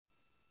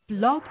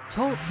Blog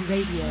Talk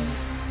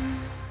Radio.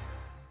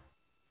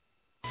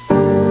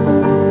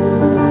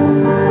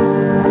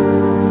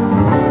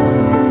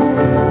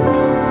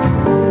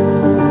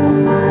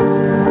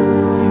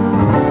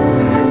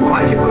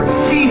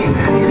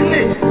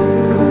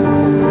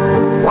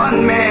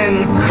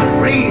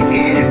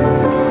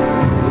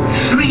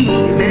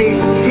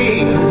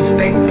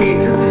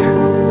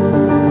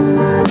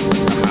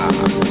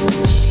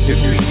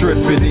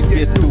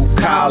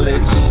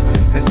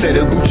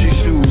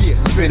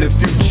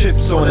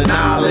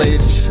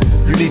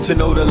 To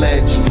know the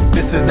ledge,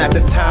 this is not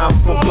the time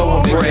for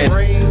blowing bread.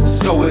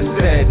 So it's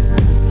said,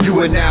 you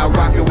are now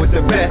rocking with the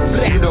best.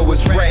 You know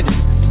it's red,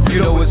 you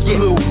know it's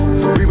blue.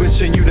 We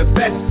wishing you the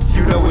best,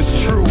 you know it's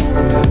true.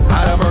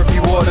 Out of murky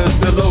waters,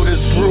 the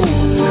lotus grew.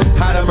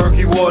 Out of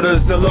murky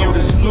waters, the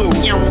lotus flew.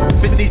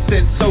 50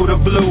 cent soda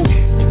blue.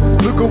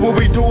 Look at what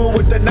we doing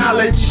with the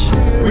knowledge.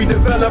 We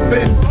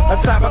developing a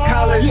cyber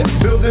college,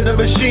 building a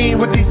machine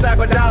with these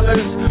cyber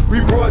dollars. We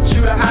brought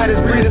you the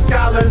hottest breed of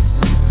scholars.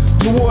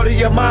 To water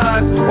your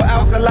mind with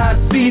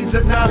alkaline seeds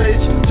of knowledge,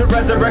 to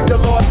resurrect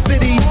the lost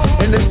city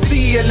in the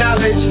sea of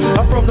knowledge.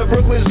 I'm from the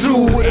Brooklyn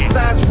Zoo with a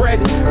sign spread.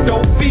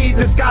 Don't feed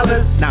the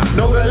scholars,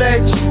 know the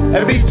ledge.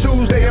 Every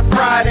Tuesday and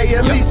Friday,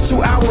 at least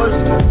 2 hours.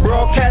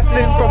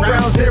 Broadcasting from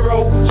Ground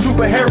Zero,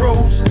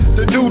 superheroes.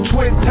 The new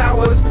Twin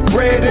Towers,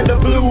 red and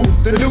the blue.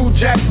 The new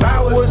Jack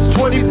Bowers,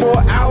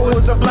 24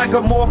 hours of black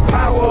or more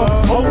power.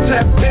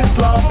 Hotep,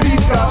 Islam,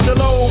 peace, God,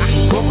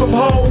 shalom. Welcome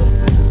home.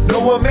 No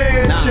one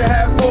man should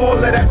have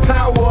all of that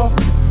power.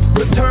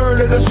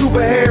 Return to the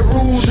superhead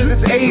rules in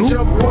this age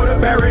of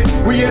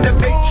waterbearing. We in the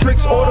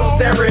matrix, auto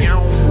staring.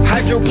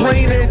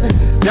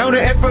 Hydroplaning down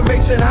the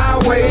information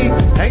highway.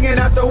 Hanging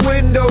out the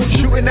window,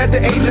 shooting at the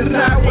angels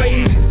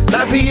sideways.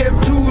 9 p.m.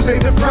 Tuesday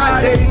to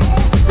Friday.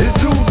 It's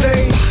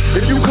Tuesday.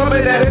 If you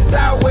coming at it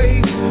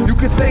sideways, you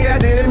can say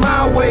I did it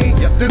my way.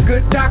 The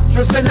good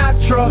doctor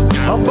Sinatra.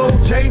 I'm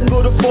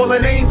Bojangle, the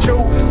fallen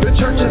angel. The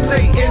church of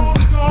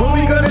Satan. When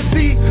we gonna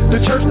see the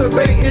church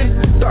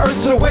debating, the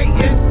earth's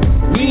awaiting.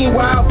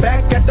 Meanwhile,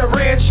 back at the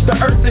ranch, the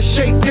earth is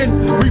shaking.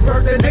 We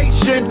birth a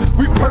nation,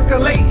 we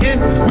percolating.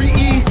 We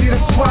easy to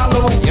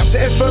swallow. The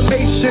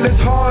information is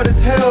hard as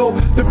hell.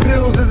 The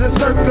pills is in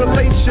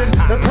circulation.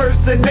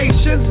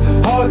 Impersonations,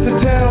 hard to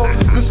tell.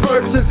 The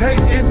Smurfs is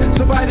hating.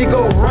 Somebody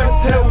go run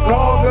tell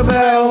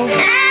Gargamel.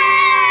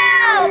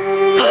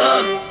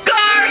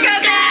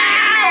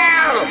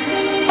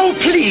 Oh,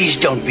 please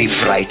don't be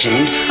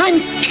frightened.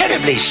 I'm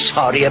terribly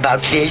sorry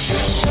about this.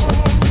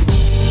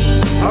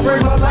 I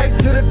bring my life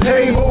to the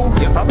table.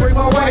 I bring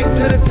my right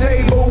to the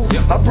table.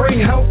 I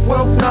bring health,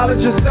 wealth, knowledge,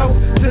 and self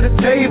to the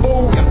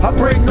table. I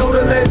bring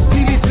KnowTheLedge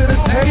TV to the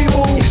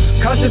table.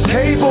 Conscious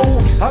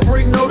table. I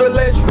bring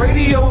KnowTheLedge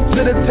Radio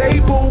to the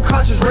table.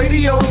 Conscious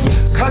radio.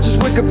 Conscious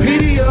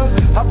Wikipedia.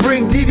 I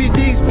bring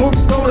DVDs, books,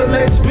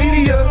 KnowTheLedge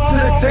media to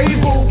the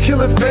table.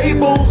 Killing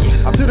fables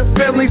to the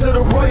families of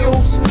the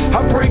royals.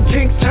 I bring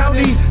Kings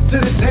County to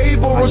the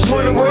table.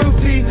 Restore the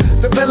royalty.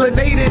 The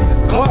melanated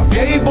Clark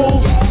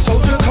Gables.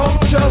 Soldier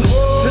culture. To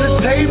the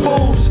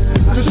tables,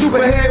 the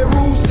superhead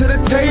rules to the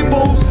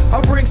tables.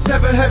 I bring 7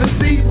 heaven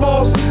seed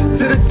moss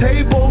to the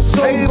table.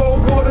 Soul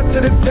gold water to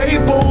the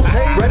table.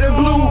 Red and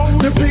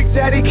blue, the Big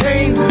Daddy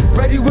Kane.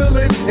 Ready,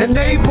 willing, and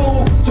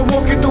able to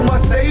walk it through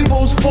my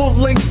stables. Full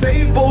length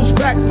stables,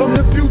 back from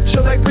the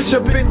future like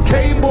Bishop and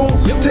Cable.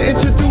 To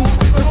introduce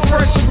the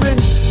freshmen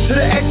to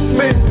the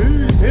X-Men.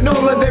 And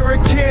all of their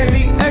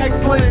candy,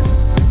 excellent.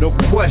 No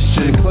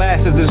question,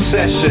 class is in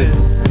session.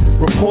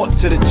 Report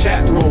to the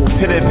chat room,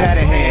 pen and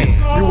pad in hand.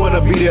 You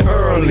wanna be there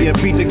early and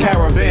beat the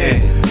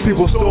caravan.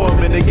 People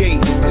storm in the gate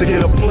to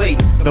get a plate.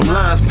 Them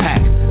lines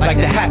packed like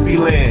the Happy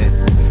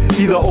Land.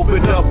 Either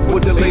open up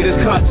with the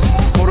latest cuts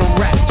or them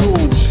rap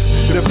tools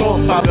that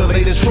bump out the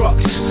latest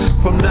trucks.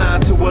 From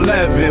 9 to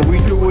 11,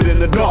 we do it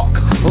in the dark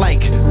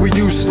like we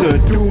used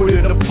to do it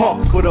in the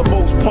park. For the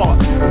most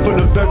part, from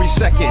the very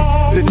second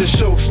that the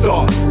show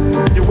starts,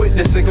 you're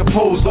witnessing a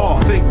pose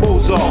off, think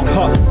Mozart,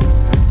 huh?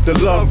 The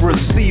love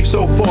received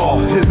so far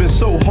has been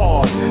so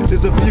hard.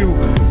 There's a few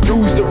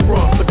dudes to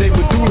front, but they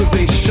medullas,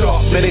 they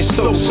sharp, man, they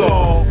so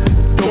soft.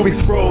 Don't be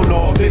thrown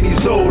off, any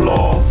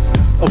Zoloft.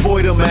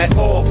 Avoid them at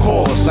all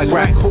costs, like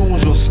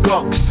raccoons or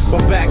skunks.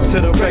 But back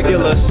to the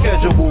regular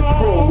scheduled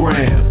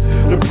program.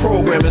 The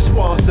program is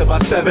sponsored by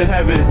 7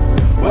 Heaven.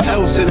 What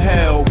else in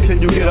hell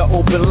can you get an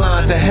open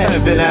line to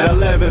heaven at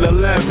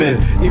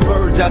 11:11?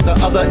 Emerge at the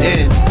other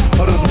end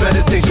of those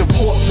meditation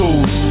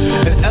portals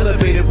and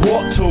elevated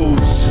walk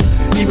tools.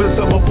 Even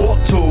some abort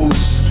tools.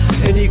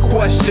 Any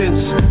questions,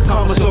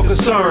 comments, or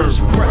concerns,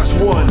 press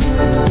 1.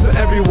 To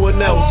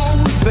everyone else,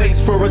 thanks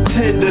for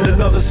attending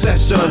another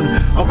session.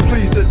 I'm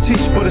pleased to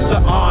teach, but it's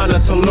an honor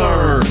to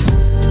learn.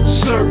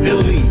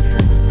 Certainly,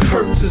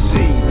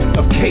 courtesy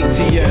of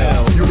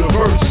KTL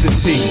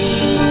University.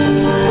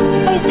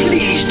 Oh,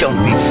 please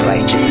don't be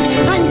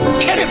frightened. I'm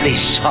terribly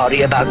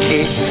sorry about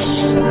this.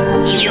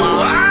 You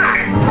are?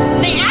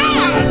 They are!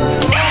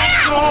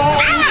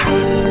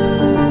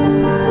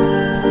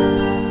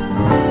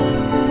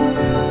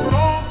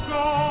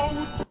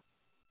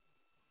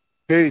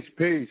 Peace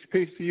to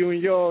you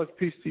and yours.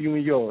 Peace to you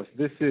and yours.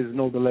 This is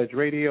KnowTheLedge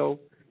Radio,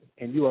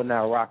 and you are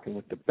now rocking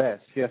with the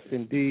best. Yes,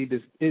 indeed,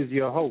 this is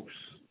your host,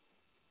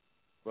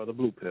 Brother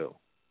Blue Pill.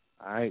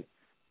 All right.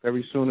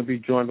 Very soon to be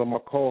joined by my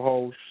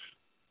co-host,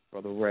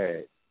 Brother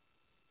Red.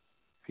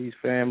 Peace,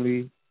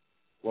 family.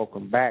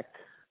 Welcome back.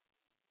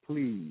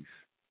 Please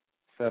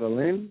settle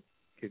in,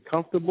 get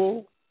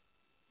comfortable.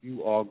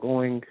 You are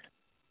going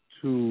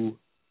to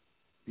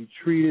be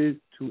treated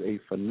to a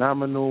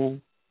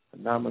phenomenal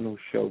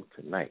show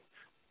tonight.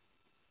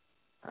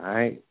 All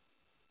right?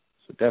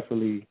 So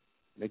definitely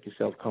make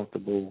yourself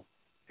comfortable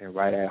and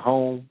right at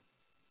home.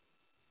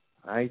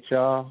 All right,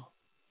 y'all?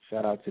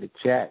 Shout out to the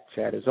chat.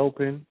 Chat is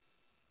open.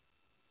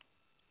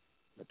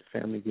 Let the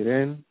family get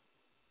in.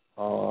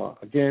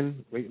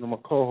 Again, waiting on my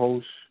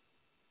co-host.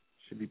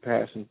 Should be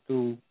passing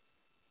through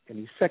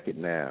any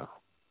second now.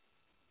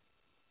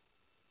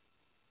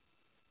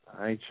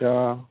 All right,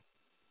 y'all.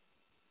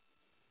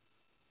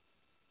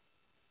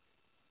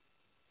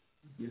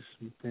 Get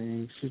some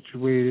things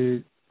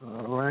situated.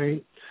 All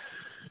right.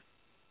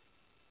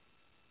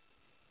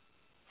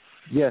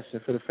 Yes,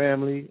 and for the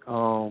family,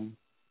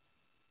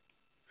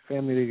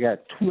 they got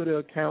Twitter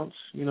accounts.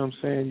 You know what I'm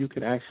saying? You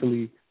can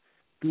actually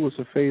do us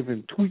a favor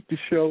and tweet the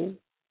show.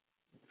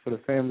 For the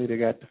family, they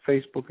got the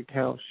Facebook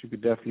accounts. You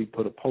could definitely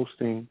put a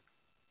posting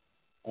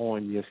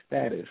on your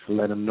status.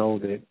 Let them know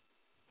that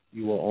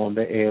you are on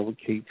the air with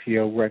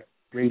KTL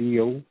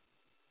Radio.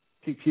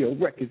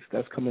 KTL Records,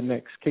 that's coming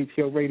next.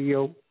 KTL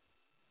Radio.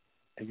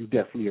 And you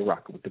definitely are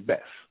rocking with the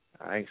best.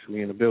 All right, so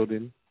we in the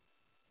building.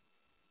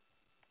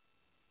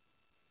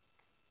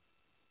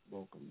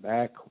 Welcome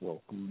back.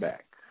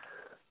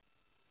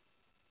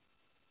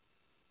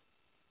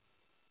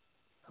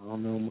 I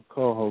don't know my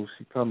co-host.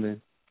 He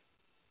coming.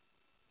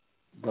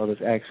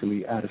 Brother's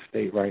actually out of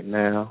state right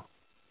now,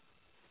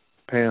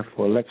 preparing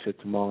for a lecture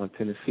tomorrow in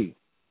Tennessee.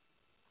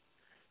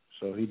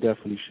 So he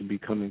definitely should be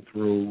coming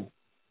through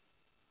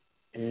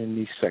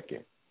any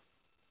second.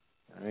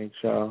 All right,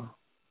 y'all.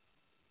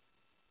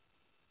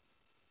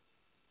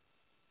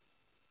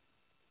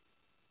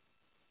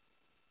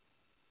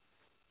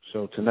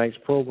 So tonight's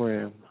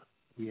program,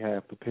 we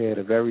have prepared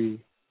a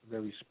very,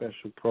 very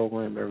special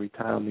program, very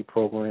timely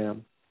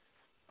program,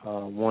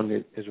 one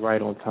that is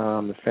right on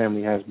time. The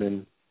family has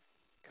been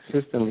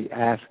consistently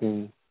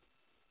asking,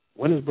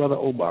 when is Brother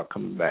Oba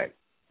coming back?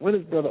 When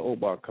is Brother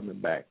Oba coming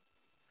back?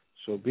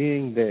 So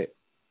being that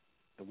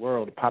the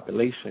world, the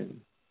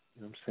population, you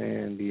know what I'm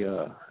saying,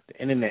 the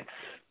internet,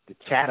 the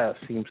chatter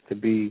seems to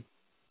be,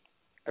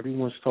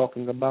 everyone's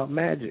talking about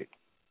magic.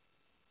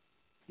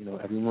 You know,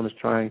 everyone is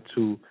trying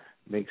to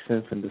make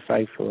sense and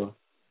decipher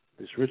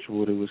this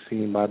ritual that was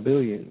seen by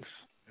billions,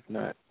 if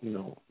not, you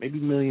know, maybe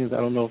millions. I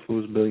don't know if it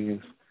was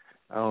billions.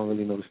 I don't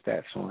really know the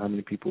stats on how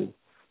many people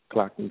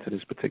clocked into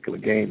this particular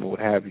game or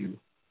what have you.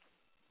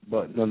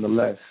 But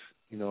nonetheless,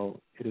 you know,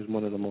 it is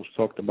one of the most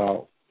talked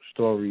about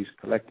stories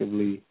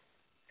collectively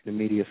in the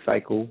media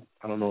cycle.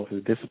 I don't know if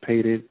it's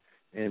dissipated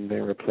and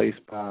been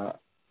replaced by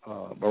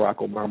Barack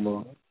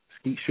Obama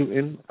skeet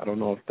shooting. I don't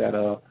know if that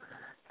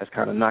has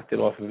kind of knocked it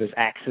off of its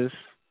axis.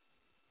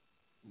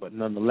 But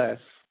nonetheless,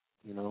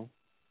 you know,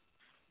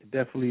 it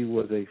definitely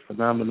was a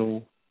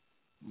phenomenal,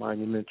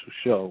 monumental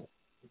show,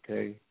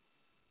 okay?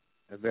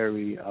 A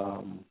very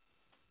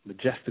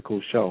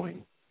majestical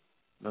showing,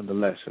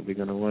 nonetheless. And we're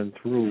going to run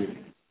through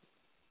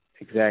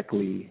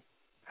exactly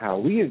how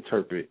we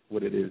interpret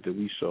what it is that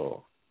we saw,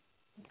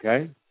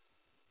 okay?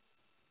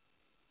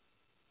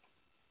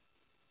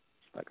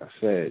 Like I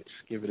said,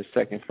 just give it a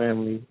second,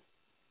 family.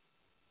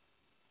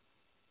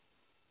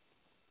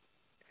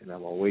 And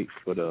I'm going to wait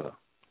for the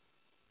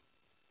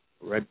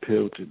red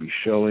pill to be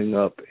showing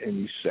up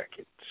any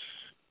second.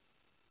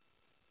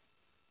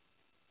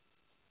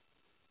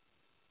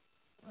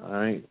 All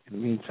right. In the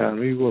meantime,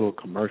 let me go to a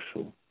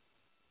commercial.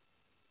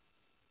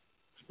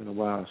 It's been a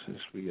while since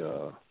we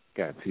got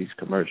to these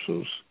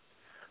commercials.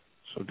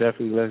 So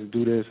definitely let's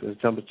do this. Let's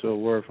jump into a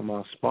word from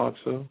our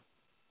sponsor. All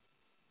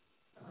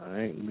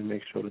right. Let me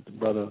make sure that the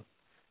brother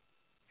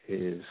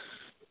is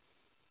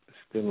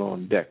still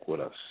on deck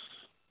with us.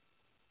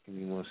 Give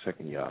me 1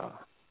 second, y'all.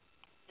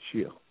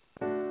 Chill.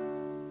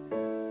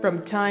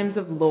 From times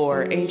of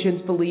lore,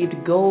 ancients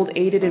believed gold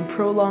aided in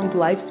prolonged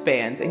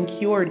lifespans and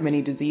cured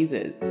many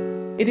diseases.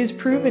 It is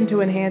proven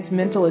to enhance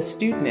mental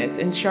astuteness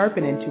and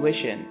sharpen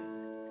intuition.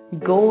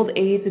 Gold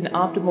aids in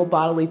optimal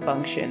bodily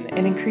function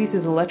and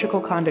increases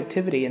electrical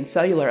conductivity and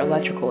cellular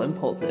electrical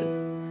impulses.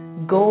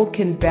 Gold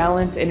can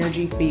balance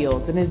energy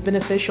fields and is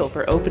beneficial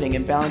for opening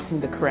and balancing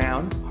the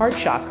crown, heart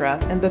chakra,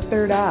 and the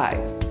third eye.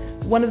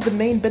 One of the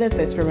main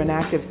benefits from an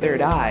active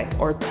third eye,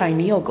 or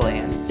pineal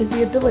gland, is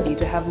the ability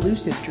to have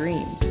lucid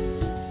dreams.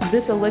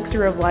 This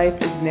elixir of life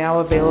is now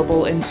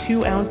available in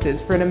 2 ounces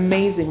for an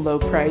amazing low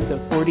price of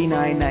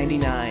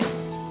 $49.99.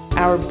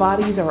 Our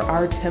bodies are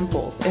our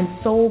temples, and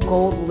Soul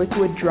Gold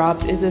Liquid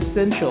Drops is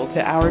essential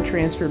to our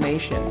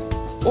transformation.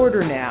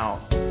 Order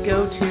now.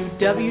 Go to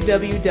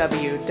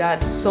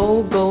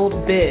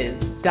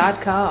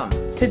www.soulgoldbiz.com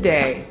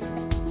today.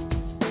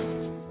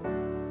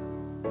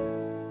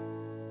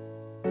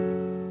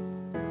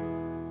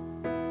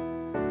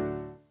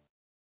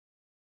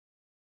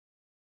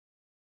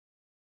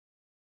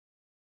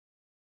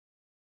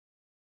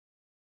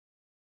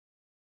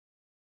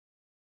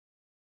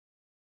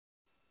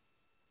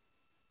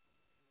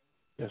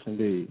 Yes,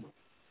 indeed.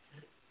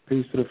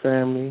 Peace to the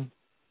family.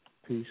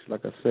 Peace,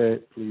 like I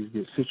said, please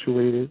get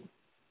situated.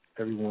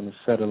 Everyone is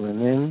settling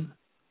in.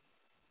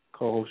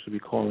 Co-host will be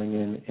calling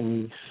in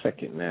any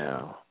second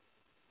now.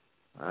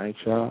 All right,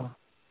 y'all.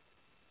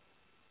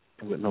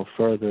 And with no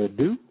further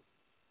ado,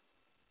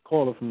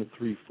 caller from the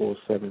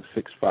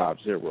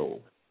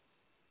 347-650.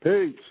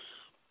 Peace.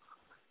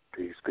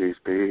 Peace, peace,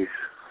 peace.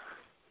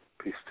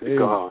 Peace to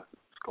God.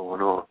 What's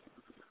going on?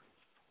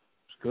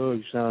 It's good.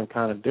 You sound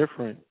kind of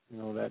different. You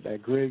know,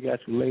 that grid got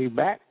you laid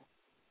back.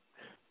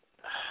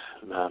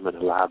 Nah, I'm in the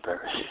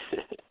library.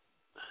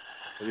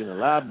 You're in the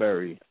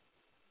library?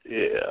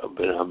 Yeah,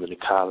 I'm in the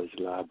college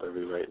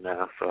library right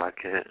now, so I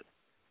can't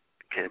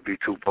be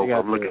too vocal.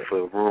 I'm looking for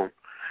a room.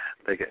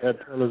 Red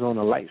pill is on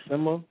the light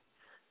simmer?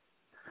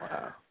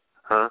 Wow.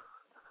 Huh?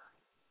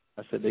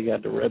 I said they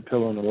got the red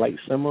pill on the light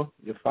simmer.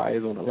 Your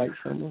fire's on the light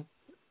simmer.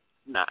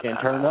 Can't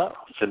turn up.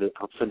 I'm finna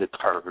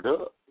turn it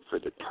up. I'm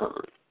finna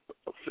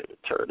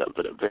turn up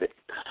in a bit.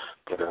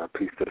 But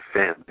peace to the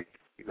family.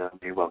 You know what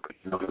I mean? Welcome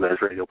to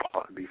KnowTheLedge Radio.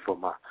 Pardon me for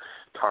my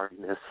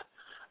tardiness.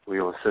 We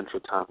on Central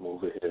Time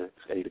over here.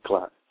 It's 8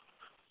 o'clock.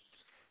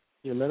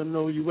 Yeah, let them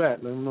know where you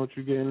at. Let them know what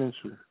you're getting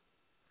into.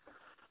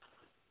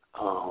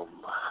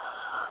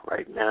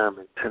 Right now I'm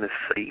in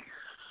Tennessee.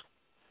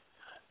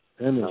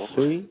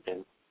 Tennessee?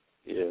 And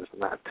yeah, it's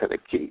not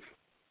Tennessee.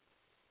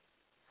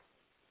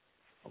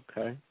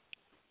 Okay.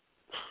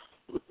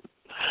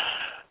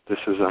 This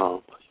is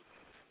hold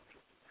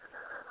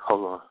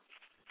on.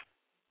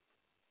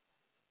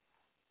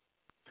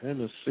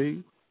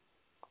 Tennessee.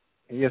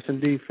 And yes,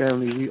 indeed,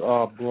 family, we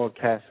are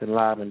broadcasting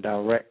live and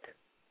direct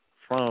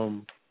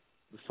from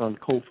the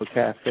Suncofa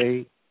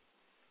Cafe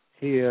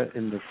here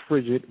in the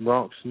frigid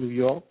Bronx, New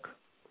York.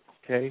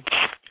 Okay.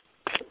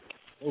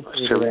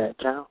 Located at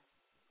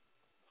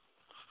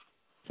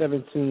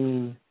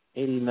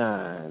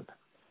 1789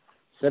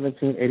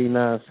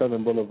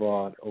 Southern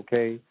Boulevard.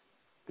 Okay.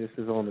 This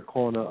is on the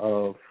corner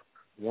of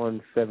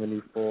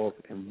 174th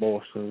and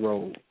Boston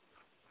Road.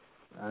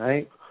 All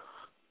right.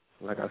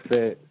 Like I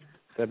said,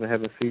 Seven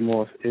Heaven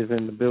Seamoss is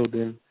in the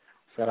building.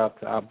 Shout out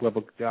to our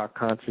brother God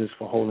Conscious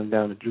for holding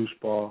down the juice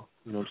bar.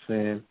 You know what I'm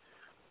saying?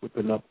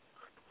 Whipping up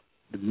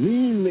the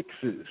mean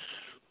mixes.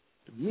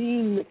 The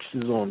mean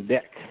mixes on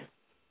deck.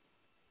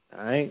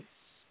 All right?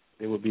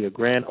 There will be a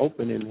grand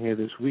opening here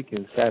this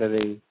weekend,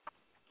 Saturday.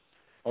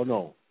 Oh,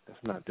 no,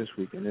 that's not this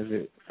weekend, is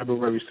it?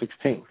 February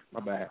 16th. My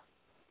bad.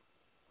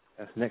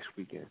 That's next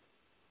weekend.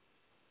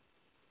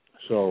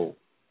 So,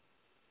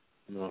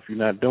 you know, if you're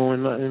not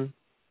doing nothing,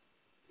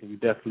 you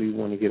definitely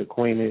want to get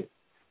acquainted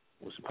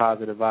with some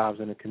positive vibes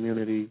in the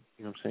community.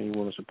 You know what I'm saying? You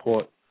want to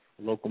support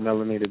a local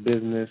melanated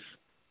business,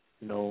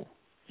 you know,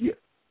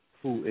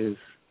 who is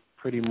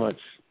pretty much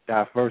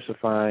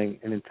diversifying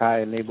an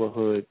entire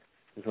neighborhood.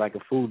 It's like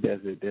a food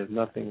desert. There's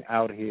nothing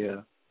out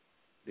here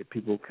that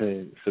people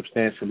can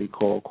substantially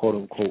call,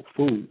 quote-unquote,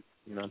 food.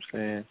 You know what I'm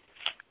saying?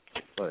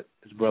 But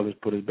his brothers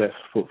put his best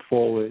foot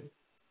forward.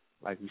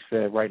 Like we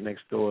said, right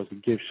next door is a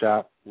gift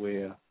shop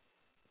where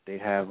they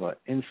have an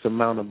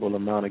insurmountable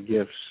amount of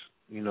gifts,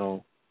 you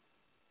know,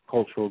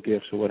 cultural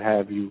gifts or what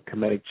have you,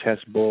 Kemetic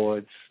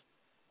chessboards,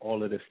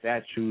 all of the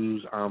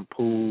statues on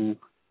pool,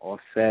 all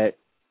set,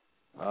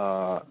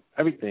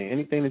 everything.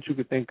 Anything that you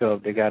could think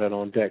of, they got it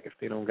on deck. If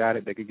they don't got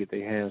it, they could get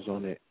their hands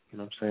on it. You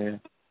know what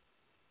I'm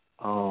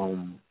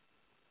saying?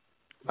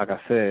 Like I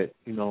said,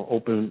 you know,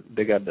 open,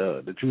 they got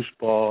the juice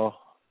bar.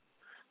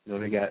 You know,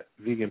 they got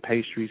vegan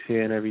pastries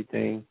here and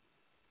everything.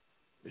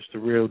 It's the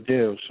real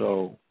deal.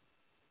 So,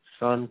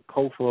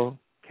 Suncofa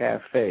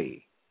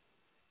Cafe,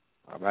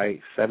 all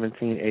right,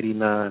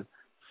 1789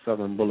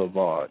 Southern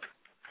Boulevard.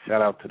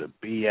 Shout out to the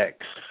BX.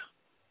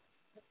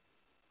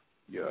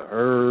 You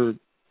heard?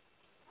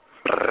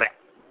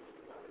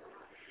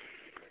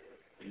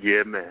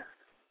 Yeah, man.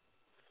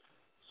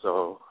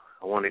 So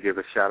I want to give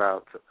a shout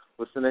out to,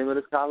 what's the name of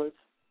this college?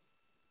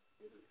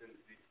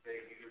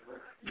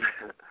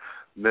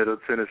 Middle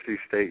Tennessee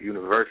State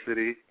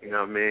University. You know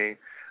what I mean?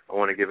 I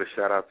want to give a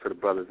shout out to the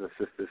brothers and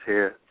sisters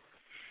here.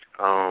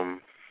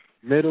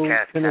 Middle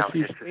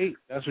Tennessee State.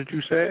 That's what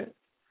you said?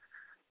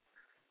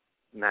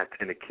 Not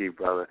Tennessee,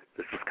 brother.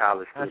 This is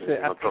college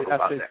students. I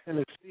said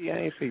Tennessee. I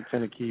ain't say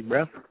Tennessee,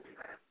 bro.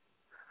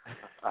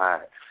 All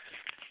right.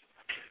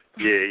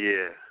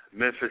 Yeah.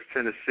 Memphis,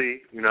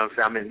 Tennessee. You know what I'm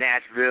saying? I'm in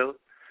Nashville.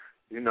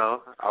 You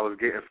know, I was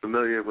getting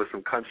familiar with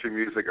some country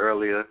music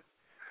earlier.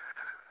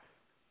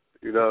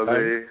 You know what I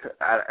mean?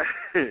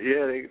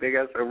 Yeah, they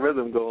got some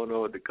rhythm going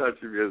on with the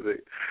country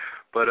music.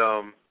 But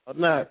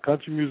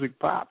country music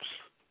pops.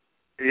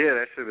 Yeah,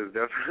 that shit is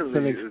definitely it's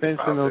an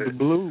extension of the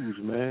blues,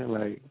 man.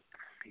 Like.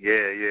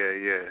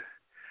 Yeah.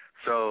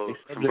 So,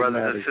 some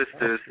brothers and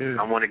sisters,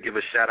 I want to give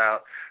a shout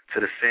out to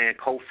the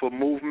Sankofa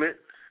movement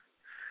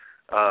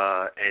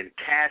and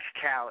Cash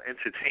Cow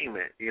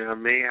Entertainment. You know what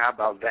I mean? How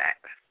about that?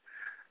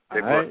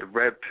 They brought the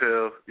red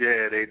pill.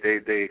 Yeah,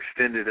 they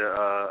extended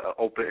a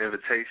open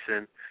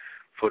invitation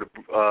for the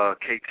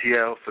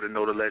KTL, for the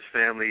KnowTheLedge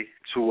family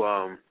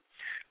to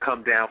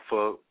come down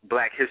for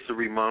Black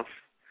History Month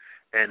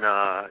and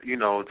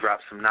drop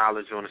some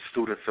knowledge on the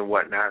students and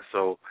whatnot.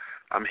 So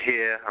I'm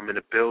here. I'm in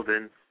the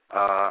building.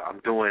 I'm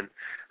doing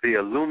the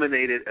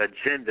Illuminated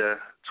Agenda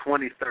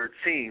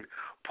 2013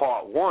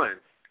 Part 1,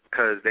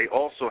 because they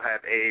also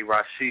have A.A.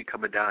 Rashid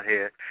coming down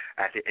here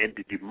at the end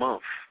of the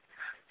month.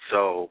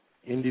 So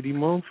end of the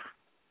month.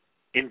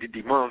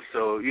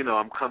 So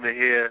I'm coming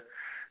here.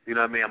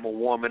 I'm gonna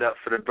warm it up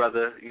for the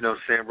brother.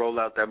 Roll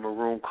out that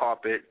maroon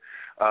carpet.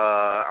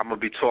 I'm gonna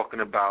be talking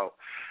about,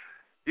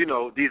 these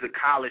are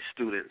college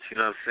students.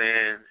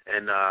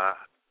 And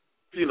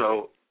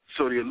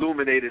so the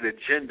Illuminated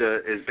Agenda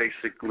is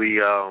basically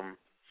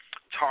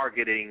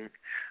targeting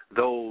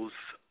those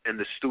in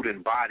the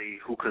student body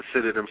who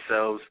consider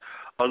themselves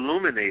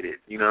illuminated.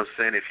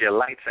 If your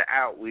lights are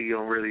out, we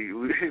don't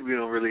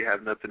really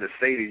have nothing to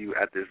say to you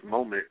at this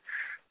moment.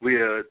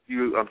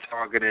 I'm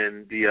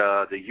targeting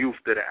the youth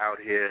that are out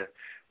here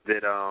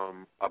that are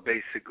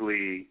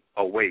basically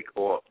awake,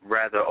 or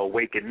rather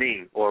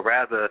awakening, or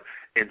rather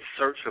in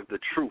search of the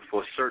truth,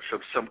 or search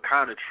of some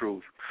kind of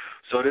truth.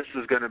 So this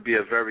is going to be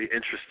a very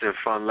interesting,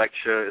 fun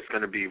lecture. It's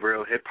going to be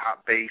real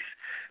hip-hop based,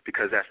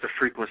 because that's the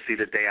frequency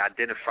that they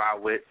identify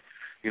with.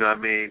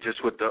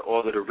 Just with all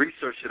of the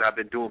research that I've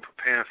been doing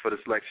preparing for this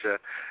lecture,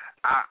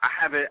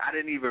 I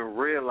didn't even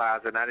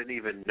realize, and I didn't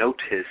even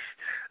notice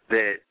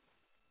that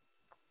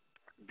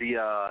the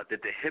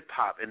hip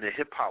hop, in the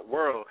hip hop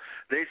world,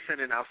 they're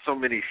sending out so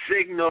many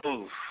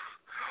signals.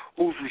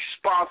 Who's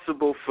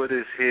responsible for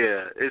this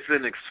here? It's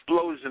an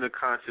explosion of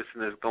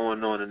consciousness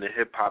going on in the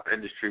hip hop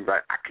industry,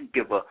 right? I could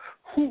give a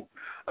hoot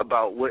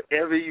about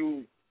whatever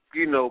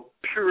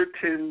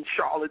Puritan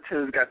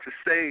charlatans got to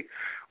say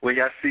when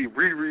y'all see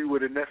Riri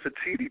with a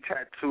Nefertiti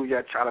tattoo.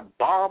 Y'all try to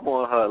bomb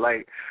on her.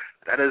 Like,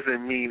 that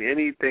doesn't mean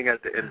anything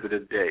at the end of the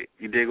day.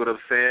 You dig what I'm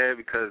saying?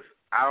 Because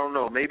I don't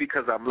know, maybe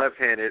because I'm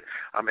left-handed,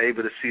 I'm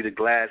able to see the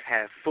glass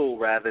half full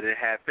rather than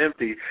half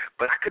empty,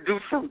 but I could do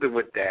something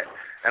with that,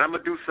 and I'm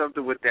going to do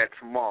something with that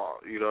tomorrow,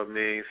 you know what I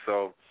mean?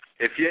 So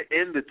if you're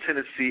in the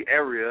Tennessee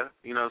area,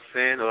 you know what I'm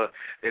saying, or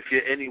if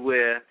you're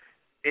anywhere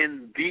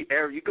in the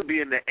area, you could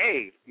be in the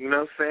A, you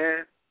know what I'm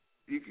saying?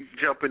 You can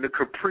jump into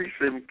Caprice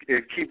and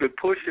keep it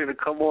pushing and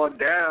come on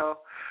down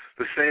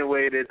the same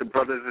way that the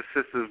brothers and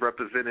sisters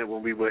represented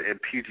when we were in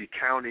PG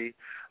County.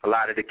 A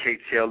lot of the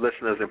KTL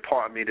listeners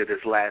imparted me to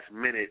this last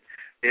minute.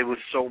 It was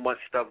so much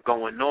stuff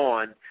going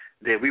on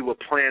that we were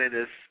planning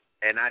this,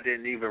 and I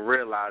didn't even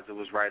realize it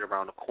was right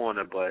around the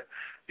corner. But,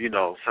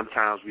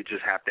 sometimes we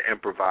just have to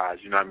improvise,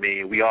 you know what I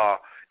mean? We are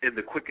in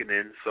the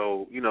quickening,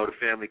 so, the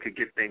family could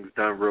get things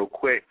done real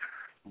quick.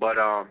 But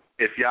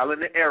if y'all in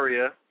the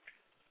area,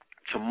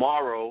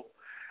 tomorrow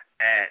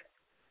at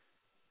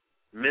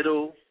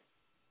Middle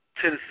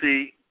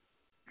Tennessee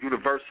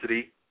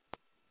University,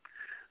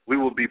 we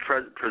will be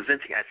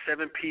presenting at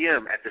 7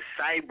 p.m. at the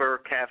Cyber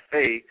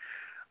Cafe.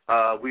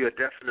 We are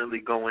definitely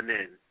going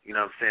in. You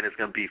know what I'm saying? There's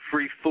going to be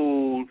free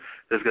food.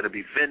 There's going to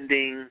be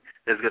vending.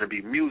 There's going to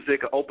be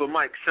music, an open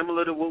mic,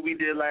 similar to what we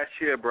did last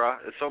year, bro.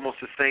 It's almost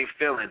the same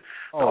feeling.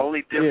 The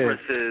only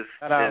difference is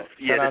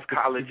this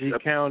college. PG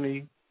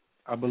County.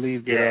 I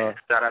believe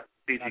shout out to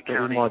PG Dr.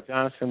 County. Umar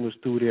Johnson was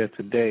through there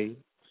today.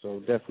 So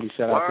definitely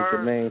shout out to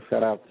Jermaine.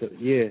 Shout out to,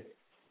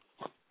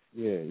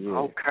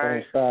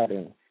 Okay.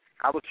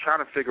 I was trying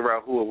to figure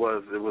out who it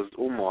was. It was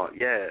Umar.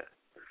 Yeah,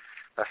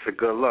 that's a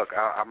good look.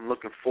 I'm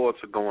looking forward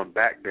to going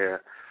back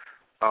there.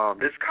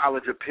 This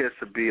college appears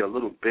to be a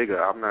little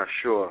bigger. I'm not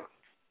sure.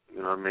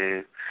 You know what I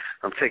mean?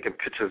 I'm taking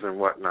pictures and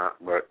whatnot,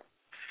 but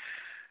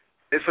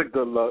it's a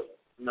good look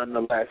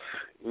nonetheless.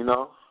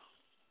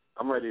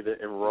 I'm ready to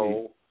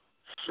enroll.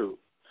 Shoot.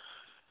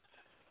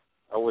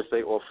 I wish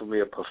they offered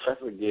me a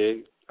professor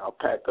gig. I'll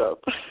pack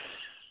up.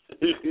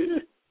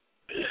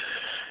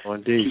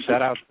 Indeed.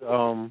 Shout out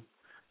to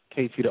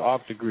KT the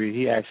Art Degree.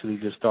 He actually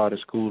just started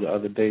school the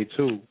other day,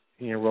 too.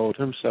 He enrolled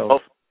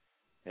himself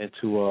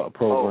into a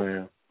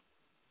program.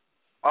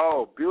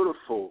 Oh,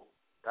 beautiful.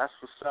 That's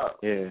what's up.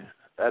 Yeah.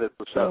 That is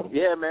what's up.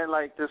 Yeah, man,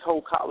 like this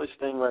whole college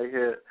thing right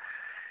here,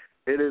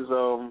 it is,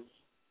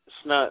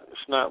 it's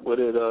not what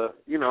it,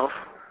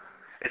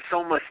 it's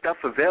so much stuff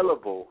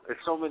available. It's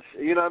so much,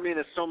 you know what I mean?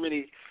 It's so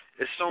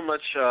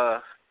much,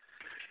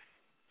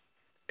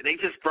 they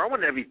just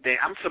throwing everything.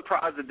 I'm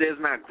surprised that there's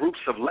not groups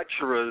of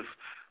lecturers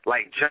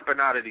like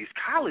jumping out of these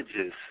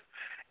colleges.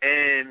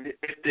 And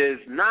if there's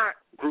not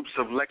groups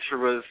of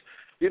lecturers,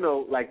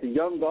 like the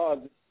young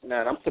guards,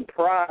 I'm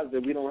surprised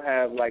that we don't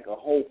have like a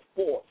whole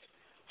force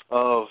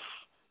of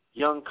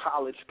young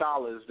college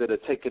scholars that are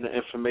taking the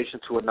information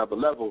to another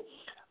level.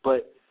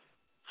 But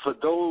for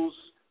those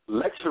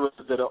lecturers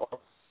that are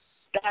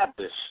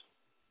established,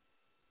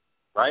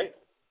 right,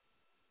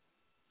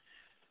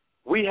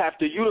 we have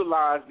to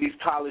utilize these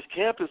college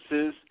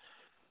campuses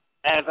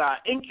as our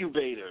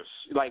incubators.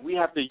 Like, we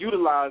have to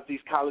utilize these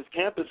college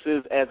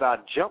campuses as our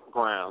jump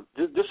ground.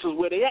 This is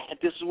where they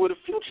at. This is where the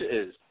future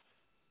is.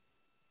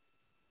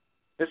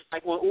 It's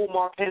like when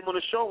Umar came on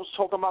the show and was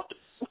talking about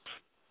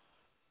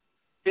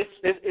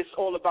it's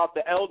all about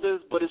the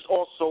elders, but it's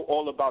also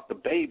all about the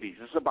babies.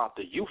 It's about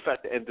the youth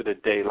at the end of the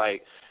day.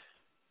 Like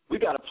We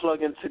got to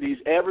plug into these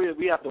areas.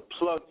 We have to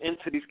plug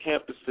into these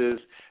campuses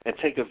and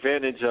take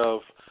advantage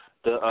of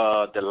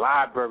the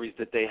libraries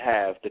that they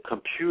have, the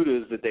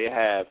computers that they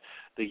have,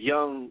 the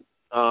young,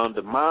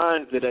 the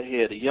minds that are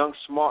here, the young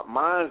smart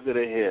minds that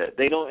are here.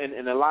 They don't,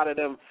 and a lot of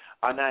them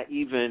are not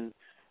even.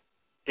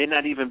 They're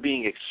not even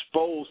being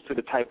exposed to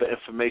the type of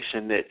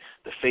information that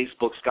the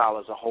Facebook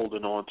scholars are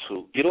holding on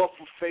to. Get off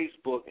of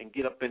Facebook and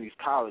get up in these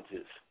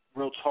colleges.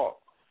 Real talk.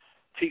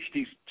 Teach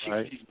these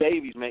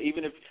babies, man.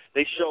 Even if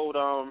they showed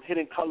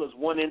Hidden Colors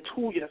 1 and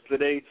 2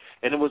 yesterday,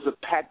 and it was a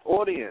packed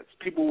audience,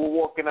 people were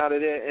walking out of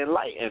there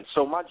enlightened.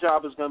 So my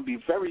job is going to be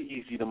very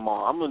easy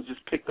tomorrow. I'm going to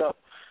just pick up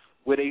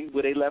where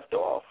they left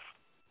off.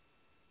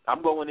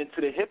 I'm going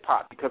into the hip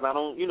hop because I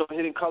don't,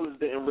 Hidden Colors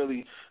didn't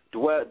really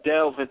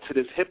delve into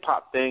this hip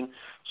hop thing.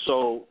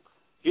 So,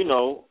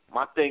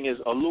 my thing is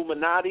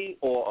Illuminati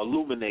or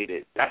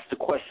illuminated. That's the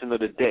question of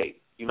the day.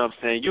 You know what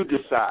I'm saying? You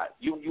decide.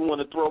 You want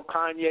to throw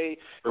Kanye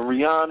and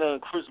Rihanna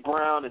and Chris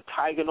Brown and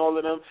Tiger and all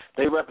of them.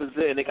 They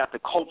represent, and they got the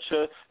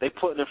culture. They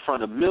put it in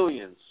front of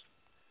millions.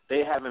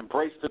 They have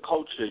embraced the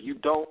culture. You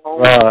don't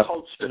own the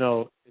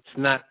culture. It's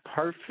not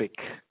perfect,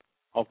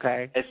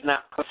 okay? It's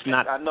not perfect.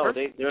 I know.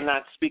 They're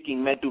not speaking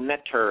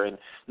Medu-Netter. And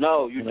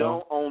no, you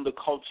don't own the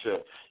culture.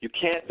 You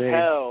can't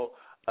tell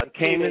a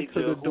came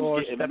into the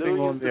door stepping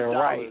on their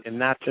right and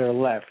not their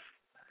left.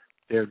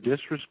 They're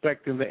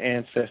disrespecting the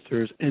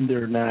ancestors, and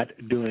they're not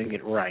doing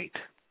it right.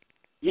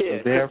 Yeah,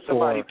 so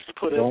therefore,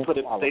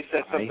 they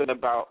said something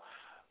about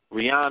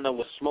Rihanna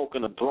was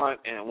smoking a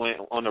blunt and went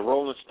on the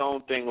Rolling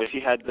Stone thing where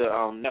she had the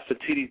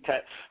Nefertiti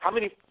tat. How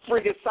many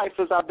friggin'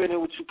 ciphers I've been in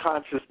with you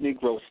conscious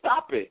Negroes?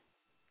 Stop it.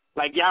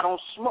 Like, y'all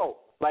don't smoke.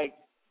 Like,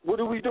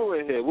 what are we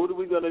doing here? What are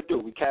we going to do?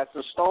 We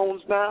casting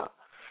stones now?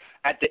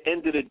 At the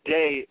end of the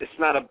day, it's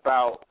not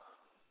about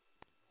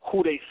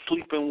who they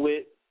sleeping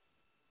with,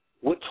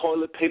 what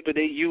toilet paper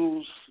they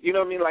use. You know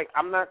what I mean? Like,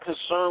 I'm not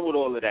concerned with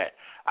all of that.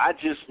 I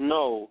just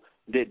know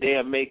that they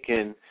are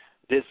making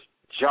this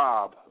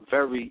job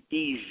very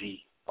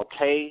easy,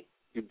 okay?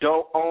 You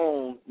don't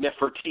own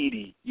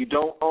Nefertiti. You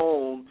don't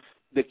own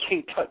the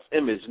King Tut's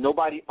image.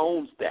 Nobody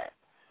owns that,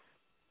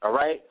 all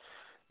right?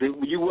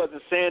 You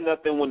wasn't saying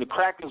nothing when the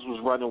Crackers was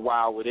running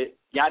wild with it.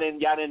 Y'all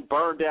didn't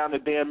burn down the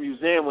damn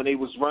museum when they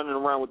was running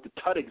around with the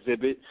Tut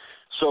exhibit.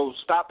 So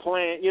stop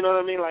playing, you know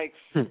what I mean? Like,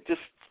 just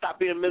stop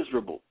being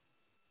miserable.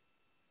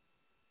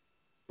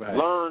 Right.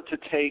 Learn to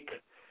take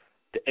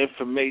the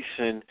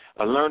information,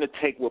 or learn to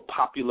take what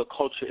popular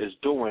culture is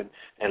doing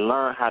and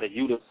learn how to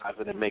utilize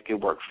it and make it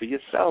work for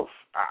yourself.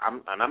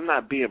 I'm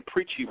not being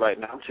preachy right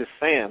now. I'm just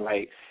saying,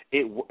 like,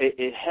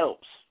 it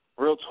helps.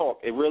 Real talk.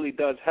 It really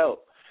does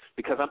help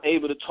because I'm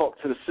able to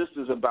talk to the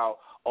sisters about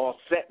all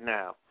set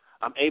now.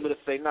 I'm able to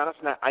say, no, that's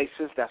not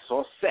ISIS, that's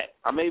all set.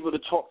 I'm able to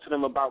talk to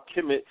them about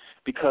Kemet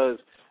because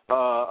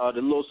the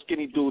little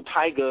skinny dude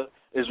Tiger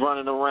is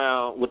running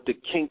around with the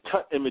King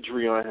Tut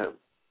imagery on him.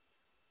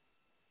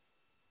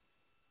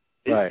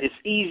 It's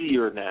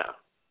easier now.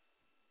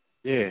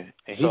 Yeah,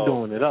 and he's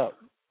going it up.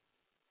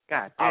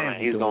 God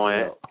damn, he's going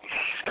it up.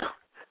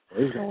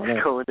 He's going it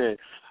up. Going in.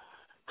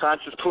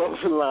 Conscious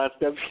clothing line,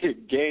 step your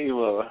game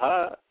up,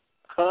 huh?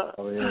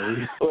 Oh,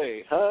 yeah.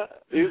 Wait, huh?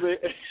 I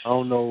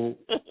don't know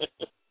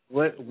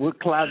what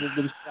closet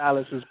them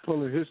stylists is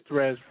pulling his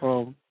threads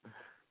from.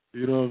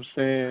 You know what I'm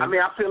saying? I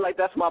mean, I feel like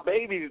that's my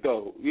babies,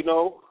 though, Them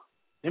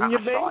your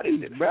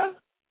babies, bruh.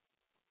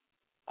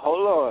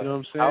 Hold on. You know what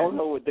I'm saying? I don't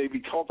know what they be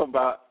talking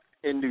about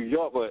in New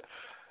York, but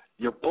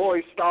your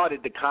boy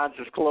started the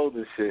conscious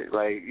clothing shit.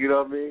 Like, you know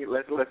what I mean?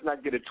 Let's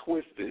not get it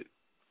twisted.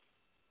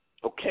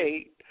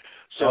 Okay?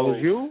 So that was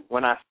you?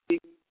 When I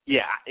speak,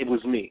 yeah, it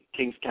was me,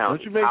 Kings County.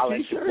 Don't you make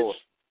T-shirts?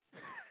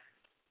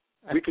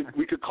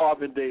 We could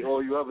carbon date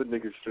all you other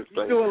niggas just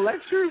like. You doing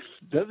lectures?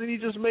 Doesn't he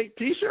just make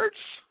T-shirts?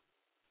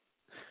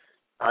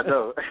 I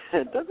know.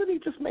 Doesn't he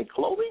just make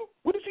clothing?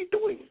 What is he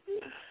doing?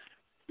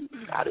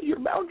 Out of your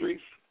boundaries.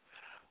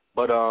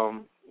 But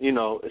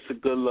it's a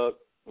good look.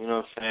 You know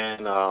what I'm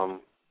saying?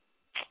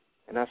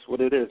 And that's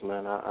what it is,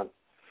 man. I'm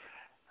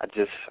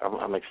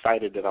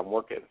excited that I'm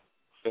working.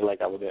 I feel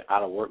like I was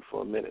out of work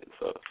for a minute.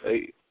 So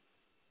hey.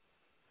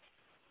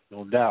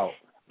 No doubt.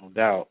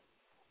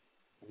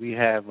 We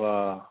have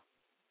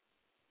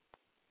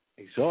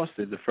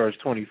exhausted the first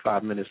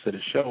 25 minutes of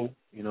the show,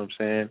 you know what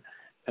I'm saying?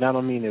 And I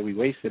don't mean that we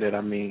wasted it. I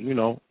mean,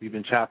 we've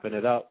been chopping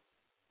it up,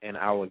 and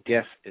our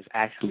guest is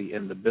actually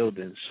in the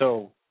building.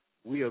 So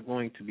we are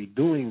going to be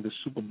doing the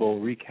Super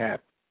Bowl recap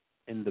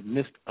in the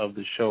midst of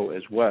the show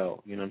as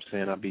well. You know what I'm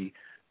saying? I'll be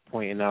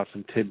pointing out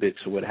some tidbits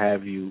or what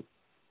have you.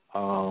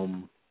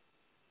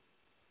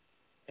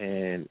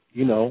 And,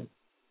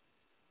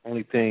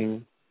 only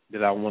thing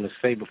that I want to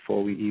say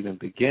before we even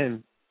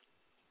begin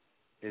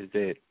is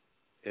that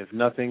if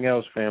nothing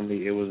else,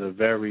 family, it was a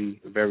very,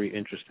 very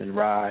interesting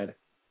ride.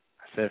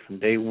 I said from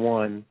day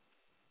one,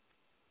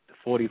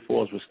 the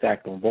 44s were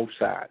stacked on both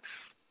sides,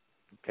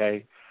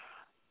 okay?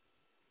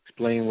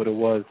 Explain what it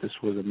was. This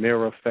was a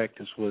mirror effect.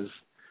 This was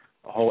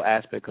a whole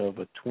aspect of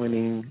a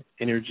twinning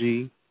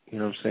energy, you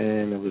know what I'm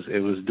saying? It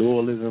was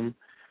dualism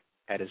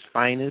at its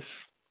finest,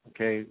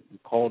 Okay, we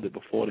called it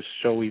before the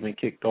show even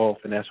kicked off,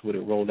 and that's what it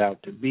rolled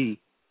out to be.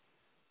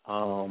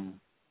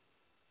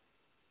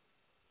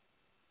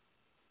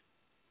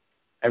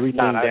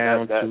 Everything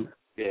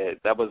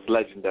that was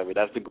legendary.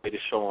 That's the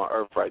greatest show on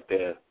earth right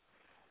there.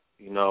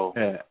 You know,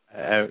 at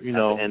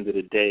the end of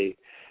the day,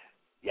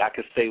 y'all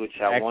can say what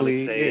y'all want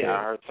to say.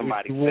 I heard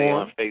somebody say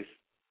on Facebook.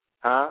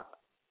 Huh?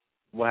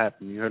 What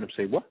happened? You heard him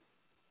say what?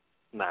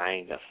 Nah, I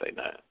ain't gonna say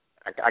that.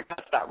 I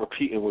gotta stop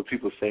repeating what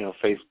people say on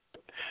Facebook.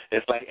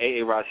 It's like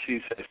A.A.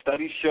 Rashid said,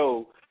 studies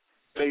show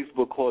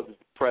Facebook causes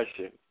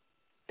depression.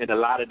 And a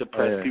lot of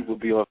depressed people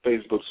be on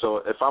Facebook. So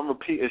if I'm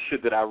repeating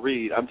shit that I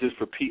read, I'm just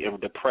repeating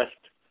depressed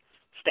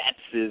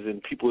statuses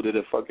and people that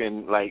are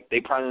fucking, like, they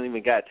probably don't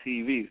even got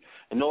TVs.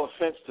 And no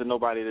offense to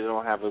nobody that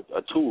don't have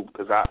a tube,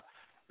 because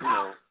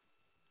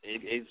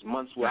it's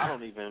months where I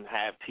don't even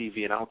have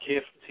TV and I don't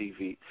care for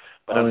TV.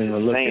 But I'm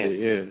just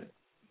saying.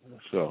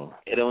 So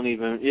it don't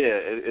even,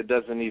 it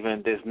doesn't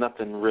even, there's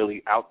nothing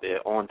really out there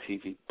on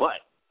TV.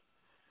 But,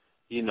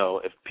 you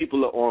know, if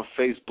people are on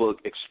Facebook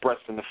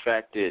expressing the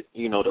fact that,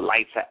 you know, the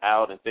lights are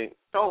out and things,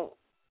 don't,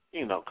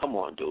 you know, come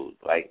on, dude.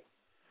 Like,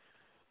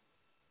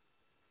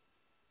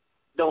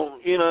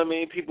 don't, you know what I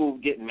mean? People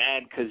get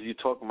mad because you're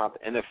talking about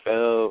the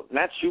NFL.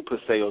 Not you per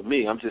se or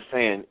me. I'm just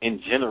saying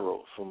in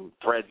general from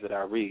threads that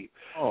I read.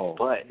 Oh,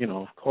 but, you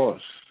know, of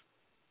course.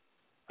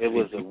 It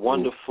was a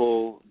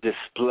wonderful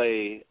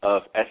display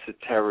of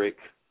esoteric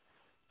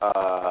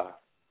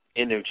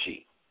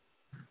energy.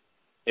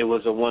 It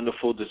was a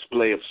wonderful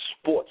display of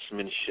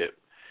sportsmanship.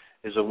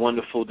 It was a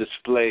wonderful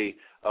display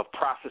of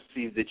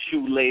prophecies that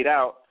you laid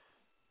out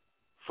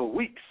for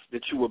weeks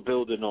that you were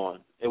building on.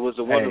 It was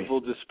a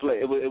wonderful display.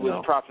 It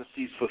was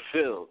prophecies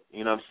fulfilled.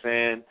 You know what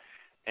I'm saying?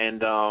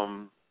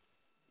 And,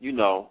 you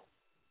know.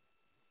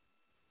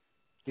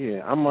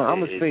 Yeah, I'm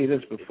going to say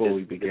this before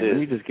we begin. Let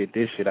me just get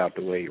this shit out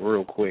the way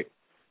real quick.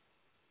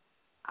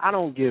 I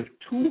don't give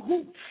two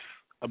hoots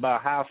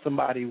about how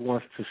somebody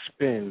wants to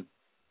spend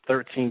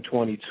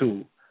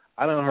 1322.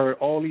 I done heard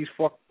all these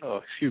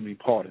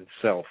pardon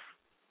self,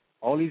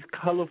 all these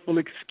colorful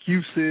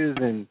excuses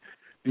and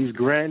these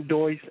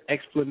grandiose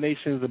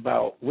explanations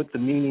about what the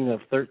meaning of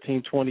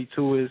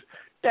 1322 is.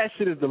 That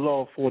shit is the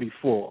law of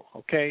 44,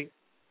 okay?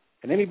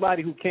 And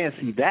anybody who can't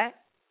see that,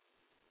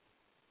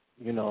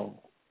 you know,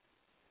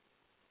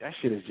 that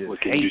shit is just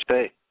what can you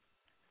say?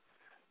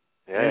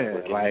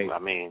 I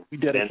mean, we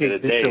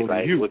dedicate this show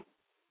to you.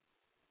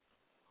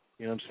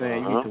 You know what I'm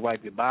saying? You need to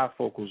wipe your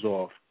bifocals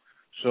off.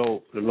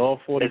 So the law of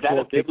 44 is that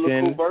a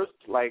biblical verse?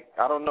 Like,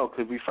 I don't know.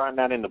 Could we find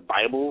that in the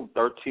Bible,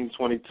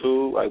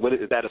 1322? Like, what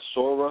is that, a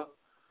surah?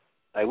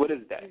 Like, what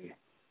is that?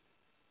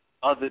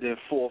 Other than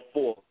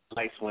 4:4,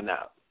 lights went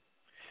out.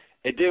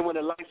 And then when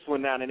the lights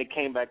went out and it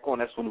came back on,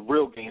 that's when the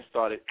real game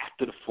started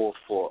after the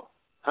 4:4.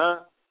 Huh?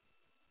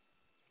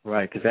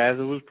 Right, because as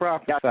it was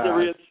prophesied. Got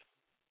serious?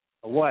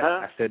 What?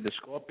 Huh? I said the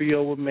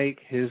Scorpio would make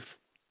his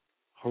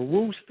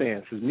Haru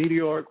stance, his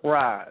meteoric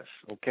rise,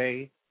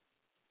 okay?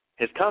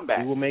 His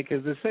comeback. He will make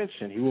his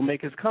ascension. He will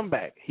make his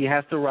comeback. He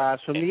has to rise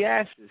from the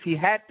ashes. He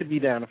had to be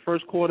down the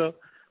first quarter,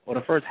 or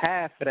the first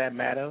half for that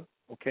matter,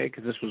 okay,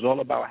 because this was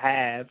all about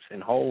halves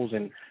and wholes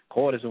and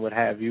quarters and what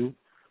have you.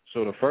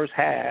 So the first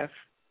half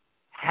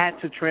had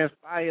to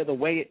transpire the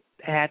way it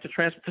had to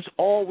transpire. This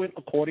all went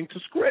according to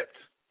script.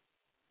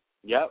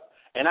 Yep.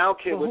 And I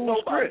don't care what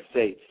nobody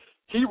say.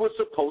 He was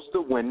supposed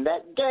to win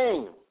that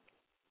game.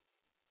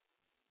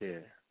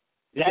 Yeah.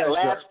 That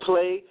last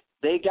play,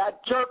 they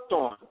got jerked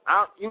on.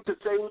 You could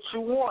say what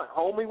you want.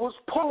 Homie was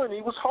pulling.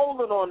 He was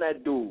holding on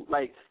that dude.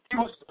 Like, he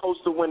was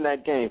supposed to win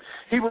that game.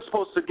 He was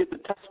supposed to get the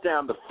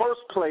touchdown the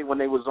first play when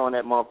they was on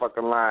that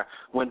motherfucking line.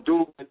 When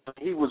dude,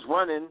 he was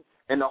running,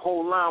 and the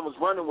whole line was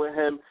running with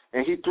him,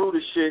 and he threw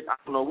the shit. I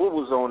don't know what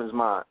was on his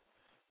mind.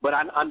 But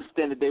I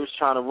understand that they was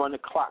trying to run the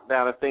clock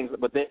down and things.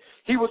 But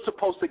he was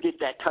supposed to get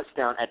that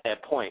touchdown at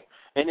that point.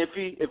 And if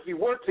he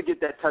were to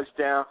get that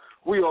touchdown,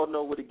 we all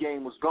know where the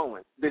game was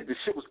going. The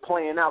shit was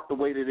playing out the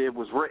way that it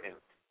was written.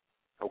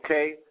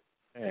 Okay?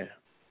 Yeah.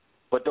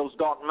 But those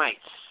dark nights,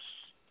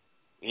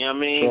 you know what I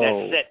mean?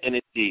 That set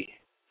energy,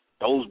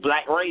 those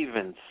black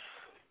ravens,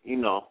 you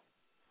know,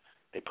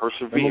 they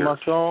persevere. Remember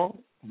my song?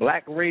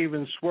 Black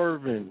ravens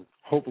swerving,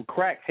 hope of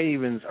crack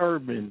havens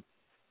urban,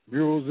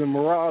 murals and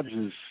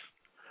mirages.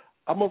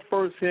 I'm a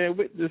first-hand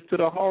witness to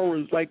the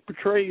horrors like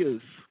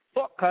portrayers.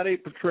 Fuck how they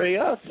portray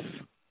us.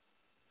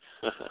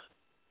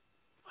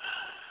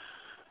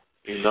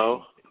 You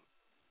know,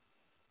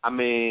 I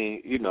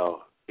mean, you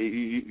know,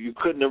 you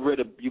couldn't have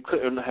written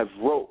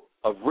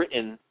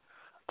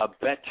a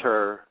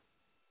better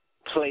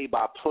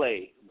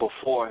play-by-play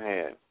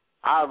beforehand.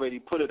 I already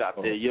put it out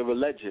there. You're a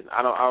legend.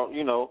 I'm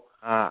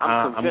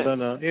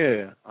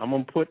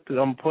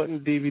putting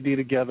DVD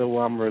together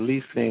where I'm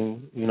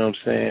releasing, you know what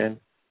I'm saying,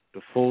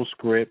 the full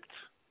script.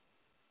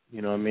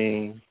 You know what I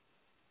mean?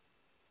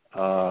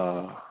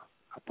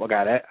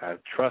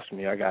 Trust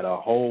me, I got a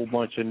whole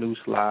bunch of new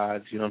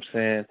slides, you know what I'm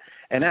saying?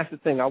 And that's the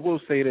thing. I will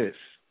say this.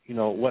 You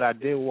know, what I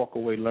did walk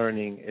away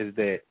learning is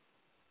that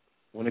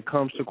when it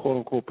comes to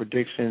quote-unquote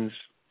predictions,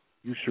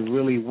 you should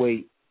really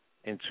wait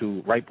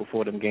into right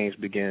before them games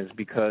begins,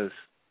 because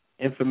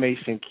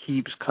information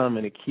keeps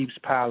coming, it keeps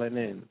piling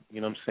in.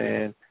 You know what I'm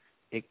saying?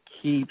 It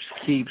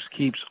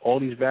keeps all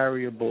these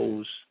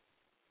variables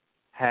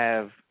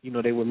have,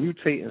 they were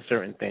mutating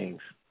certain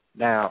things.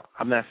 Now,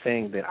 I'm not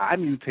saying that I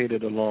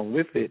mutated along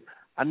with it.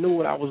 I knew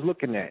what I was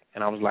looking at,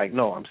 and I was like,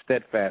 no, I'm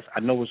steadfast. I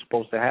know what's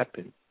supposed to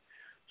happen.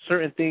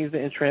 Certain things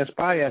didn't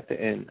transpire at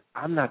the end.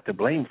 I'm not to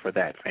blame for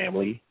that,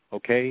 family,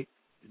 okay?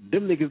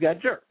 Them niggas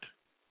got jerked.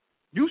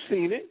 You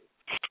seen it.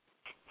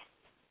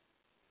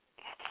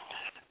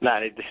 Nah,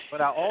 they did.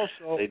 But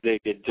they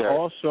did get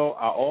jerked.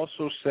 I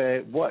also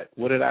said what?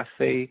 What did I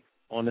say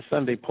on the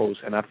Sunday post?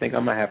 And I think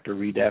I'm going to have to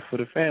read that for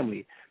the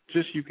family,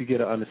 just so you could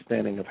get an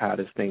understanding of how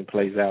this thing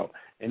plays out.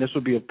 And this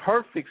will be a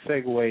perfect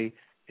segue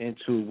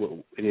into what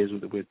it is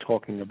that we're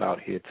talking about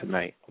here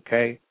tonight,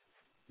 okay?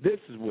 This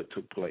is what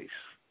took place,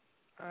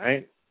 all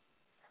right?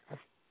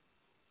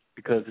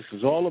 Because this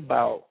is all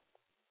about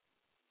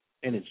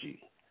energy,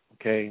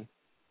 okay?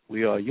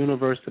 We are a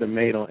universe that are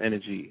made on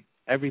energy.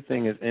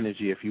 Everything is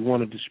energy. If you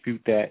want to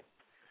dispute that,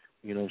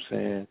 you know what I'm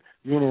saying,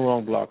 you're on the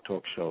wrong Blog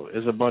Talk show.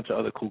 There's a bunch of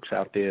other kooks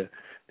out there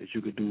that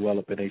you could do well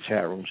up in their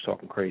chat rooms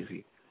talking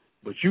crazy.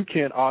 But you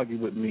can't argue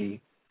with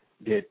me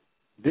that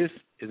this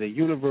is a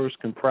universe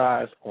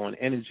comprised on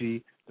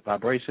energy, the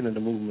vibration and the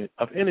movement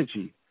of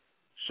energy.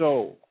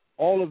 So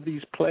all of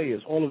these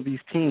players, all of these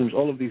teams,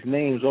 all of these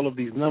names, all of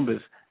these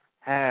numbers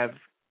have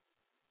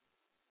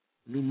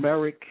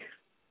numeric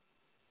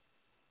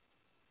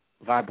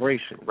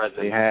vibration. Resonance.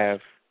 They have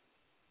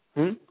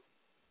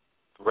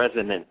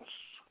resonance.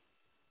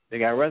 They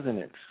got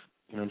resonance.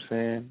 You know what I'm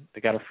saying?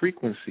 They got a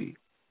frequency.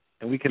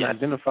 And we can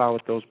identify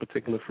what those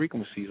particular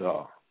frequencies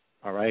are.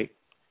 All right?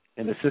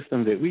 And the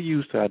system that we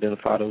use to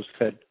identify those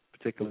said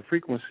particular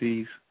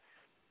frequencies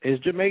is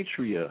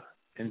gematria.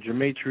 And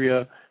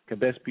gematria can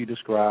best be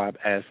described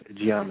as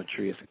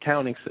geometry. It's a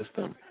counting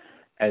system.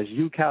 As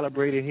you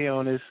calibrated here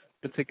on this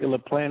particular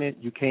planet,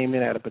 you came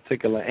in at a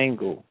particular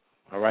angle.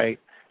 All right?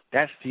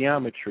 That's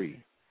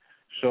geometry.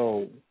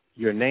 So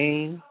your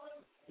name,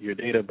 your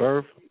date of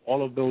birth,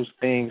 all of those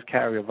things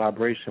carry a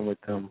vibration with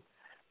them.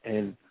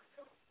 And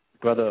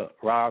Brother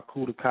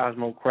Raku, the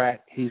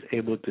Cosmocrat, he's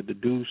able to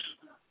deduce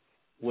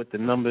what the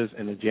numbers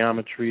and the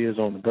geometry is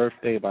on the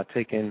birthday by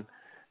taking,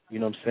 you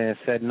know what I'm saying,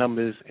 said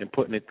numbers and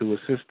putting it through a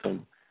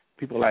system.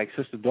 People like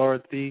Sister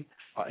Dorothy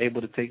are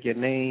able to take your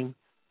name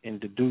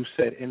and deduce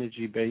said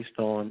energy based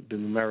on the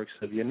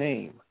numerics of your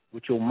name,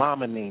 what your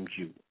mama named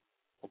you,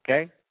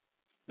 okay?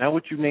 Not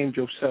what you named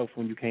yourself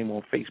when you came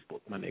on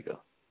Facebook, my nigga.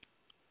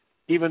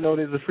 Even though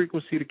there's a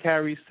frequency that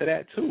carries to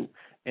that, too.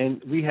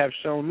 And we have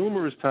shown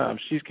numerous times,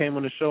 she's came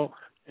on the show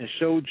and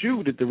showed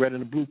you that the red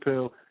and the blue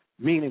pill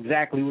mean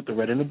exactly what the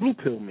red and the blue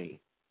pill mean.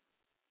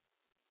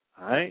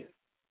 All right?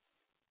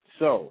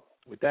 So,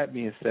 with that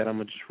being said, I'm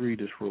going to just read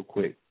this real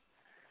quick.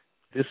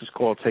 This is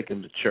called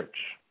Taking to Church.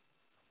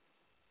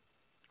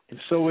 And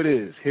so it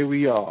is. Here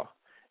we are.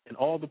 And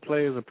all the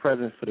players are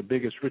present for the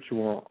biggest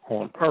ritual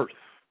on earth.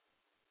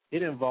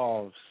 It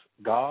involves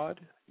God,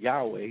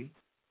 Yahweh,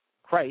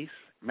 Christ,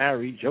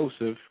 Mary,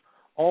 Joseph,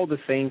 all the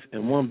saints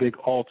in one big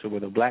altar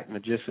where the black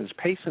magicians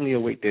patiently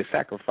await their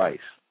sacrifice.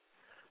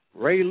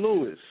 Ray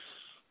Lewis,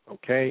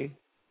 okay?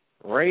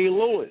 Ray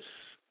Lewis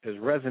is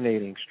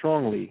resonating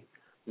strongly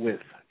with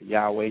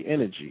Yahweh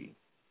energy,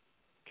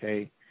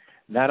 okay?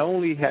 Not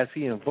only has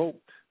he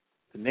invoked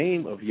the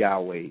name of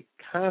Yahweh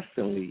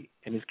constantly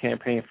in his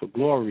campaign for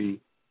glory,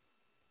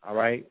 all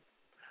right,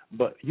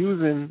 but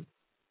using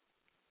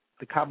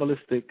the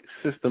Kabbalistic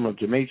system of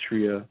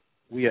gematria,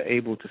 we are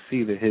able to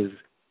see that his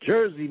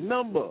jersey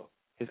number,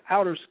 his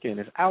outer skin,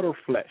 his outer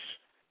flesh,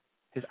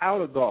 his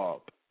outer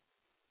garb,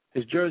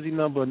 his jersey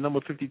number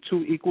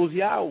 52 equals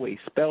Yahweh,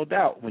 spelled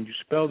out. When you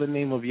spell the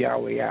name of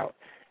Yahweh out,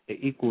 it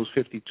equals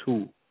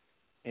 52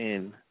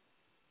 in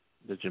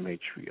the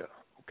gematria,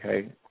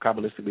 okay?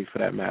 Kabbalistically, for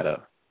that matter,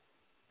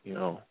 you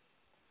know.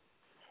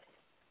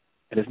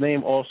 And his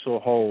name also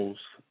holds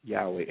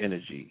Yahweh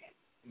energy.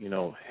 You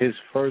know, his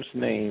first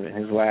name and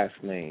his last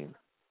name,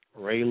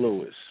 Ray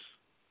Lewis,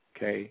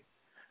 okay?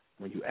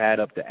 When you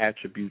add up the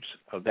attributes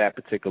of that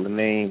particular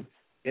name,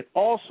 it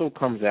also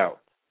comes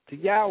out to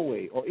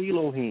Yahweh or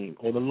Elohim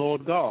or the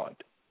Lord God,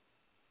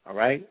 all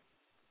right?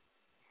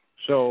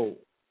 So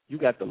you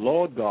got the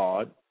Lord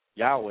God,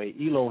 Yahweh,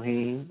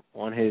 Elohim,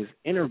 on his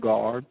inner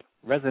garb,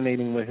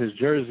 resonating with his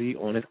jersey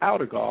on his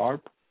outer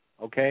garb,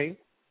 okay?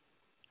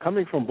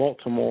 Coming from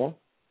Baltimore,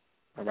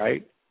 all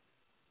right?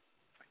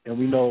 And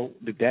we know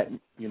that,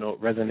 you know,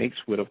 resonates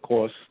with, of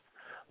course,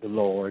 the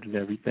Lord and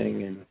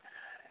everything,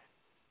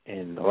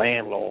 and the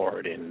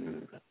landlord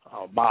and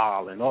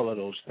Baal and all of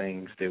those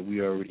things that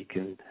we already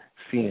can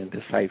see and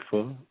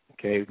decipher.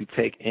 Okay, we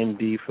take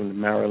MD from the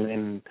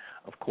Maryland,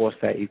 of course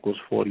that equals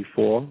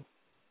 44.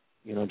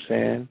 You know what I'm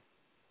saying?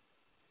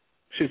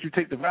 Shit, you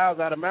take the vowels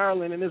out of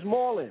Maryland and it's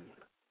Moreland.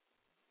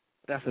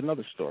 That's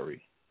another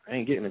story. I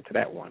ain't getting into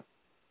that one.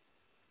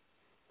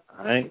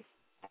 All right?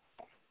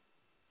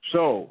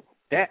 So,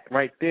 That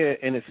right there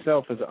in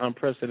itself is an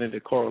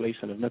unprecedented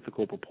correlation of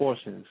mythical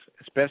proportions,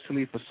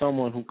 especially for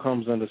someone who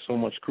comes under so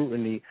much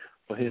scrutiny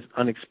for his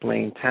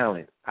unexplained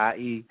talent,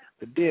 i.e.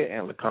 the deer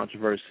antler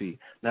controversy.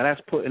 Now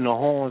that's putting the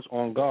horns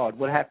on God.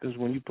 What happens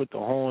when you put the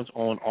horns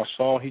on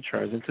Saul? He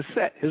turns into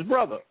Set, his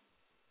brother.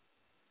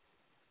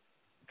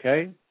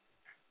 Okay?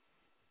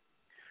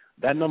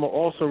 That number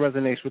also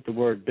resonates with the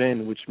word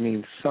Ben, which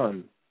means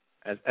son,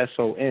 as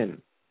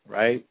S-O-N,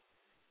 right?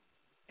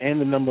 And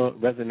the number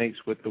resonates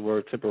with the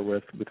word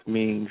Tippereth, which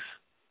means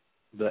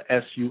the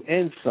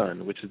S-U-N,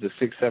 son, which is the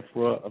sixth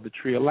sephira of the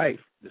tree of life,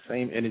 the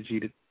same energy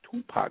that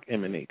Tupac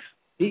emanates.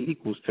 He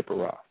equals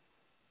Tippereth.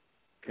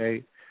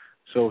 Okay?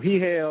 So he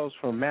hails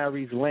from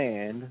Mary's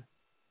land,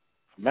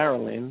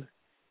 Maryland,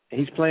 and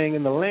he's playing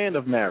in the land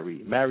of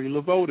Mary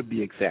Laveau to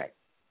be exact.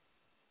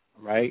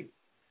 Right?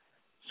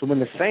 So when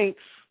the saints,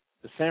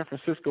 the San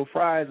Francisco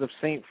Friars of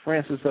St.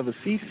 Francis of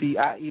Assisi,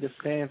 i.e. the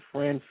San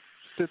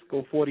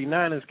Francisco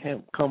 49ers,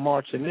 come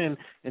marching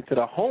into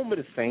the home of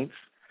the saints,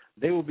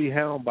 they will be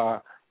held by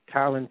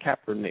Colin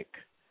Kaepernick.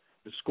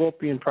 The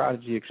Scorpion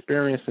prodigy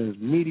experiences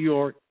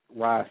meteoric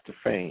rise to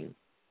fame.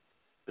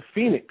 The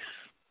Phoenix,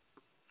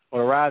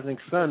 or the rising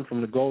sun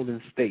from the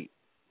Golden State,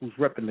 who's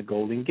repping the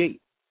Golden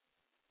Gate.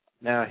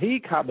 Now, he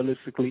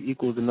Kabbalistically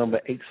equals the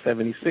number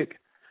 876,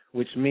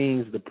 which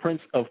means the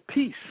Prince of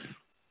Peace,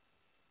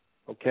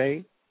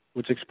 okay,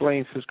 which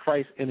explains his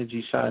Christ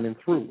energy shining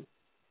through.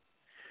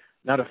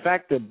 Now, the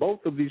fact that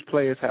both of these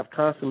players have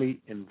constantly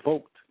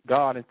invoked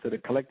God into the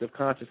collective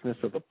consciousness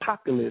of the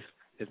populace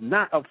is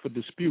not up for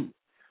dispute.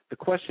 The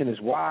question is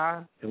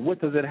why, and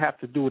what does it have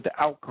to do with the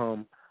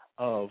outcome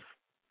of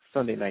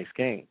Sunday night's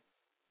game?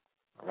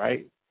 All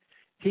right?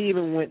 He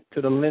even went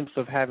to the lengths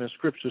of having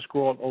scripture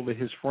scrawled over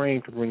his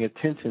frame to bring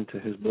attention to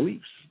his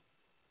beliefs.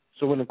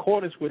 So in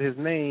accordance with his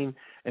name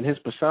and his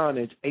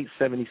personage,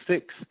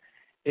 876,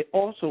 it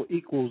also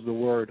equals the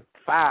word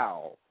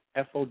fowl,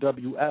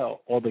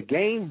 F-O-W-L, or the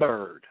game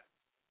bird,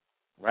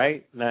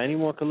 right? Now,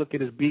 anyone can look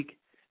at his beak,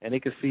 and they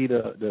can see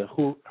the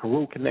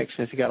Haru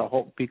connections. He got a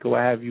hawk beak or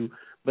what have you,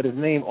 but his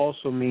name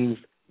also means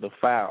the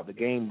fowl, the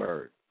game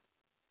bird,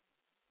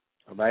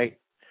 all right?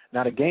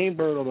 Now, the game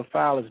bird or the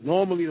fowl is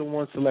normally the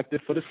one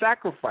selected for the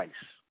sacrifice,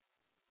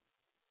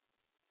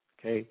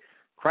 okay?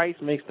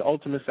 Christ makes the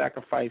ultimate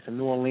sacrifice, and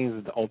New Orleans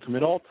is the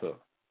ultimate altar.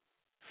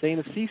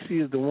 Saint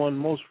Assisi is the one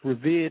most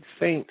revered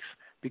saints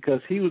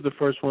because he was the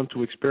first one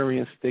to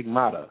experience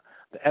stigmata,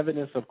 the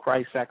evidence of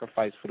Christ's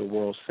sacrifice for the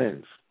world's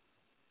sins.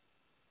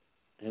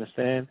 You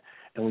understand?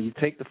 And when you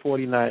take the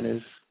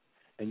 49ers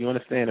and you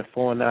understand that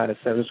 4 and 9 is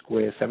 7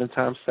 squared, 7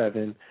 times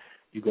 7,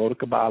 you go to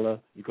Kabbalah,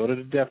 you go to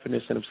the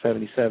definition of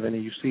 77,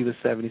 and you see the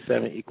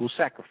 77 equals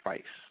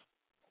sacrifice.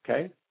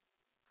 Okay?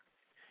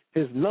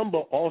 His number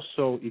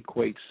also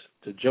equates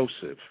to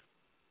Joseph,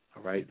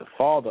 all right, the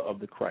father of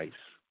the Christ.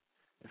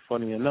 And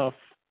funny enough,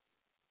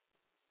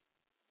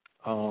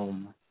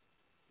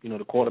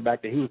 the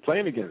quarterback that he was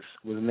playing against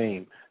was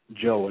named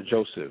Joe or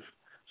Joseph.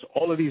 So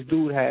all of these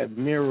dudes had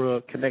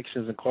mirror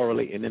connections and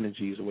correlating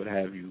energies or what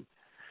have you.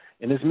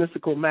 In this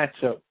mystical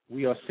matchup,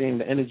 we are seeing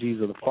the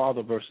energies of the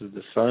Father versus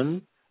the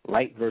Son,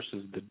 light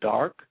versus the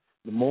dark,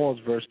 the morals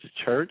versus the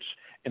church,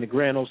 and the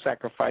grand old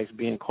sacrifice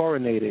being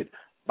coronated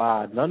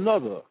by none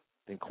other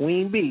than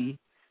Queen Bee,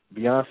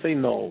 Beyonce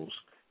Knowles,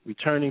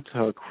 returning to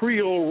her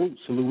Creole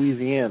roots of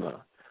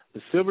Louisiana.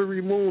 The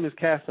silvery moon is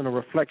casting a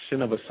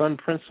reflection of a sun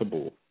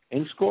principle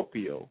in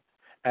Scorpio.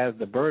 As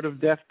the bird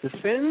of death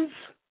descends,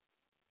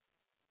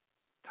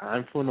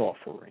 time for an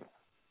offering.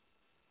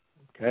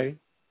 Okay?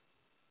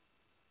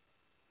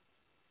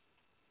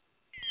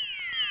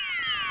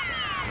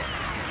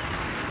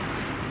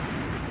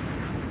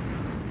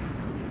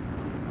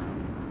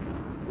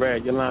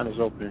 Brad, your line is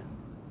open.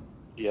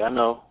 Yeah, I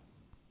know.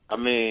 I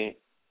mean,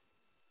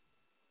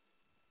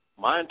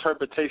 my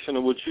interpretation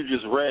of what you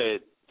just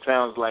read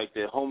sounds like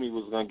that homie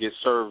was going to get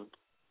served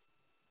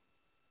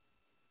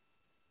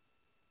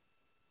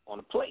on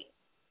a plate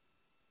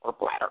or a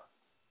platter.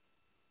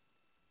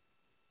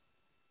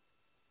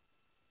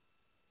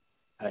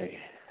 Hey,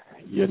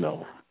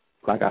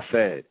 like I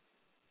said,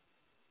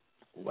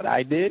 what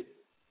I did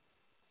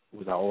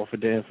was I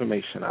offered the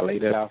information. I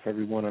laid it out for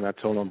everyone, and I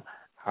told them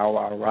how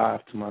I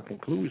arrived to my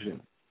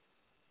conclusion.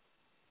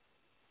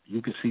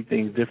 You can see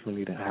things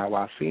differently than how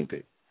I seen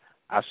it.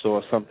 I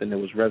saw something that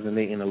was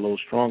resonating a little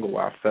stronger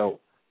where I felt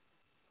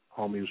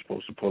homie was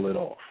supposed to pull it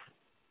off.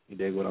 You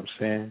dig what I'm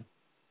saying?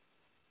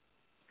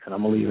 And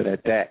I'm going to leave it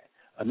at that.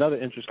 Another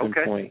interesting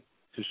point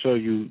to show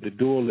you the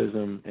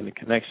dualism and the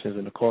connections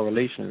and the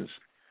correlations,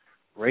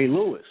 Ray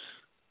Lewis,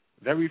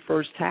 very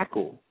first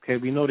tackle. Okay,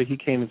 we know that he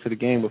came into the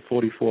game with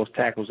 44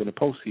 tackles in the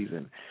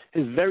postseason.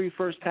 His very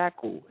first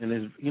tackle in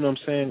his, in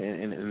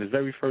his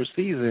very first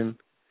season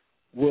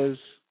was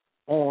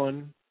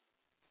on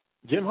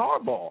Jim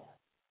Harbaugh,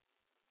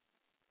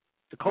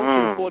 the coach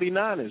of the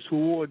 49ers, who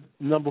wore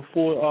number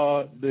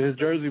 4. His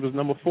jersey was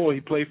number 4.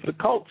 He played for the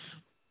Colts.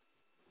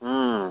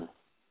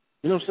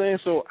 You know what I'm saying?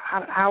 So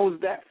how was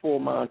that for a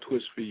mind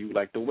twist for you?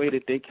 Like the way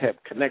that they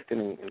kept connecting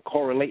and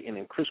correlating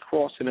and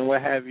crisscrossing and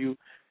what have you.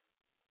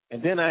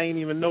 And then I ain't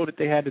even know that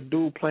they had the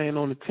dude playing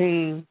on the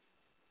team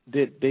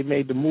that they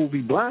made the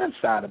movie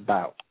Blindside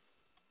about.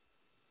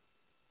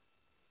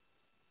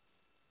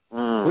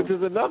 Which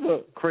is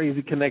another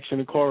crazy connection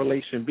and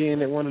correlation, being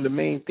that one of the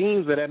main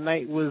themes of that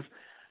night was,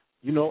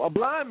 you know, a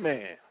blind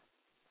man,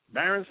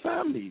 Baron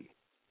Samedi,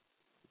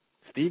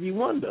 Stevie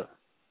Wonder.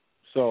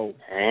 So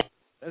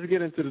let's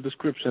get into the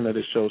description of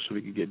this show so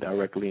we can get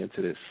directly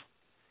into this.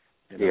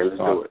 And let's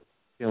do it.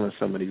 Peeling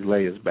some of these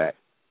layers back,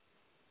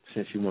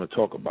 since you want to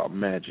talk about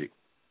magic.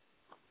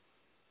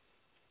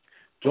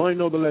 Join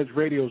KnowTheLedge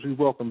Radio as we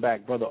welcome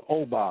back Brother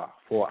Oba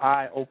for an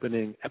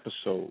eye-opening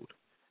episode.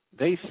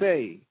 They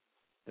say,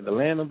 in the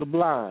land of the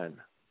blind,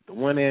 the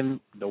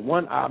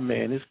one-eyed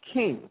man is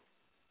king.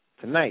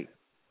 Tonight,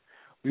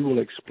 we will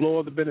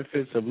explore the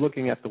benefits of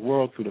looking at the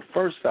world through the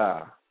first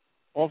eye,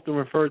 often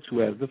referred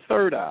to as the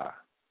third eye.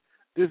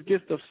 This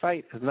gift of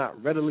sight is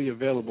not readily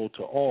available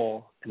to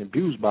all and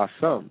abused by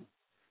some,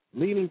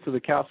 leading to the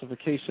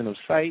calcification of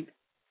sight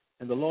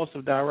and the loss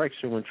of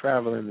direction when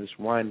traveling this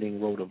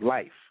winding road of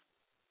life.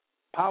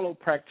 Palo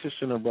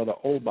practitioner Brotha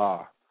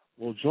Oba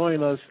will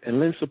join us and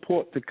lend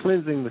support to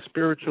cleansing the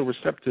spiritual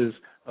receptors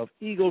of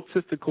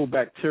egotistical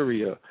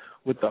bacteria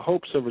with the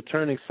hopes of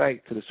returning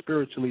sight to the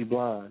spiritually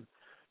blind,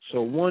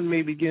 so one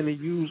may begin to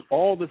use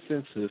all the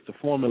senses to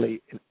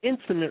formulate an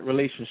intimate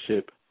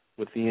relationship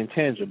with the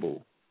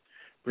intangible.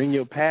 Bring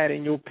your pad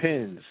and your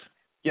pens.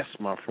 Yes,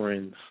 my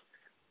friends,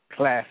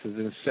 class is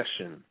in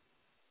session.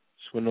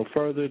 So with no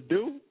further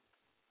ado,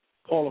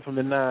 caller from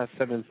the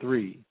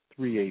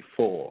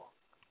 973-384.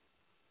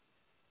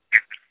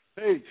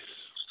 Peace.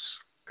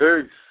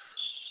 Peace.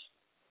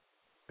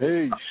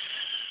 Peace.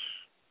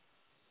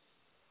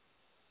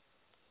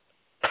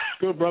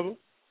 Good, brother.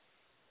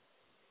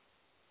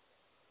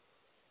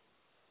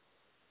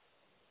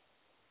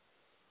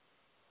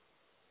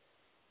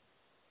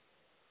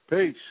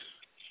 Peace.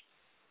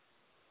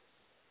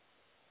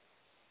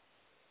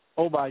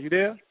 Oba, you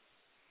there?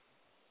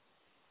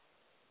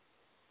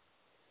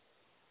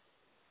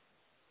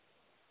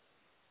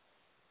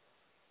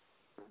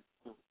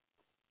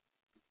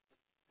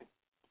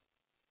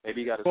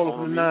 Maybe you got a Call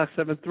phone from the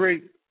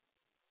 973.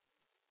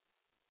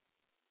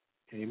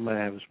 Yeah, you might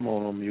have a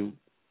small on mute.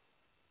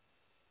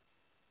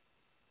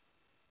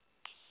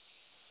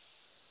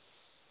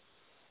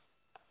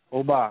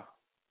 Oba.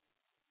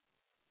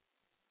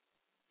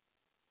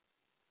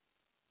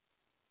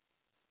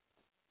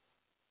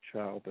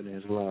 Try opening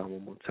his line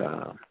one more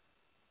time.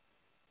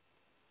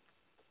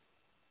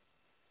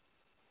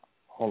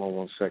 Hold on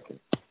 1 second.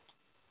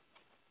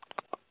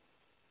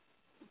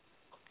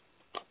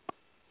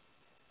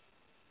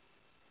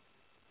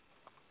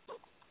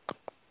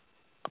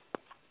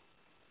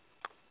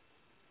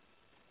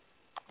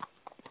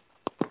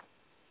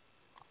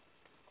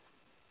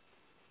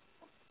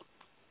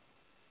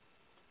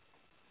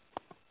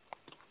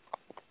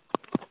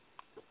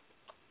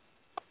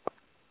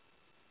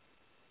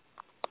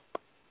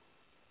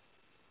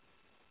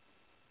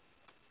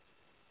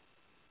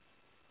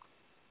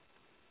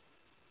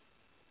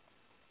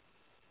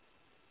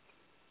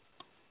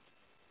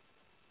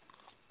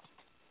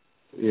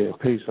 Yeah,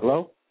 peace.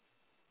 Hello?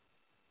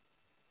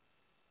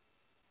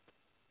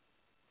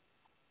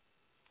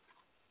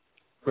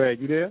 Greg,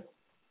 you there?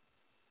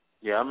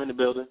 Yeah, I'm in the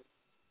building.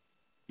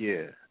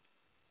 Yeah.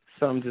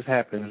 Something just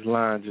happened. His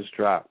line just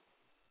dropped.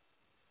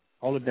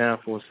 Hold it down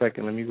for a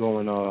second. Let me go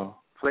and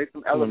play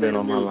some elevator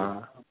on music. My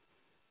line.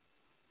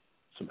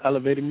 Some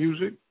elevator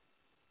music?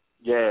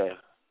 Yeah.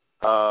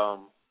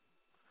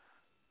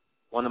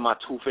 One of my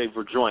two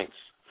favorite joints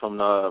from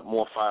the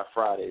More Fire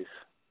Fridays.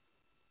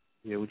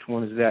 Yeah, which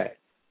one is that?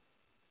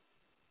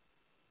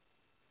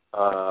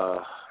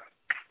 What's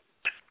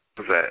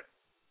that?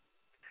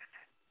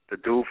 The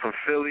dude from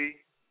Philly.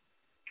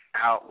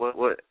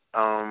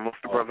 What's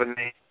the brother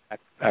name?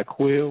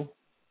 Aquil.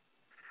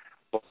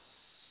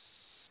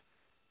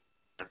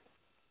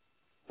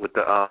 With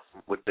the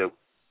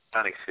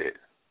Sonic shit.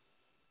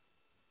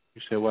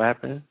 You said what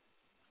happened?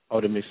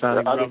 Oh, the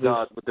Masonic the other brothers?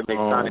 guys with the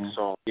Masonic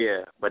song,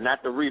 yeah, but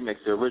not the remix,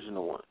 the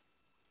original one.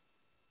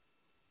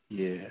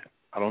 Yeah,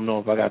 I don't know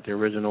if I got the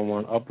original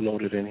one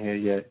uploaded in here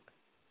yet.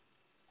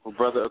 Well,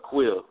 Brother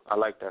Aquil, I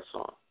like that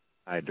song.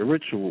 All right, The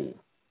Ritual.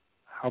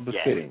 How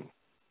befitting.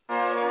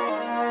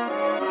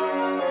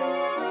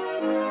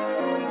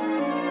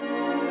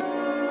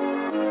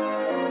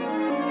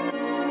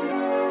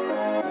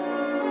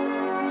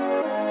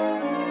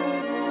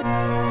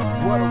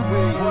 What a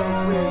wig, what a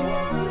wig.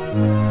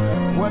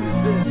 What is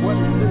this, what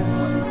is this?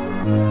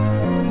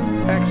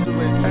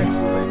 Excellent,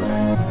 excellent.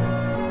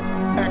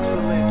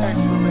 Excellent,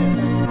 excellent.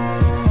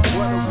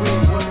 What a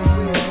wig, what a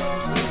wig.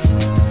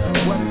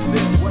 What is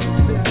this, what is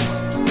this?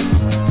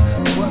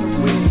 What a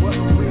wig, what a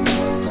wig.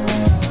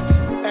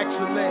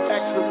 Excellent,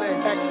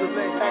 excellent,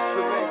 excellent,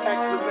 excellent,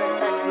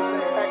 excellent,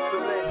 excellent,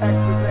 excellent,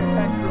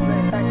 excellent,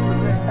 excellent,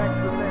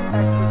 excellent,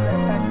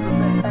 excellent,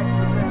 excellent,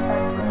 excellent,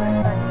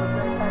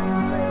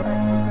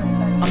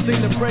 excellent. I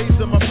sing the praise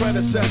of my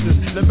predecessors,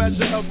 the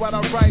measure of love what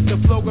I write,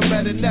 the flow of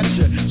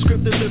meta-nature.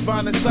 Script is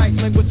divine insight,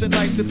 language and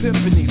nice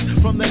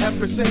epiphanies. From the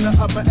epicenter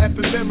of my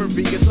epic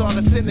memory, it's all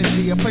a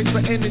synergy, a place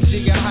for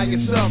energy, a higher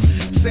self.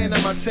 Stand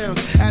on my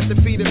terms, at the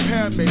feet of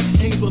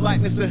pyramids. Kings with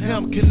likeness to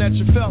him,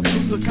 connection felt,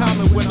 truth are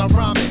common when I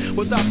rhyme it.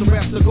 Without the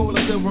raps, the gold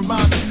is still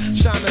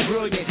reminding. Shining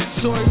brilliant,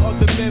 story of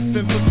the myth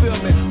and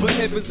fulfillment. But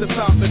if it's a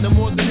falcon, the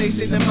more the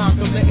nation and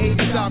Malcolm, the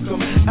 80s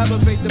outcome.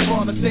 Elevate the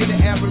bar to say the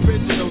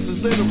aboriginals is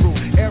literal.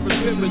 Era's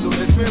pivotal,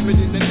 the spirit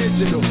in the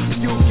digital.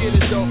 You get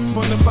it though,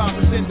 from the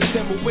 5%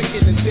 December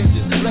wicked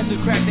intentions.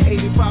 Legend crack the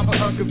 85 of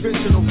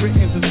unconventional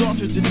writtens. It's all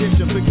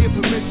tradition, forgive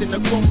permission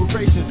of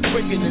corporations.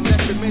 Quickening,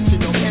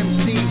 exponential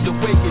MCs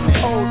awakening.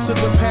 Old to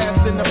the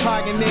past and the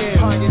pioneer.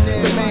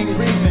 The main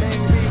reason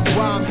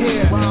why I'm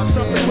here.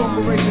 Some the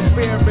corporations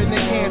fear and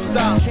they can't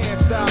stop.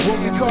 What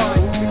we call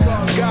it?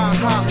 God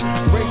hop.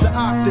 Raise the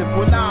octave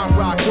when I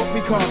rock. What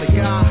we call it?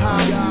 God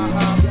hop.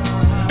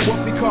 What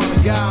we call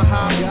it? God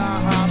hop.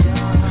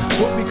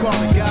 What we call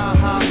it? God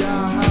hop.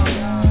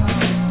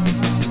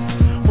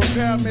 From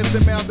pyramids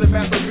and mounds and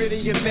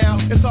meridians now,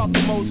 it's off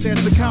the most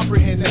sense to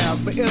comprehend now.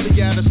 But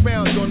Iliad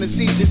expounds on the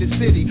siege of the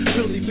city.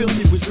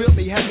 Filthy was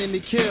really having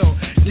to kill.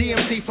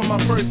 DMC from my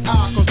first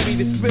eye caused me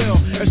to spill.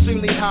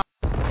 Extremely high.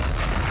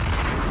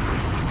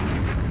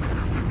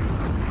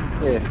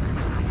 Yeah.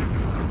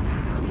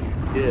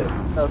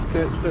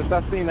 Since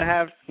I seen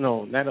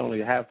not only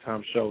the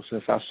halftime show,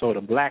 since I saw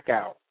the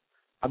blackout,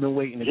 I've been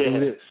waiting to do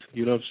this.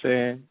 You know what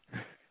I'm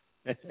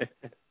saying?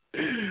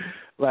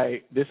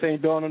 Like, this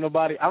ain't dawn on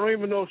nobody. I don't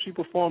even know if she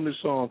performed this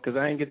song because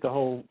I ain't get the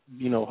whole,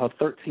 her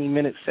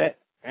 13-minute set.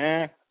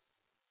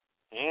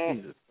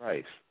 Jesus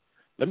Christ.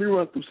 Let me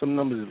run through some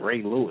numbers of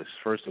Ray Lewis,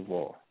 first of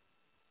all.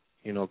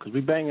 Because we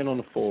banging on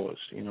the fours.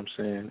 You know what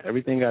I'm saying?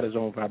 Everything got its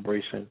own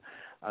vibration.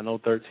 I know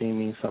 13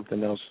 means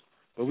something else,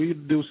 but we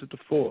reduce it to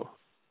 4.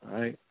 All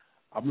right?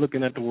 I'm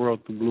looking at the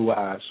world through blue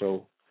eyes,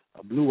 so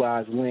a blue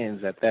eyes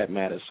lens at that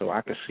matter, so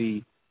I can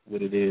see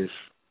what it is.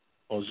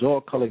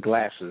 Azure-colored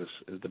glasses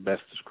is the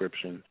best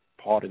description.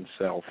 Pardon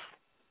self.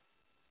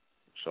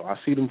 So I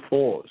see them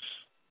 4s.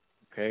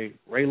 Okay?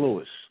 Ray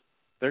Lewis,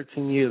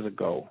 13 years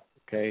ago,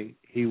 okay,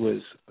 he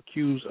was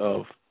accused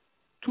of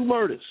 2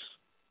 murders.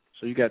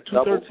 So you got 2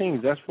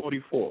 13s, that's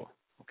 44.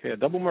 Okay, a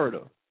double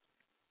murder.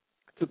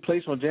 Took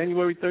place on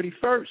January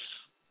 31st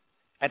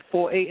at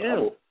 4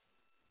 a.m.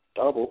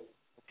 Double.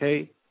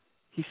 Okay.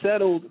 He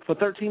settled for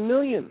 $13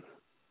 million.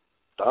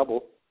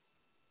 Double.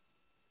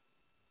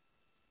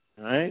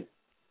 All right.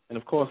 And,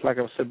 of course, like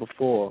I said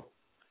before,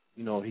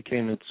 he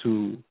came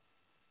into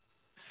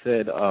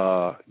said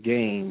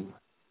game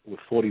with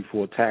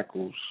 44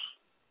 tackles,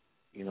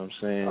 you know what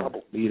I'm saying,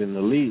 Double. leading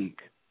the league.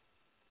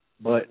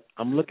 But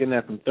I'm looking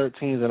at them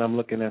 13s and I'm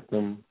looking at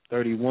them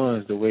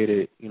 31s the way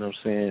that, you know what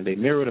I'm saying, they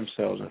mirror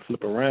themselves and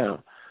flip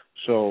around.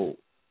 So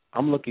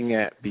I'm looking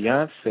at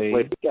Beyonce.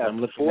 Wait, he got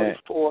I'm looking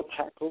 44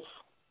 tackles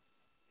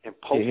in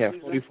postseason? Yeah, he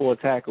had 44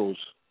 tackles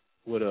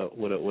with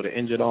an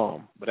injured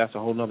arm. But that's a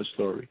whole other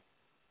story.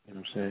 You know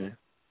what I'm saying?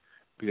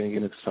 We're going to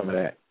get into some of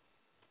that.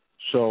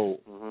 So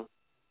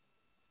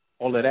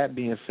all of that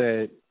being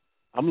said,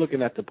 I'm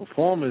looking at the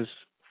performers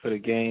for the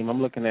game.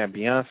 I'm looking at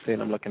Beyonce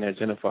and I'm looking at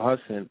Jennifer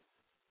Hudson.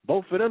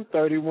 Both of them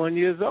 31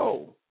 years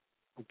old,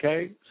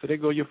 okay? So they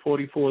go your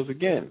 44s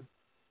again.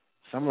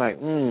 So I'm like,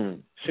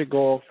 should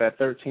go off at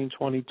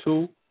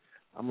 13:22.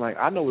 I'm like,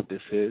 I know what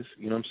this is,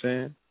 you know what I'm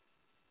saying?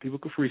 People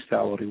can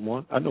freestyle all they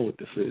want. I know what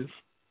this is.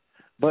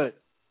 But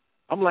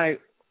I'm like,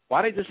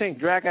 why they just ain't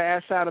drag her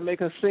ass out and make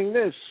her sing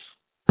this?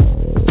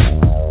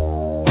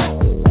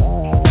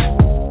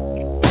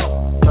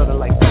 Turn the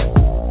lights on.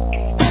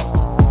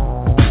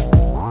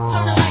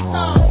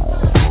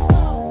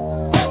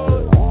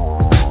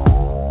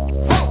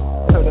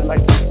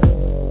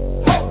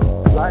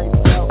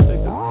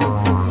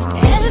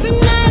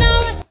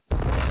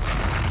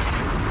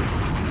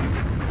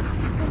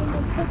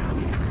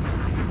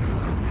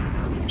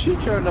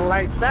 Turn the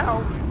lights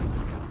out.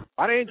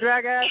 Why they ain't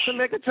drag ass to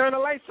make her turn the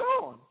lights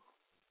on?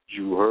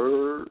 You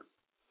heard?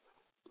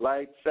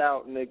 Lights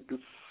out,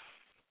 niggas.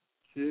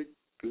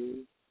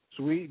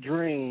 Sweet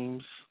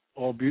dreams.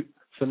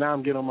 So now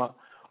I'm getting on my...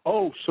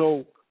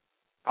 so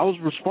I was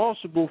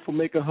responsible for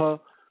making her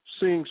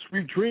sing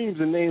Sweet Dreams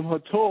and name her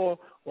tour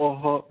or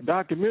her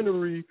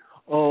documentary. It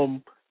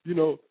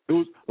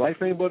was Life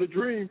Ain't But a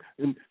Dream,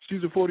 and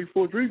she's a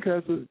 44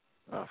 Dreamcaster.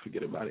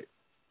 Forget about it.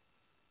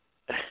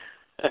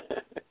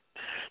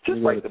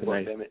 Just like the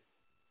book, damn it.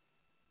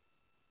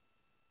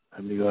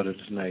 Let me go to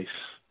this nice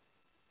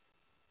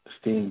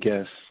esteemed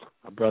guest.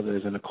 Our brother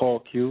is in the call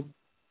queue.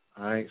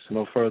 All right, so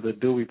no further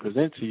ado, we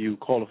present to you,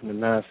 caller from the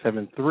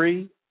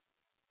 973,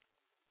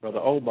 Brother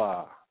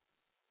Oba.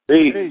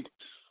 Peace.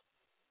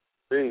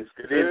 Peace.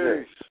 Good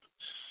evening.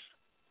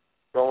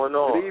 What's going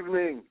on? Good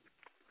evening.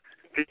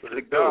 Peace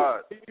to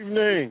God. Good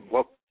evening.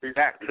 Welcome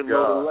back to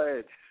Know the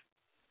Ledge.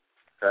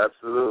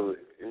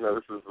 Absolutely.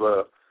 This is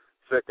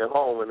second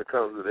home when it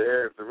comes to the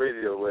air, the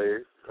radio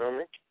waves. You know what I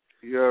mean?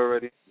 You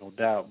already. No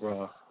doubt,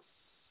 bro.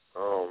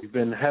 You've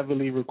been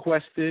heavily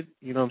requested.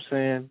 You know what I'm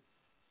saying?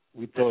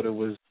 We thought it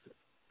was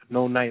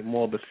no night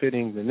more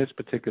befitting than this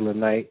particular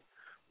night,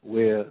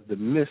 where the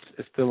mist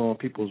is still on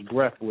people's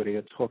breath, where they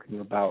are talking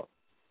about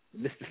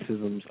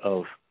mysticisms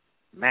of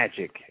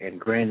magic and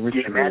grand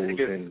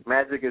rituals.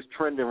 Magic is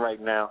trending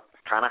right now.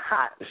 It's kind of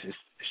hot. It's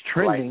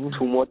trending. Like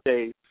 2 more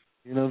days.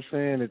 You know what I'm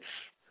saying? It's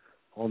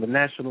on the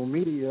national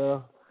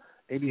media.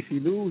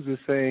 ABC News is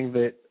saying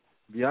that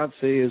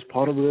Beyonce is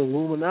part of the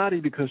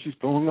Illuminati because she's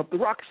throwing up the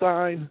rock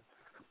sign.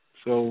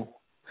 So,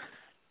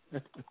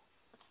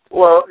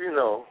 well, you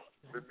know,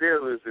 the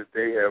deal is that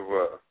they have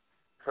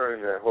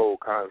turned that whole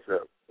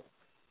concept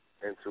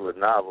into a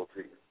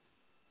novelty.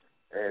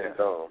 And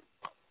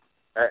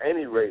at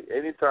any rate,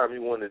 anytime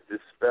you want to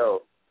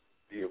dispel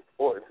the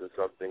importance of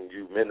something,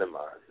 you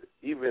minimize it,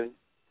 even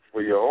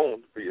for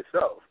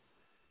yourself.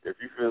 If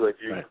you feel like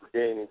you're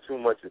gaining too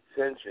much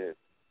attention,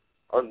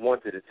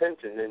 unwanted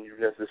attention, then you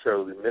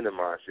necessarily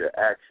minimize your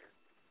action.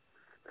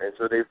 And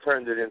so they've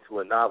turned it into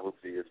a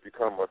novelty. It's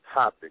become a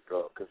topic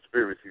of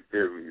conspiracy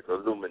theories,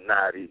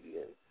 Illuminati,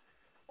 and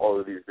all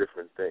of these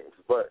different things.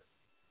 But,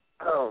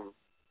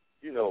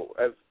 you know,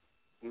 as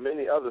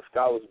many other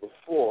scholars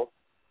before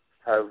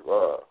have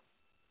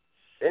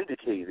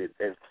indicated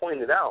and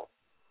pointed out,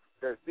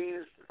 that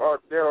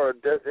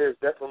there's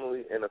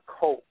definitely an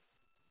occult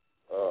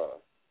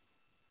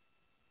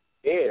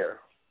air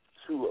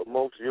to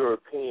most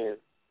European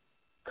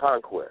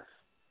conquests,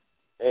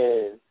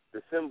 and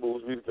the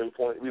symbols we've been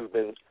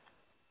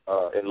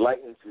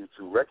enlightened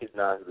to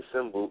recognize the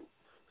symbols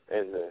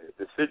and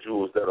the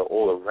sigils that are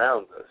all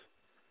around us.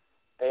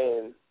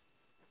 And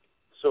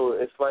so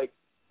it's like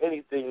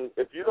anything.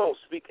 If you don't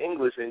speak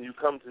English and you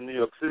come to New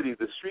York City,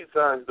 the street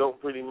signs don't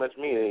pretty much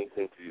mean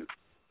anything to you.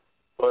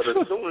 But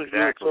as soon as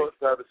you're taught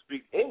how to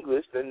speak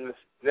English, then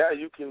now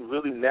you can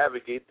really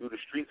navigate through the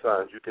street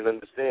signs. You can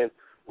understand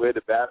where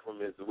the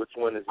bathroom is, which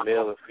one is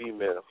male and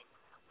female,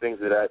 things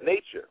of that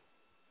nature.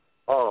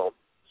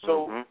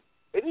 So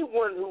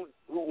anyone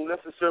who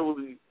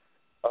necessarily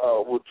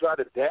will try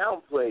to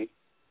downplay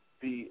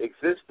the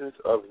existence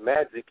of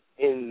magic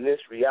in this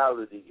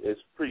reality is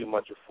pretty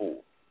much a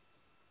fool.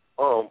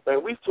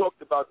 And we've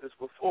talked about this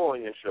before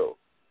on your show.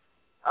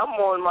 I'm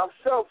on my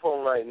cell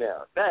phone right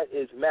now. That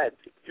is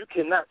magic. You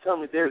cannot tell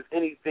me there's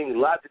anything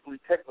logically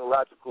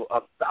technological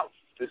about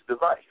this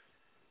device.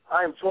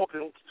 I am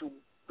talking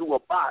through a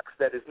box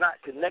that is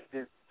not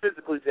connected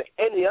physically to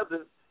any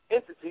other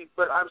entity,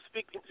 but I'm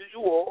speaking to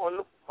you all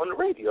on the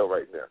radio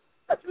right now.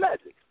 That's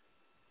magic.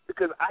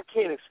 Because I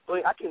can't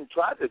explain. I can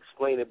try to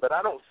explain it, but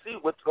I don't see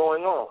what's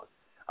going on.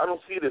 I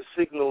don't see the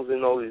signals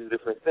and all these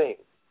different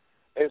things.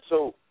 And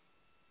so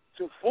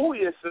to fool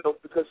yourself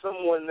because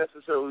someone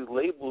necessarily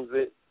labels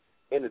it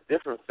in a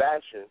different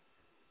fashion,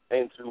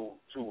 and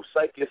to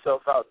psych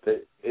yourself out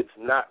that it's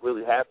not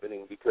really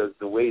happening because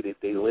the way that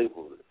they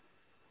labeled it.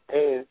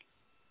 And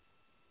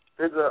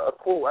there's a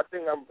quote, I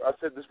think I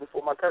said this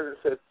before, my cousin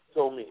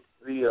told me,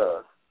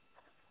 the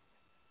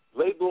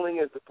labeling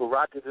is the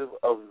prerogative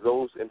of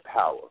those in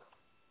power.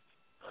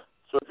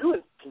 So if you're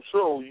in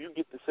control, you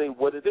get to say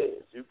what it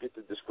is. You get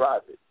to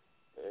describe it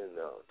and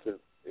to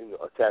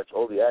attach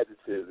all the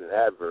adjectives and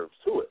adverbs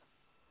to it.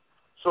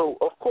 So,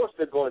 of course,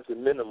 they're going to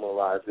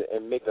minimalize it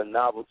and make a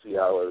novelty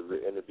out of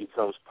it, and it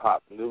becomes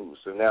pop news.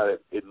 So now that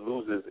it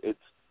loses its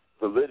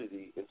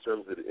validity in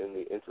terms of in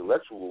the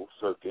intellectual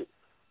circuit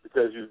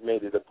because you've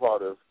made it a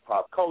part of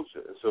pop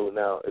culture. And so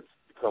now it's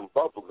become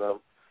bubblegum.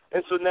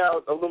 And so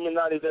now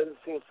Illuminati doesn't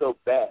seem so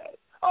bad.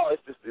 Oh,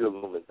 it's just the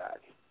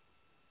Illuminati.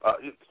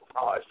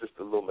 It's just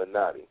the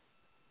Illuminati.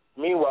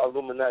 Meanwhile,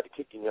 Illuminati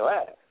kicking your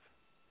ass.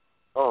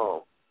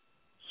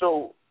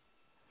 So,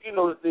 you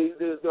know,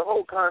 the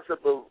whole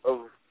concept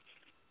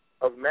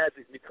of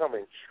magic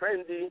becoming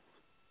trendy,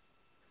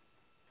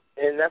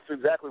 and that's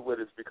exactly what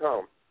it's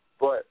become.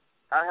 But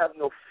I have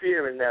no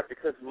fear in that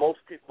because most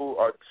people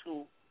are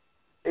too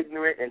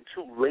ignorant and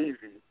too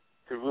lazy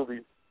to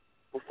really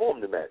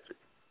perform the magic.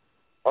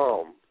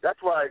 That's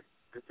why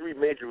the three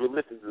major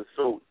religions are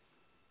so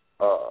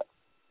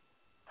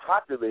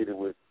populated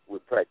with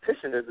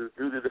practitioners is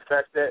due to the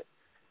fact that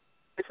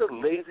it's a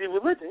lazy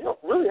religion. You don't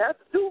really have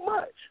to do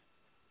much.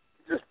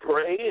 Just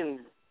pray and,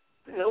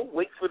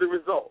 wait for the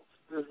results.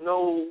 There's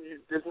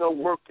no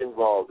work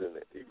involved in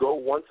it. You go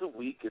once a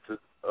week. It's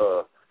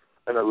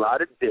an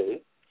allotted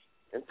day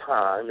and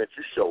time that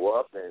you show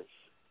up, and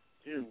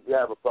you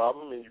have a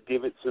problem, and you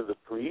give it to the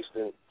priest,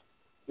 and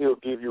he'll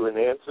give you an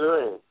answer,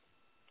 and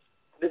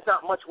there's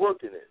not much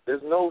work in it.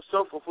 There's no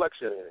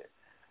self-reflection in it.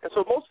 And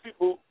so most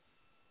people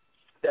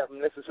that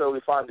necessarily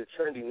find it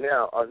trendy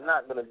now are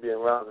not going to be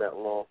around that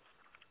long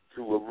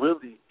to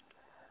really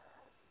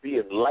be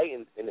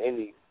enlightened in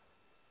any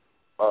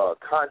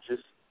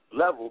conscious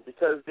level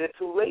because they're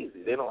too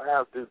lazy. They don't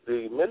have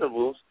the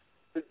minerals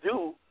to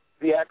do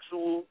the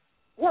actual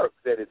work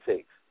that it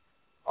takes.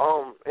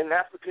 In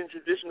African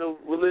traditional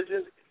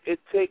religions, it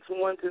takes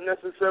one to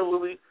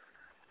necessarily,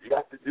 you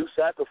have to do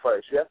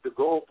sacrifice. You have to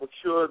go and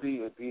procure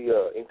the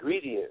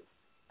ingredients.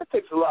 It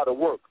takes a lot of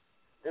work.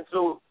 And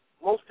so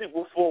most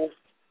people fall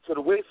to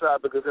the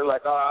wayside because they're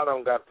like, I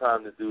don't got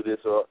time to do this,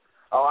 or,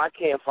 I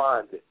can't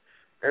find it.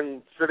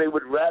 And so they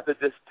would rather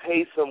just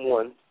pay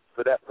someone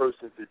for that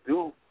person to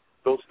do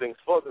those things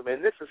for them.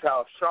 And this is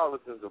how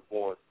charlatans are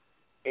born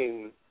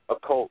in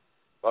occult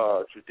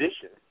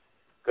tradition,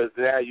 because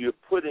now you're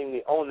putting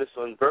the onus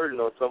and burden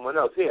on someone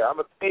else. Here, I'm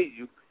going to pay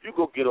you. You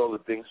go get all the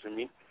things for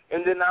me.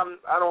 And then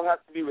I don't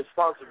have to be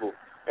responsible.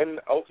 And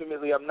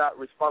ultimately, I'm not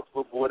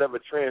responsible for whatever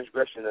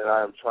transgression that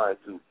I am trying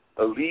to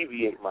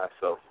alleviate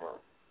myself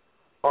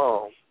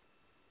from.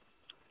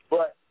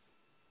 But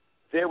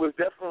there was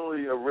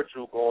definitely a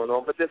ritual going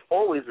on, but there's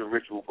always a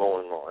ritual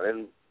going on.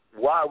 And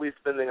why are we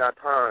spending our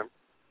time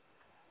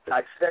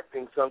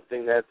dissecting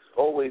something that's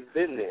always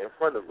been there in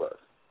front of us?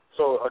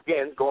 So,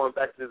 again, going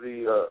back to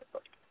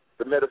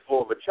the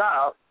metaphor of a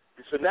child,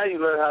 so now you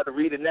learn how to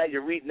read, and now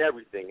you're reading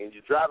everything, and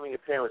you're driving your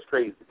parents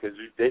crazy because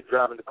they're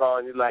driving the car,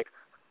 and you're like,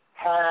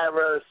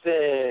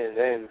 Harrison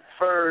and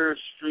First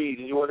Street,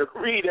 and you want to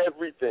read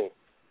everything.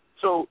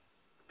 So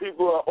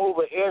people are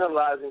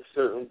overanalyzing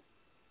certain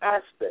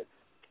aspects.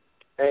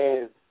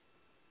 And,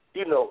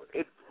 you know,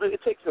 it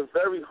takes a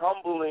very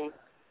humbling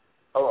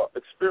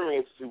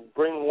experience to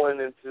bring one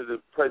into the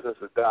presence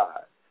of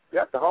God. You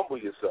have to humble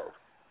yourself.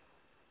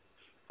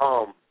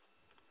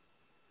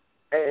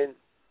 And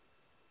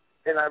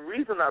the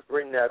reason I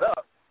bring that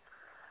up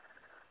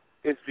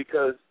is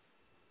because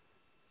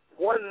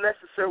one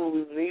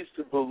necessarily needs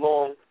to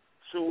belong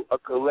to a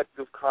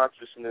collective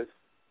consciousness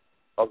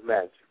of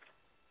magic.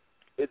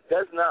 It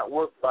does not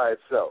work by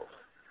itself.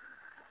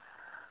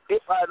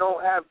 If I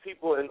don't have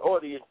people in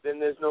audience, then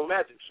there's no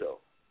magic show.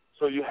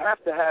 So you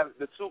have to have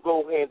the two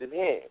go hand in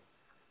hand.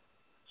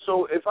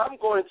 So if I'm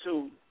going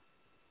to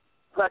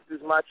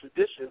practice my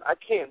tradition, I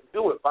can't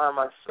do it by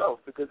myself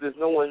because there's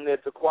no one there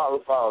to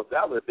qualify or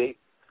validate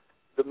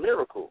the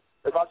miracle.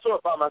 If I saw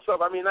it by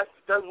myself, I mean,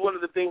 that's one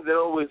of the things that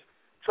always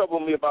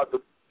troubled me about the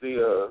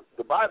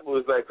Bible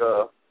is like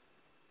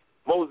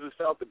Moses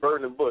found the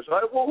burning bush.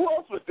 Like, well, who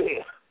else was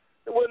there?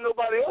 There wasn't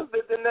nobody else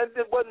there, then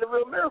that wasn't a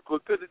real miracle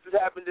because it just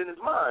happened in his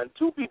mind.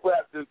 Two people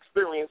have to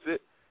experience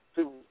it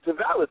to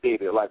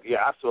validate it. Like,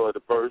 yeah, I saw the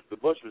bush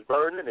was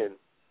burning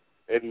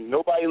and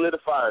nobody lit a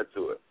fire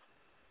to it.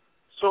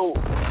 So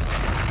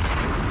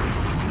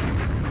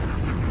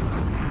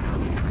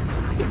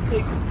it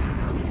takes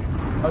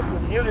a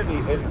community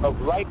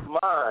of like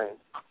mind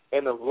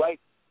and of like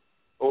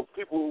or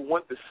people who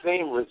want the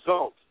same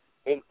results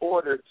in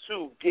order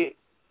to get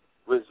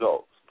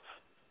results.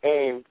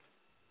 And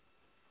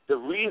the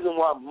reason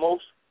why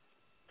most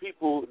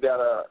people that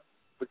are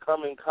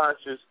becoming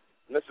conscious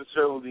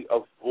necessarily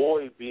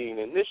avoid being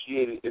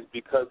initiated is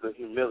because of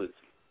humility.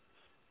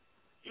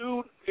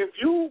 If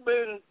you've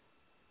been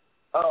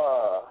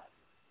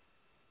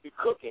you're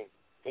cooking,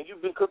 and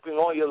you've been cooking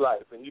all your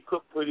life, and you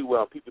cook pretty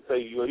well, people tell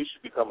you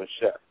should become a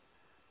chef.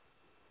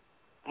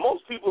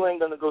 Most people ain't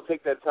going to go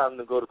take that time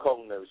to go to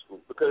culinary school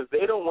because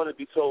they don't want to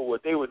be told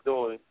what they were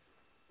doing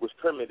was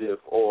primitive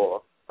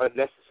or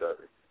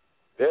unnecessary.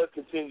 They'll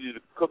continue to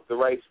cook the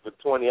rice for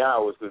 20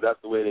 hours because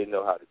that's the way they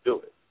know how to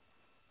do it.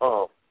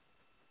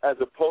 As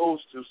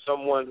opposed to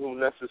someone who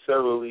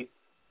necessarily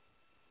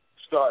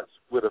starts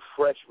with a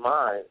fresh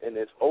mind and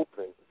is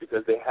open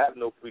because they have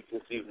no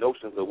preconceived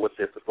notions of what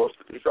they're supposed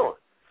to be doing.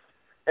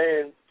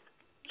 And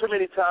too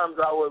many times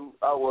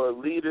our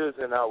leaders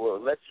and our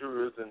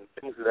lecturers and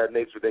things of that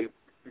nature, they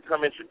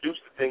become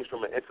introduced to things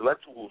from an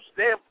intellectual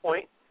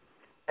standpoint,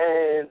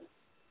 and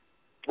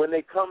when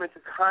they come into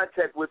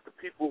contact with the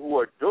people who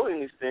are doing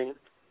these things,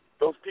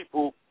 those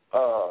people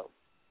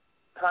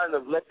kind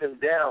of let them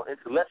down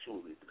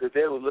intellectually because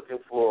they were looking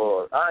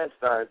for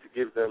Einstein to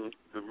give them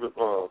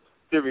the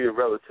theory of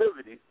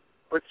relativity,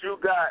 but you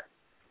got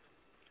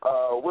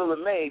Willa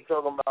May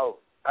talking about,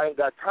 I ain't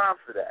got time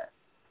for that.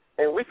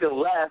 And we can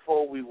laugh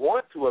all we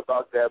want to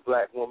about that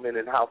black woman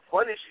and how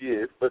funny she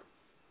is, but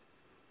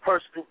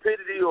her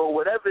stupidity or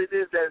whatever it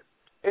is that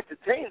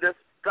entertained us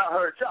got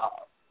her a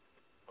job.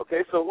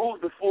 Okay, so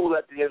who's the fool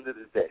at the end of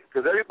the day?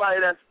 Because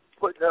everybody that's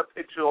putting her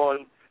picture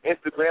on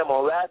Instagram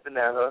or laughing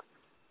at her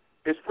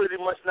is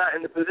pretty much not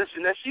in the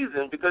position that she's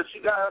in because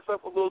she got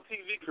herself a little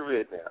TV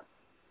career now.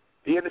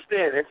 Do you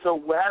understand? And so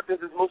what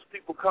happens is most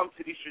people come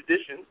to these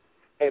traditions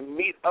and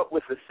meet up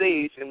with the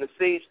sage, and the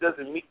sage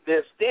doesn't meet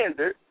their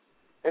standard,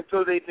 and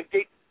so they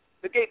negate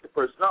the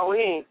person. No,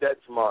 he ain't that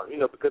smart,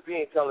 because he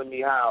ain't telling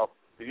me how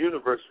the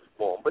universe was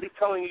born, but he's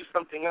telling you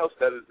something else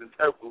that is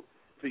integral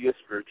to your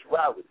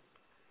spirituality.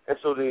 And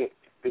so the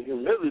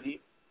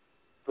humility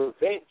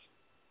prevents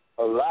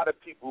a lot of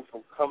people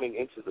from coming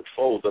into the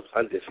fold of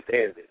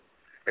understanding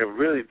and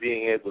really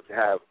being able to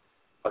have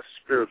a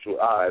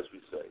spiritual eye, as we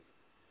say.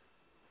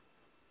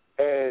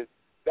 And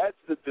that's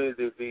the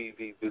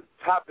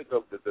topic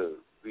of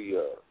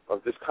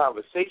of this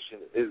conversation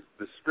is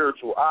the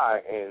spiritual eye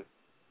and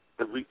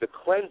the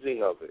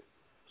cleansing of it,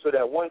 so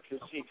that one can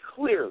see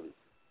clearly.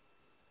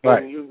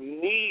 Right. And you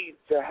need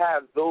to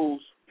have those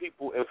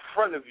people in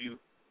front of you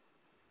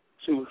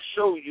to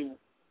show you,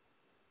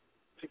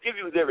 to give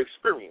you their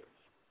experience.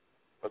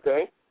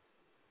 Okay.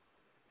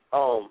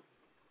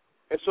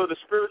 And so the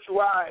spiritual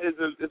eye is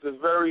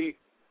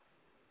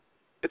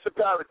a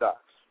paradox.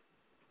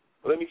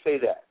 Let me say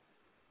that.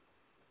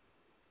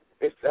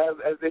 It's,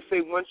 as they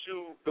say, once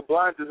the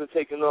blinders are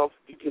taken off,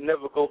 you can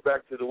never go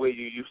back to the way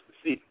you used to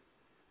see.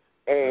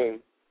 And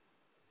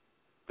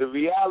the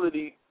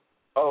reality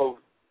of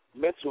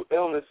mental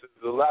illness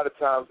is a lot of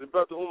times, and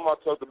Brotha Umar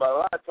talked about, a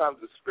lot of times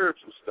it's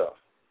spiritual stuff.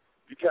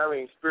 You're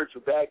carrying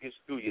spiritual baggage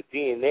through your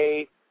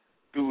DNA,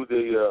 through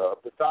the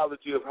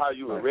pathology of how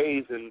you were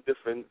raised in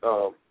different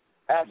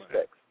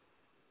aspects.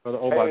 Brotha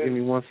Oba, give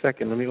me 1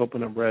 second. Let me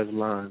open up Brad's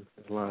line.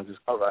 His line just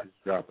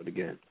drop it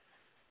again.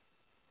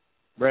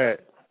 Brad.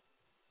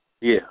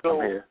 Yeah, so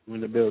I'm here. I'm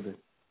in the building.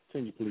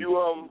 Continue, please.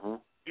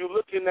 You're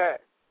looking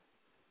at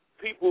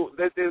people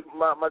that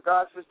my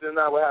god sister and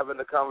I were having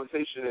a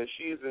conversation, and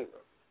she's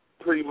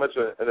pretty much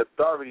an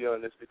authority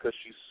on this because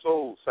she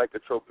sold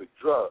psychotropic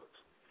drugs.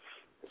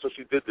 And so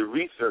she did the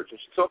research, and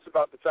she talks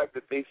about the fact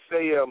that they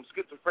say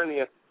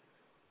schizophrenia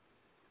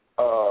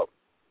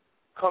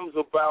comes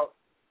about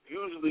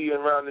usually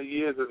around the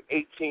years of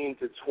 18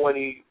 to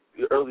 20,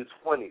 the early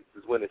 20s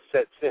is when it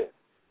sets in.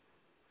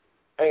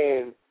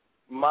 And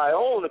my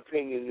own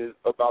opinion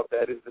about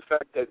that is the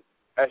fact that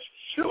as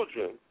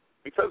children,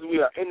 because we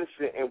are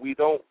innocent and we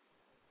don't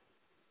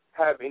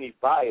have any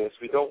bias,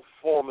 we don't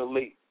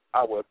formulate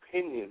our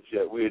opinions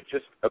yet, we're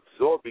just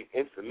absorbing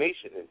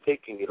information and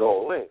taking it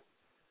all in.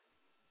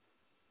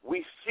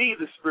 We see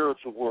the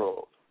spiritual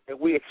world and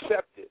we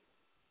accept it.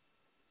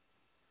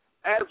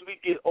 As we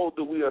get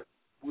older, we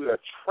are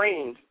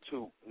trained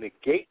to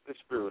negate the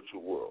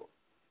spiritual world.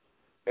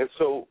 And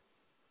so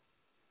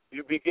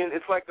you begin,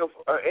 it's like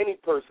any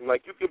person,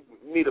 like you could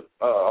meet a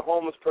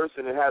homeless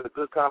person and have a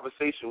good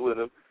conversation with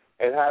him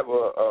and have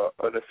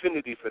an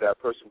affinity for that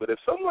person. But if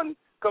someone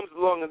comes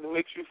along and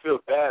makes you feel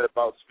bad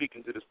about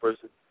speaking to this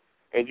person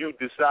and you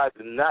decide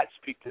to not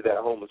speak to that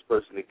homeless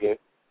person again,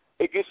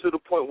 it gets to the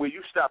point where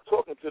you stop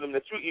talking to them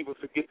that you even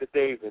forget that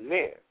they're even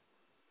there,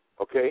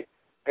 okay?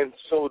 And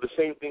so the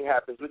same thing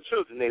happens with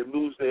children. They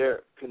lose their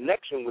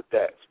connection with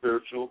that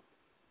spiritual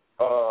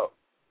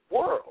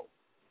world.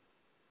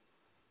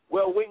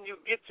 Well, when you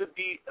get to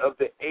be of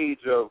the age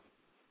of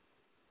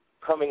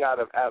coming out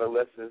of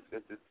adolescence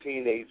into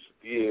teenage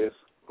years,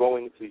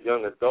 going into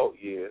young adult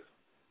years,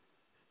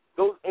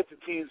 those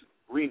entities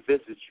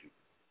revisit you.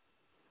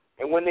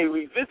 And when they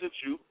revisit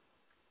you,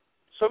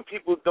 some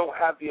people don't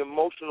have the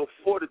emotional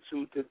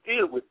fortitude to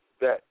deal with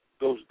that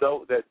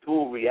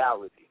dual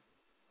reality,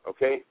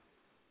 okay?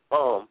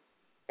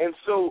 And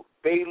so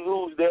they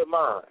lose their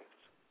minds,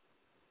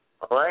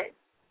 all right?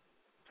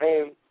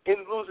 And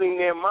in losing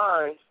their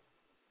minds,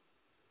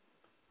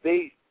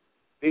 they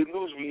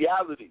lose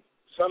reality.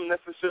 Some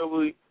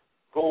necessarily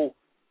go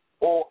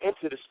all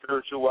into the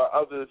spiritual while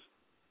others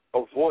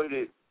avoid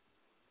it,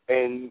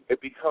 and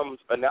it becomes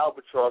an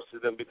albatross to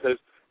them because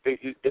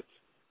it's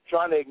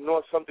trying to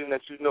ignore something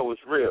that you know is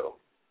real.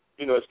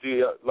 You know,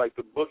 it's like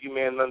the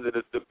boogeyman under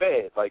the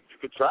bed. Like, you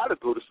could try to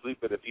go to sleep,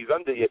 but if he's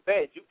under your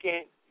bed, you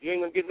ain't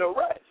going to get no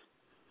rest.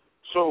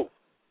 So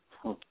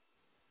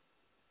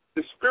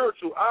the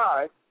spiritual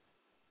eye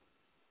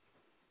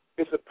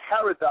is a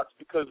paradox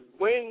because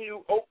when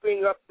you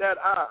open up that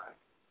eye,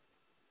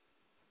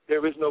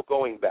 there is no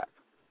going back.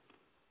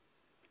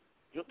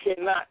 You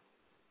cannot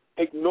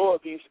ignore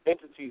these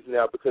entities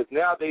now because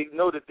now they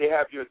know that they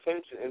have your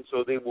attention, and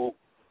so they will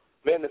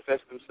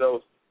manifest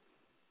themselves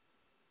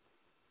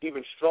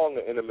even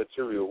stronger in the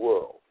material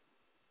world,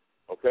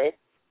 okay,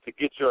 to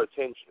get your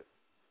attention.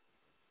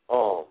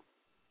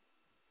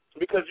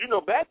 Because, you know,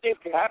 bad things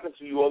can happen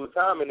to you all the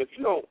time, and if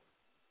you don't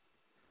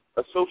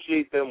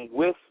associate them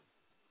with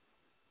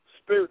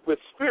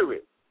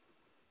spirit,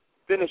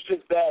 then it's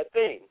just bad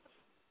things.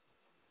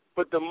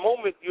 But the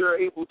moment you're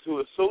able to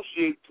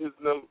associate to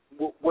them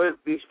where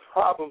these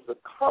problems are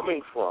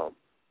coming from,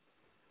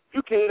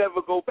 you can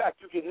never go back.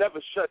 You can never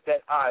shut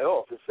that eye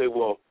off and say,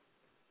 well,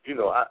 you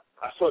know, I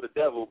saw the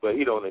devil, but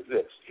he don't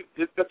exist.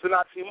 That's an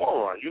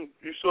oxymoron. You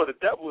saw the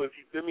devil.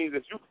 That means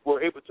that you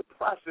were able to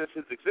process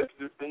his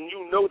existence, then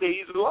you know that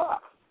he's alive,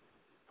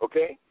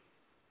 okay?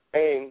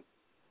 And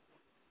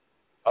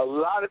a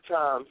lot of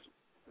times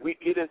we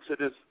get into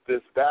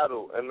this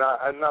battle, and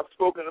I've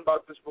spoken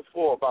about this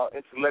before, about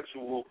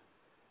intellectual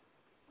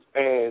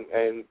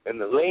and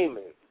the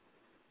layman.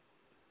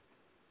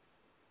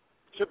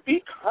 To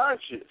be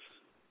conscious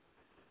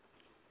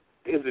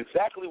is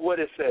exactly what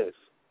it says,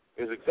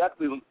 is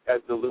exactly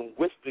as the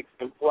linguistics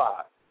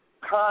imply.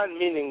 Con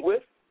meaning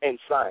with, and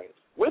science.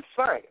 With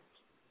science.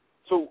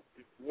 So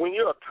when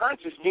you're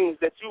conscious means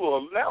that you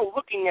are now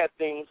looking at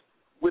things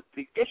with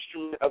the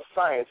instrument of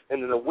science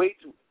and in a way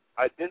to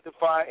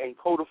identify and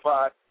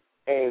codify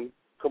and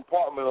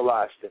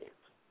compartmentalize things.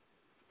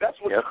 That's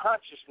what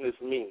consciousness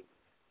means,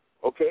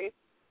 okay?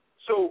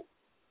 So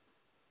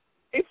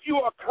if you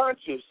are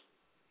conscious,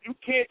 you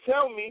can't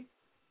tell me,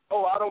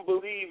 oh, I don't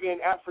believe in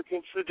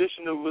African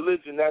traditional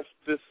religion. That's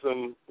just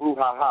some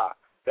brouhaha.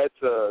 That's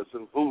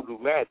some voodoo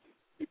magic.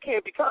 You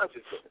can't be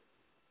conscious of it.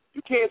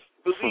 You can't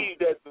believe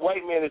that the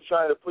white man is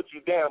trying to put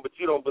you down, but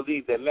you don't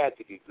believe that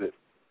magic exists.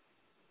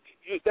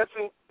 That's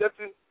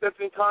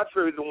in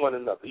contrary to one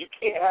another. You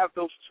can't have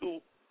those two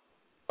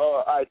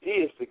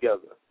ideas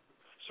together.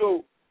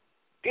 So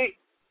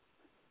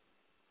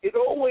it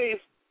always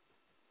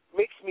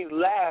makes me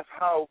laugh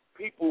how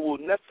people will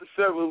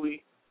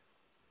necessarily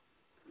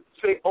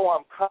say, oh,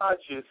 I'm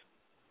conscious,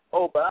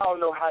 oh, but I don't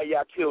know how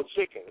y'all kill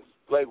chickens.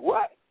 Like,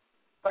 what?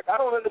 Like, I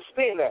don't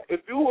understand that.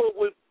 If you were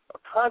with a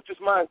conscious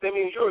mind, that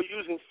means you're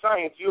using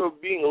science. You're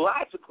being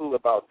logical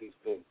about these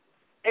things.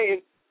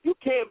 And you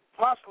can't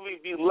possibly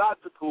be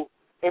logical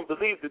and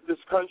believe that this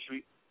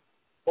country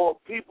or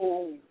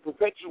people who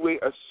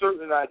perpetuate a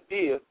certain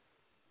idea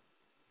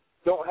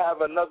don't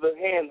have another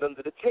hand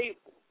under the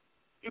table.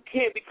 You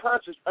can't be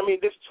conscious. I mean,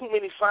 there's too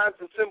many signs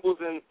and symbols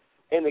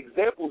and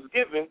examples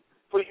given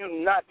for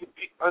you not to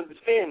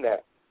understand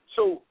that.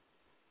 So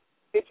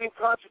it's in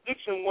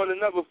contradiction one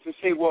another to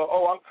say, well,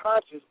 oh, I'm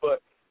conscious,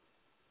 but,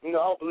 I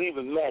don't believe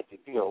in magic.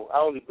 I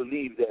only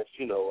believe that,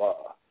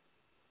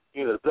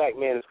 the black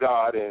man is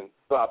God and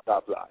blah,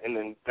 blah, blah. And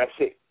then that's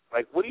it.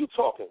 Like, what are you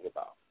talking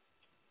about?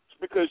 It's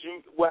because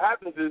what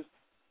happens is,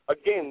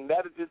 again,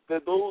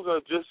 those are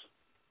just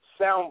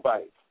sound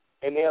bites,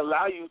 and they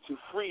allow you to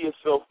free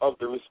yourself of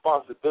the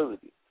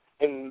responsibility.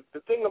 And the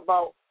thing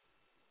about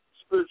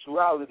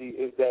spirituality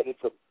is that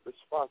it's a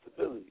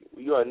responsibility.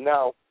 You are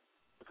now,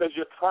 because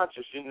you're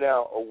conscious, you're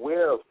now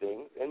aware of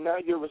things, and now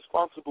you're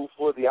responsible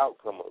for the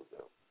outcome of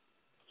them.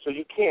 So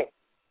you can't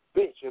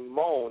bitch and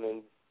moan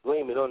and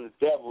blame it on the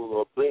devil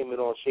or blame it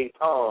on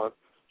Shaitan.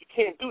 You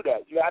can't do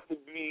that. You have to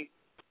be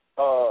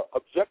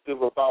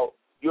objective about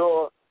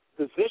your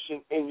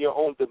position in your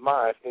own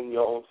demise and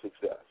your own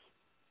success.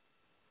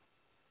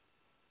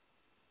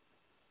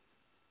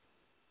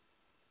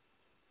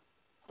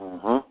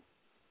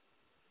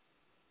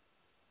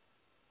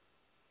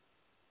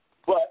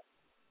 But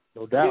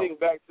no doubt. Getting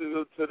back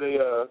to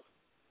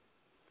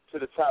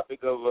the topic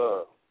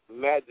of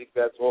magic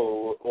that's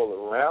all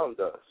around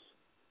us.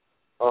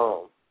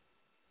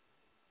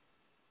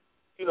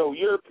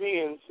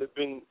 Europeans have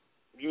been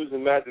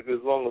using magic as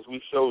long as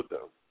we showed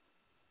them,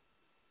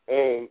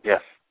 and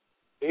yes,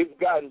 they've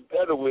gotten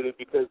better with it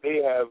because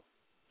they have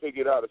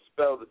figured out a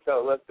spell to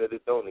tell us that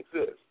it don't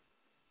exist.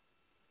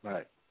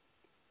 Right.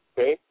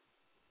 Okay.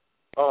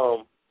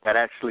 That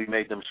actually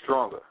made them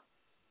stronger.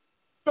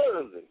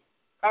 Certainly,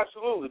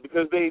 absolutely,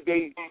 because they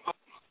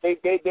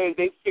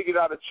figured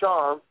out a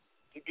charm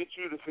to get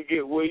you to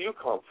forget where you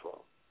come from,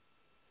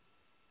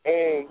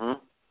 and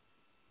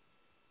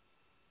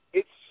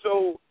it's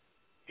so,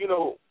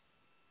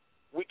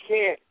 we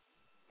can't.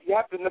 You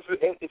have to.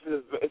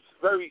 It's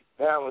very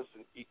balanced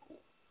and equal.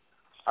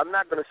 I'm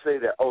not going to say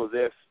that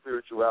their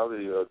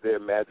spirituality or their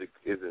magic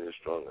isn't as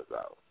strong as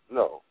ours.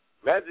 No,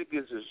 magic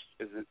is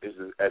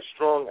as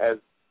strong as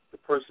the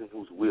person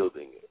who's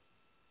wielding it.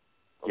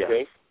 Okay.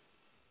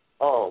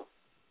 Yes.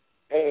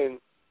 And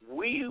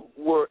we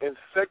were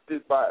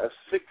infected by a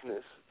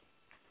sickness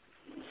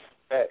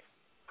that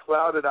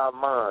clouded our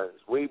minds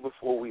way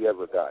before we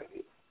ever got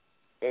here.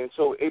 And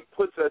so it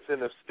puts us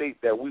in a state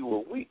that we were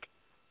weak.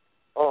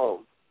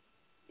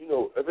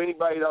 If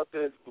anybody out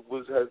there has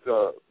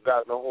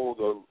gotten a hold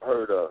or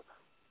heard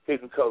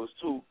Hidden Colors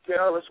 2,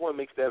 KRS-One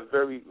makes that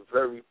very,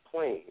 very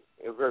plain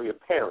and very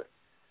apparent.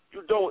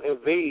 You don't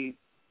invade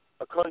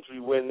a country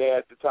when they're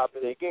at the top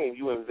of their game.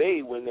 You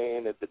invade when they're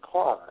in a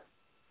decline.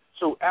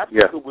 So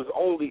Africa was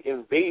only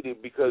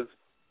invaded because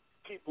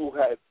people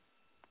had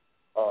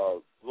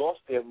lost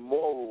their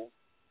moral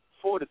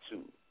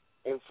fortitude.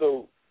 And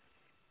so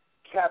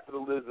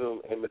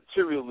capitalism and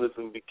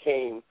materialism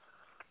became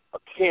a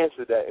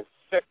cancer that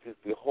infected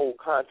the whole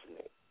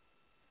continent.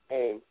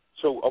 And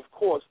so, of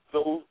course,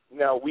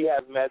 now we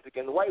have magic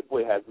and the white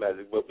boy has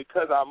magic, but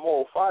because our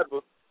moral fiber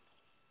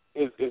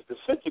is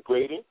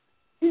disintegrating,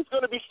 he's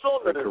going to be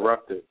stronger than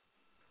corrupted.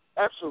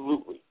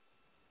 Absolutely.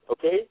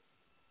 Okay?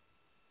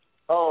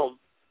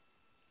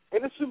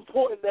 And it's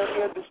important that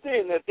we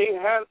understand that they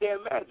have their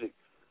magic.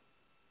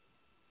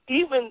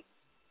 Even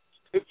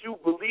if you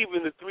believe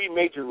in the three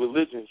major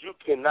religions, you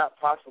cannot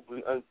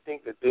possibly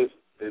think that the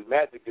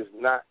magic is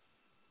not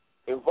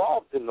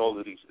involved in all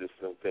of these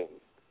different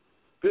things.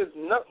 There's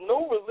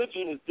no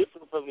religion is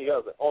different from the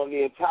other on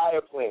the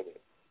entire planet.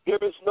 There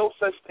is no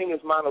such thing as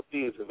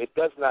monotheism. It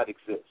does not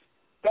exist.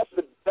 That's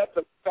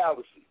a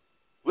fallacy.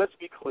 Let's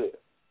be clear.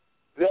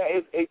 That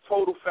is a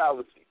total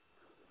fallacy.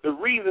 The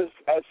reason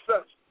as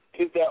such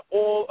is that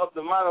all of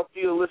the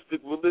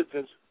monotheistic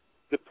religions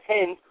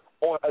depend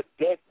on a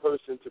dead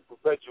person to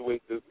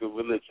perpetuate the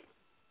religion.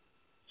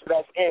 So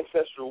that's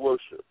ancestral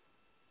worship.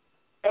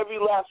 Every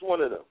last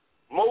one of them.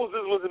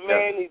 Moses was a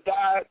man, he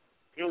died.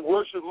 You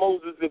worship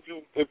Moses if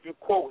you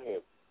quote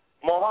him.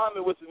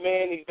 Muhammad was a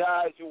man, he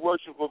died. You're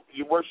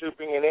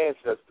worshiping an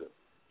ancestor.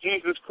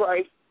 Jesus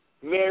Christ,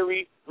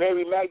 Mary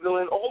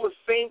Magdalene, all the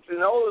saints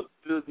and all of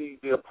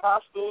the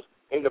apostles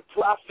and the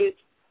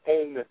prophets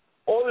and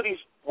all of these,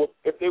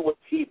 if they were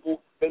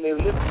people, then they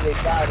lived and they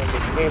died in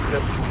the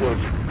ancestral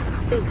worship.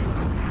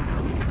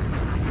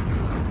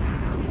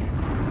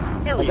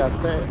 Like I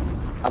said,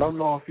 I don't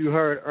know if you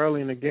heard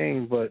early in the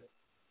game, but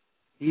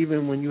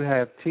even when you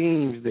have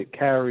teams that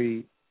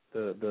carry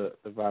the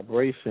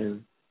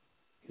vibration,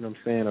 you know what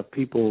I'm saying, of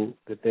people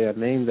that they are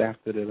named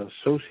after that are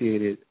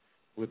associated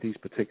with these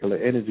particular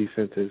energy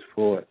centers.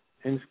 For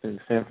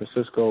instance, San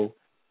Francisco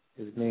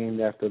is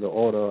named after the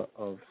order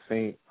of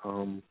Saint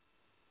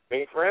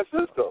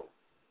Francisco.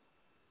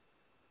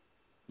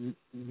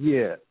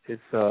 Yeah,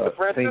 it's the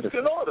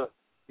Franciscan order.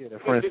 Yeah, the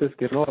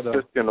Franciscan order.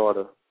 Franciscan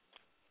order.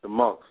 The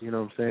monks. You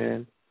know what I'm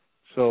saying?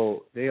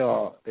 So they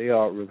are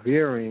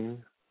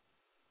revering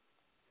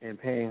and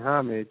paying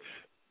homage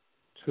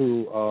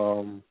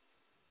to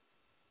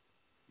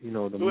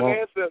the to monk,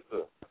 an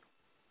ancestor.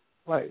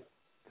 Right,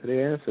 to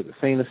their ancestor,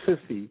 Saint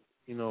Assisi.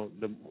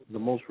 The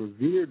most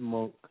revered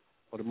monk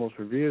or the most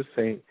revered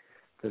saint,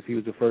 because he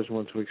was the first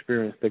one to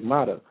experience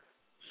stigmata.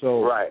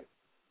 So right,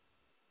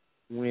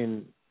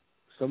 when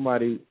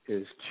somebody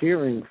is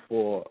cheering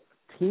for a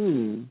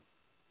team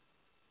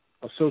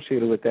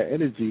associated with that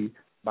energy,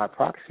 by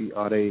proxy,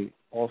 are they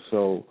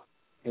also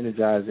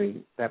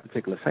energizing that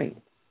particular saint?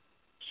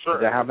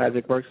 Certainly. Is that how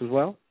magic works as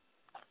well?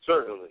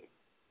 Certainly.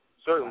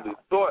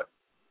 Thought.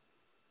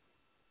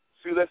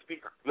 See, let's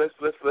get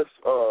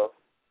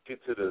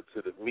to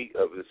the meat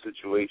of the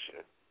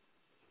situation.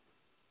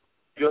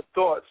 Your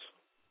thoughts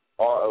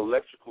are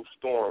electrical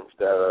storms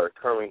that are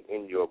occurring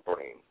in your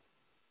brain.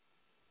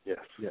 Yes.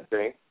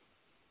 Okay?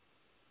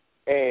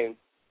 And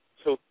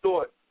so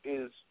thought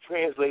is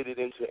translated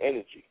into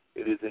energy.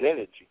 It is an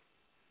energy.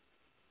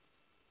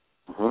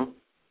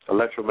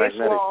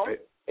 Electromagnetic. Islam,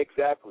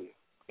 exactly.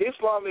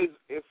 Islam is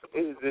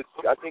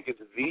I think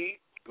it's the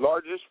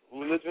largest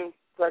religion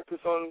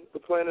practiced on the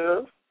planet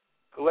Earth,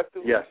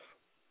 collectively? Yes.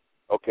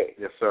 Okay.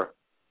 Yes, sir.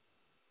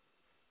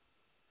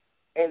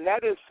 And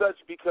that is such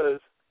because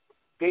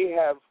they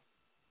have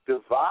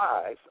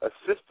devised a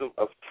system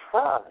of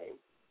time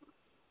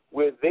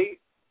where they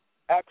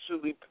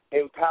actually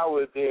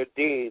empower their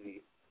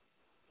deity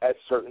at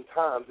certain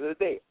times of the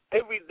day.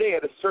 Every day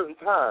at a certain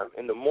time,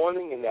 in the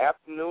morning, in the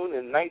afternoon,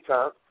 and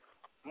nighttime,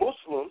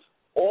 Muslims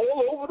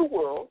all over the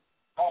world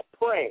are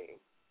praying.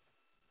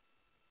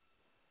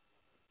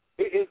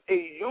 It is a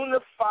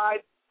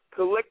unified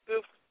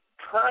collective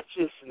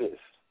consciousness.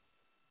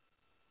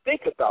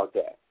 Think about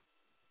that.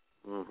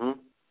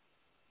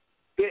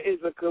 There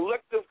is a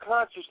collective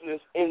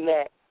consciousness in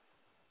that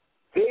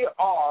there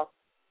are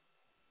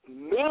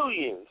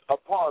millions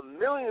upon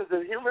millions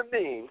of human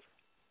beings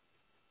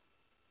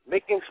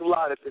making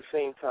salat at the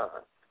same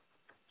time.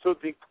 So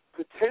the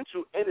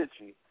potential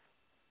energy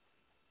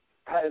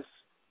has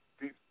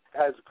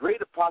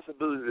greater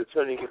possibilities of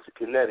turning into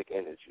kinetic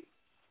energy.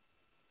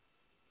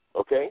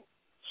 Okay?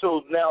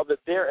 So now that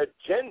their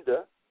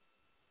agenda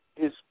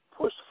is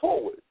pushed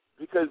forward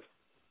because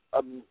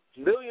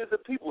millions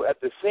of people at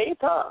the same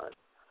time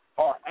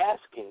are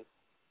asking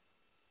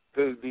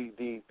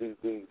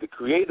the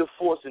creative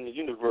force in the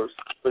universe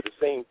for the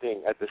same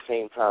thing at the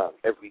same time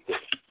every day.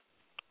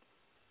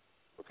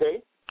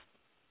 Okay?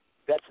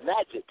 That's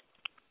magic.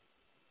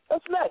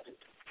 That's magic.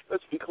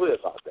 Let's be clear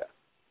about that.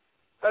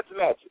 That's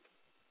magic.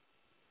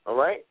 All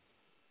right?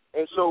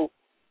 And so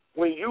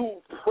when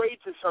you pray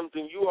to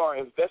something, you are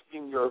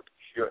investing your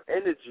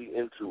energy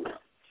into it.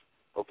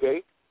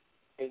 Okay?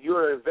 And you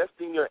are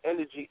investing your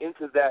energy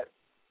into that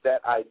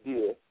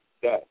idea,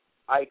 that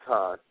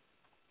icon,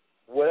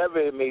 whatever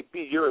it may be,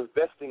 you're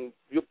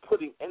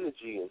putting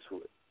energy into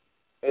it.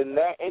 And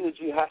that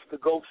energy has to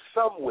go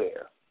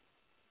somewhere.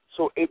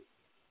 So it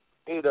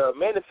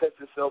manifests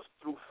itself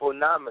through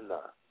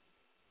phenomena,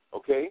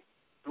 okay,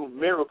 through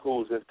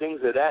miracles and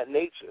things of that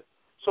nature.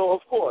 So,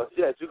 of course,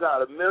 yes, you got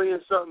 1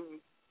 million something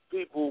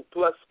people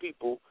plus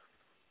people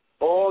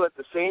all at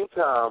the same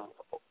time.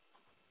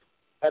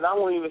 And I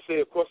won't even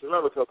say across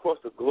America, across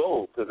the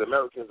globe, because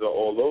Americans are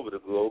all over the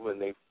globe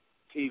and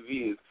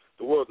TV is,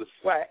 the world is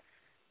flat.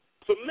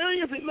 So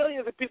millions and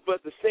millions of people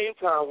at the same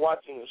time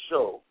watching a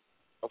show,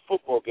 a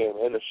football game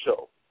and a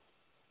show.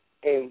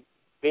 And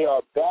they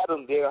are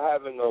battling, they are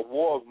having a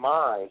war of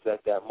minds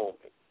at that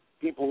moment.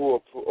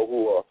 People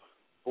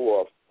who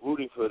are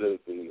rooting for the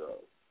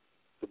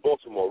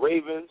Baltimore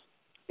Ravens,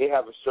 they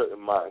have a certain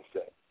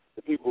mindset.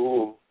 The people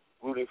who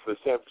are rooting for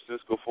San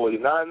Francisco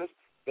 49ers,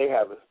 they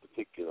have a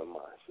particular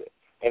mindset.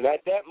 And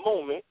at that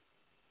moment,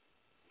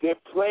 they're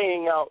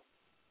playing out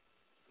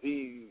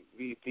the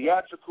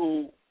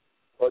theatrical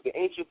or the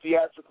ancient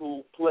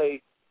theatrical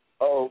play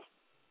of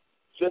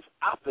just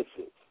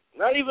opposites.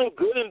 Not even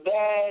good and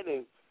bad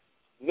and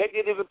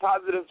negative and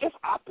positive, just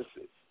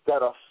opposites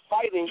that are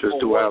fighting just for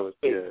duality,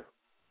 one yeah.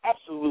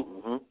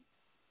 Absolutely.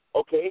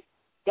 Okay?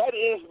 That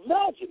is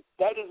magic.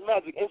 That is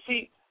magic. And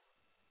see,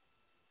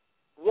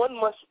 one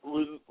must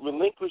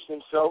relinquish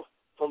himself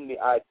from the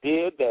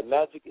idea that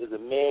magic is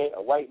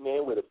a white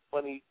man with a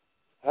funny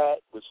hat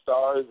with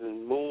stars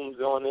and moons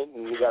on it,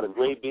 and he got a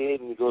gray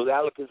beard, and he goes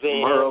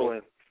Alakazam.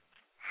 Merlin.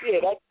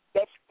 Yeah,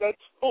 that's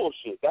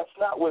bullshit. That's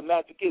not what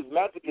magic is.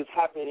 Magic is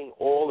happening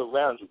all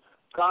around you.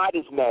 God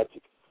is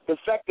magic. The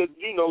fact that,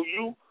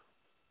 you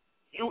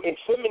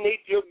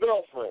inseminate your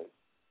girlfriend,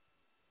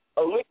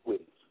 a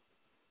liquid,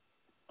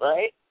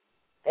 right?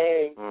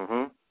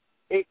 And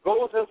it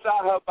goes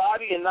inside her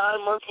body, and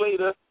 9 months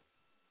later,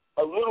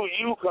 a little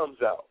you comes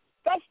out.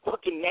 that's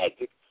fucking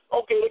magic.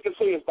 Okay, they can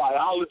say it's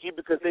biology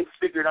because they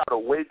figured out a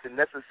way to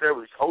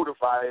necessarily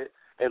codify it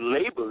and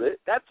label it.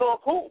 That's all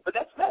cool, but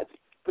that's magic.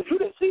 But you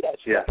didn't see that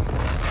shit. Yeah.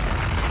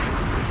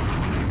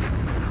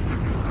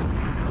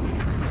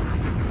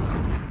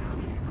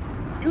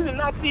 You did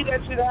not see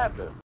that shit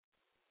happen.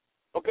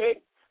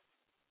 Okay?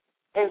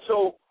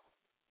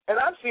 And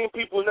I've seen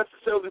people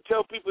necessarily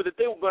tell people that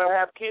they were going to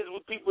have kids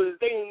with people that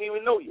they didn't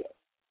even know yet.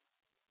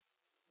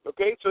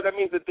 Okay? So that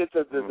means that there's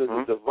a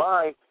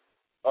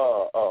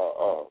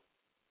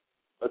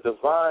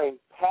divine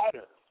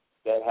pattern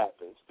that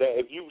happens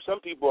that some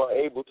people are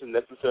able to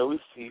necessarily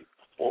see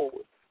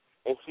forward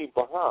and see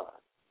behind.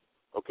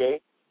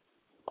 Okay?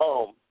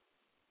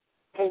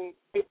 And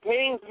it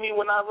pains me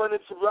when I run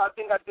into, I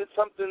think I did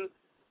something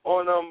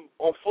on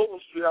Fulton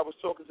Street. I was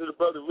talking to the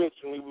brother Rich,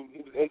 and he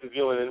was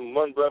interviewing, and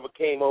one brother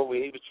came over,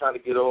 and he was trying to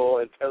get all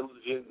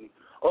intelligent. And,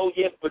 oh,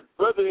 yes, but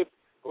brother, if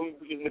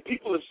the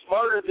people are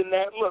smarter than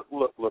that,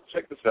 look,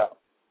 check this out.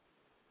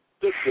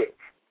 This.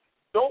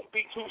 Don't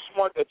be too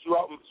smart that you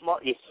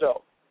outsmart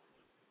yourself.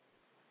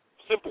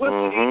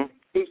 Simplicity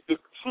is the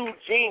true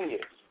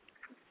genius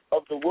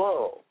of the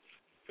world.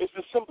 It's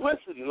the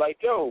simplicity. Like,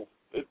 yo,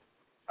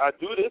 I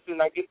do this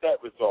and I get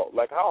that result.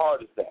 Like, how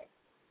hard is that?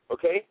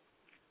 Okay?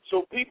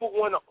 So people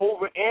want to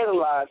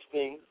overanalyze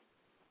things,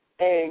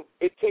 and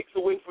it takes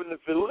away from the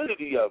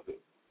validity of it.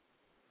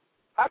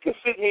 I can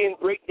sit here and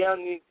break down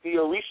the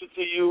Orisha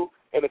to you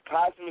in a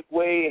cosmic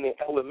way, in an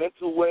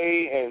elemental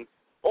way, and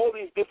all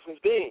these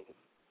different things.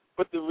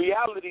 But the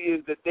reality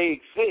is that they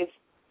exist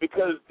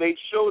because they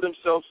show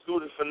themselves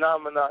through the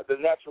phenomena, the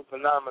natural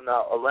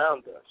phenomena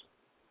around us.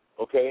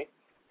 Okay?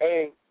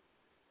 And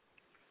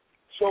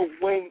so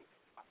when,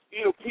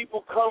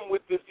 people come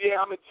with this,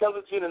 I'm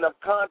intelligent and I'm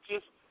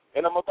conscious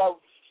and I'm about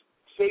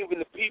saving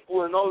the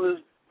people and all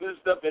this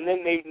stuff, and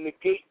then they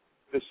negate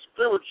the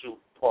spiritual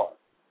part,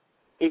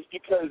 it's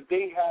because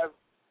they have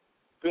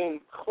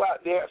been,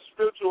 their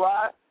spiritual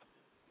eye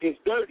is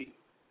dirty.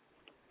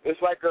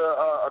 It's like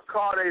a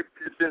car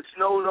that's been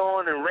snowed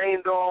on and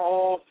rained on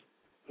all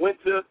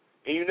winter,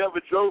 and you never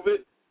drove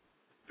it.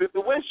 The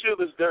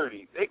windshield is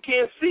dirty. They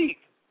can't see.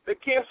 They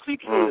can't see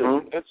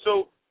clearly. And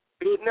so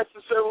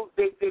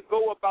they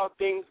go about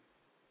things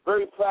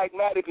very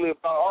pragmatically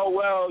about,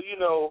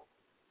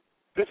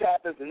 this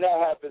happens and that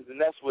happens, and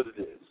that's what it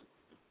is.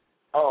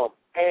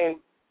 And,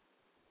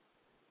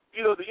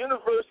 the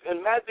universe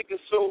and magic is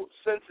so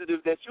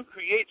sensitive that you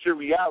create your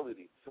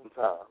reality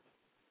sometimes.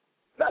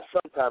 Not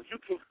sometimes. You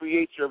can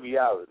create your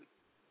reality.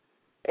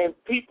 And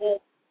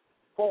people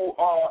who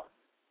are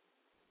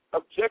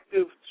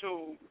objective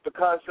to the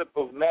concept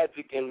of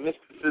magic and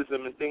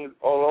mysticism and things,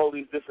 all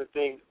these different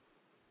things,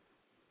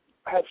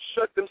 have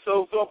shut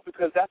themselves off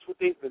because that's what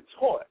they've been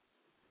taught.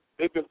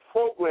 They've been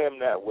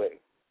programmed that way.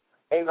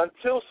 And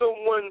until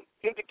someone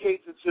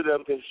indicates it to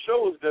them and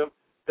shows them,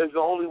 that's the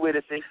only way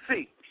that they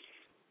see.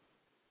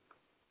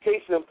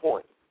 Case in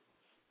point.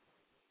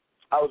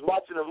 I was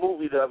watching a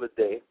movie the other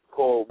day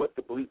called What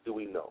the Bleep Do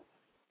We Know?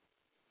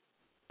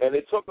 And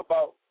they talk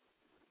about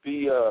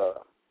the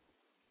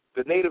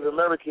Native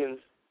Americans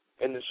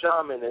and the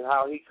shaman and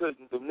how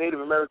the Native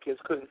Americans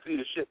couldn't see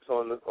the ships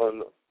on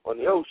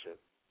the ocean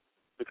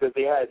because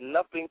they had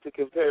nothing to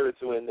compare it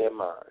to in their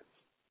minds.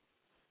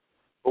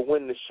 But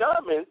when the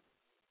shaman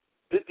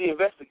did the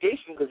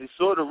investigation, because he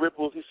saw the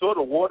ripples, he saw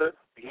the water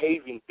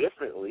behaving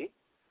differently,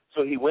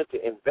 so he went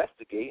to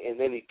investigate, and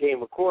then he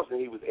came across and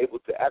he was able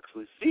to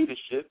actually see the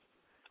ships.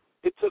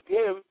 It took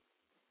him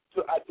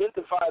to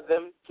identify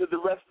them to the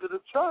rest of the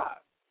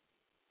tribe.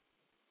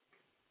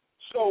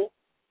 So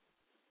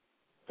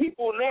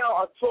people now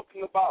are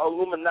talking about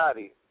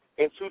Illuminati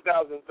in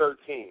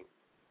 2013.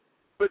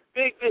 But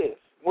dig this,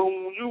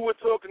 when you were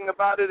talking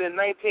about it in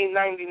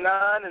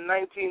 1999 and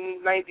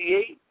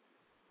 1998,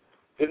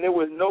 and there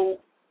was no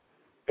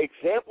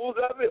examples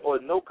of it or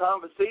no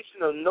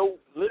conversation or no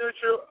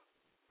literature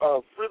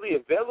freely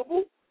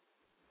available,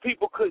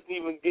 people couldn't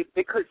even dig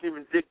the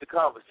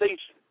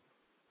conversation.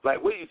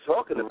 Like, what are you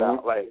talking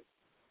about? Like,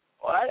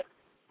 what?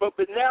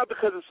 But now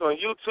because it's on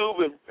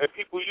YouTube and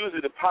people use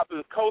it in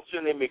popular culture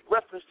and they make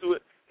reference to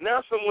it,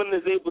 now someone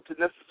is able to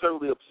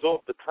necessarily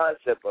absorb the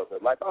concept of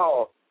it. Like,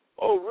 oh,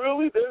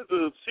 really? There's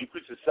a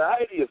secret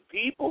society of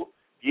people?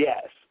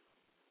 Yes.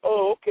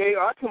 Oh, okay,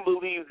 I can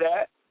believe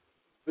that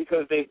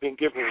because they've been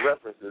given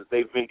references.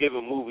 They've been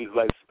given movies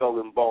like Skull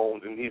and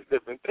Bones and these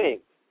different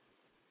things.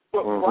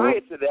 But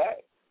prior to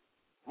that,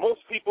 most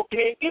people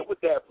can't get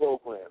with that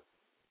program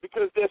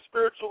because their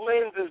spiritual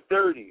lens is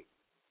dirty.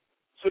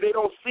 So they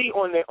don't see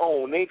on their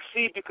own. They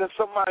see because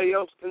somebody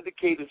else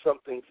indicated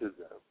something to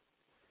them.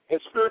 And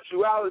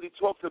spirituality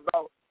talks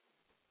about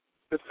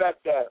the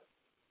fact that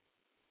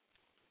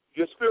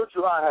your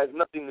spiritual eye has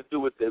nothing to do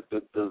with the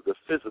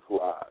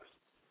physical eyes.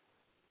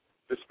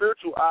 The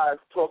spiritual eye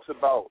talks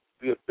about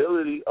the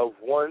ability of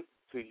one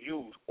to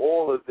use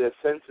all of their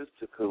senses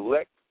to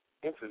collect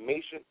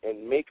information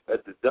and make a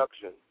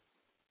deduction.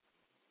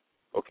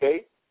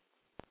 Okay?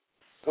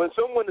 When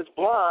someone is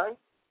blind,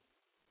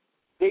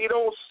 they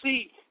don't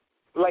see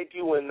like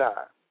you and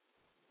I.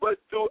 but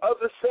through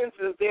other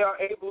senses, they are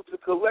able to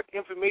collect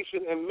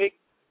information and make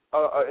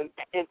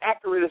an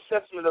accurate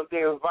assessment of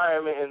their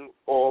environment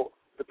or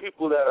the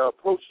people that are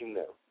approaching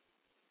them.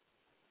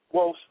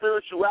 Well,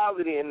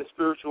 spirituality and the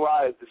spiritual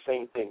eye is the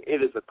same thing.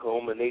 It is a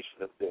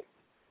culmination of things.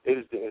 It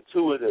is the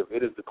intuitive.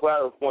 It is the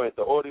clairvoyant,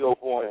 the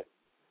audiovoyant,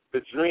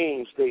 the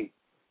dream state,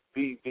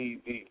 the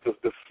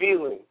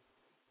feeling.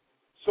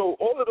 So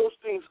all of those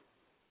things,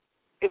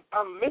 if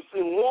I'm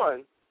missing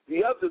one,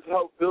 the others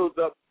help build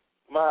up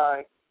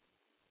my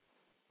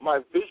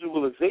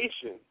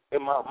visualization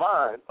in my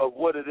mind of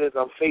what it is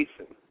I'm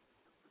facing.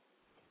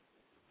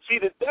 See,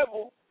 the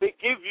devil, they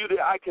give you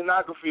the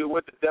iconography of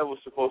what the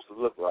devil's supposed to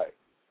look like.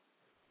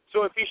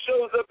 So if he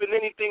shows up in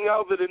anything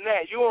other than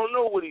that, you don't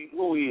know who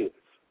he is.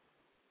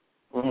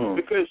 Mm-hmm.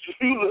 Because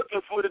you're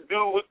looking for the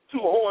dude with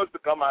two horns to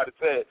come out of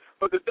his head.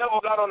 But the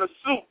devil got on a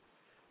suit,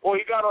 or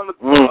he got on a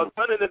gun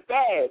and a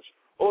badge,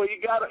 or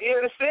he got, you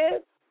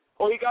understand?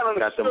 Or he got on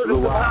a skirt and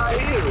some high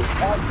heels.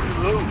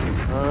 Absolutely.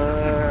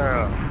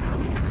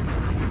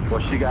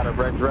 Well, she got a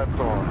red dress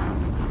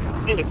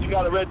on. Yeah, she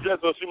got a red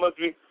dress on. She must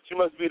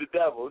be the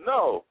devil.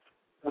 No.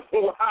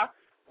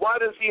 Why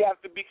does he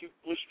have to be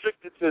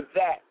restricted to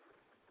that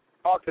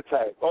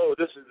archetype? Oh,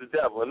 this is the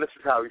devil, and this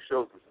is how he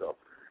shows himself.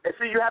 And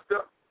so you have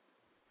to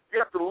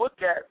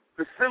look at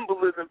the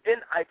symbolism in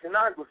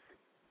iconography.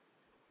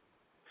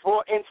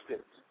 For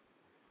instance,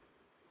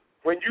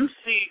 when you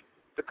see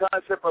the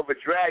concept of a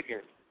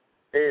dragon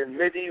in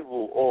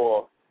medieval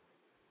or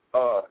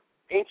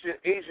ancient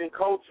Asian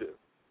culture,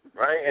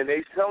 right, and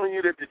they're telling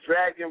you that the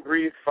dragon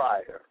breathes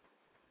fire,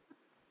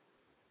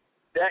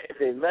 that is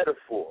a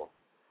metaphor,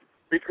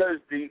 because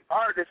the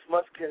artist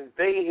must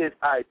convey his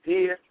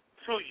idea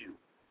to you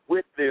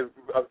with the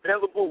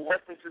available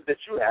references that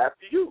you have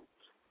to use.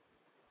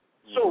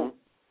 So,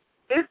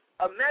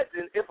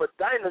 imagine if a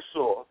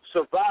dinosaur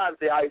survived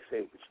the Ice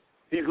Age.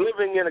 He's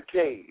living in a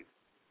cave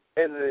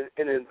in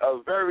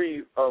a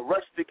very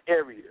rustic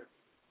area.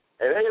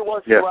 And every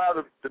once in a while,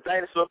 the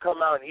dinosaur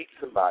come out and eat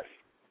somebody.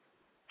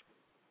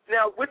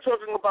 Now, we're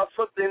talking about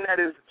something that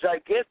is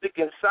gigantic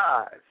in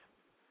size.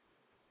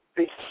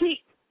 The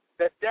heat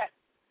that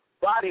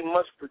body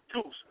must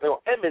produce or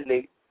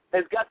emanate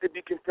has got to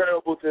be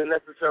comparable to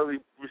necessarily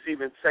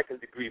receiving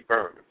second-degree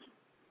burns.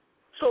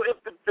 So if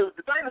the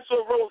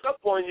dinosaur rolls up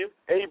on you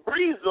and he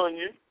breathes on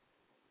you,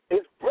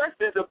 his breath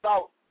is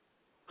about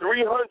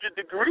 300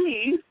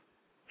 degrees,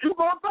 you're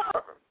going to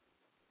burn.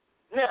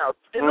 Now,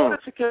 in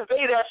order to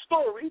convey that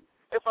story,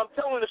 if I'm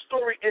telling a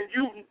story and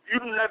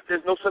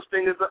there's no such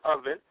thing as an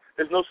oven,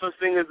 there's no such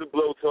thing as a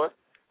blowtorch,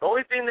 the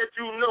only thing that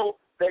you know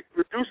that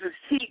produces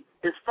heat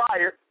is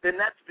fire, then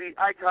that's the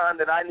icon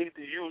that I need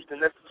to use to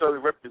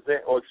necessarily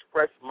represent or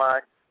express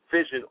my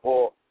vision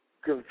or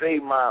convey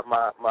my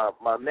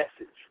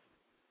message.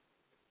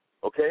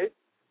 Okay?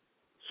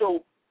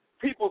 So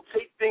people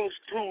take things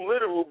too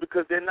literal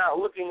because they're not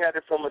looking at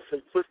it from a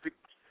simplistic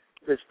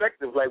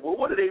perspective. Like, well,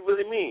 what do they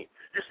really mean?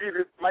 You see,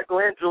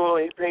 Michelangelo,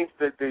 he paints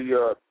the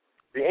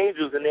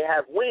angels and they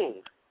have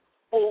wings.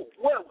 Well,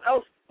 what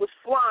else was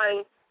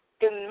flying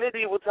in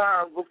medieval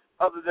times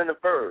other than a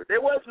bird? There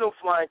was no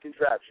flying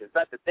contraption,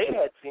 not that they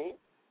had seen.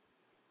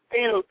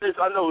 And,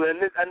 I know, and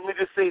let me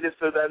just say this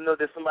so that I know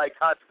there's somebody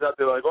conscious out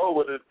there like, oh,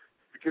 well, the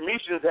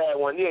Cometians had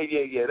one.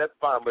 Yeah, that's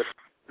fine, but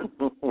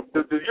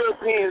the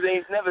Europeans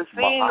ain't never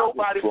seen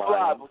nobody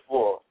fly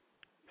before.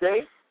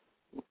 Okay?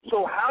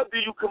 So how do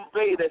you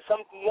convey that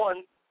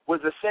someone was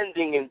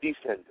ascending and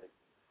descending?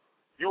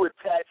 You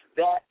attach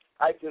that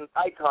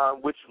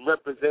icon which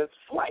represents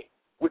flight,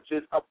 which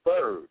is a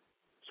bird.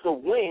 So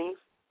wings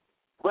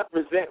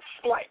represent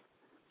flight.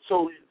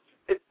 So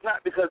it's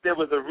not because there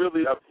was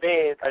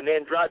an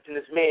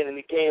androgynous man, and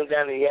he came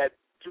down and he had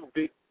two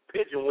big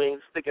pigeon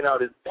wings sticking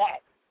out his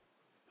back.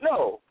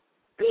 No.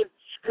 They're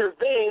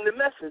conveying the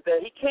message that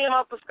he came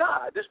out the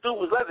sky. This dude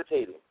was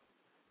levitating.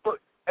 But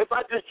if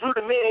I just drew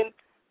the man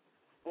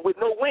with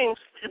no wings,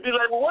 you'd be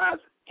like, well, why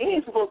he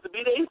ain't supposed to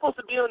be there. He's supposed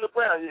to be on the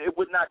ground. It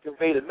would not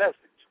convey the message.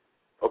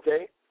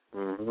 Okay?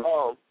 Mm-hmm.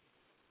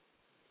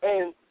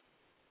 And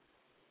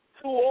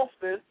too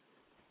often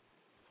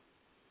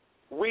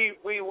we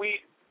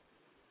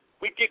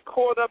get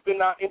caught up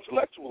in our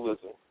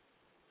intellectualism,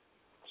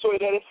 so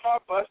that it's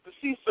hard for us to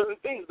see certain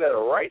things that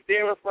are right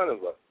there in front of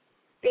us.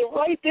 They're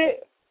right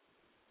there.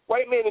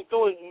 White man is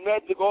doing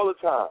magic all the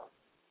time.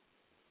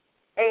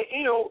 And,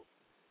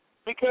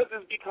 because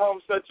it's become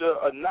such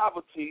a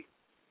novelty,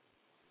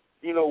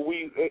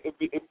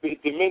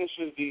 it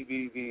diminishes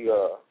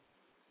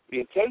the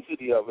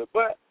intensity of it.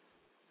 But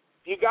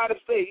you got to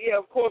say, yeah,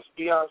 of course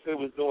Beyonce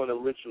was doing a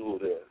ritual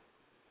there.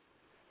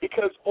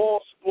 Because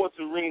all sports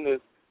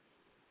arenas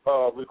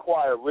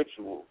require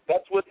ritual.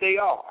 That's what they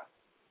are.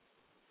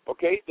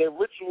 Okay? They're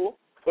ritual,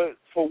 but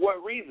for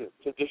what reason?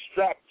 To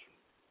distract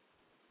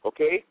you.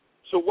 Okay?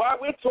 So while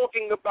we're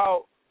talking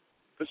about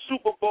the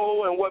Super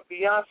Bowl and what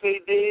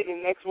Beyonce did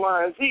and X,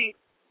 Y, and Z,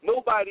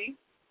 nobody,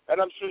 and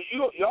I'm sure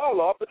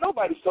y'all are, but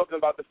nobody's talking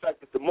about the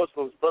fact that the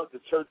Muslims burnt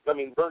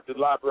the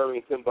library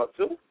in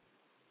Timbuktu.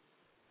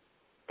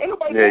 Ain't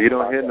nobody you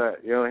don't hear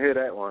that. You don't hear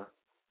that one.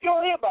 You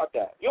don't hear about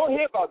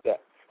that.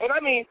 And I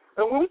mean,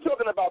 and when we're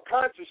talking about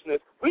consciousness,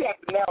 we have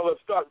to now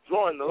start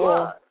drawing the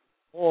line.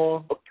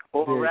 Or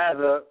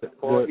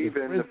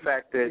even the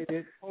fact that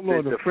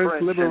the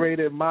French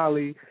liberated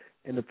Mali,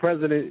 and the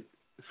president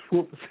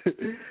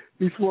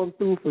he swung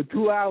through for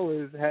 2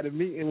 hours, had a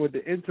meeting with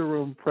the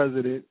interim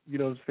president, you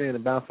know what I'm saying,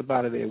 and bounced up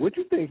out of there. What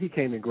you think he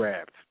came and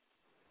grabbed?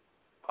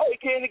 Oh, he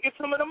came to get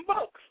some of them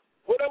bucks.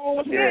 Whatever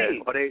was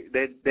made. Or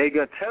they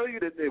gonna tell you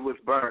that it was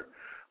burnt,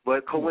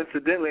 but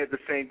coincidentally at the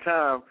same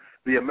time,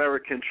 the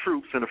American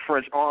troops and the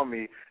French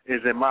army is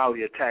in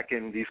Mali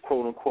attacking these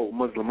quote-unquote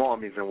Muslim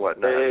armies and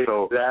whatnot.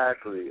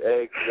 Exactly.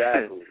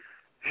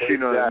 You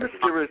know,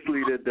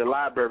 mysteriously the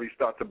library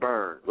start to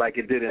burn like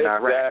it did in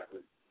Iraq.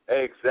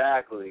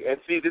 Exactly.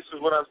 And see, this is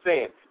what I'm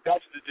saying.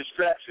 That's the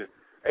distraction.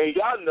 And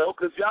y'all know,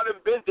 because y'all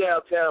done been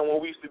downtown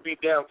when we used to be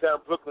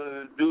downtown Brooklyn,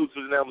 and the dudes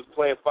was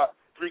playing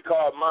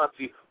three-card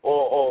Monty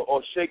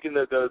or shaking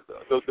the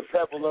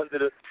pebble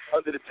under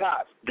the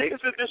top. They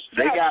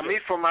got me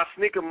for my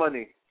sneaker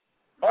money.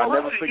 I'll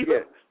never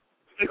forget.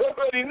 You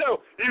already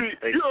know. You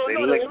don't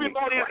know that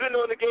everybody is in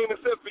on the game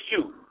except for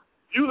you.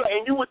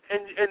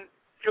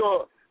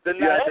 At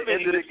the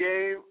end of the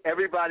game,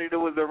 everybody that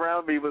was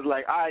around me was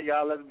like, all right,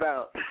 y'all, let's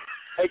bounce.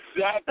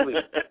 Exactly.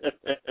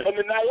 And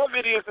the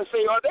naivety is to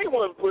say, they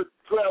want to put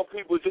 12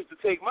 people just to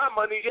take my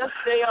money. Yes,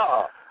 they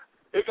are.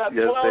 They got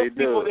 12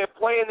 people that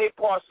playing their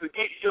parts to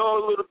get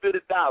your little bit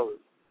of dollars.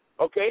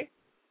 Okay?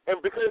 And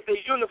because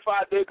they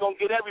unified, they're going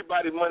to get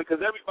everybody money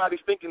because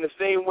everybody's thinking the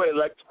same way.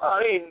 Like,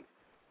 I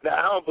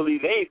don't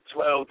believe there ain't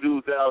 12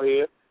 dudes out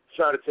here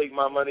trying to take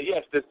my money.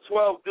 Yes, there's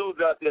 12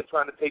 dudes out there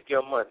trying to take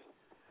your money.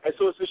 And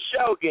so it's a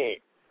shell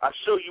game. I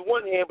show you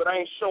one hand, but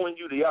I ain't showing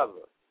you the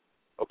other.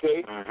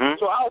 Okay?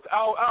 Mm-hmm. So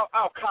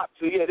I'll cop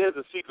to,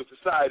 there's a secret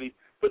society,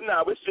 but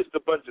it's just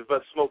a bunch of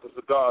us smoking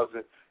cigars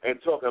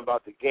and talking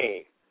about the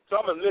game. So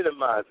I'm going to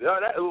minimize it.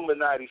 That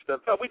Illuminati stuff.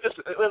 No, we just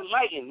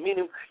enlightened,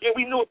 meaning,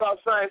 we knew about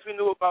science, we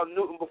knew about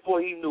Newton before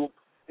he knew,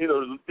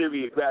 the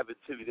theory of gravity.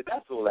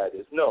 That's all that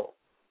is. No.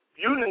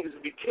 You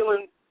niggas be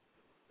killing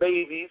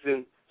babies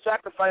and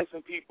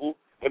sacrificing people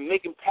and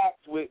making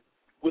pacts with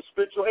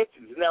spiritual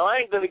entities. Now,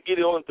 I ain't going to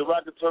get on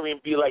derogatory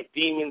and be like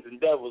demons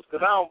and devils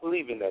because I don't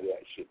believe in that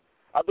shit.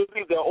 I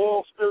believe that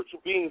all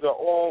spiritual beings are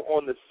all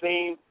on the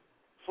same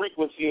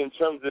frequency in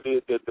terms of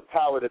the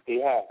power that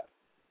they have.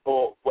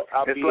 Or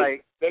it's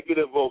like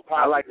negative or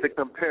positive. I like to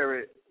compare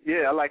it.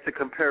 Yeah, I like to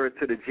compare it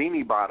to the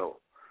genie bottle.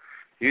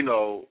 Since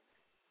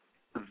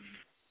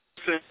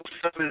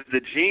the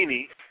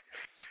genie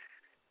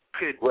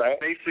could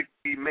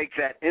basically make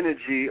that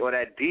energy or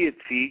that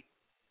deity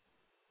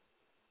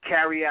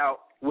carry out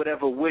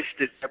whatever wish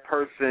that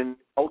person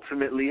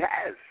ultimately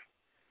has.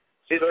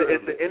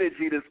 It's the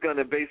energy that's going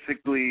to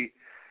basically,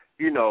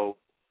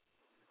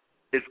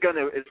 it's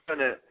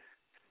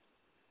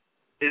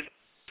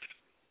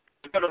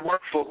going to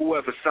work for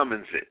whoever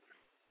summons it.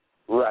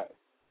 Right.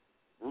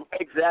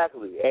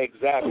 Exactly. But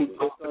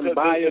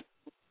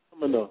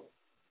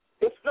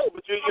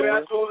you're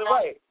absolutely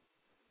right.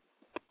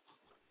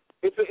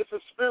 It's a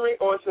spirit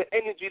or it's an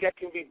energy that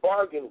can be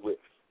bargained with.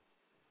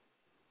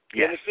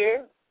 You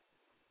understand?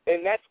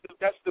 And that's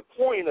the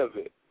point of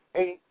it.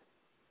 And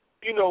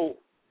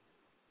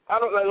I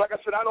don't like I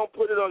said, I don't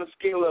put it on a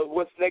scale of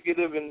what's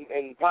negative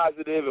and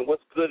positive and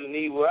what's good and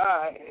evil.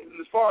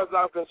 As far as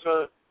I'm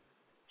concerned,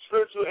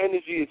 spiritual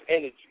energy is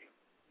energy.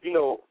 In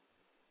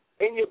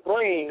your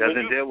brain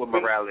doesn't deal with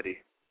morality.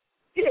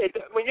 Yeah,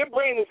 when your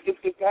brain is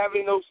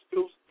having those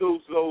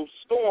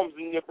storms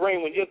in your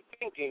brain when you're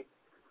thinking,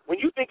 when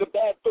you think a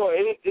bad thought,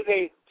 it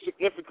ain't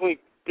significantly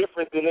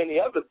different than any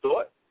other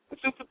thought.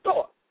 It's just a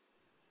thought.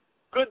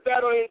 Good,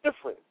 bad, or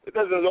indifferent. It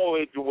doesn't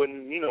always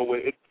when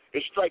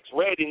it strikes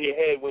red in your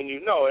head when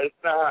it's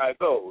not how it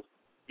goes.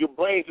 Your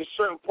brain, just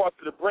certain parts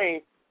of the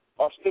brain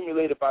are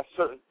stimulated by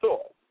certain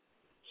thoughts.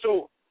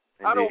 So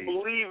indeed. I don't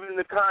believe in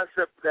the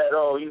concept that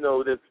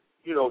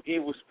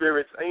evil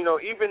spirits.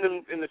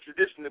 Even in the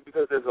tradition,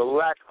 because there's a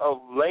lack of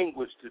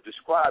language to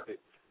describe it,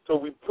 so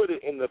we put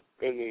it in the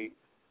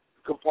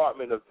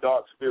compartment of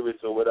dark spirits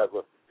or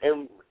whatever,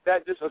 and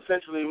that just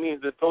essentially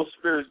means that those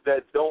spirits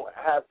that don't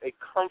have a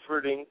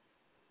comforting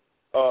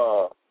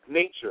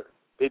nature,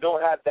 they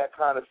don't have that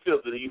kind of feel.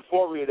 The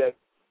euphoria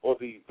or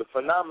the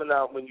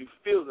phenomenon when you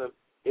feel them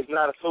is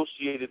not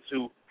associated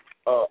to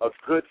a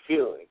good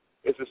feeling.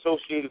 It's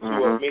associated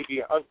to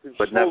maybe an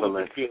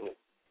uncontrollable feeling.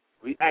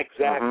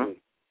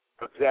 Exactly.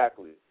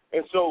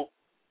 And so,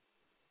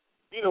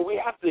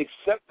 we have to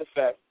accept the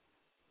fact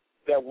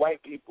that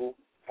white people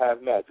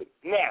have magic.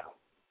 Now,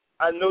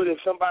 I know there's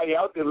somebody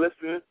out there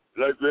listening,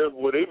 like,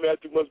 well, their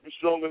magic must be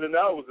stronger than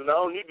ours, and I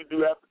don't need to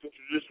do African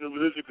traditional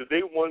religion because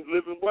they ones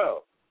living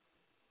well.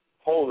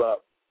 Hold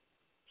up.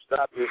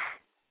 Stop it.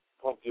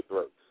 Pump your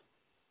brakes.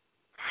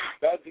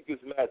 Magic is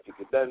magic.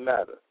 It doesn't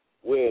matter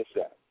where it's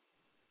at.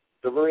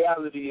 The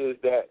reality is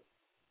that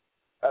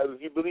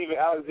if you believe in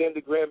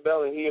Alexander Graham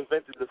Bell and he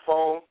invented the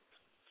phone,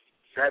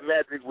 that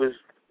magic was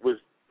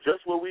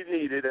just what we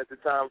needed at the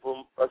time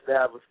for us to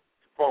have a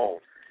phone.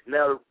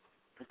 Now,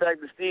 The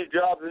fact that Steve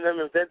Jobs and them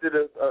invented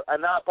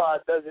an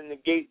iPod doesn't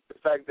negate the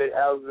fact that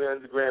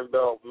Alexander Graham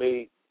Bell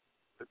made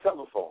the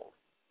telephone.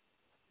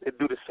 They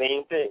do the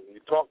same thing. You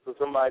talk to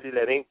somebody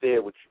that ain't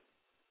there with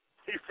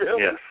you. You feel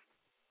me?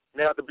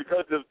 Now,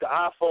 because of the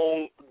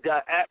iPhone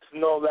got apps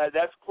and all that,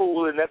 that's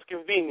cool and that's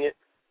convenient,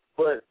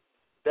 but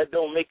that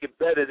don't make it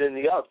better than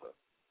the other.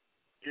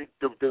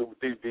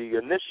 The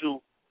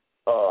initial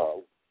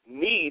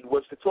need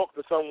was to talk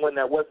to someone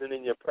that wasn't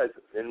in your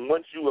presence. And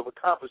once you have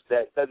accomplished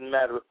that, it doesn't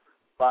matter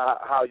by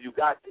how you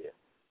got there.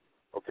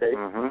 Okay?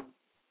 Mm-hmm.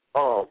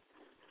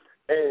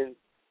 And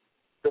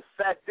the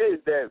fact is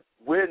that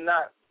we're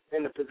not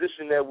in the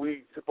position that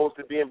we're supposed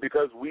to be in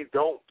because we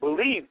don't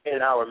believe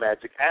in our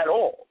magic at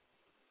all.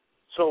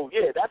 So,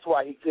 yeah, that's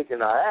why he's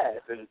kicking our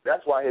ass, and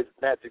that's why his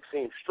magic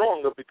seems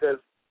stronger, because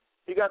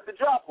he got the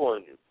drop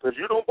on you, because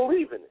you don't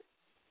believe in it,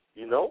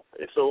 you know?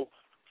 And so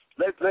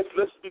let's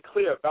be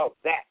clear about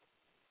that,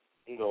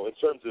 you know, in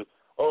terms of,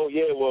 oh,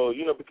 yeah, well,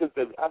 you know, because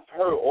I've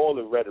heard all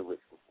the rhetoric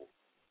before.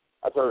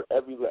 I've heard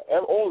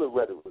all the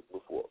rhetoric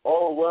before.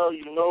 Oh, well,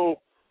 you know,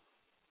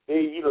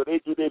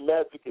 they do their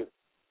magic and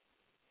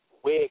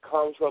where it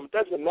comes from. It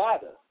doesn't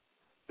matter.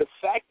 The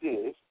fact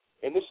is,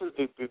 and this is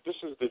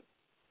the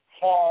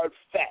hard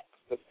facts.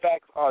 The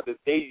facts are that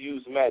they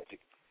use magic.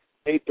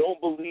 They don't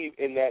believe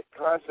in that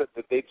concept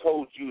that they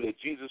told you that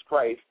Jesus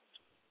Christ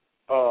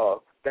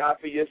died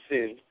for your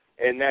sins,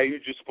 and now you're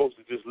just supposed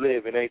to just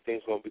live and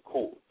everything's going to be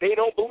cool. They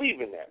don't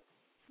believe in that.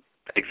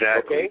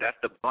 Exactly. Okay? That's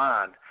the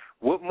bond.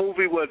 What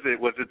movie was it?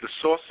 Was it The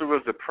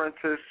Sorcerer's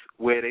Apprentice,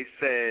 where they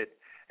said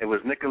it was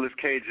Nicolas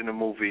Cage in the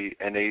movie,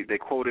 and they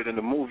quoted in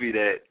the movie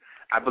that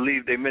I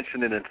believe they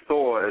mentioned it in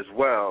Thor as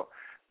well,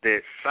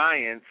 that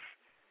science,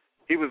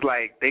 he was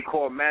like, they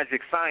call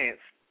magic science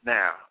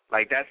now.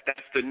 Like, that's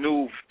the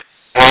new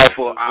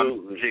powerful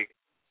object.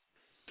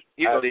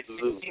 You know, they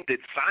named it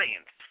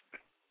science.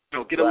 You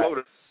know, get a load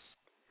of...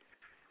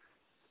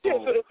 Yeah,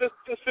 so it's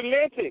the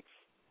semantics.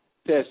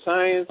 He said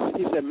science,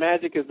 he said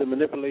magic is the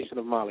manipulation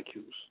of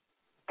molecules.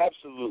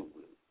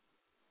 Absolutely.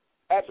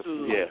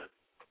 Absolutely. Yeah.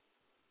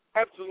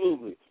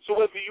 Absolutely. So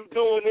whether you're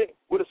doing it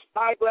with a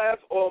spyglass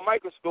or a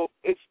microscope,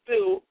 it's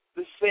still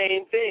the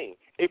same thing.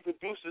 It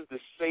produces the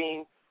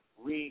same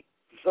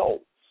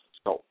results.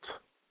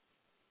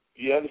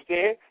 You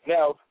understand?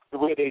 Now, the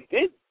way they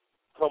did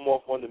come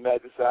off on the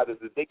magic side is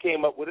that they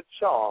came up with a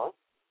charm,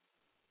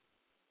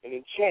 an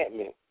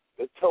enchantment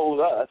that told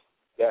us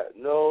that,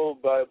 no,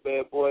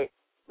 bad boy,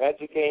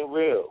 magic ain't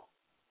real.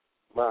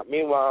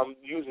 Meanwhile, I'm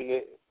using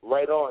it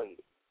right on you.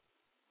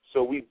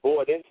 So we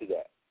bought into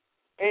that.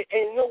 And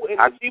you know,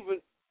 it's even...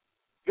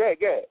 Go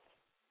ahead.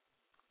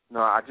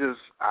 No,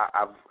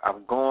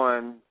 I've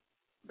gone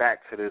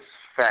back to this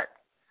fact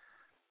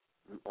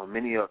on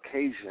many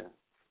occasions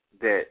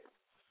that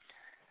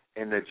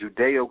in the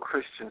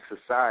Judeo-Christian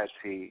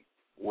society,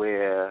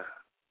 where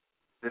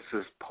this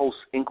is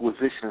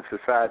post-Inquisition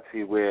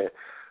society, where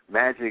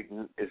magic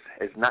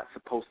is not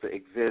supposed to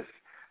exist,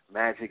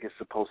 magic is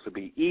supposed to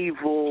be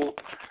evil,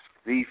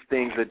 these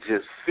things are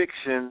just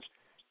fiction.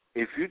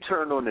 If you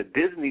turn on the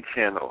Disney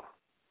Channel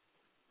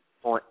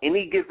on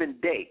any given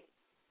day,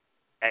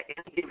 at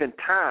any given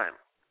time,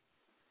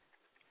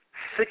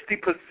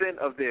 60%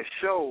 of their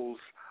shows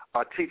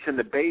are teaching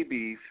the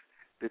babies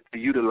to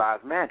utilize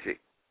magic.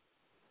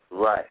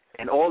 Right.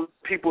 And all the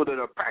people that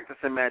are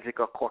practicing magic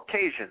are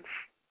Caucasians.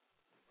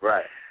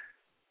 Right.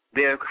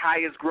 Their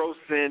highest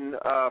grossing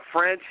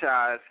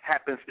franchise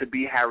happens to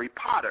be Harry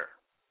Potter,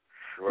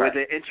 where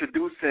they're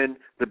introducing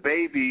the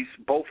babies,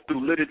 both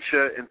through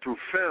literature and through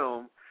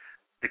film,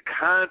 the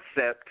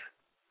concept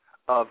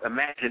of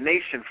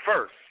imagination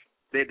first.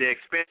 They're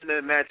expanding their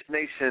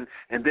imagination,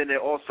 and then they're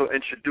also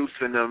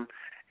introducing them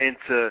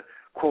into,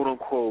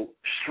 quote-unquote,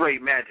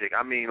 straight magic.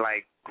 I mean,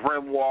 like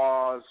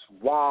grimoires,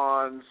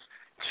 wands,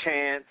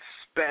 chants,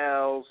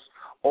 spells,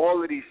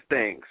 all of these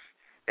things.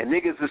 And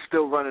niggas are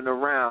still running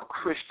around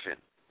Christian,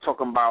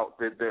 talking about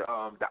the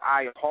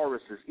eye of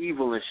Horus is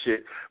evil and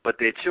shit, but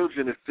their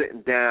children are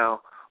sitting down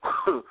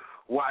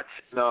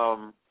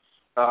watching,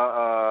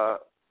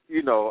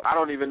 you know, I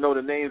don't even know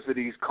the names of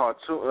these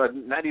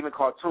cartoons, not even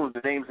cartoons,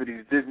 the names of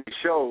these Disney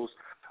shows,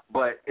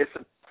 but it's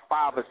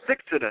 5 or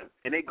 6 of them,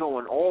 and they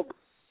going all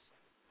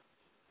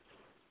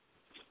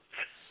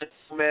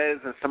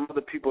and some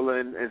other people,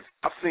 and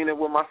I've seen it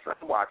with my son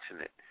watching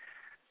it.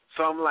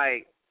 So I'm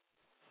like,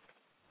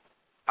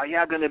 are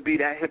y'all going to be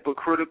that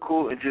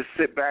hypocritical and just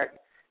sit back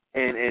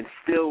and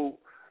still,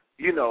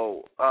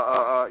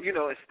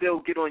 and still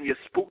get on your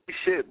spooky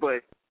shit,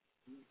 but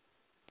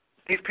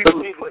these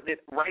people are putting it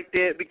right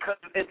there because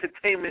of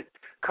entertainment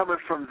coming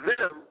from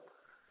them.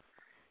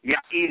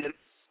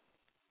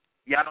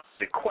 Y'all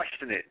don't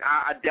question it.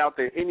 I doubt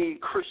that any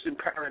Christian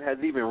parent has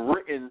even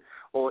written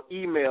or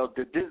emailed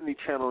the Disney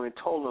Channel and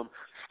told them,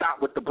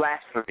 stop with the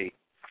blasphemy.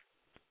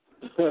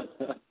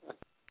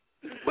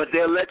 But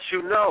they'll let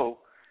you know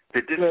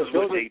that this is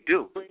what they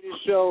do.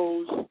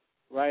 Shows,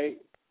 right,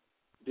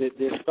 that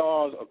their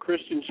stars are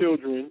Christian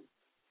children.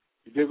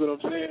 You dig what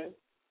I'm saying?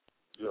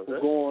 Okay.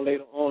 Who go on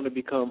later on to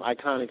become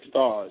iconic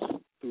stars.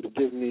 through the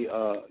Disney,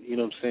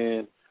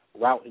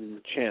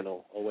 routing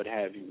channel or what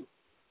have you.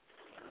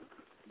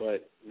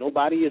 But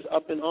nobody is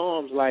up in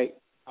arms like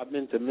I've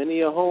been to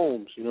many a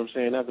homes,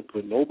 not to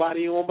put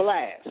nobody on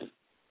blast.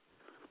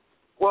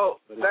 Well,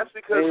 that's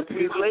because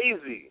we're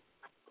lazy.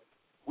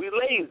 We're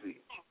lazy.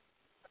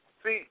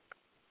 See,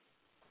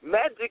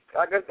 magic,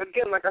 like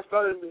I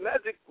started,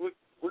 magic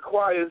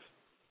requires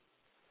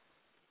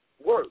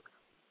work.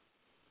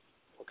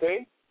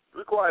 Okay? It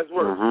requires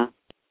work. Mm-hmm.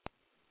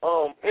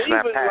 And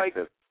even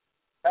passive.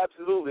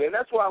 Absolutely. And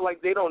that's why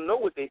they don't know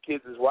what their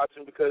kids is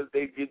watching, because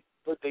they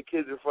put their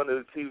kids in front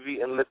of the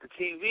TV and let the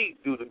TV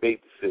do the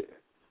babysitting.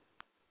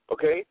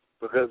 Okay?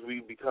 Because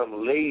we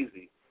become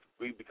lazy.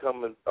 We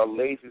become a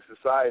lazy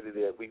society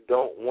that we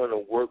don't want to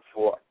work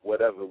for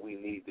whatever we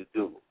need to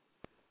do.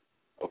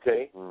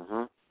 Okay?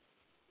 Mm-hmm.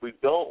 We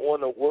don't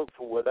want to work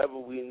for whatever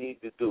we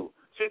need to do.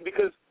 See,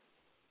 because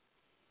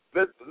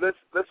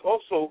let's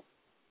also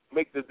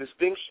make the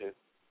distinction.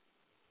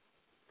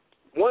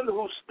 One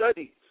who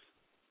studies,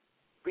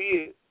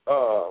 be it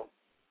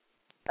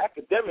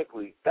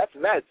academically, that's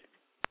magic.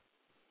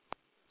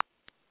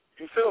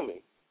 You feel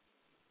me?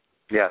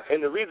 Yes.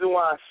 And the reason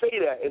why I say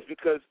that is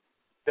because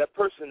that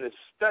person is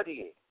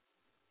studying.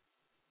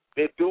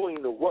 They're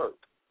doing the work.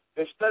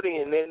 They're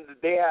studying, and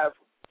they have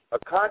a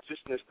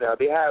consciousness now.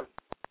 They have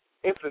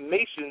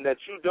information that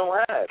you don't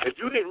have. If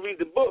you didn't read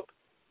the book,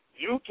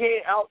 you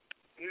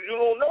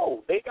don't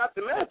know. They got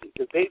the magic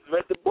because they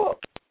read the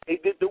book. They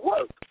did the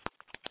work.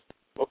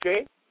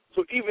 Okay?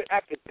 So even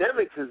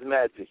academics is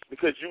magic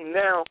because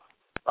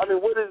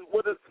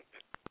what is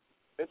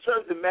in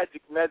terms of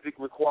magic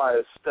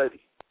requires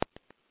study.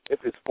 If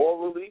it's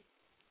orally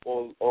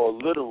or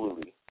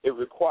literally, it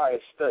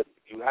requires study.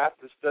 You have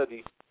to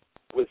study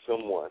with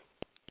someone.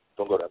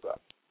 Don't go that far.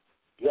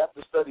 You have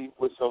to study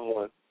with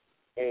someone,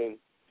 and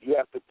you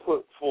have to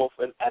put forth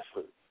an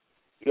effort.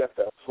 You have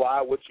to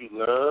apply what you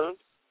learned,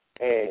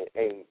 and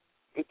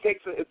it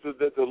takes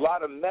there's a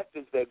lot of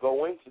methods that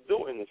go into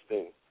doing this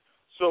thing.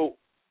 So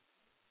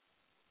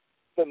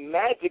the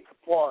magic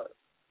part,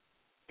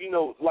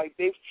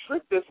 they've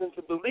tricked us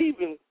into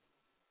believing.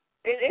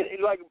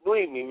 And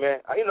believe me, man.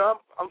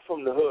 I'm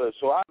from the hood,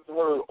 so I've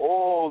heard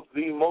all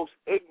the most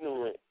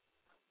ignorant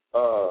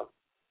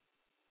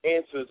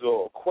answers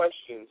or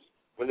questions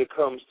when it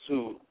comes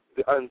to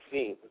the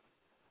unseen.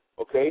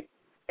 Okay,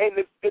 and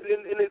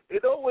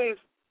it always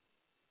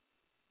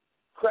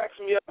cracks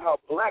me up how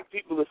black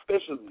people,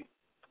 especially,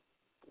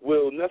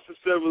 will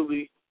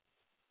necessarily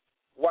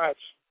watch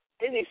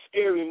any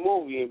scary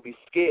movie and be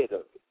scared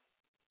of it.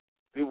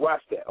 They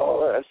watch that.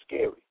 Oh, that's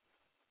scary.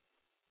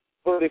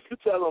 But if you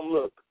tell them,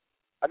 look,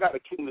 I got to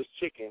kill this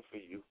chicken for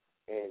you,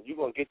 and you're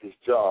going to get this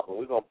job, and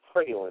we're going to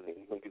pray on it,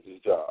 you're going to get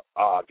this job.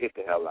 Get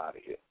the hell out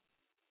of here.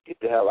 Get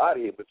the hell out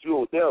of here. But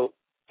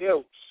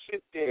they'll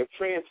sit there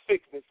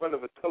transfixed in front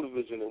of a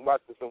television and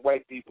watching some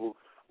white people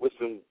with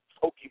some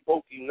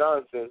hokey-pokey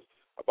nonsense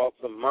about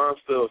some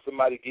monster or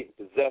somebody getting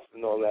possessed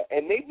and all that.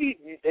 And they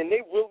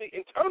really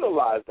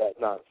internalize that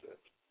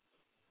nonsense.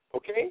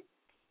 Okay?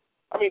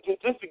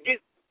 Just to get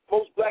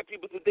most black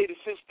people today to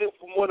sit still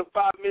for more than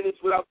 5 minutes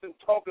without them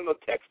talking or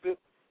texting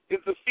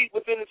is a feat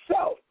within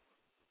itself.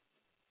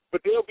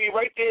 But they'll be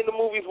right there in the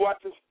movies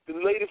watching the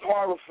latest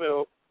horror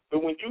film.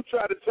 But when you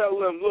try to tell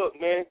them, look,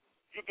 man,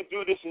 you can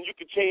do this and you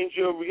can change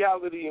your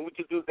reality and we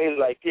can do, they're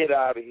like, get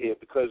out of here.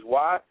 Because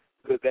why?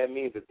 Because that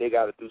means that they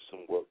got to do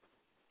some work.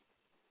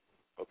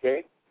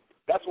 Okay?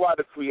 That's why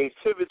the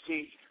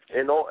creativity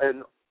and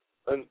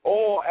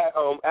all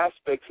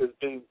aspects has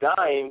been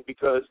dying,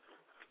 because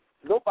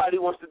nobody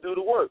wants to do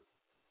the work.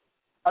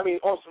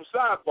 On some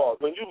sidebar,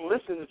 when you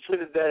listen to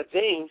Trinidad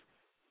James,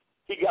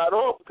 he got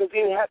off because he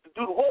didn't have to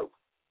do the work.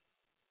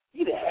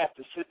 He didn't have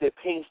to sit there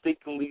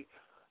painstakingly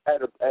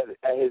at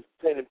his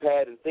pen and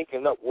pad and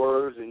thinking up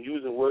words and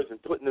using words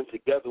and putting them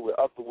together with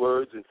other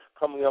words and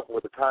coming up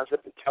with a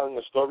concept and telling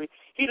a story.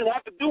 He didn't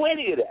have to do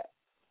any of that.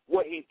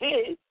 What he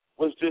did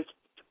was just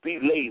be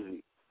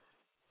lazy.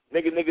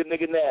 Nigga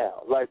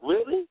now.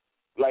 Really?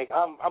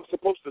 I'm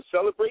supposed to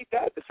celebrate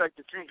that? The fact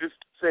that you just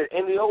said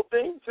any old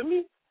thing to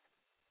me?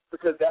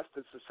 Because that's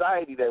the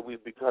society that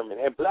we've become in.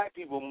 And black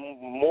people,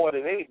 more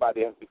than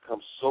anybody, have become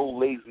so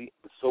lazy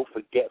and so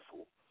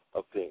forgetful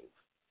of things.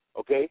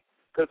 Okay?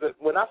 Because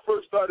when I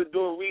first started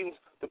doing readings,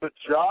 the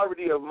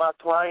majority of my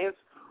clients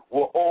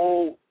were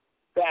old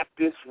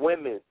Baptist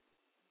women.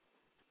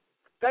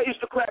 That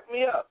used to crack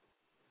me up.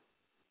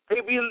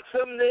 They'd be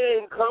sitting there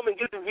and come and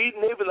get the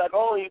reading. They'd be like,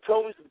 oh, you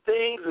told me some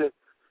things.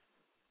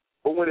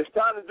 But when it's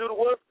time to do the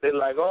work, they're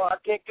like, oh, I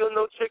can't kill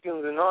no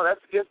chickens, and all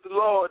that's against the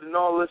Lord, and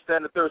all this, that,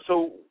 and the third.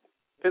 So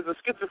there's a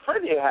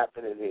schizophrenia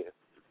happening here.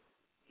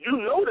 You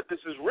know that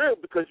this is real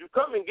because you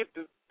come and get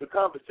the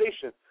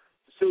conversation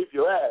to save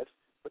your ass,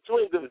 but you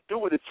ain't going to do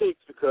what it takes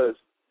because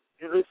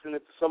you're listening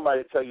to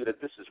somebody tell you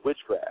that this is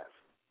witchcraft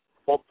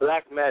or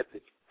black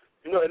magic.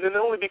 And then it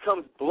only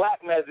becomes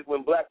black magic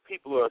when black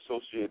people are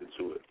associated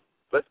to it.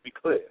 Let's be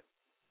clear.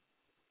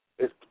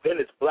 Then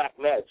it's black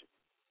magic.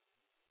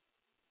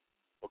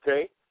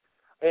 Okay?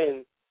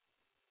 And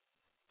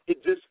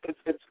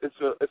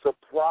it's a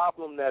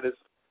problem that is,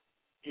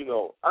 you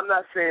know, I'm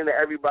not saying that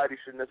everybody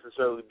should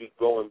necessarily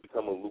go and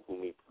become a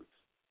Lukumi priest.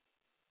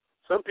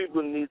 Some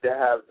people need to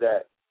have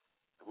that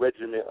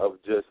regimen of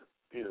just,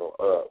 you know,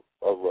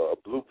 of a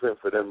blueprint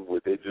for them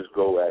where they just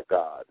go at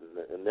God,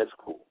 and that's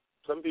cool.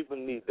 Some people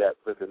need that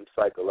for them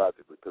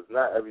psychologically, because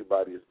not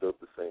everybody is built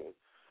the same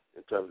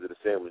in terms of the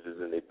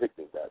sandwiches in their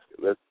picnic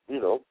basket.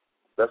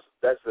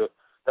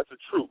 That's a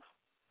truth.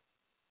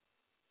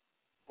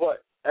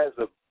 But as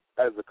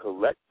a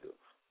collective,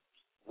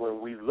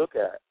 when we look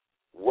at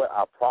what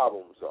our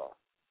problems are,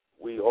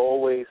 we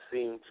always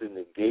seem to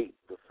negate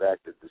the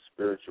fact that the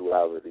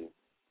spirituality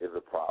is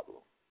a problem.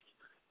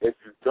 If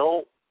you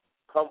don't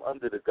come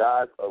under the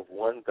guise of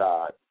one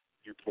God,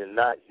 you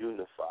cannot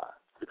unify,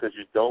 because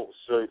you don't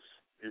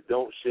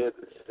share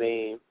the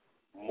same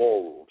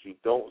morals, you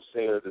don't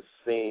share the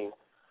same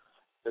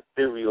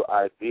ethereal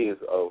ideas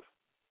of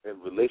in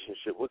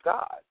relationship with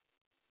God.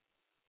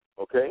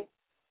 Okay?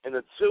 And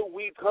until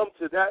we come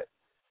to that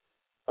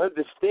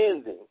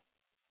understanding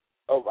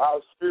of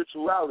our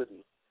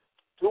spirituality,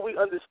 till we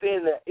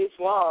understand that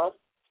Islam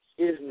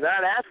is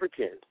not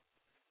African,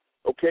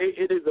 okay?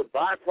 It is a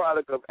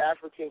byproduct of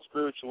African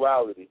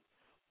spirituality.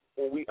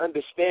 When we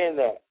understand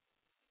that,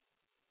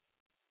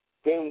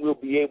 then we'll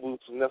be able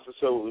to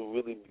necessarily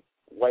really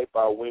wipe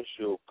our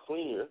windshield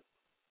clean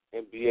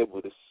and be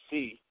able to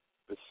see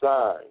the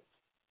signs.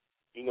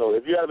 You know,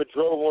 if you ever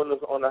drove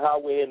on the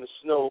highway in the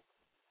snow,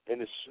 and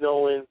it's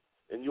snowing,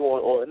 and you're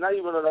on, or not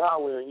even on the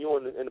highway, and you're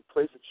in a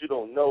place that you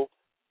don't know,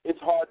 it's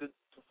hard to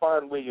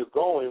find where you're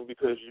going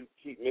because you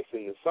keep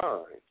missing the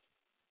signs.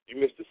 You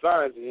miss the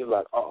signs, and you're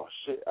like, oh,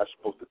 shit, I'm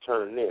supposed to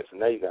turn this.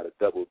 And now you got to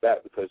double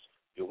back because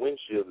your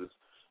windshield is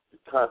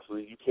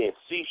constantly, you can't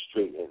see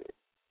straight in it.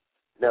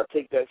 Now,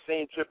 take that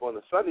same trip on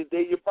a sunny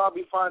day, you'll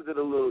probably find it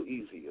a little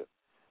easier.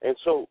 And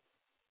so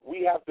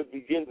we have to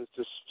begin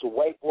to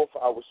wipe off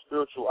our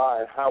spiritual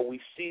eye and how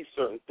we see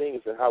certain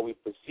things and how we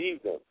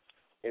perceive them,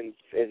 and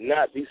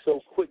not be so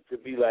quick to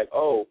be like,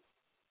 this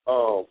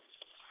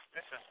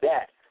is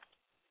that,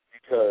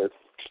 because,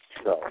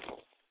 you know,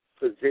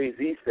 because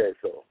Jay-Z said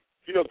so.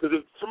 You know, because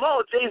if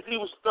tomorrow Jay-Z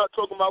would start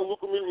talking about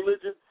Lukumi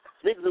religion,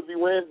 niggas would be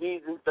wearing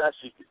beads and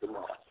dashiki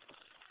tomorrow.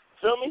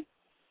 Feel me?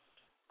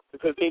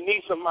 Because they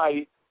need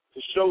somebody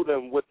to show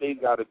them what they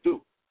got to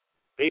do.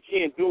 They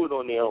can't do it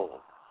on their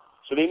own.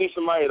 So they need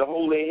somebody to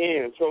hold their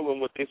hand and tell them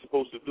what they're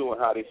supposed to do and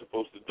how they're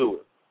supposed to do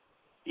it.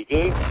 You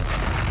dig?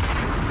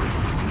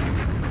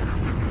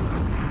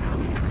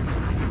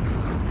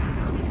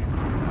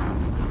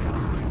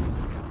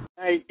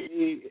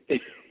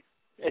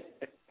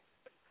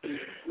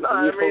 No,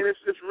 I mean,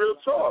 it's real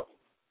talk.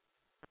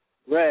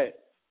 Right.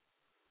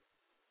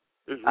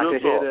 It's real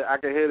talk. I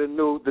can hear the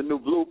new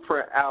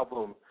Blueprint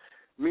album.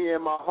 Me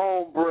and my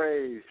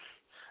hombres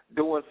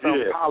doing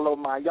some Palo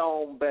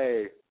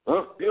Mayombe.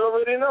 Huh? You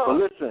already know. But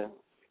listen,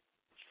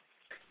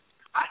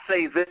 I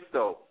say this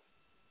though,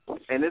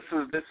 and this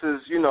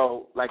is you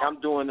know, like I'm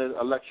doing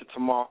a lecture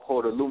tomorrow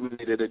called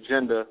Illuminated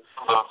Agenda,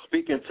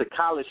 speaking to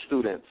college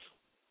students.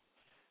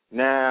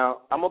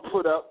 Now I'm gonna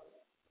put up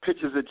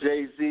pictures of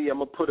Jay-Z. I'm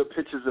gonna put up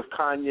pictures of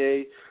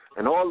Kanye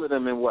and all of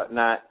them and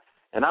whatnot,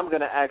 and I'm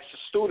gonna ask the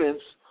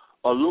students,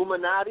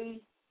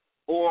 Illuminati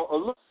or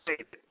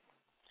illuminated,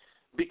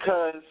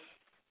 because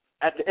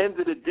at the end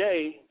of the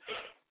day,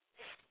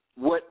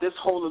 what this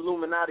whole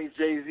Illuminati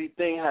Jay-Z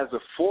thing has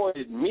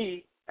afforded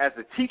me as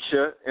a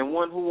teacher and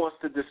one who wants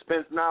to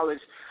dispense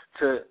knowledge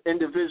to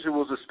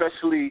individuals,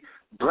 especially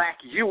black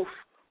youth,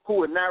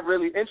 who are not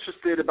really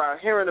interested about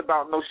hearing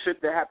about no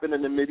shit that happened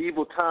in the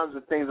medieval times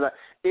and things like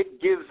that.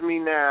 It gives me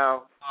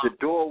now the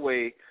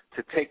doorway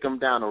to take them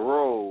down the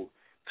road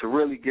to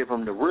really give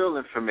them the real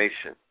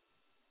information.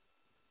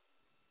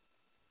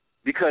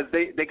 Because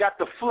they got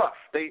the fluff.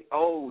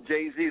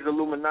 Jay-Z's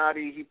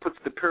Illuminati, he puts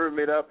the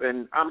pyramid up,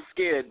 and I'm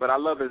scared, but I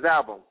love his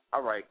album.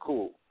 All right,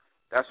 cool.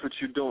 That's what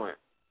you're doing.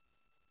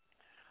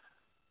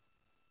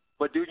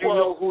 But do you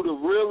know who the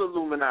real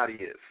Illuminati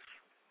is?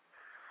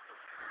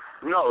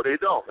 No, they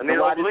don't. And they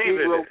don't believe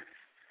in it.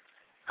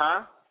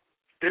 Huh?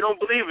 They don't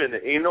believe in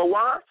it. And you know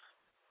why?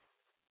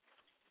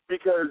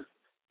 Because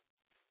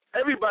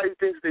everybody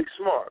thinks they're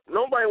smart.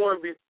 Nobody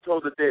wants to be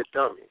told that they're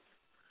dummies.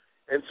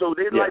 And so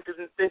they like to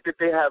think that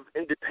they have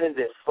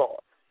independent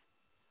thought.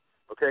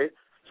 Okay?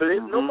 So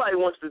nobody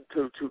wants to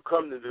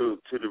come to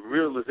the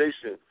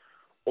realization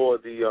or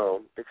the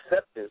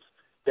acceptance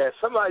that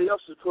somebody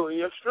else is pulling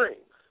your strings.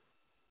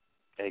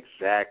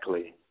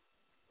 Exactly.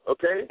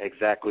 Okay?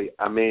 Exactly.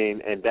 I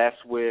mean, and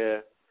that's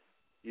where,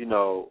 you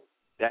know,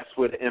 that's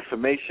where the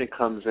information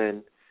comes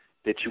in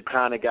that you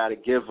kind of got to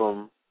give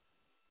them,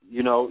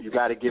 you know, you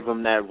got to give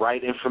them that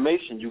right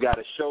information. You got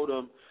to show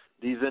them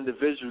these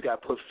individuals, got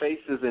to put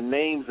faces and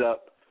names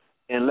up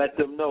and let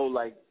them know,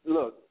 like,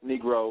 look,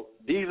 Negro,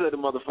 these are the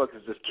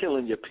motherfuckers that's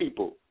killing your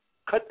people.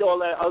 Cut all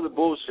that other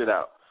bullshit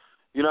out.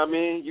 You know what I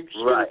mean? You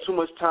spend too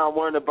much time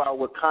worrying about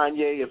what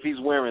Kanye, if he's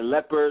wearing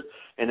leopard,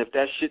 and if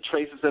that shit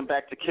traces him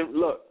back to Kim.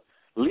 Look,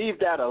 leave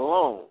that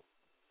alone.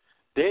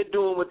 They're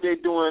doing what they're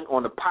doing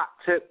on the pop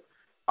tip.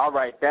 all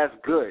right, that's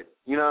good.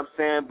 You know what I'm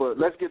saying? But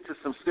let's get to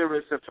some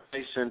serious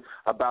information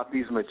about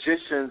these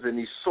magicians and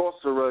these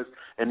sorcerers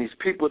and these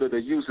people that are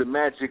using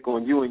magic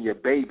on you and your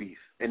babies.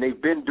 And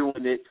they've been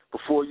doing it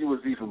before you was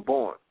even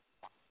born.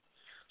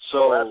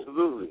 So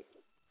absolutely.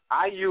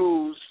 I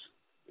use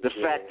the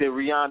fact that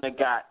Rihanna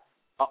got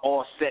an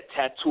all-set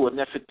tattoo, a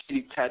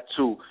Nefertiti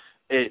tattoo,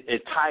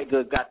 and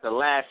Tiger got the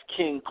Last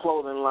King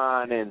clothing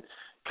line, and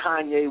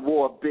Kanye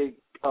wore a big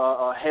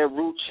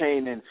Heru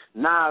chain, and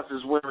Nas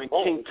is wearing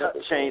King Tut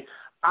chain.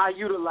 I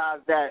utilize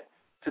that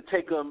to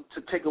take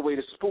away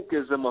the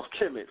spookism of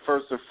Kemet.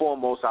 First and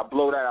foremost, I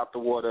blow that out the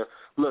water.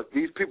 Look,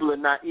 these people are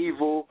not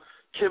evil.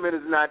 Kemet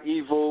is not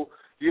evil.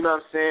 You know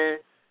what I'm saying?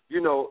 You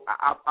know,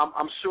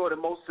 I'm sure that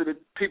most of the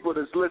people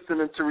that's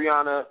listening to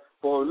Rihanna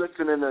or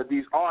listening to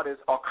these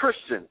artists are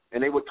Christian,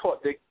 and they were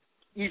taught that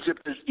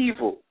Egypt is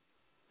evil.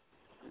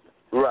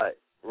 Right.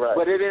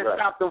 But it didn't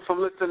stop them from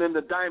listening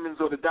to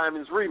Diamonds or the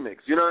Diamonds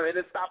remix. You know, it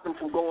didn't stop them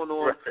from going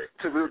on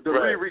to the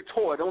Riri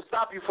tour. Don't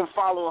stop you from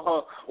following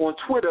her on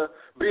Twitter,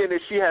 being that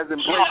she has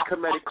embraced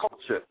Kemetic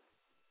culture.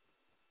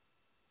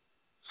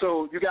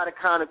 So you got to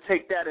kind of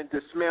take that and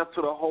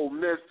dismantle the whole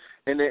myth,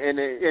 and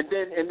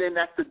then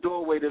that's the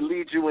doorway to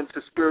lead you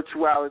into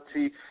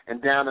spirituality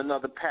and down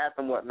another path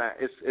and whatnot.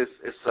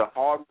 It's a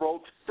hard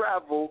road to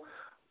travel,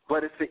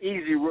 but it's an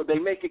easy road. They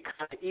make it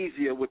kind of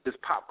easier with this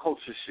pop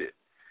culture shit.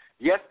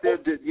 Yes,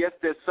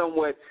 they're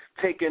somewhat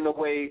taking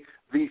away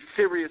the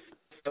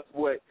seriousness of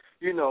what,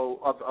 you know,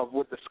 of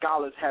what the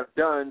scholars have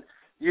done,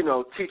 you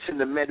know, teaching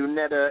the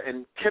Medunetta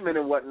and Kemet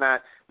and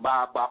whatnot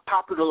by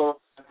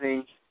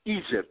popularizing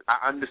Egypt.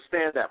 I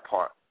understand that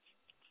part.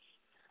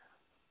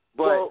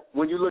 But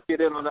when you look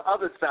at it on the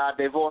other side,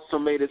 they've also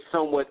made it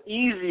somewhat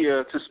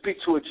easier to speak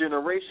to a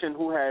generation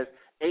who has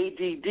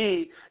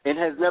ADD and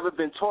has never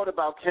been taught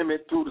about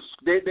Kemet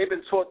they've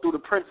been taught through the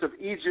Prince of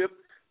Egypt,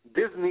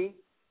 Disney,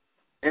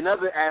 and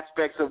other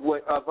aspects of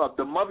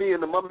the Mummy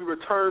and the Mummy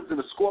Returns and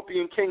the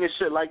Scorpion King and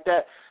shit like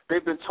that.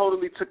 They've been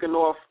totally taken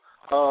off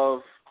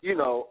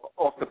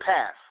the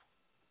path.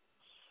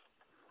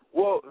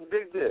 Well,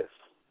 dig this.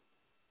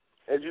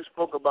 As you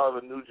spoke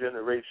about a new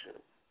generation,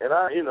 and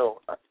I'm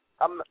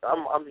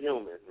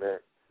human, man.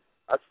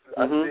 I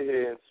sit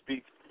here and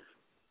speak,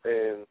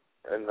 and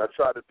I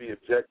try to be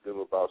objective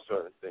about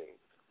certain things,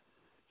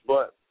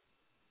 but.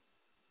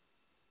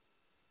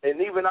 And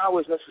even I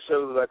was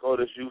necessarily like, oh,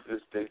 this youth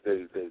is they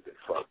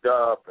fucked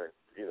up,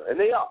 and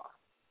they are.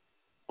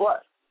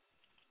 But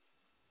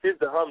here's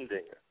the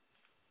humdinger: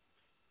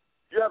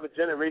 you have a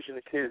generation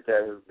of kids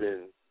that have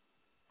been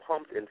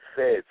pumped and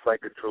fed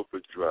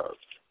psychotropic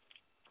drugs.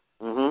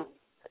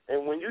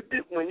 And when you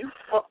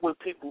fuck with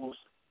people's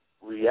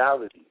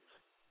realities,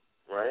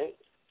 right?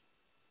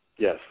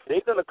 Yes.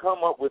 They're gonna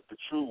come up with the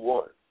true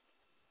one.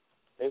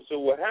 And so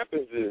what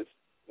happens is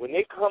when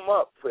they come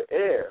up for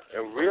air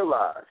and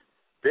realize.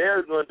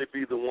 They're going to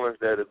be the ones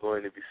that are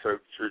going to be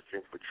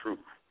searching for truth,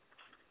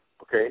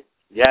 okay?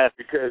 Yes.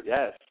 Because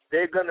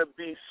they're going to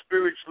be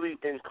spiritually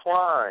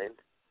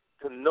inclined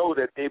to know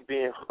that they're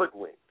being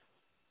hoodwinked,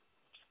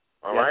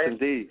 all right? Yes,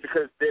 indeed.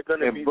 Because they're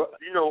going to be,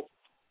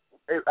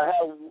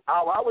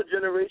 our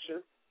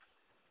generation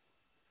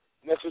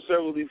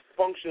necessarily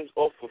functions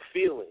off of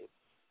feeling.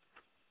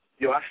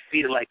 I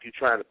feel like you're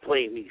trying to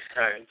play me,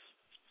 son.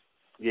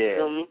 Yeah, you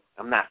know what I mean?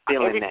 I'm not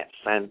feeling that,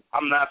 son.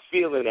 I'm not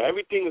feeling that.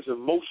 Everything is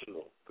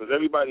emotional because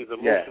everybody's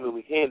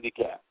emotionally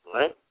handicapped,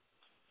 right?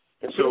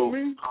 And so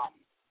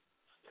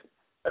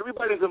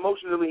everybody's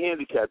emotionally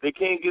handicapped. They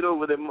can't get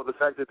over the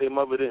fact that their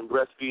mother didn't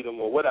breastfeed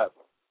them or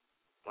whatever,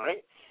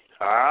 right?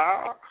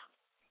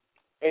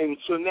 And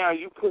so now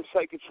you put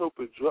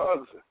psychotropic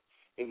drugs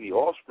in the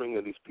offspring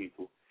of these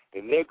people,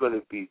 and they're going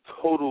to be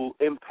total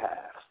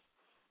empaths,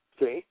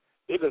 okay?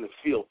 They're going to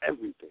feel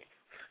everything.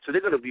 So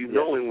they're going to be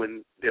knowing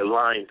when they're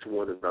lying to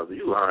one another.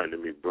 You lying to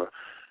me, bro.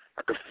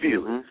 I can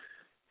feel it.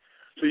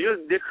 So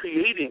they're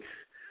creating.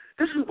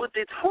 This is what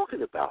they're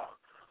talking about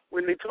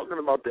when they're talking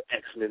about the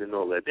X-Men and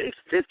all that.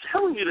 They're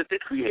telling you that they're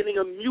creating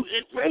a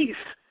mutant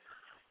race.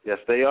 Yes,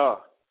 they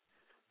are.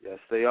 Yes,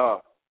 they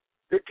are.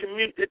 They're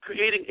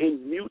creating a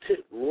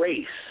mutant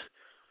race,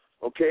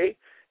 okay?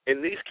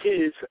 And these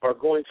kids are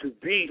going to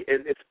be,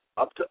 and it's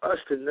up to us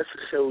to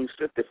necessarily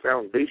set the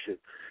foundation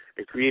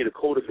and create a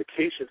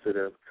codification for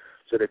them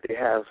so that they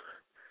have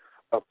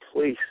a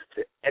place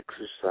to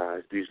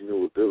exercise these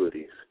new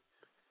abilities,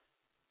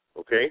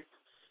 okay?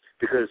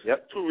 Because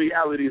two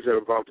realities are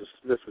about to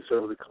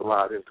necessarily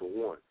collide into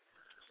one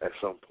at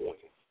some point.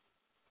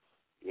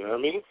 You know what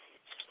I mean?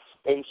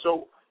 And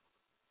so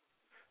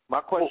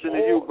my question to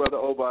you, Brother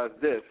Oba, is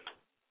this.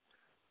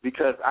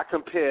 Because I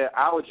compare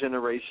our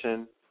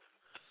generation,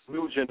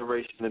 new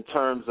generation, in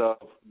terms of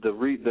the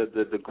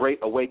Great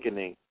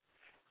Awakening.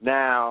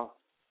 Now,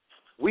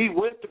 we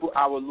went through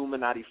our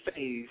Illuminati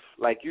phase,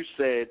 like you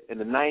said, in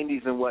the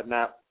 90s and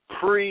whatnot,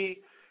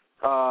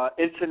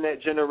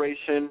 pre-internet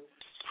generation,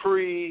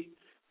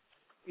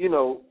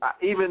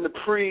 even the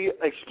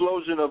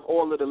pre-explosion of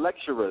all of the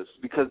lecturers,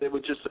 because there were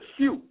just a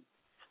few.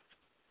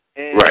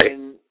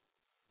 And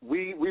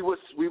we were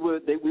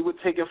we were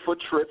taken for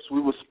trips.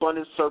 We were spun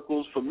in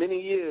circles for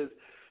many years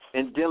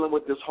and dealing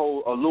with this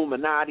whole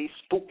Illuminati,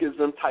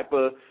 spookism type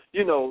of,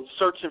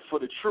 searching for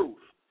the truth.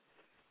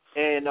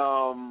 And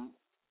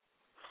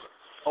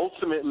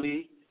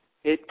ultimately,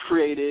 it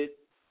created,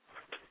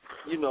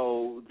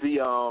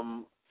 the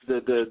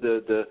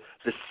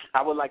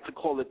I would like to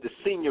call it the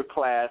senior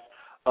class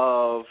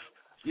of,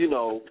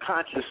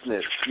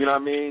 consciousness. You know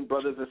what I mean?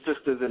 Brothers and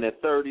sisters in their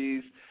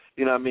 30s,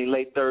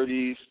 late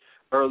 30s,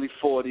 early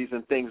 40s,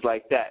 and things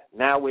like that.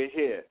 Now we're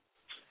here.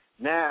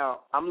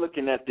 Now I'm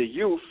looking at the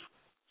youth,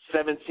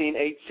 17,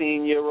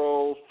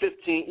 18-year-old,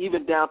 15,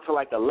 even down to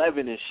like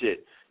 11 and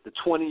shit. The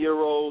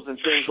 20-year-olds and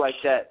things like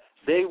that.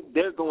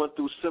 They're going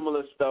through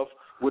similar stuff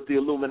with the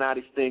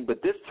Illuminati thing,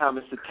 but this time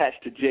it's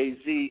attached to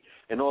Jay-Z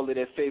and all of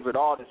their favorite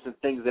artists and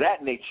things of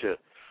that nature.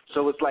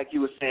 So it's like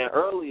you were saying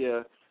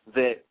earlier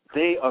that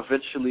they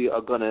eventually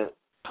are going to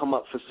come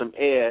up for some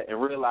air and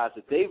realize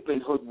that they've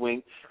been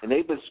hoodwinked and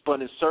they've been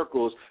spun in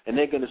circles and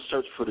they're going to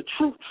search for the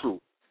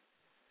truth.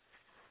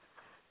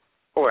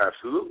 Oh,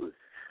 absolutely.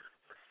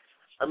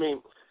 I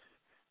mean,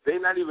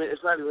 it's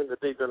not even that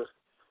they're going to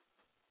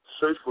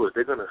search for it.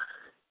 They're going to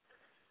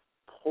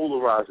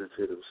polarize it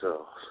to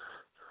themselves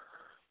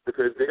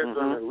because they're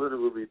going to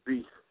literally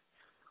be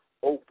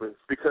open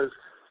because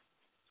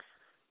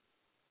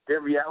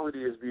their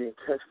reality is being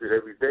tested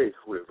every day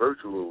with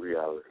virtual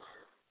reality.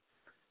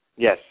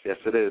 Yes,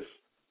 it is.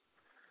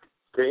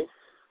 Okay?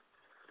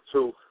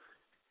 So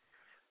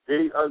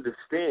they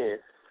understand,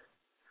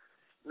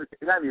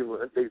 not even,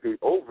 they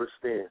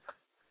overstand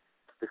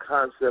the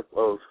concept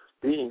of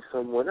being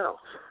someone else,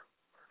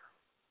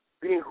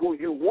 being who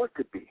you want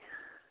to be.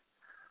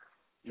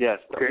 Yes,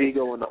 okay? The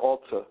ego and the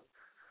altar.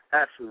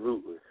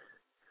 Absolutely.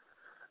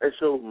 And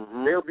so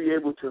they'll be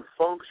able to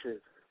function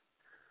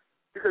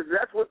because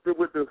that's what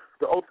the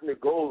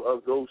ultimate goal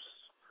of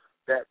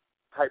that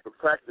type of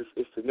practice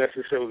is to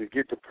necessarily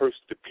get the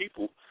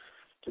people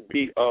to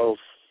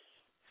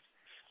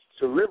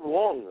live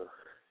longer,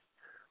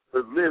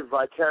 but live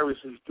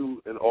vicariously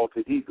through an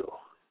alter ego.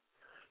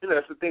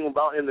 That's the thing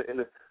about in the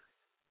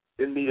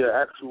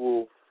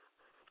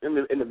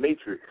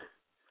matrix,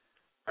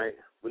 right?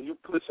 When you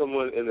put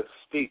someone in a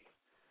state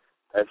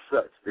as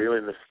such, they're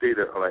in a state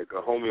of like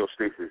a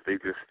homeostasis. They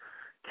just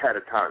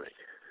catatonic,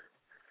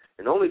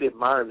 and only their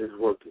mind is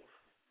working.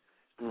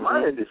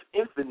 Mind is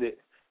infinite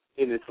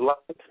in its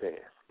lifespan.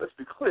 Let's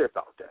be clear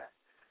about that.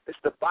 It's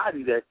the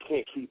body that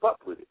can't keep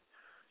up with it.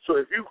 So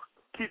if you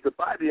keep the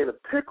body in a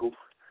pickle,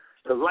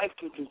 the life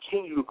can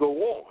continue to go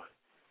on.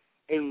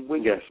 And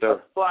when you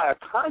apply a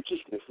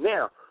consciousness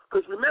now,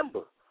 because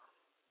remember,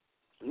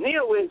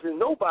 Neo isn't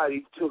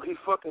nobody till he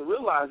fucking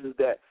realizes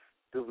that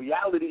the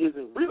reality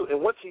isn't real.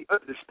 And once he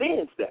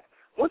understands that,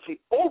 once he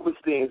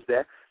understands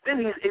that, then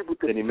he's able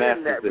to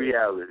bend that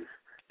reality.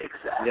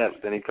 Exactly. Yes,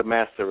 then he can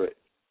master it.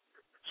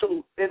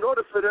 So in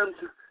order for them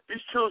to,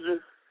 these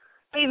children,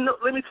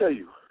 let me tell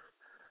you,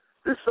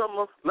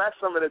 last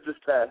summer that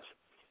just passed,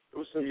 there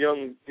was some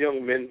young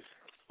men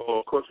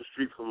across the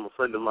street from a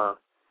friend of mine.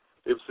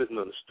 They were sitting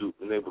on the stoop,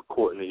 and they were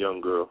courting a young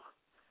girl.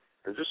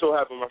 And just so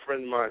happened, my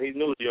friend of mine, he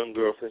knew the young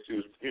girl since she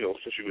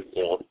was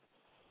born.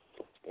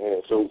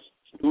 And so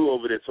we were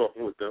over there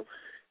talking with them.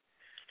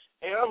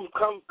 And I'm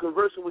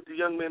conversing with the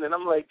young men, and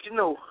I'm like,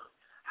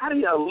 how do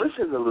y'all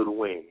listen to Lil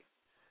Wayne?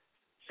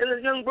 And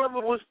the young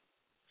brother was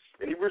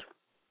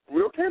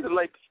real candid,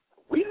 like,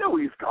 we know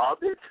he's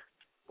garbage,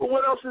 but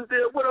what else is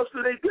there? What else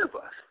do they give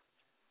us?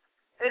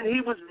 And he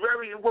was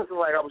it wasn't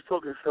like I was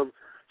talking to some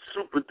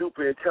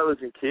super-duper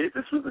intelligent kid.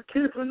 This was a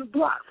kid from the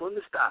block, from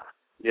the style.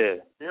 Yeah.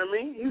 You know what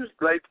I mean? He was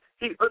like,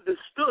 he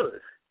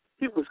understood.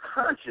 He was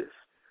conscious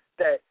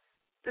that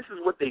this is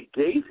what they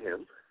gave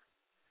him,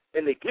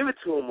 and they give it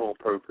to him on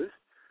purpose.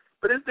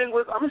 But his thing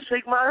was, I'm going to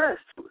shake my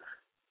ass to it.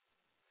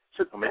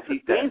 So that's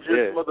a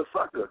dangerous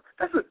motherfucker.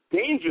 That's a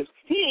dangerous.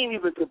 He ain't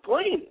even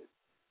complaining.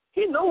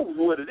 He knows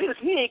what it is.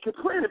 He ain't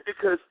complaining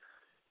because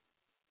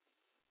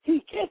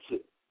he gets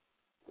it.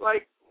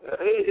 Like,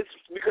 it's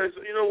because,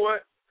 you know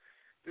what?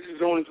 This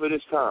is only for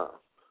this time.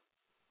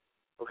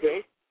 Okay?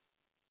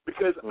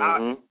 Because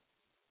I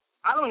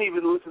don't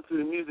even listen to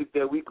the music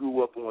that we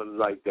grew up on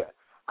like that.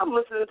 I'm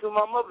listening to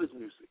my mother's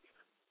music.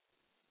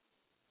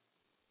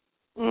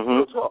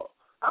 Real talk.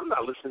 I'm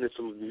not listening to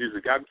some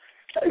music.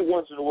 Every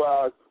once in a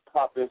while, I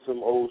pop in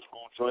some old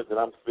school joint that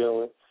I'm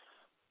feeling.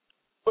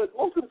 But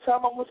most of the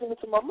time, I'm listening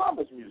to my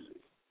mama's music.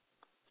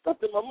 Stuff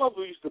that my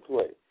mother used to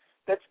play.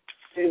 That's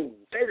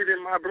embedded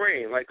in my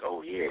brain. Like,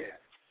 oh, yeah.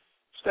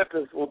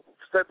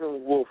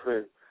 Steppenwolf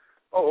and,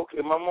 oh,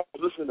 okay, my mom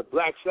was listening to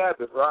Black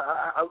Sabbath.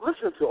 I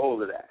listened to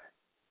all of that.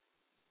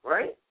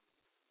 Right?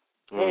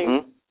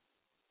 And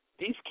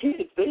these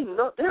kids,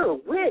 they're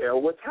aware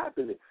of what's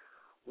happening.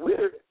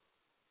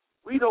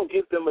 We don't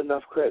give them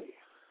enough credit.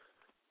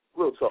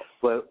 Real talk.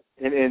 But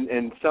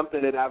and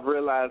something that I've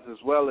realized as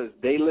well is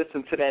they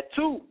listen to that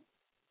too.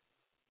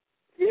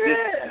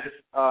 Yeah. This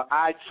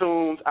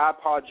iTunes,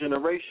 iPod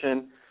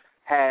generation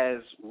has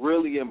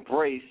really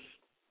embraced,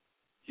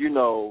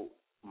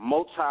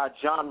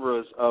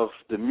 multi-genres of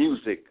the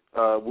music,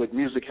 what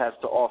music has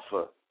to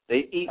offer.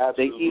 They eat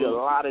a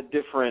lot of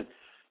different,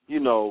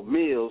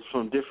 meals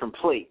from different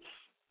plates.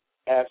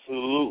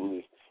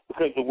 Absolutely.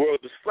 Because the world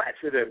is flat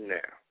to them now.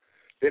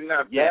 They're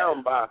not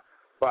bound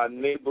by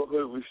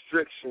neighborhood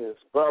restrictions,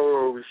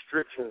 borough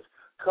restrictions,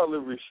 color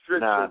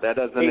restrictions. Nah, that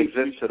doesn't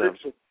exist to them.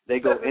 They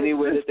go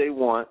anywhere that they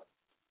want.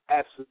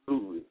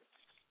 Absolutely.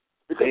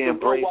 Because they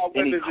embrace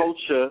any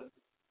culture.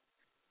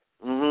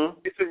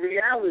 It's a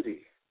reality.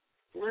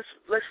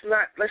 Let's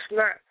not.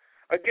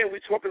 Again, we're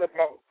talking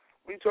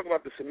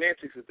about the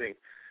semantics of things.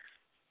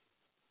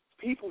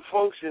 People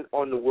function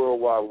on the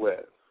World Wide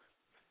Web.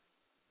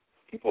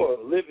 People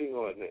are living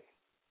on it.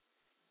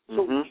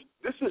 So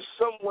this is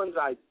someone's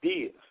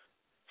idea.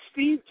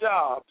 Steve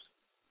Jobs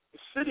is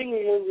sitting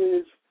in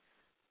his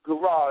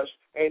garage,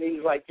 and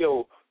he's like,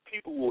 yo,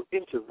 people will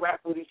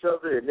interact with each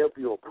other, and they'll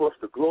be across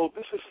the globe.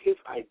 This is his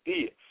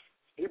idea.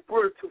 He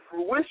brought it to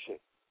fruition.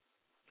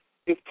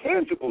 It's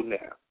tangible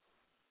now.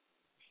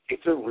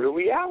 It's a real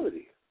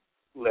reality.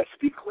 Let's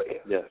be clear.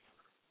 Yes.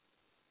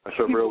 That's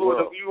a real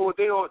world.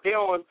 They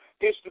on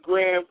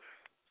Instagram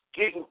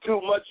getting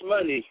too much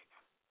money.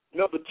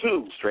 Number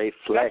 2. Straight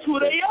flex. That's who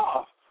they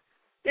are.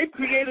 They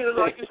created,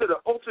 like you said, an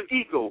alter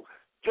ego.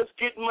 Just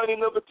getting money,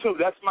 number 2.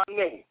 That's my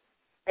name.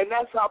 And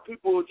that's how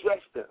people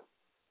address them.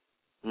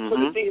 So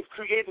that they have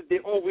created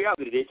their own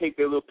reality. They take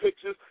their little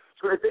pictures.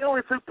 So if they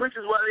only took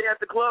pictures while they at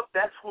the club,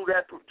 that's who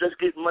that just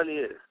getting money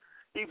is.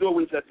 He's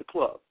always at the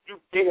club.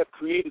 They have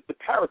created the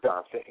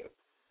paradigm for him.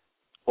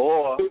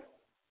 Or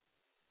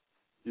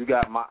you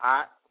got my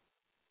aunt,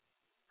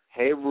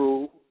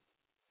 Heru,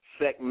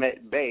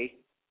 Sekhmet Bey,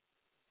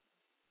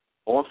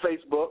 on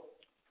Facebook,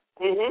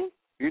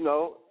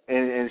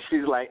 and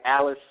she's like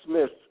Alice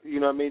Smith,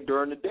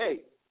 during the day.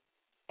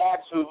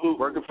 Absolutely.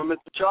 Working for Mr.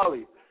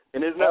 Charlie.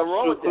 And there's nothing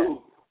wrong with that.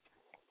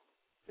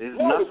 There's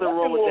nothing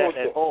wrong with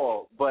that at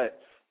all.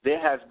 But there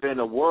has been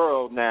a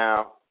world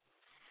now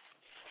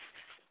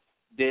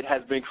that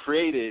has been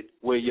created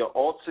where your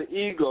alter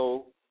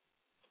ego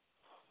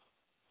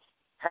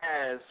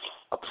has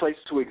a place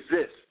to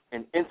exist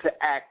and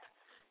interact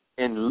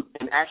and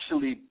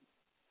actually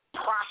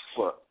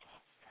prosper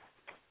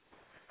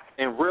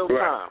in real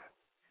time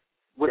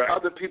with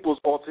other people's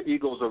alter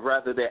egos, or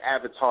rather their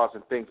avatars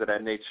and things of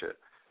that nature.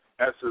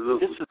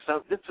 Absolutely.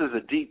 This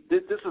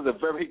is a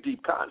very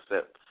deep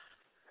concept.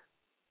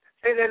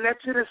 And then that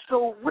shit is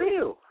so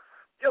real.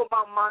 Yo,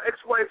 my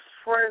ex-wife's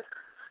friend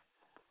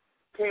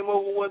came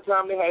over one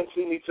time. They hadn't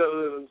seen each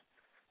other.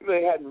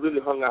 They hadn't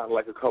really hung out in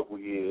like a couple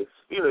years.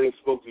 They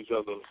spoke to each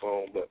other on the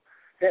phone, but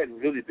they hadn't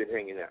really been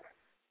hanging out.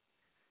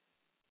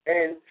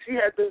 And she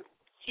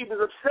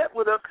was upset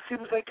with her because she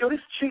was like, yo, this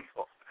chick,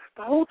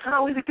 the whole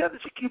time we together,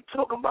 she keeps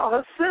talking about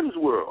her Sims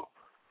world.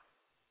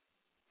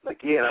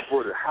 Like, yeah, and I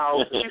bought a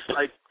house. And she's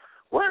like,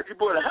 what? You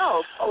bought a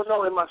house? Oh,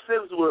 no, in my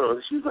Sims world.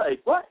 And she's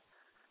like, what?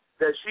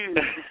 That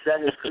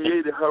has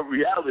created her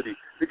reality.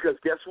 Because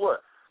guess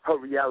what? Her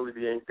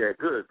reality ain't that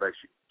good. Like,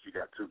 she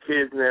got 2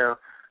 kids now.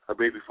 Her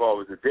baby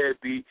father was a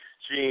deadbeat.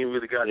 She ain't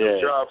really got no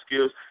job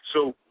skills.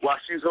 So while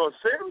she's on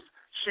Sims,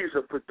 she's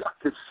a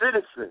productive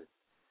citizen.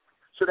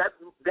 So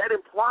that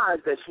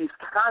implies that she's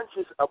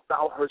conscious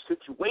about her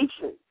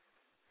situation.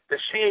 That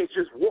she ain't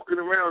just walking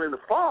around in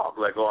the fog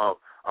like, oh,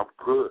 I'm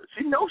good.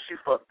 She knows she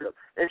fucked up,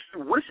 and she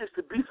wishes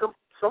to be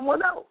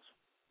someone else.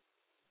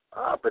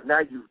 But now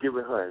you've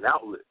given her an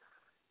outlet.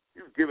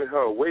 You've given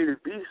her a way to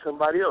be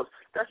somebody else.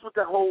 That's what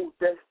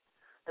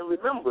and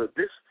remember,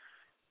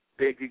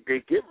 they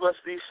give us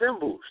these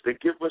symbols. They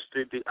give us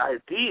the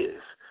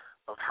ideas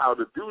of how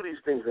to do these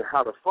things and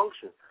how to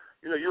function.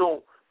 You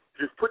don't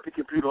just put the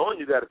computer on.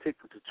 You got to take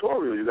the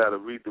tutorial. You got to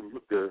read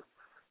the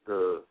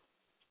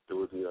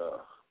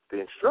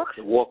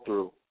instructions.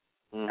 Walkthrough.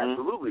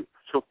 Absolutely.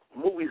 So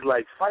movies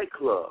like Fight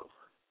Club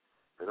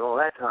and all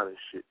that kind of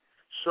shit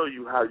show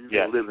you how you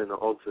can live in the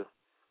alter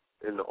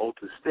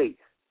state.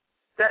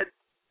 That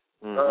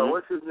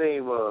what's his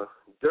name?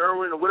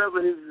 Derwin or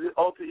whatever his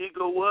alter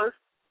ego was.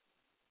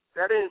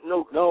 That ain't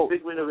no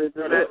figment of his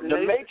imagination.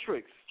 The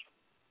Matrix.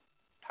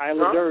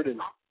 Tyler Durden.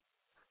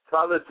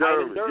 Tyler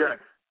Durden. Yes.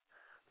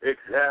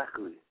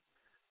 Exactly.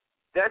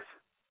 That's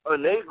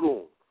an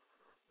ego.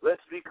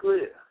 Let's be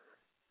clear.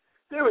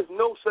 There is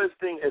no such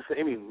thing as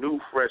any new,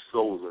 fresh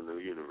souls in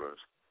the universe.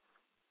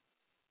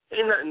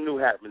 Ain't nothing new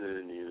happening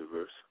in the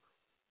universe.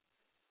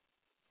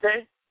 Okay?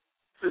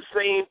 It's the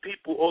same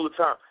people all the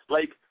time.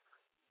 Like,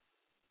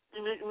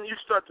 when you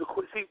start to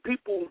see,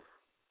 people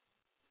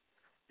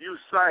use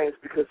science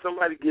because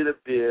somebody get up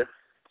there,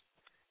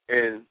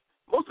 and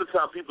most of the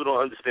time people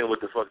don't understand what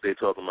the fuck they're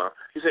talking about.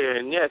 You say,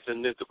 and yes,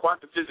 and the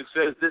quantum physics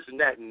says this and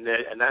that,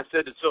 and I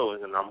said it so,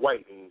 and I'm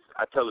white, and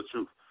I tell the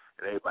truth.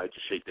 And everybody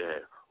just shake their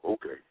head.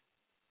 Okay.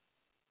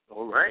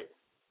 All right.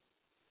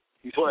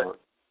 Smart.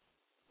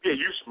 Yeah,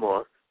 you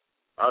smart.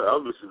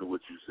 I'll listen to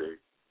what you say.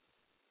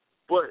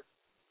 But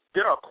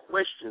there are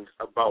questions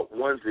about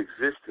one's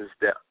existence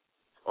that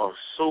are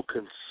so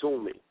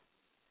consuming.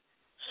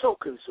 So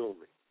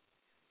consuming.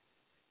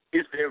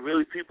 Is there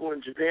really people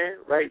in Japan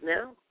right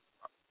now?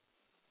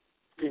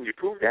 Can you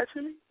prove that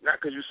to me? Not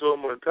because you saw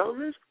them on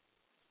television.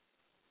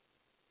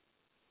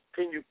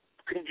 Can you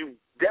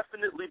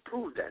definitely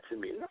prove that to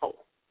me? No.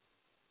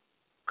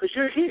 Because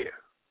you're here,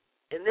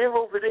 and they're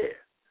over there.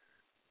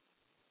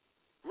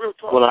 Real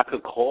talk. Well, I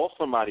could call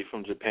somebody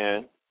from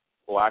Japan,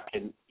 or I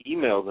can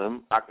email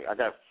them. I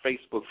got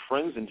Facebook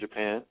friends in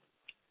Japan.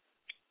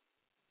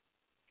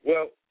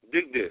 Well,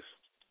 dig this.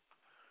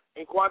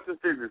 In quantum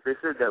physics, they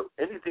said that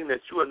anything that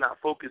you are not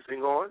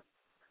focusing on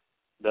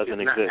doesn't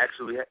exist. Not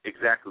actually,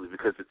 exactly,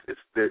 because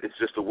it's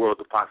just a world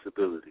of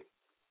possibility.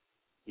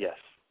 Yes,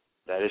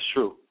 that is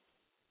true.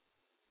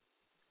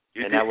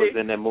 And that was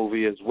in that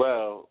movie as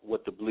well.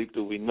 What the bleep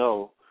do we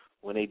know?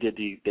 When they did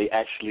they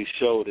actually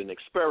showed an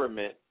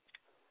experiment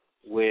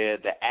where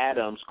the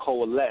atoms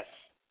coalesce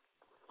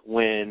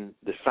when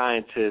the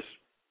scientist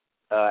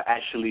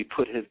actually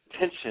put his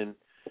attention,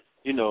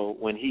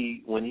 when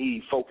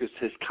he focused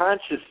his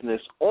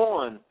consciousness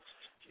on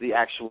the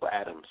actual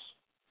atoms.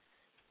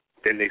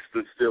 Then they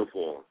stood still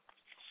for him.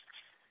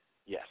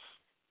 Yes.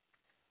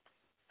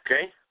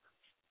 Okay?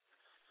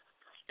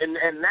 And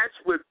that's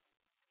what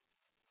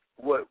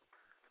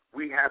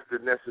we have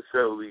to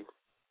necessarily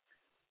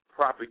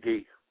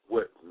propagate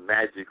what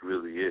magic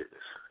really is.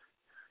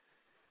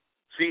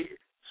 See,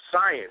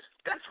 science,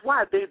 that's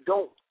why they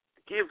don't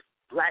give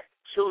black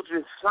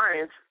children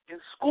science in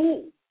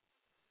school.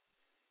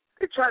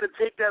 They try to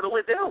take that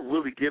away. They don't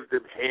really give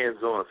them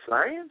hands-on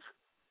science.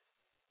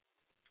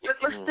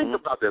 Let's think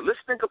about that. Let's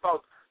think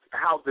about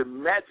how the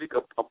magic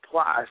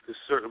applies to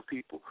certain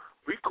people.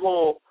 We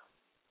call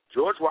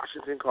George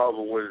Washington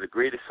Carver one of the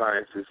greatest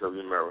scientists of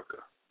America.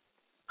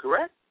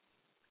 Correct?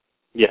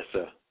 Yes,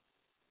 sir.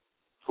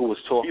 Who was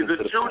talking to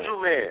the He's a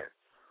juju man.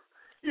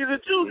 He's a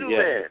juju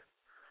man.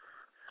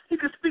 He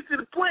can speak to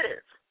the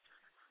plants.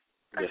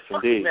 That's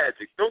fucking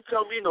magic. Don't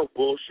tell me no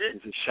bullshit.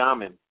 He's a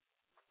shaman.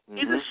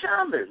 He's a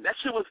shaman. That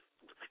shit was,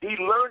 he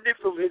learned it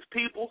from his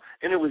people,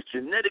 and it was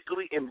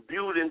genetically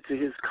imbued into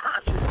his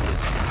consciousness.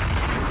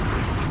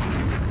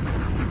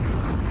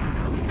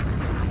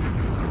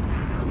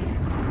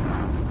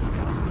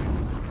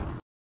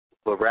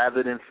 But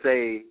rather than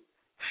say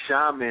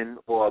shaman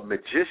or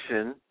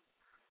magician,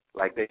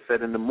 like they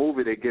said in the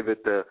movie, they give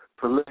it the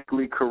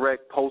politically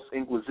correct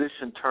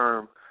post-Inquisition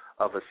term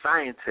of a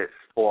scientist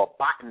or a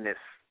botanist.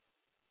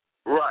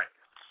 Right.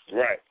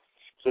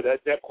 So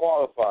that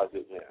qualifies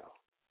it now.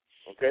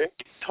 Okay?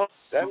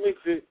 That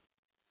makes it.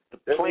 The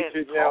plant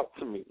talk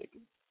to me,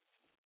 nigga.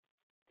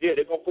 Yeah,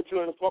 they're gonna put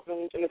you in the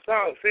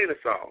silence, say the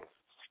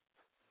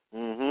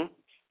silence.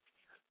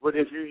 But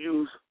if you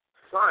use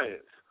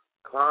science,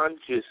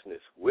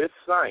 consciousness with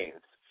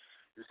science,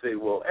 you say,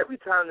 well, every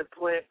time the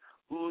plant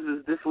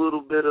oozes this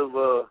little bit of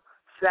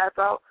sap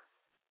out,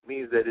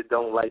 means that it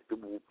don't like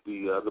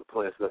the other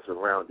plants that's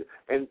around it.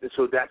 And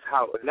so that's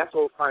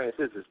all science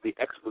is. It's the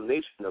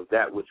explanation of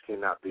that which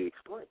cannot be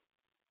explained.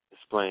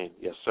 Explained,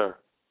 yes, sir.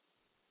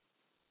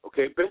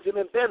 Okay,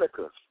 Benjamin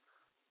Banneker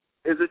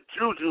is a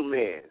juju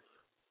man.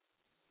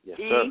 Yes,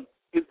 sir.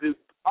 He is the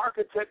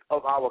architect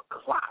of our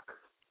clock.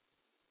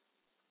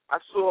 I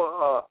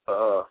saw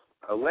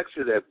a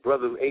lecture that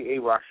Brother A.A.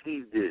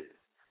 Rashid did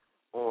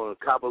on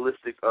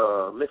Kabbalistic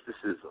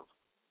mysticism.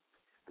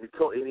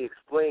 And he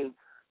explained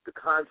the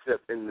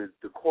concept and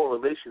the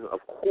correlation of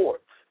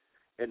quartz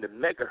and the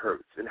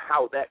megahertz and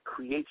how that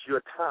creates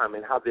your time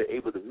and how they're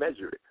able to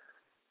measure it.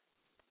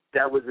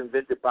 That was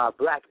invented by a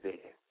black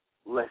man.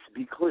 Let's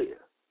be clear.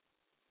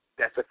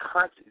 That's a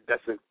conscience.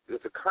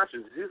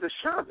 He's a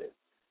shaman.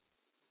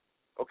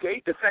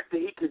 Okay? The fact that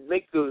he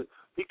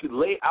could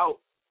lay out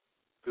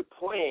the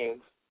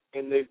plans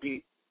and they'd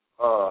be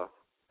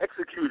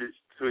executed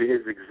to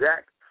his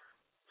exact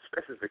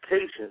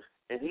specifications,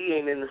 and he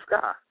ain't in the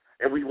sky.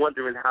 And we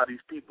wondering how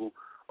these people,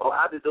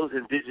 how did those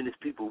indigenous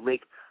people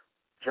make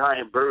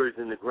giant birds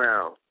in the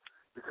ground?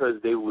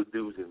 Because they were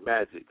using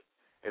magic.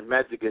 And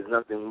magic is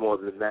nothing more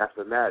than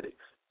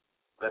mathematics.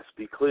 Let's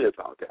be clear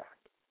about that.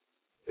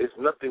 It's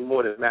nothing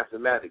more than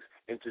mathematics.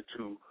 And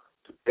to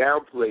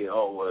downplay,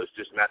 it's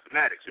just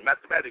mathematics. And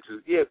mathematics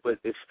is, but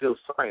it's still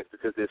science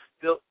because there's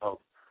still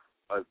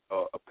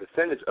a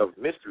percentage of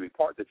mystery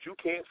part that you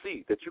can't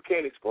see, that you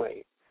can't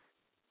explain.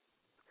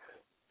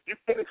 You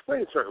can't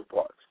explain certain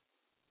parts.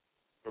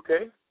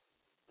 Okay?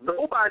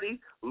 Nobody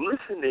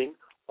listening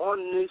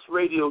on this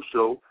radio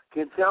show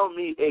can tell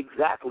me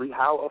exactly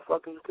how a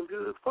fucking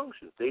computer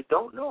functions. They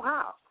don't know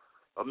how.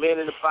 A man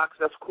in the box,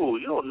 that's cool.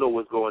 You don't know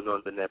what's going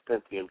on in that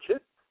Pentium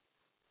chip.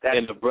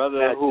 And the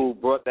brother who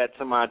brought that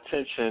to my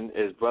attention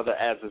is Brother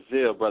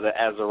Azazel, Brother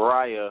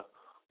Azariah,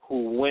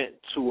 who went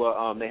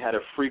to they had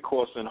a free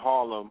course in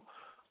Harlem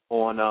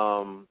on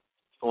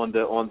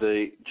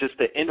the just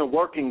the inner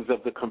workings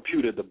of the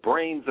computer, the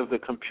brains of the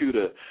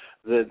computer,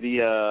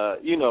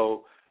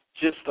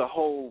 just the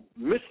whole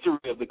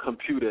mystery of the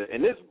computer.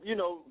 And this,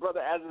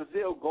 Brother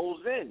Azazel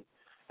goes in,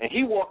 and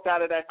he walked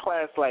out of that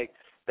class like,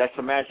 that's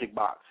a magic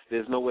box.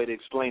 There's no way to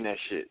explain that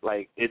shit.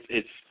 Like,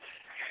 it's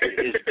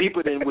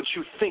deeper than what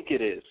you think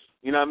it is.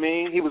 You know what I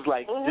mean? He was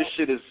like, this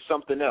shit is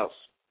something else.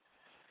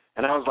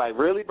 And I was like,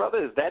 really,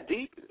 brother? Is that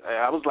deep?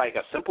 I was like,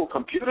 a simple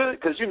computer?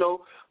 Because, you know,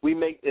 we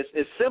make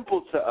it's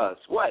simple to us.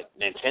 What,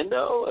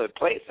 Nintendo, a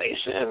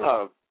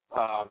PlayStation,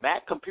 a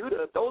Mac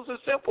computer? Those are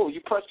simple.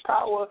 You press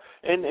power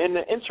and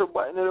the enter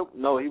button.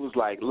 No, he was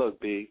like, look,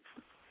 B,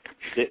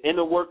 the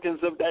inner workings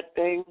of that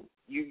thing,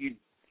 he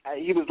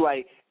was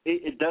like,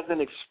 it doesn't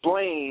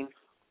explain.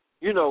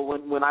 You know,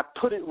 when I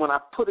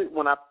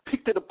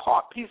picked it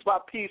apart piece by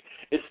piece,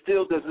 it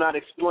still does not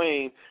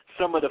explain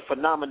some of the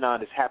phenomena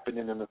that's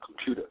happening in the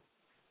computer.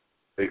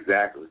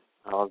 Exactly.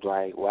 I was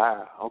like,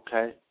 wow,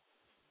 okay.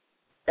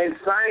 And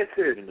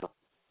scientists,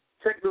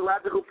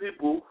 technological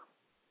people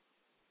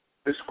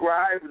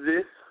describe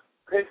this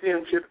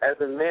Pentium chip as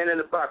a man in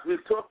a box.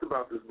 We've talked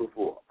about this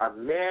before. A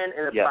man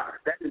in a box.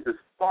 That is as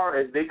far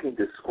as they can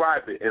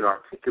describe it and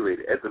articulate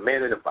it, as a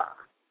man in a box.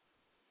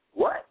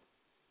 What?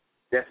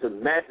 There's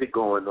some magic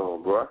going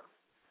on, bro.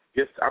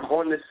 I'm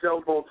on this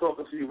cell phone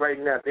talking to you right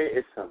now. There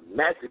is some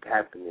magic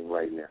happening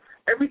right now.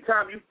 Every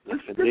time you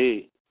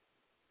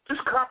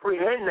just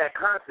comprehend that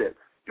concept.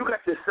 You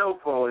got your cell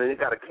phone and it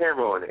got a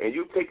camera on it, and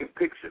you take a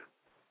picture,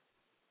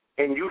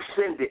 and you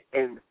send it,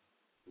 and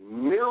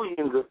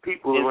millions of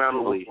people around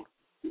the world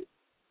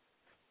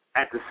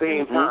at the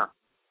same time.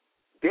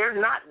 They're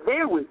not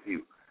there with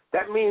you.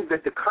 That means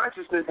that the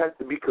consciousness has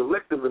to be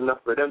collective enough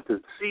for them to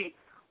see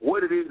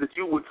what it is that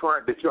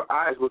that your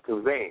eyes were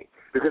conveying.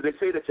 Because they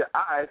say that your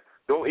eyes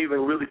don't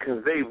even really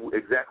convey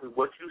exactly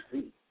what you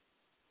see.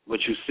 What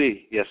you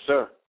see, yes,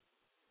 sir.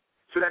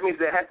 So that means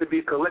there has to be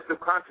a collective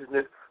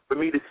consciousness for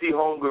me to see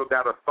homegirl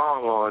got a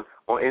thong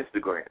on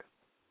Instagram.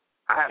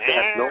 I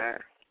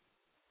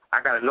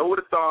gotta know what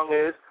a thong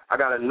is. I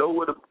gotta know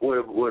what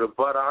a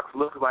buttocks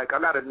looks like. I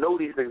gotta know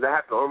these things. I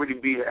have to already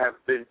have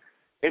been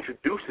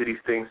introduced to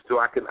these things so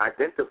I can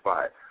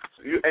identify it.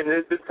 And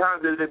there's been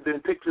times there's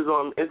been pictures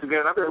on Instagram,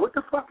 and I'm like, what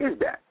the fuck is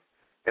that?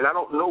 And I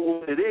don't know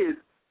what it is.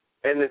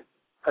 And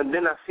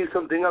then I see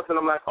something else, and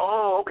I'm like,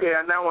 oh, okay,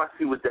 now I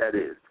see what that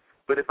is.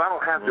 But if I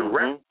don't have the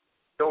reference,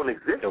 don't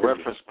exist. The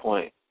reference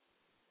point.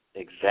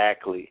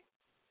 Exactly.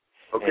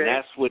 Okay. And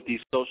that's what these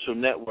social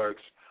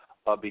networks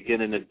are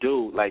beginning to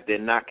do. Like, they're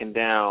knocking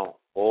down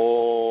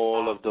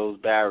all of those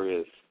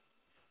barriers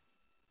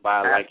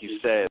by, like you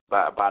said,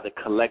 by the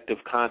collective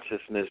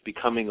consciousness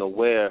becoming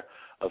aware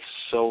of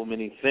so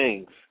many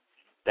things.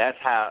 That's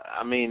how,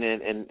 I mean,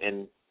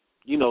 and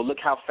you know, look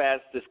how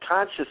fast this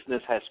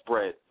consciousness has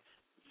spread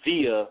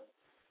via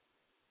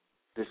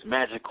this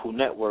magical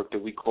network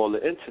that we call the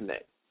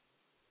internet.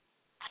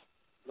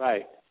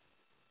 Right.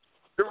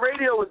 The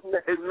radio is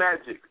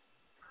magic.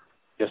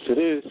 Yes, it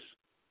is.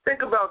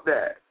 Think about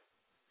that.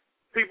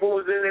 People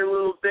was in their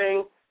little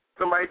thing,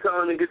 somebody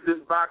telling them to get this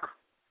box,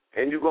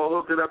 and you're going to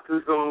hook it up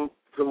to some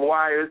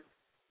wires,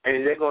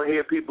 and they're going to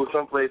hear people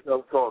someplace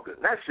else talking.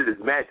 That shit is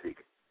magic.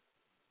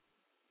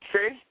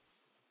 Okay?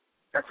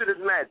 That shit is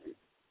magic.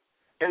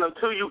 And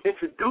until you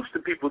introduce the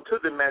people to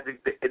the magic,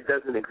 it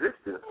doesn't exist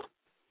in them.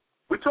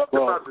 We talked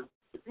about this.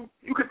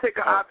 You could take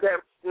an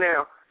iPad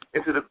now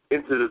into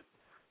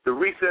the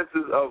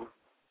recesses of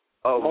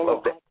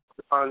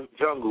the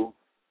jungle,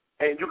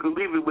 and you can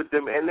leave it with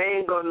them, and they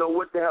ain't going to know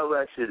what the hell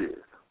that shit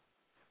is.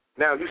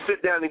 Now, if you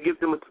sit down and give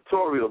them a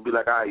tutorial, be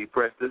like, all right, you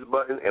press this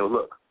button, and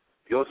look.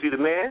 You don't see the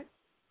man?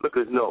 Look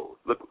at his nose.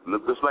 Look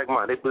just like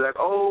mine. They'd be like,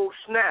 oh,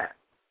 snap.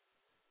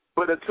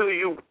 But until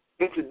you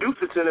introduce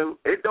it to them,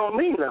 it don't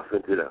mean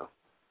nothing to them.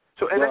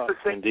 So, and that's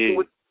the same thing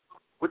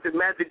with the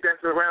magic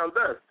that's around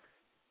us.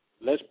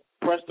 Let's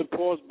press the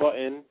pause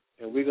button,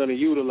 and we're going to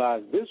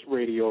utilize this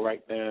radio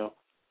right now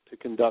to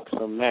conduct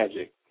some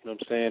magic. You know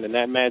what I'm saying? And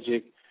that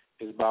magic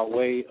is by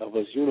way of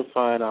us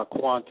unifying our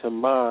quantum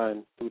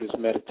mind through this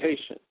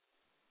meditation.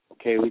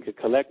 Okay, we could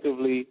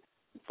collectively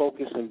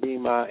focus and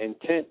beam our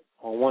intent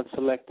on one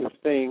selective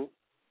thing,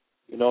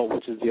 you know,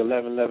 which is the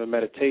 1111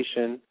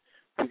 meditation.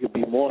 We could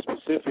be more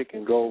specific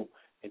and go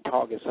and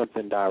target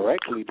something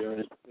directly during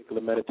this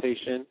particular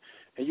meditation,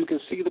 and you can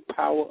see the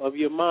power of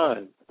your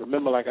mind.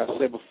 Remember, like I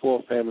said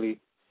before, family,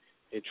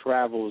 it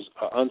travels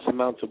an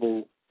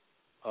unsurmountable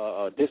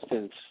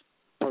distance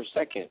per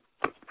second,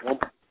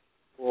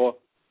 1.4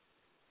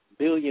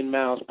 billion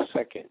miles per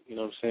second, you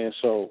know what I'm saying?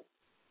 So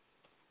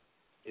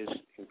it's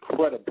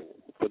incredible.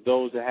 For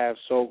those that have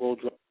Sogo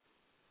drops,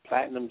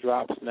 platinum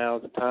drops, now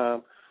is the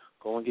time.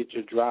 Go and get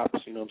your drops,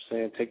 you know what I'm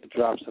saying? Take the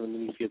drops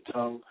underneath your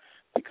tongue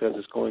because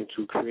it's going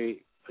to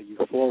create a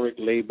euphoric,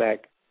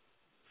 laid-back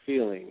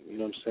feeling, you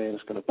know what I'm saying?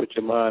 It's going to put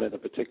your mind in a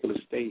particular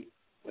state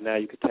where now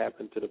you can tap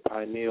into the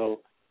pineal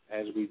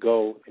as we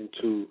go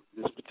into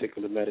this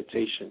particular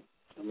meditation.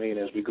 I mean,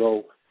 as we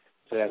go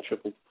to that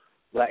triple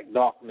black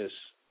darkness,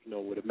 you know,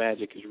 where the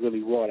magic is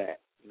really wrought at,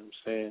 you know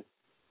what I'm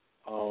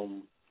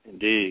saying?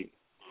 Indeed.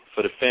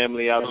 For the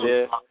family out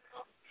there,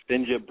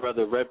 send your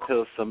brother Red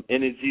Pill some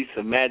energy,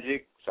 some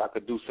magic, so I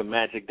could do some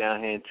magic down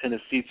here in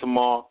Tennessee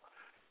tomorrow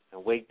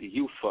and wake the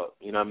youth up,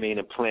 you know what I mean,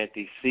 and plant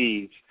these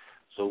seeds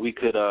so we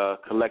could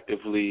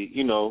collectively,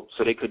 you know,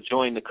 so they could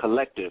join the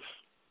collective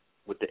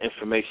with the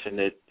information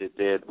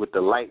that with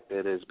the light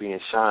that is being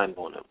shined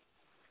on them.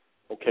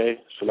 Okay,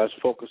 so let's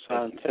focus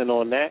our intent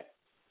on that.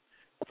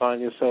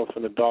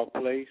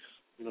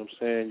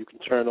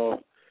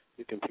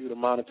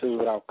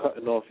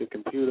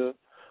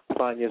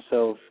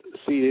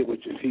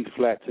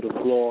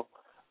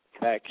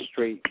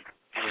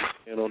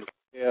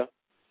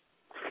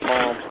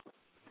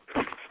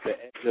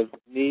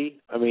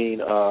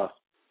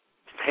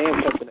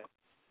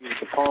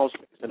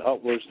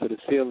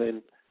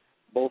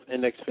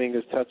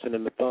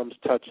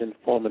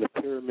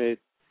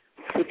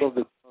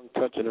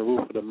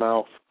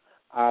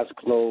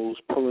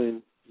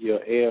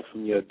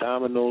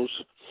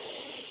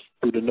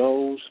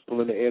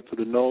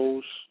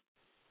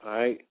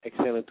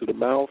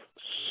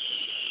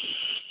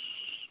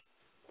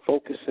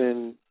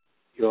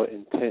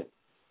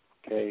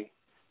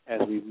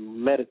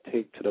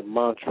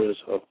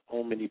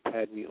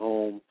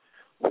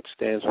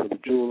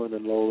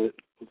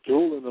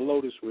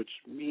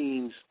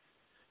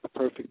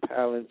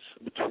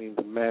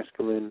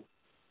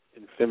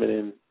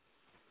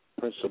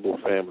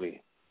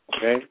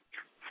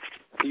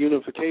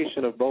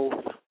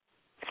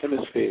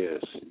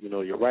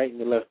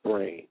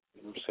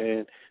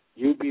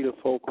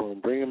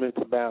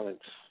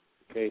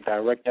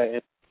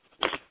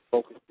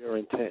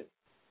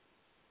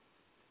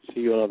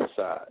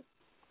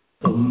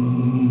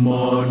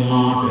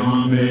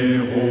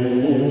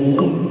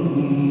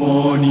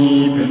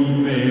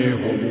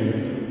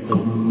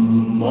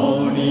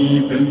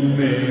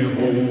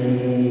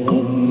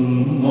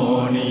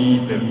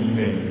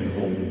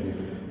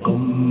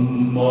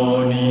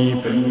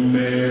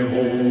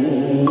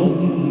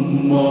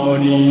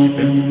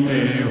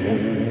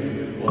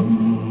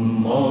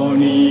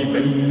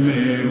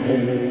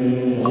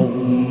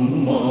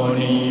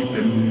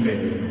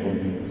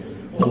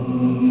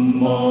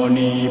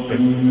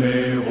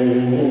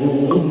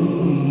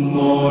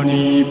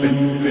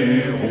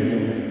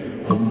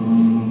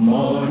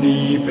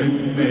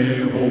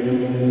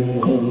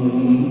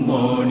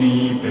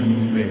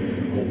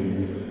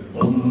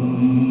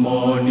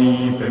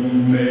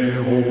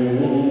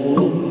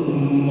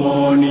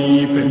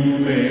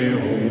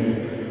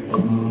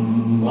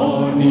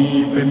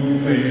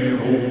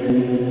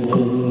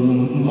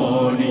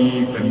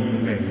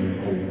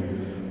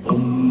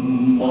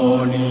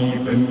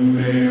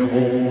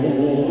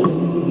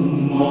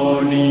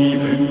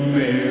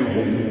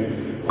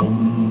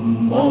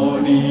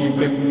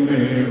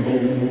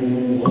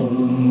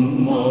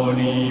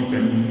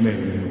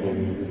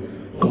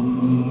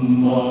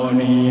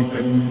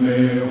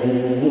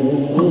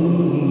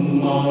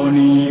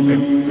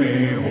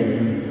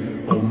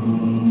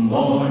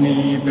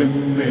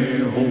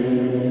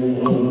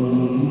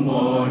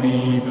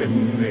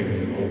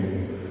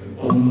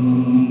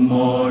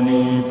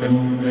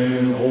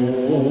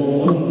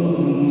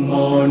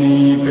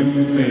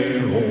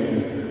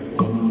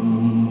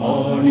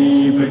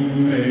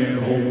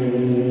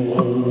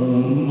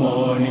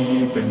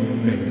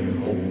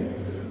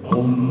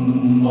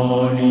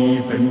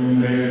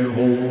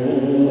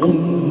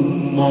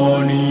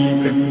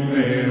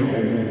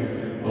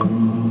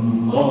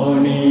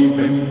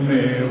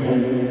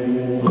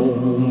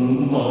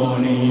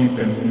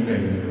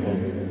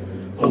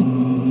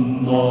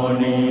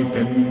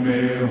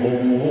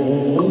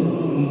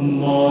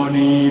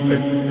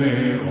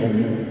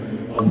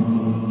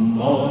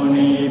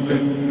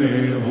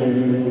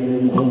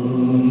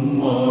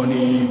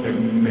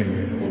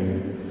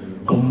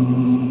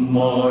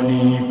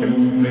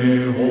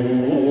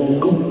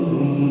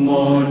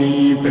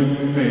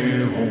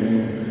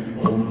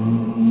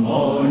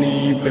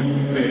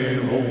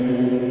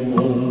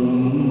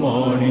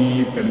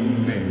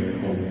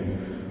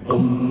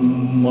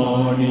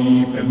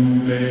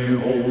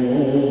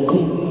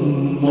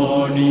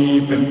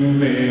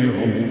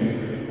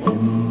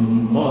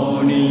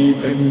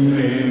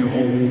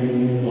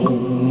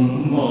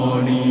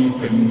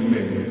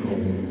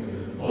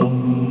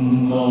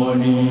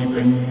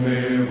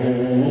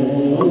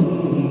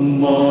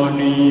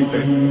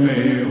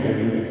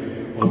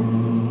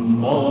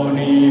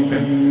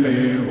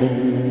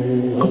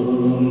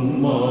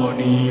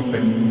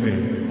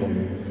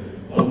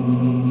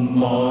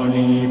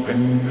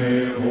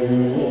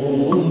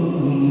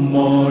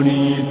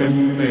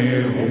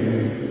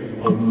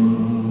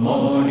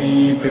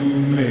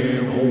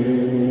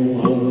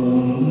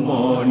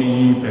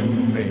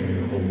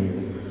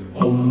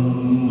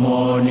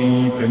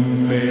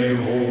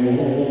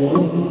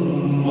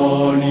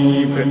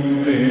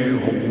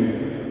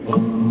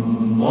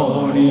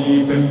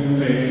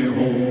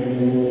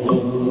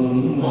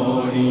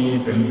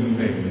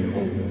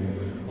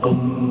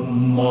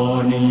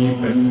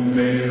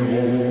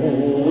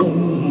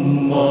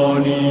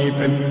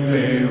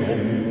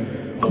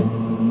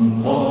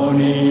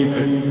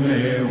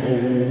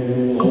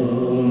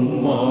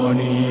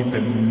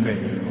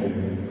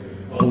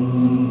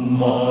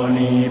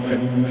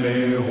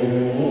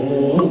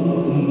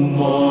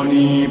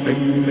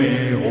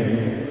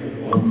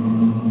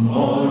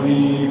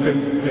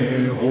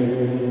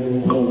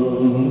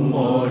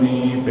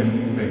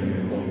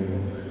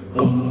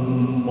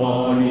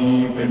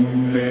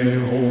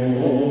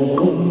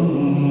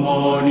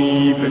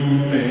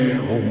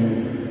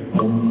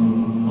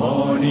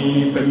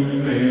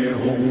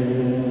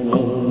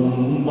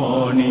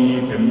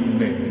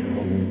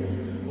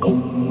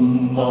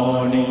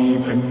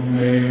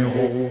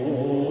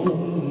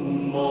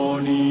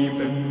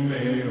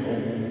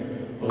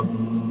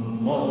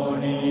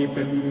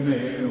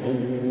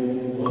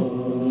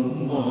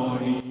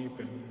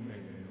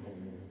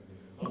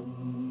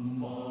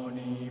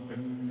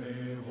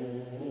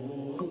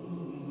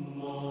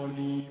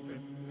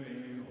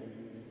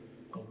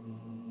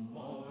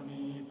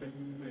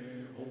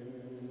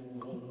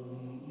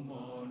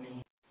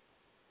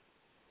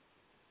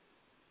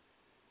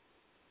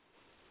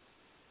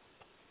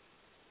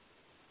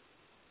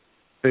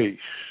 Peace.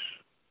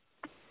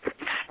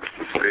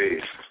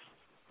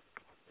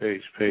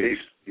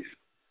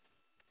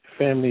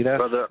 Family, that's,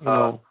 Brother,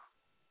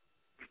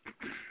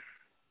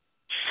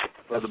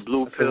 Brother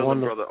Blue Pill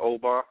and Brother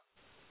Oba.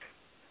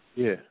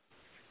 Yeah.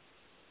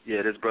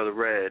 Yeah, this Brother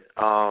Red.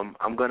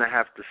 I'm going to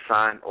have to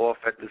sign off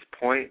at this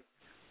point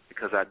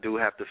because I do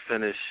have to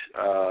finish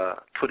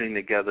putting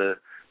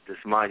together this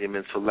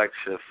monumental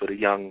lecture for the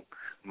young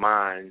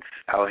minds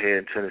out here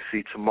in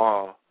Tennessee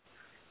tomorrow.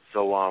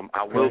 So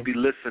I will be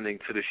listening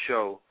to the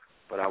show,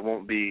 but I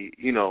won't be,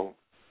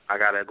 I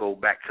got to go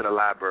back to the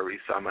library,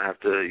 so I'm going to have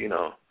to,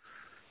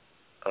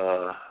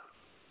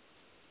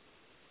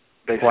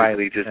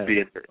 basically just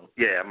be,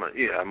 I'm going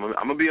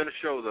to be on the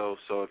show, though,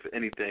 so if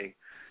anything,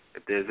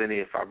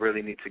 if I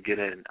really need to get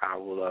in, I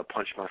will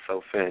punch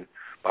myself in.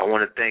 But I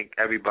want to thank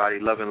everybody,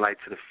 love and light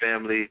to the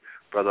family.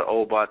 Brother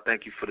Oba,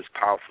 thank you for this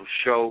powerful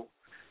show,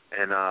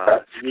 and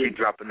just keep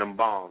dropping them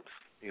bombs,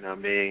 you know what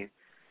I mean?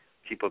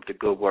 Keep up the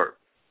good work.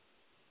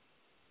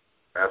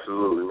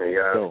 Absolutely, man.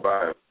 Yeah, that's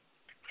fine.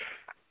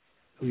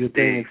 Do your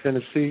thing in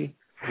Tennessee.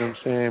 You know what I'm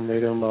saying? May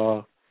them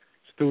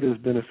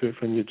students benefit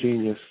from your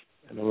genius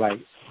and the light. You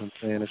know what I'm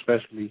saying?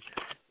 Especially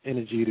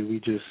energy that we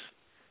just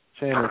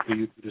channeled for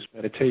you through this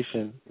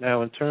meditation.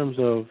 Now, in terms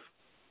of,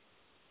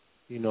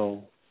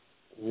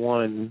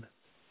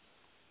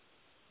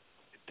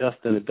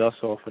 dusting the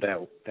dust off of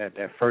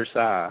that first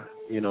eye,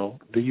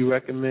 do you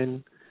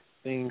recommend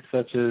things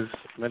such as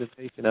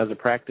meditation as a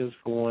practice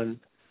for one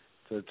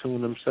to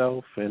tune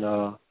themselves and,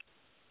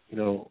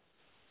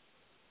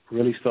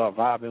 really start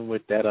vibing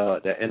with that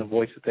inner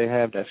voice that they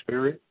have, that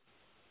spirit?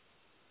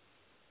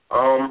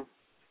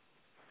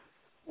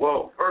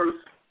 Well, first,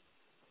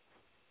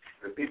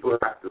 the people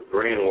have to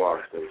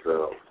brainwash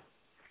themselves.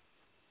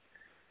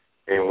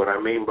 And what I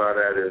mean by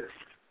that is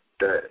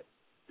that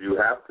you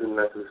have to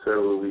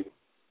necessarily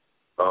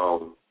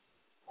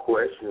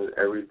question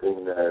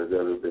everything that has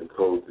ever been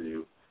told to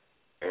you.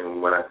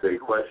 And when I say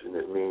question,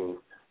 it means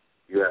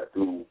you have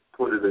to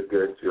put it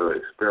against your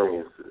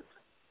experiences.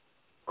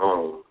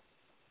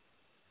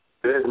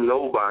 There's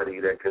nobody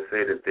that can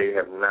say that they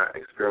have not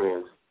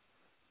experienced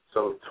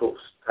some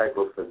type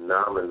of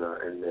phenomena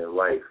in their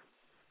life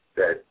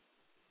that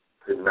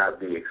could not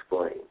be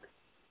explained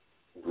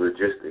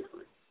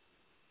logistically.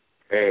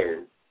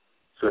 And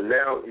so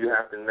now you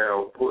have to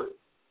now put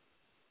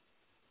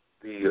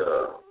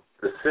the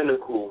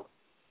cynical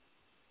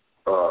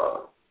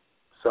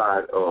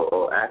side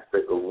or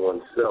aspect of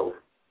oneself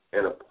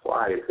and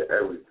apply it to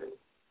everything.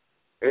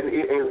 And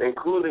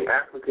including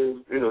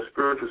African,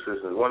 spiritual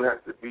systems, one has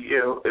to be,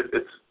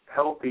 it's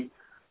healthy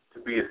to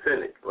be a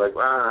cynic. Like,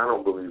 I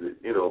don't believe it.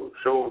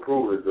 Show and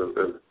prove is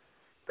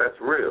that's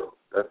real.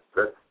 That's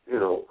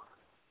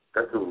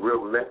a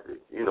real method.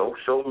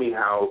 Show me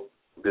how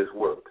this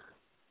works.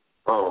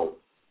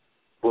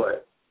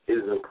 But it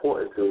is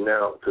important to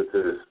now to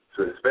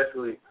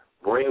especially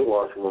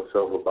brainwash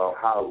oneself about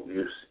how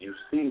you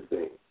see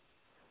things.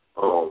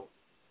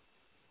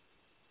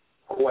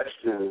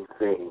 Question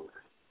things.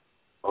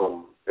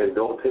 And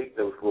don't take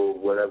them for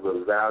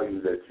whatever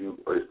value that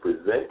is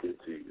presented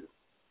to you.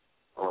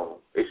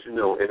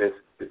 And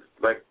it's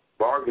like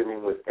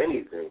bargaining with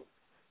anything.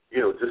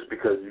 Just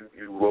because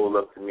you roll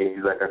up to me and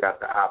you're like, I got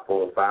the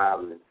iPhone 5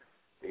 and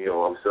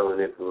I'm selling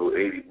it for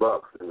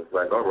 $80, and it's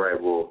like, all right,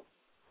 well,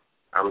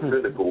 I'm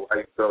cynical. Why are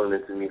you selling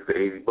it to me for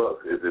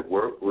 $80? Is it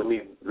work? Let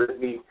me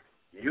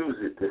use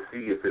it to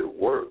see if it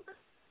works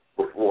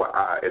before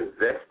I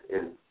invest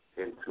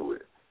into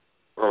it.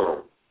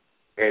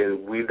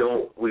 And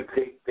we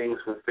take things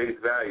for face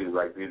value.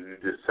 Like you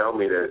just tell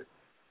me that,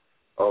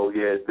 oh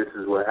yeah, this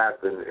is what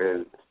happened,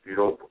 and you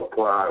don't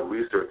apply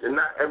research. And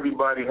not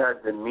everybody has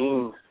the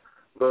means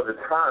nor the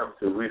time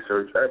to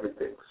research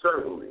everything,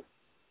 certainly.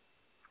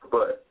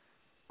 But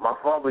my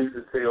father used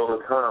to say all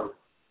the time,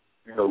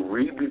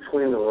 read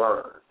between the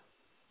lines.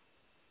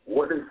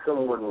 What is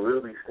someone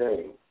really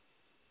saying?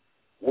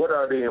 What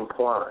are they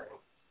implying?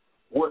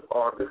 What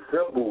are the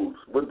symbols?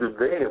 What do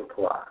they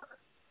imply?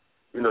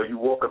 You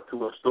walk up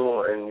to a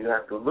store and you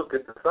have to look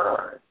at the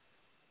sign.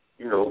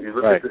 You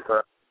look at the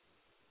sign,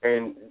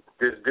 and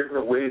there's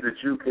different ways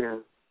that you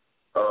can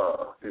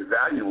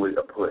evaluate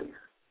a place.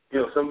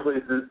 Some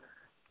places,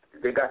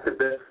 they got the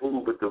best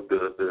food, but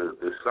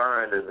the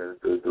sign and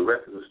the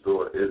rest of the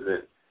store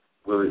isn't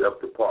really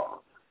up to par.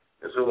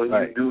 And so when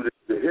you do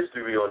the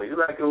history on it, you're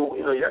like,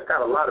 y'all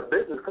got a lot of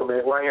business coming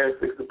in. Why ain't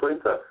fix the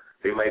place up?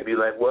 They might be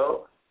like,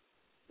 well,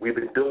 we've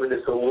been doing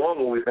it so long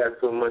and we've had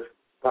so much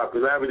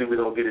popularity, we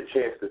don't get a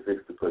chance to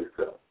fix the place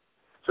up.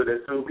 So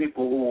there's some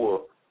people who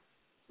are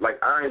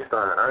like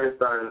Einstein.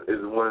 Einstein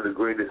is one of the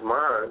greatest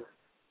minds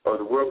of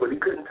the world, but he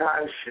couldn't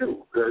tie a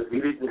shoe because he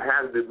didn't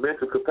have the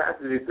mental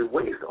capacity to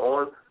waste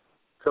on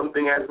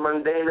something as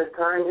mundane as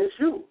tying his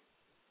shoe.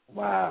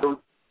 Wow. So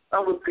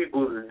other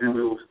people to do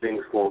those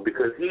things for him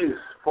because he's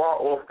far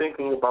off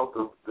thinking about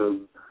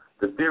the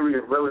theory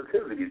of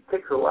relativity. It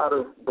takes a lot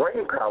of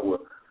brain power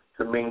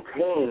to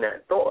maintain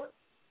that thought.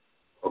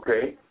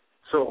 Okay?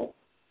 So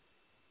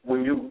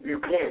when you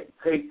can't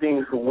take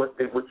things for what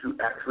you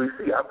actually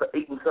see. I've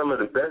eaten some of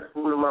the best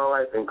food in my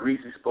life in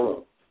Greasy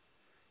Spoon.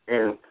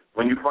 And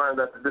when you find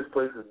out that this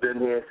place has been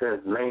here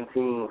since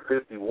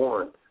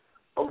 1951,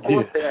 of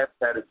course they have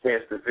had a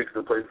chance to fix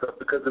the place up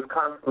because it's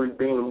constantly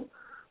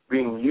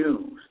being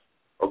used,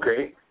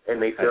 okay? And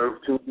they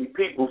serve too many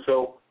people,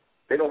 so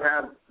they don't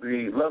have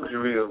the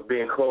luxury of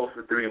being closed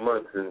for 3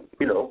 months, and,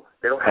 they don't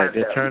have that.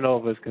 Their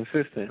turnover is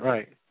consistent,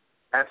 right.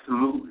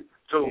 Absolutely.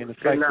 So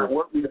they're not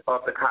worried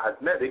about the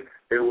cosmetic,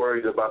 they're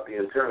worried about the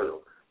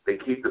internal. They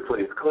keep the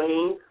place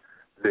clean,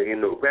 they're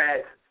in the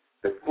rats,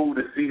 the food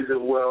is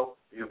seasoned well,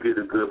 you get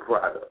a good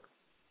product.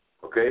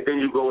 Okay? Then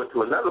you go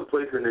into another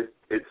place and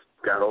it's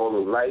got all the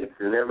lights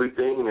and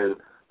everything, and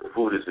the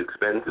food is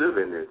expensive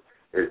and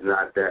it's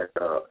not that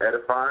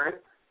edifying.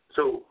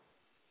 So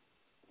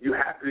you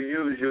have to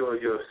use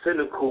your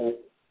cynical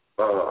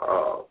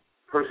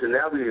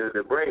personality of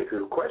the brain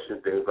to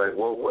question things like,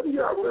 well, what do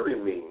y'all really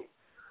mean?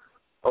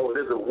 Oh,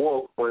 there's a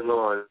war going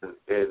on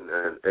in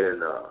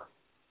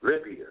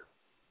Libya.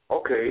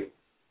 Okay,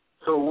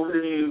 so what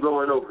are you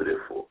going over there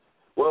for?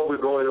 Well,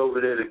 we're going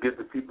over there to give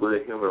the people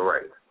their human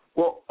rights.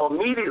 Well,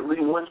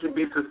 immediately one should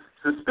be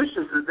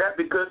suspicious of that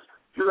because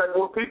you're like,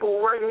 well, people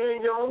right here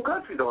in your own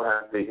country don't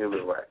have their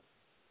human rights.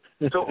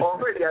 So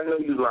already I know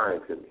you're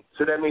lying to me.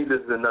 So that means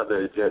there's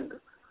another agenda.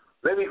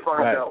 Let me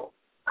find out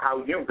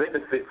how you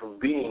benefit from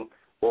being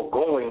or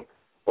going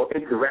or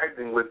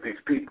interacting with these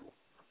people.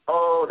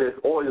 Oh, there's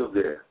oil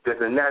there.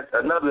 There's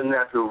another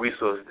natural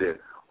resource there.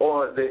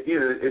 Or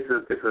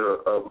it's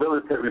a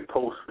military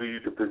post for you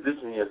to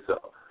position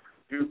yourself.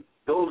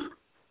 Those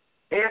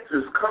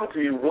answers come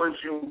to you once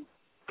you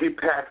get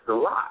past the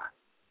lie,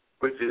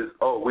 which is,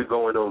 oh, we're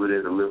going over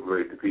there to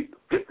liberate the people.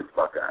 Get the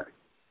fuck out of here.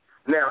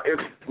 Now, if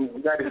the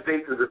United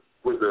States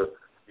was a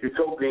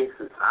utopian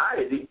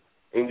society,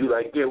 and you're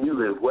like, yeah, we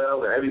live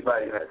well, and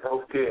everybody has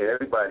health care, and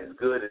everybody's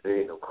good, and there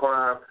ain't no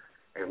crime,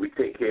 and we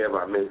take care of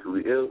our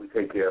mentally ill, we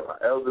take care of our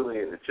elderly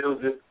and the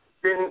children,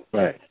 then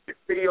if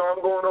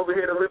I'm going over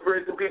here to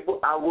liberate the people,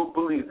 I will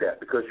believe that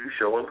because you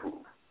show and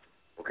prove.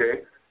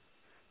 Okay?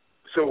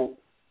 So,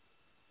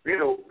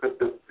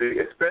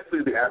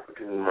 especially the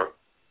African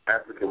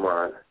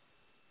mind,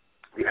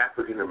 the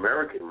African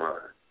American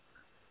mind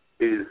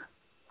is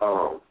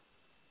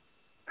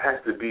has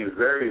to be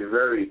very,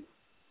 very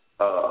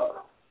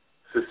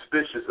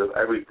suspicious of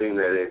everything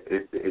that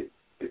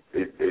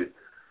it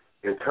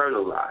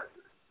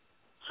internalizes,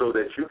 so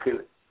that you can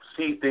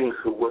see things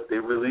for what they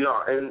really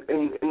are. And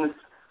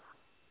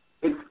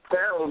it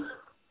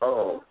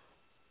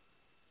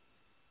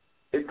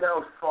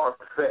sounds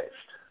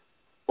far-fetched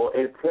or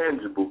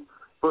intangible,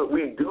 but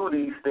we do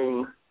these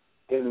things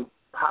in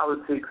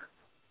politics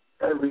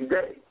every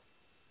day.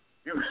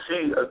 You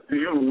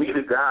meet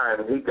a guy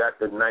and he got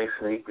the nice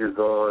sneakers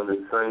on,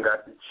 the son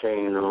got the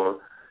chain on.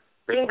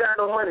 He ain't got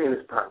no money in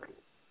his pocket.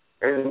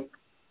 And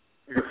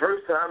the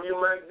first time you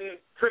might be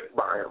tricked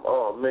by him.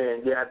 Oh,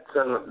 man, yeah,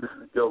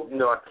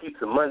 I keep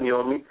some money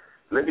on me.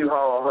 Let me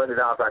haul $100.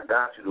 I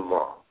got you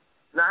tomorrow.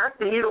 Now,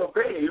 after he don't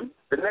pay you,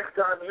 the next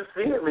time you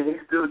see him and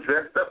he's still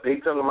dressed up and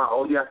he's talking about,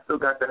 oh, yeah, I still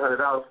got the $100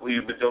 for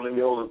you, but don't let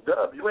me hold a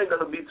dub. You ain't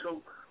going to be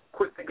too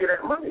quick to get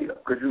that money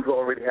up because you've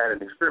already had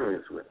an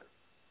experience with it.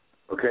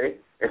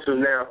 Okay? And so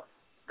now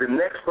the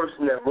next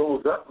person that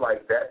rolls up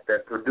like that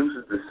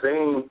produces the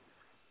same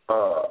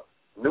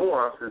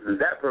nuances as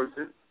that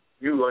person,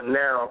 you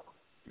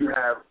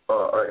have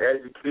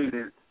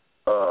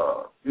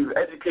you've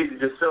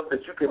educated yourself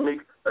that you can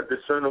make a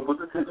discernible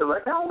decision.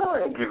 Like, hell no,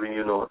 I ain't giving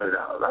you no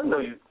 $100. I know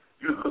you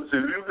look, so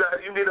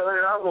you need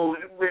 $100, well,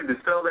 you need to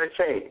sell that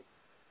chain.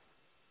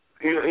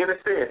 You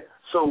understand?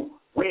 So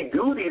we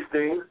do these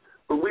things,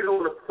 but we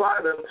don't apply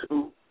them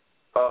to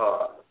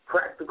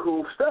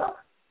practical stuff,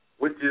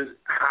 which is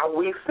how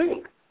we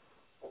think.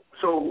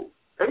 So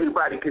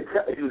everybody can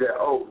tell you that,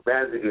 oh,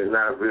 magic is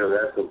not real,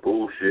 that's some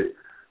bullshit.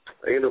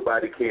 Ain't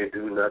nobody can't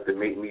do nothing,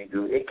 make me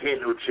do. Ain't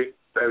can't no chick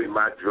bury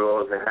my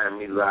drawers and have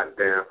me locked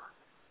down.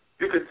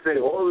 You could say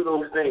all of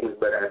those things,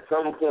 but at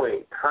some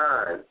point,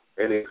 time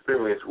and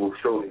experience will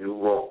show you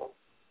wrong.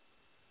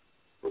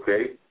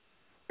 Okay?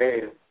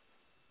 And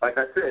like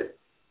I said,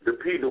 the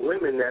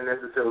women that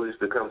necessarily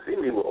used to come see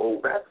me were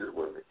old Baptist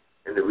women.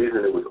 And the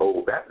reason it was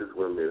old Baptist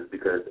women is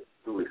because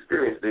through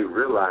experience they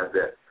realized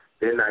that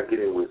they're not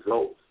getting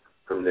results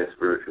from their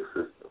spiritual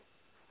system.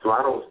 So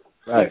I don't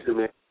speak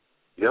to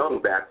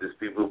young Baptist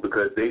people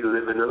because they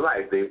live in the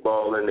life. They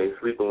balling, they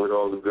sleeping with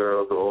all the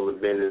girls, all the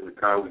men in the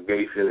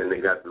congregation, and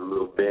they got the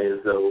little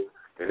benzo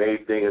and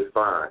everything is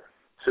fine.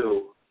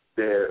 So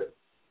their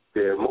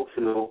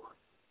emotional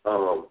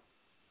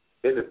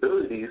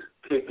inabilities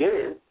kick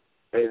in,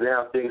 and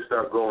now things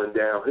start going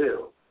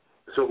downhill.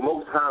 So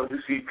most times you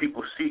see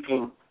people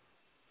seeking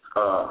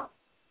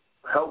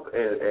help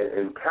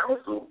and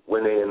counsel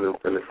when they're in a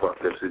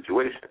fucked up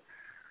situation.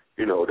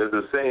 You know, there's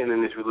a saying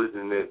in this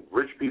religion that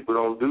rich people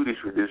don't do these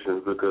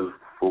traditions because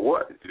for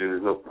what?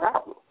 There's no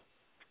problem.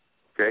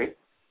 Okay?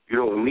 You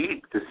don't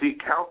need to seek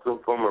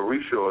counsel from a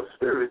Risha or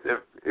spirit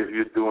if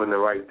you're doing the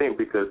right thing,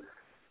 because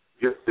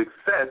your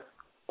success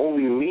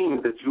only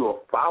means that you are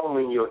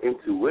following your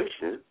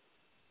intuition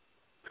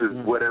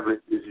to whatever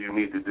it is you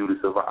need to do to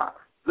survive.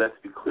 Let's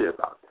be clear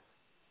about that.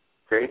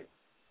 Okay?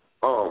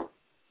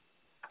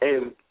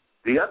 And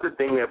the other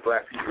thing that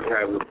black people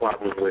have a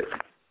problem with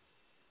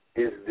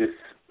is this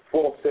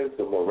false sense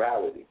of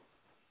morality.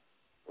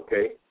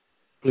 Okay?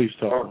 Please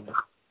talk on that.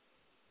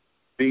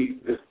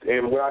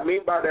 And what I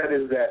mean by that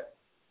is that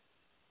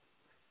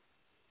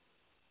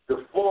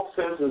the false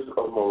senses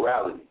of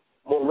morality.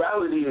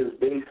 Morality is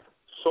based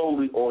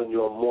solely on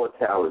your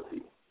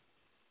mortality.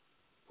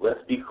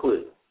 Let's be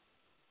clear.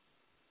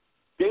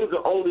 Things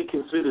are only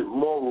considered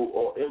moral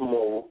or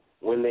immoral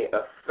when they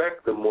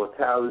affect the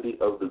mortality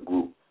of the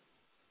group.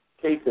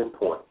 Case in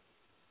point,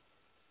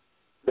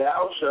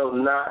 thou shalt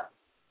not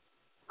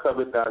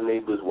covet thy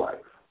neighbor's wife.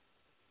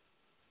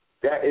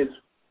 That is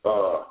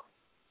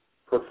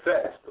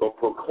professed or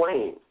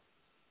proclaimed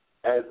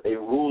as a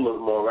rule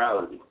of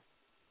morality.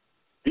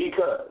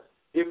 Because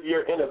if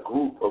you're in a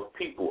group of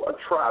people, a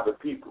tribe of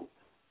people,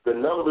 the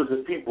numbers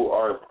of people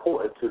are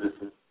important to the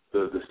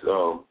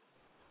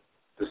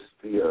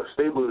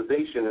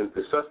stabilization and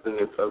the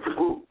sustenance of the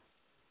group.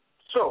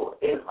 So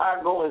if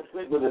I go and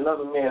sleep with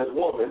another man's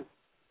woman,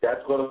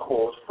 that's going to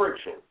cause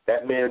friction.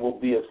 That man will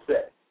be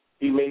upset.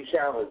 He may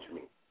challenge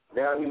me.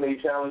 Now he may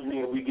challenge me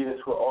and we get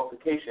into an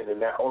altercation,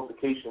 and that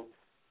altercation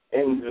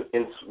ends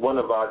in one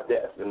of our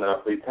deaths and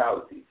our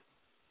fatalities.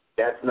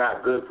 That's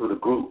not good for the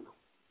group.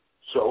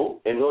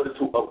 So in order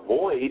to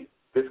avoid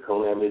this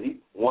calamity,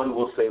 one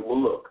will say, well,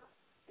 look,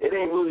 it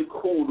ain't really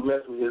cool to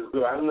mess with his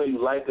girl. I know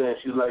you like her and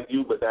she like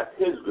you, but that's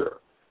his girl.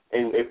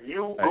 And if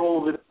you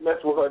go to mess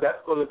with her,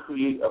 that's going to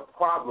create a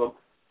problem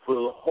for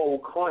the whole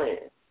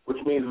clan, which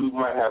means we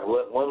might have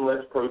one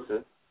less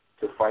person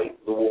to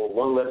fight the war,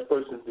 one less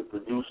person to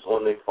produce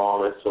on their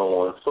farm, and so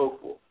on and so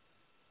forth.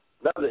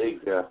 Another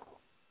example,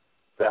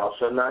 thou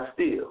shalt not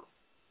steal.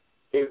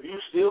 If you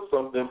steal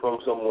something from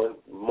someone,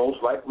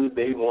 most likely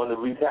they want to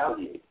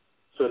retaliate.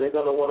 So they're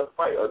going to want to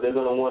fight, or they're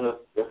going to want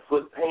to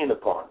inflict pain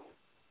upon you.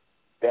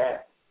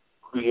 That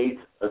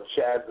creates a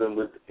chasm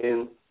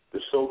within the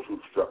social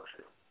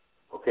structure.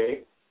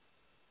 Okay?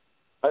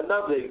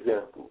 Another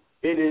example,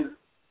 it is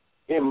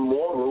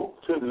immoral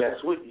to mess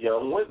with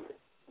young women.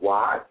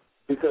 Why?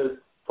 Because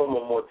from a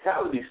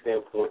mortality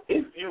standpoint,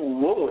 if you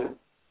ruin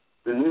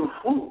the new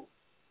fruit,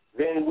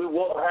 then we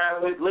won't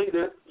have it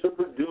later to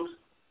produce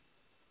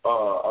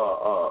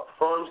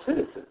firm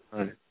citizens.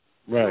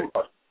 Right.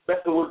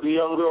 Especially with the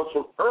young girls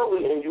from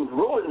early, and you've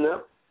ruined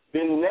them,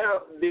 then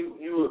now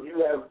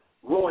you have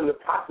ruined the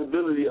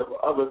possibility of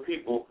other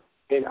people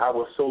in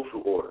our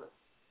social order.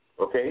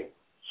 Okay?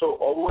 So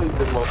always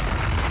the most.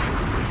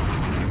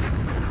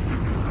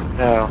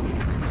 Now,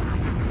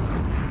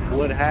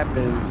 what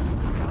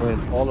happens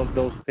when all of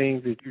those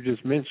things that you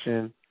just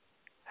mentioned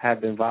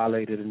have been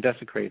violated and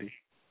desecrated?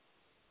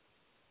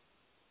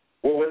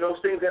 Well, when those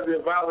things have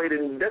been violated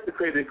and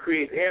desecrated, it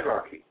creates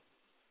anarchy.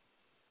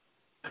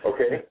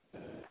 Okay?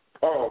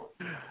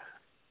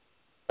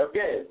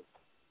 Again,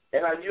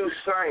 and I use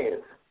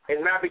science,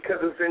 and not because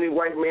it's any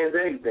white man's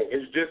anything.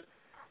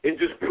 It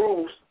just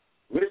proves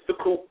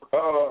mystical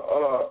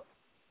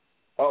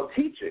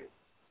teaching.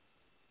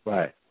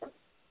 Right.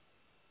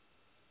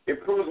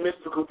 It proves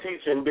mystical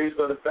teaching based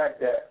on the fact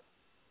that,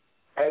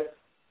 as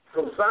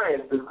from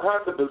science, the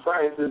concept of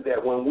science is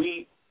that when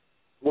we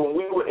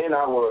were in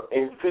our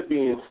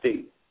amphibian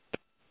state,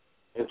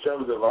 in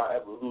terms of our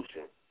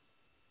evolution,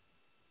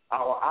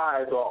 our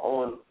eyes are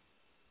on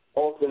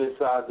alternate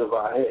sides of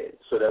our head,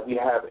 so that we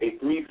have a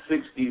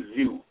 360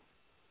 view,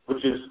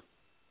 which is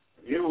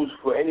used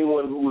for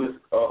anyone who is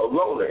a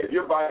loner. If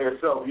you're by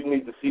yourself, you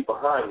need to see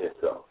behind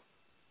yourself.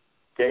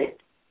 Okay?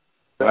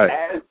 But right.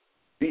 As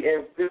the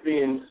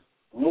amphibians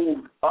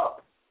moved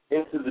up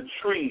into the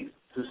trees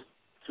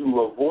to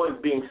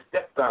avoid being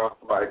stepped on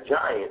by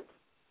giants,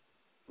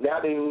 now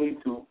they need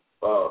to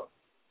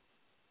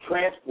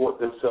transport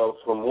themselves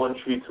from one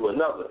tree to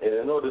another. And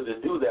in order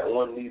to do that,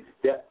 one needs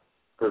depth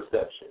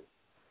perception.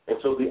 And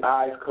so the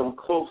eyes come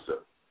closer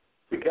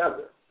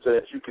together so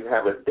that you can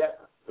have a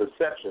depth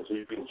perception, so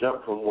you can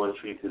jump from one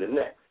tree to the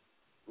next.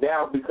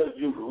 Now, because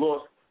you've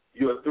lost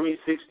your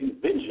 360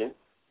 vision,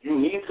 you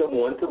need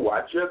someone to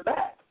watch your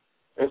back.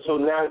 And so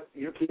now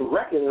you can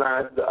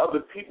recognize the other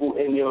people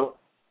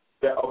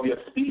of your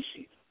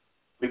species,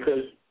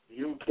 because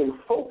you can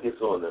focus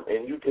on them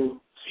and you can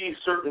see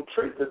certain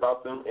traits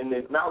about them and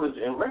acknowledge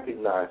and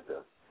recognize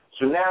them.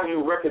 So now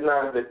you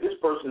recognize that this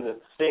person is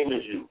the same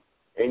as you,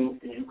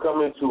 and you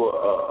come into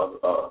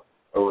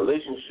a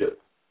relationship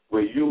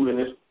where you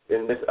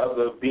and this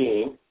other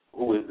being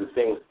who is the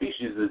same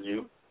species as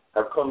you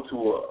have come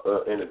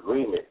to an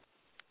agreement.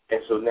 And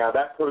so now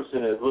that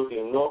person is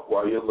looking north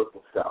while you're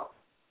looking south.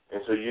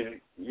 And so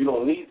you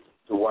don't need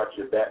to watch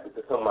your back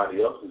because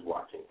somebody else is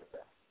watching your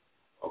back.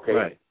 Okay?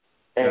 Right.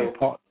 And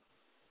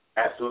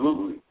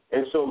absolutely.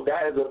 And so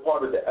that is a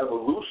part of the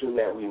evolution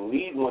that we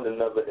need one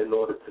another in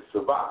order to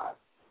survive.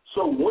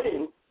 So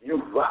when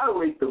you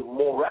violate the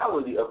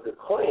morality of the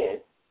clan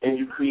and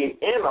you create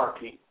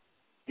anarchy,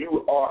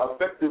 you are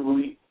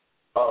effectively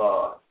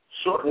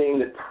shortening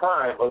the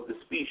time of the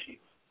species,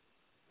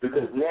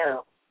 because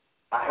now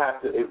I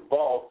have to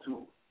evolve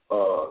to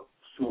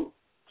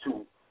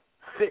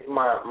fit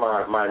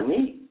my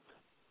needs.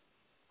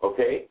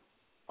 Okay,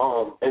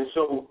 and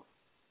so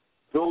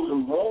those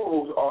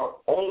morals are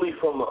only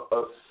from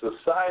a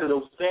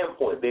societal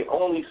standpoint. They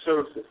only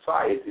serve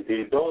society.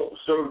 They don't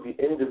serve the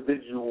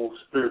individual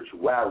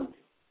spirituality.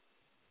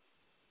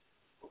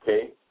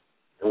 Okay,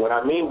 and what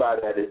I mean by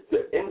that is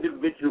the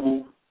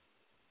individual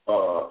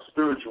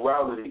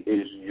spirituality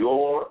is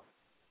your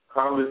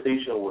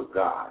conversation with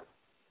God.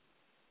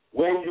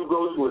 When you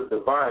go to a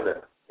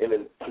diviner in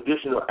a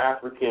traditional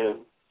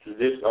African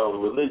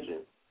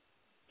religion,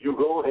 you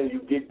go and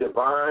you get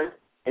divine,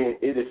 and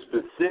it is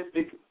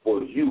specific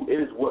for you.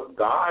 It is what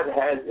God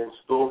has in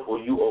store for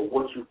you, or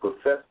what you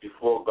profess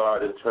before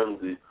God in terms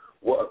of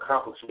what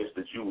accomplishments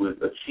that you would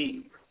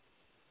achieve.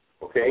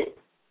 Okay?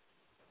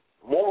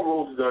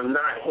 Morals are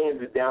not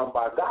handed down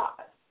by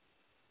God,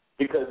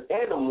 because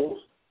animals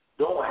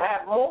don't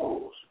have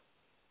morals,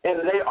 and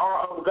they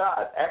are of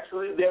God.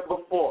 Actually, they're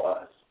before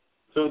us.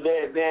 So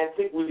their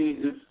antiquity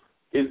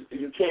is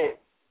you can't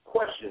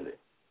question it.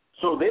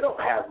 So they don't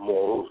have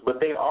morals, but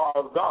they are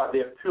of God.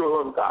 They're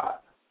pure of God.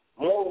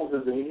 Morals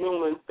is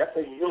that's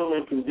a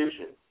human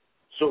condition.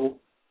 So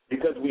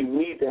because we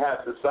need to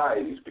have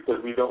societies,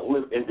 because we don't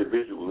live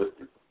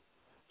individualistically.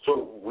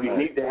 So we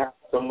need to have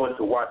someone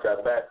to watch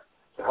our back,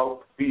 to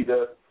help feed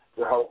us,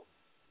 to help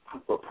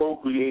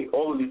procreate,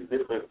 all of these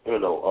different,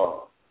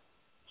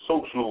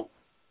 social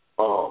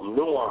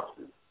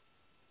nuances.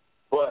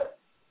 But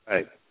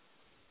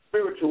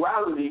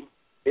spirituality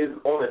is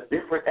on a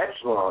different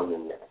echelon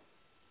than that.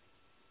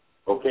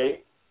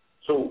 Okay?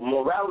 So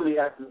morality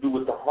has to do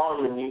with the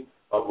harmony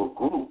of a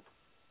group,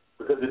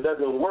 because it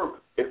doesn't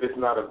work if it's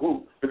not a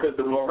group, because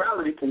the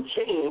morality can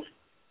change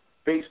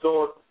based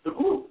on the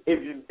group.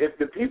 If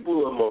the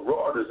people are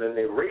marauders and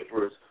they're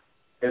rapers,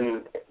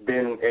 and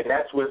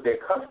that's what their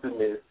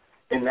custom is,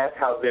 and that's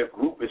how their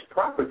group is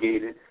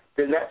propagated,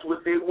 then that's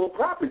what they will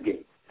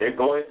propagate. They're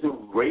going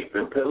to rape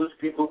and pillage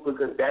people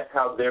because that's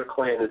how their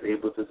clan is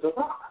able to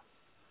survive.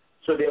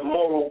 So their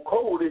moral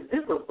code is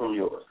different from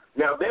yours.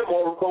 Now, their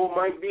moral code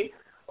might be,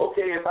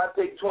 okay, if I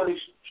take 20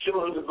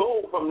 shillings of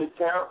gold from this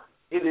town,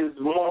 it is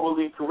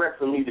morally correct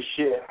for me to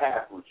share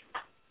half with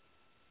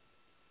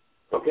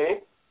you. Okay?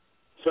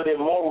 So their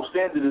moral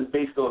standard is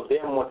based on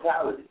their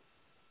mortality.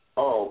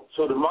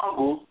 So the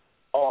Mongols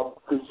are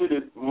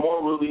considered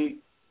morally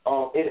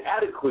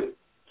inadequate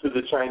to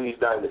the Chinese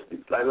dynasty.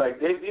 Like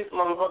these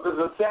motherfuckers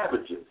are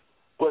savages.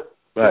 But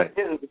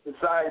in the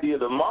society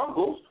of the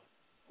Mongols,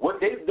 what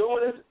they're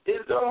doing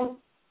is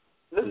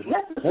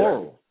necessary.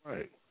 Moral,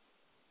 right.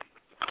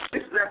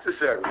 It's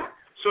necessary.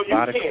 So you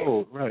can't.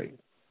 Code, right.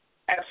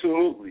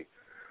 Absolutely.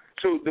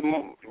 So the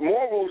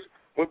morals,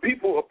 when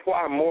people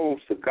apply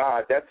morals to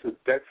God, that's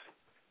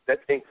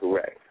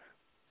incorrect.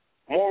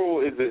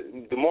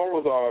 The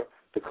morals are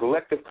the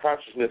collective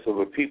consciousness of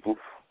a people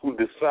who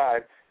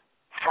decide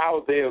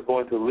how they are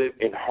going to live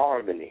in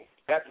harmony.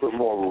 That's what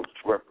morals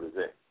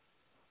represent.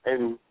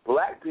 And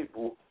black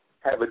people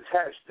have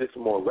attached this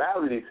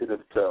morality to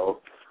themselves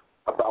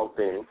about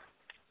things.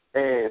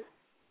 And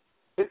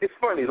it's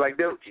funny, like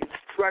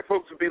black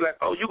folks would be like,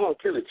 oh, you going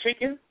to kill a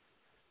chicken?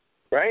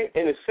 Right?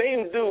 And the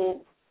same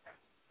dude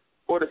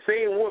or the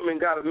same woman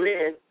got a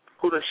man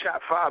who done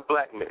shot 5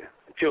 black men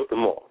and killed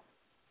them all.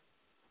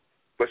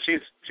 But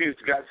she's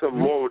got some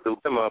moral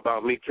dilemma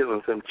about me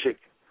killing some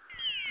chicken.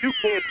 You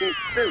can't be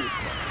serious.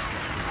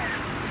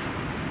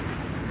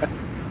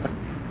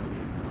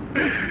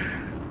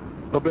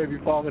 My baby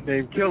father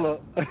named Killer.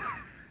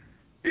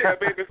 Yeah,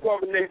 baby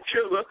father named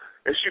Killer,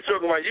 and she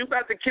talking about, you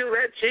about to kill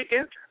that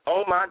chicken?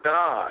 Oh, my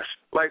gosh.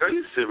 Like, are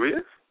you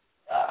serious?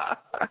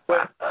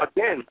 But,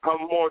 again,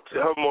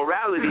 her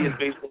morality is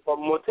based on her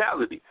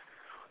mortality.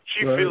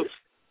 She feels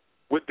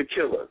with the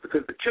killer,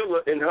 because the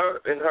killer in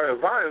her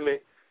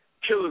environment,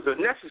 killers are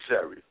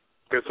necessary.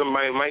 Because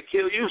somebody might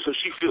kill you, so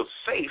she feels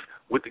safe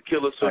with the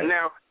killer. So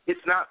now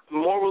it's not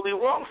morally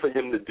wrong for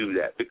him to do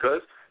that,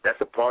 because that's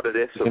a part of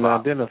their survival.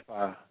 You can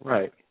identify,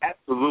 right.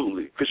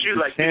 Absolutely. Because she's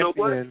like, you know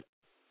what?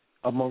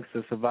 Amongst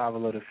the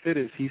survival of the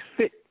fittest, he's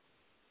fit.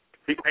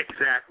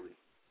 Exactly.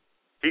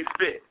 He's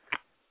fit.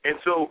 And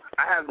so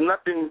I have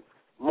nothing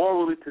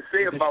morally to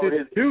say about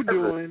his... you're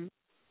doing,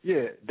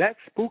 that's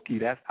spooky.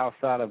 That's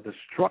outside of the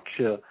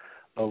structure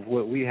of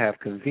what we have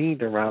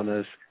convened around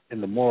us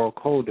in the moral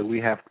code that we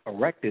have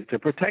erected to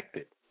protect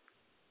it.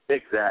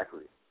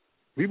 Exactly.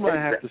 We might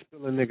have to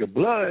spill a nigga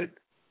blood,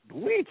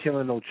 we ain't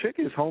killing no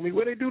chickens, homie.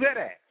 Where they do that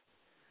at?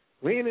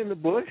 We ain't in the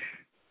bush.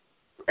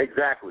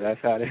 Exactly. That's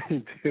how they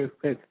do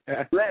it.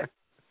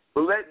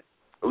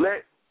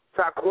 Let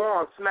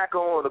Taquan smack her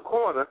on the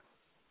corner.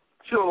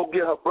 She don't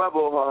get her brother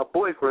or her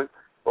boyfriend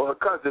or her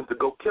cousin to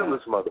go kill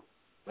his mother.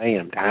 Lay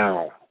him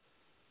down.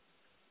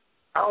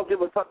 I don't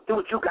give a fuck. Do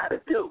what you got to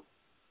do.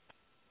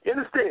 You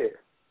understand?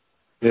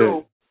 Yeah.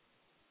 So,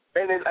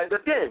 and then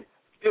again,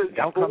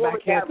 y'all come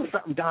back here for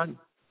something done.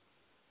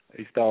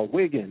 They start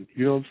wigging.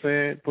 You know what I'm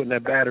saying? Putting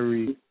that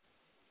battery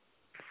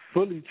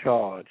fully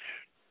charged.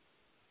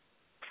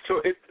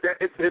 So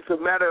it's a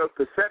matter of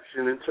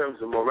perception in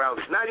terms of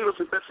morality. Not even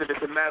perception.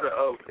 It's a matter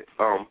of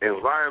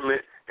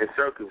environment and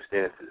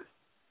circumstances.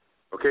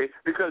 Okay,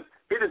 because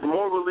it is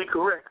morally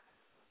correct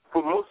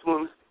for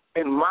Muslims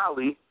in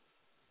Mali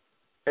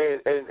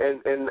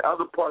and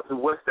other parts of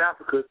West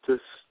Africa to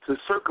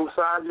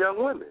circumcise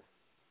young women.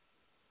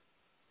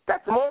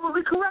 That's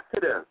morally correct to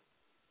them.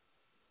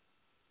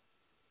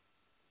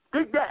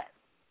 Dig that.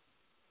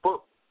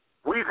 But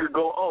we could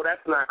go, oh,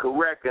 that's not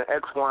correct, and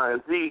X, Y,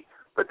 and Z.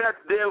 But that's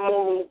their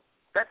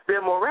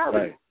morality.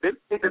 Right. They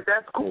think that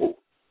that's cool.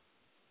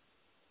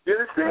 You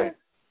understand? Right.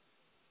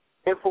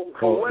 And for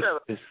whatever,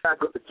 I'm not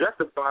going to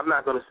justify. I'm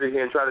not going to sit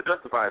here and try to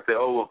justify and say,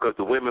 oh, because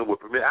the women were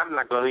permitted. I'm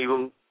not going to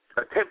even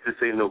attempt to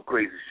say no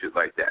crazy shit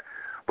like that.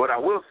 But I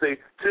will say,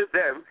 to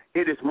them,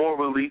 it is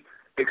morally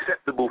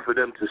acceptable for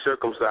them to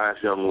circumcise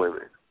young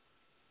women.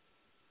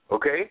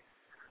 Okay?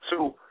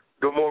 So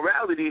the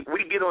morality,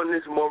 we get on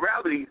this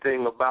morality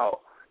thing about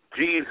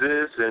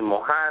Jesus and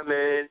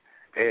Muhammad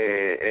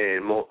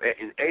and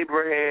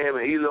Abraham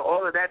and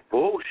all of that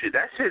bullshit.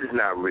 That shit is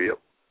not real.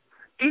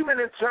 Even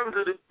in terms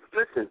of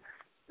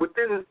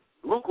within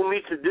local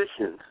meat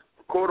traditions,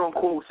 quote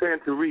unquote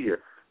Santeria,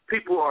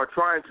 people are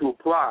trying to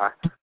apply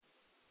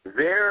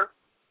their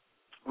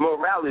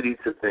morality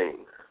to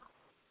things.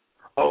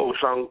 Oh,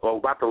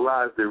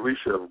 Obatala is the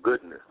Risha of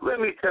goodness. Let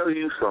me tell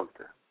you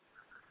something.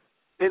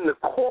 In the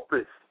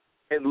corpus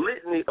and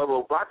litany of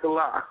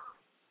Obatala,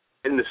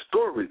 in the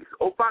stories,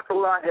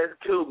 Obatala has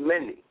killed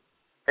many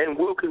and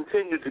will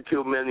continue to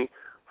kill many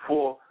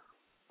for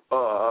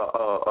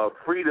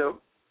freedom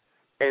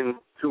and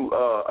to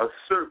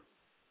assert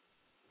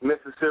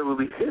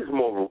necessarily his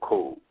moral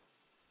code.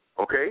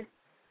 Okay?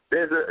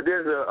 There's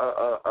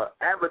a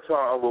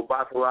avatar of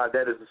Obatala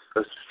that is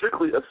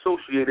strictly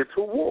associated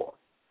to war.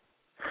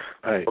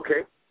 Right.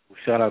 Okay?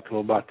 Shout out to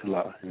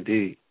Obatala,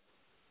 indeed.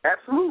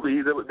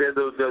 Absolutely. There's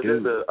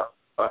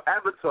a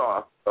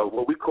avatar of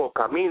what we call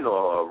Camino,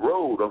 or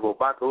road of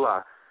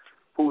Obatala,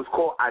 who is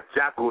called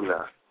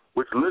Ajaguna,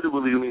 which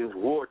literally means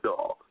war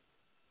dog.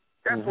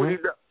 That's what he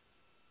does.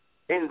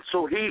 And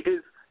so he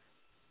is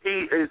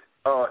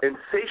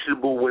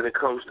insatiable when it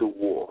comes to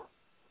war.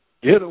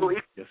 So he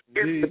is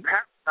the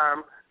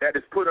paradigm that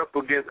is put up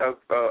against of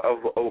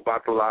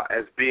Obatala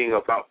as being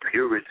about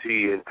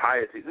purity and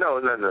piety. No.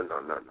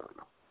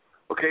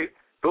 Okay?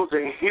 Those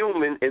are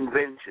human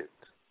inventions.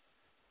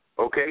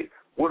 Okay?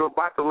 What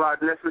Obatala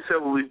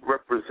necessarily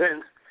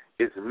represents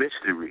is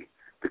mystery.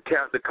 The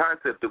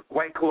concept of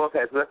white cloth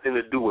has nothing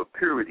to do with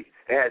purity.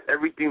 It has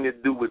everything to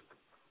do with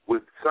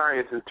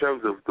science in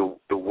terms of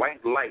the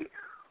white light.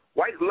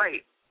 White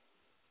light,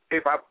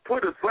 if I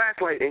put a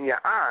flashlight in your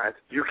eyes,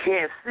 you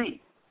can't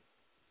see.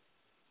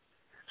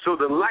 So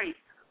the light,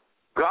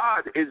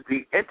 God is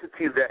the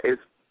entity that is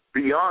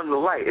beyond the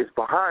light. It's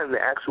behind the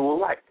actual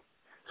light.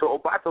 So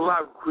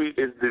Obatala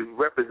is the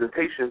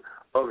representation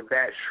of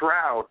that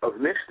shroud of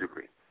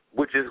mystery,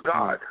 which is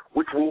God,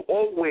 which will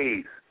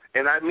always,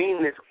 and I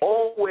mean this,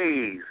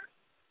 always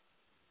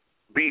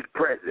be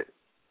present.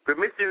 The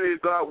mystery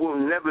of God will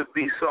never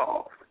be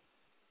solved.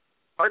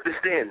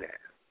 Understand that.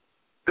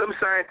 Them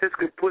scientists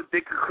could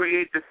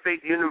create the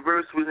fake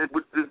universe with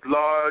this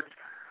large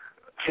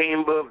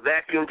chamber,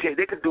 vacuum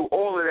chamber. They could do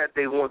all of that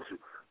they want to.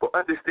 But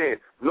understand,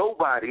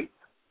 nobody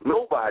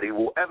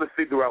will ever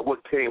figure out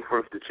what came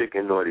first, the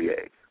chicken or the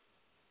egg.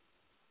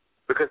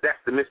 Because that's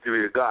the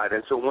mystery of God.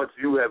 And so once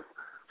you have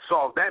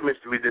solved that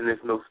mystery, then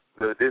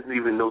there's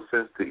even no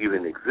sense to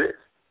even exist.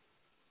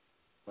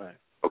 Right.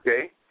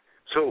 Okay?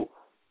 So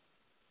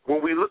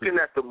when we're looking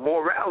at the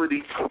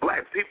morality,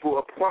 black people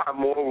apply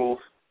morals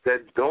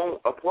that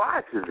don't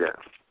apply to them.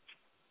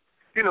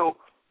 You know,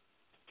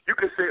 you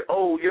can say,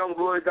 oh, young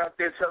boys out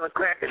there selling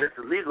crack and it's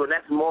illegal and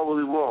that's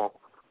morally wrong.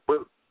 But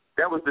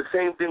that was the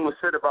same thing was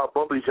said about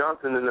Bobby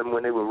Johnson and them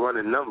when they were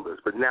running numbers.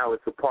 But now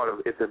it's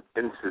an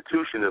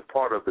institution, a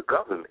part of the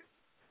government.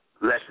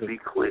 Let's be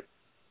clear.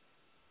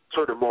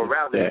 So the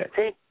morality is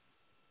taken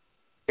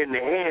in the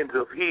hands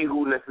of he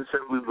who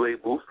necessarily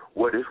labels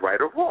what is right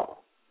or wrong.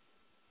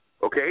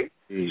 Okay?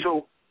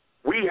 So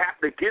we have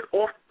to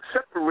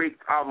separate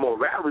our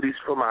moralities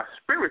from our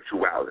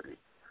spirituality.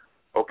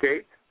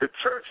 Okay? The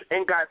church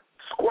ain't got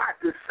squat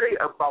to say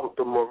about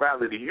the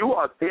morality. You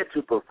are there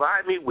to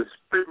provide me with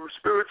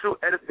spiritual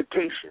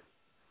edification.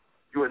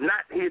 You are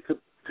not here to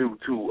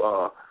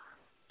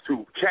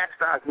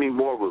chastise me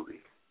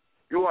morally.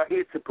 You are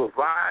here to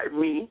provide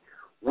me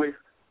with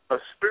a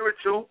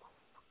spiritual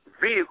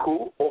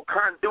vehicle or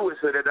conduit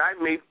so that I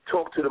may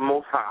talk to the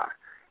Most High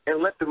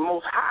and let the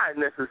Most High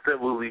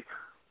necessarily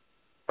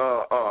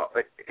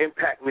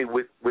impact me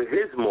with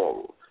his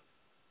morals,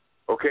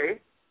 okay?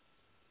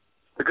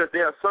 Because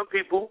there are some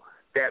people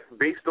that,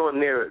 based on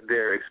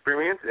their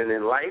experience and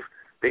in life,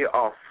 they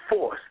are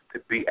forced to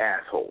be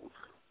assholes.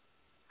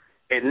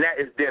 And that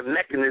is their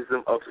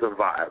mechanism of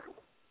survival.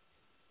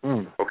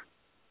 Okay?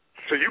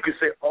 So you can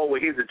say, oh,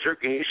 well, he's a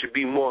jerk and he should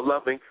be more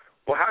loving.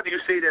 Well, how do you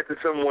say that to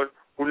someone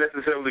who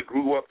necessarily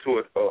grew up to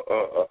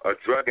a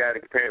drug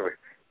addict parent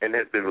and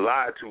has been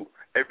lied to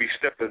every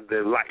step of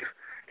their life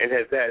and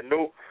has had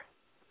no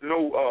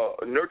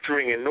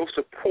nurturing and no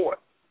support,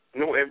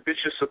 no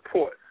ambitious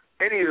support,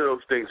 any of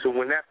those things? So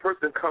when that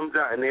person comes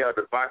out and they are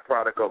the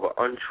byproduct of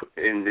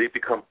and they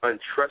become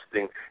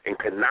untrusting and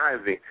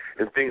conniving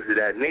and things of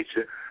that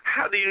nature,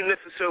 how do you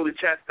necessarily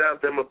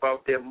chastise them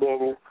about their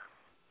moral,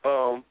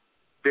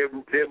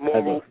 their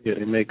moral? Yeah,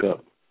 they make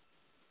up.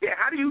 Yeah,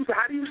 how do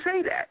you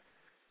say that?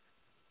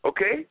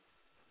 Okay,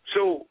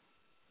 so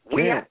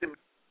we have to.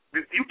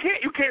 You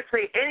can't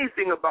say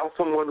anything about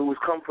someone who has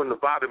come from the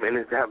bottom and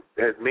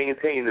has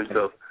maintained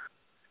themselves,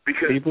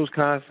 because people's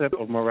concept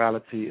of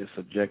morality is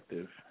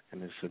subjective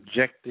and is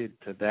subjected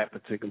to that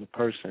particular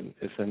person.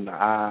 It's in the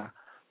eye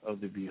of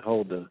the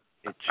beholder.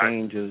 It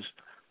changes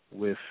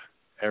with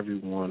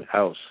everyone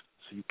else,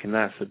 so you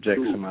cannot subject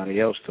somebody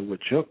else to what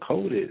your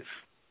code is.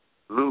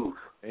 Lose,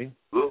 okay?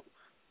 Lose,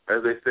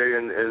 as they say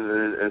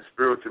in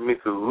spiritual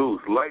means, to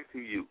lose light to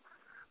you,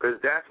 because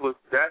that's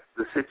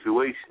the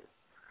situation.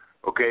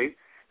 Okay?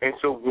 And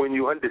so when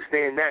you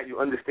understand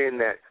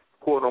that,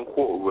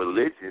 quote-unquote,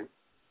 religion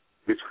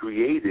is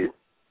created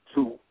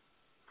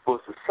for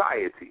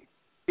society.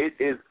 It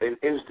is an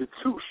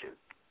institution.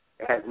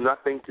 It has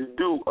nothing to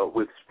do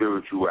with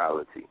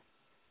spirituality.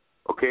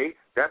 Okay?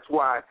 That's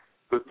why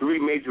the three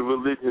major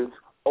religions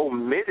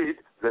omitted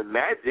the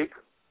magic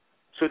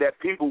so that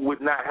people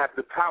would not have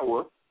the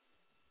power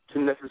to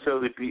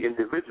necessarily be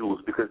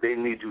individuals, because they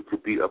need you to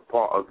be a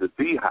part of the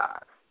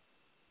beehive.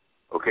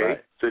 Okay,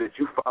 right. So that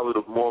you follow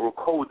the moral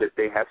code that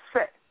they have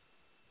set.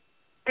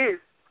 If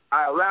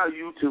I allow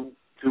you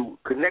to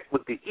connect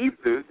with the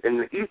ethers,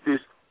 and the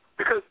ethers,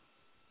 because,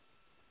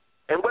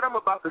 and what I'm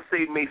about to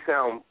say may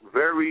sound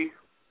very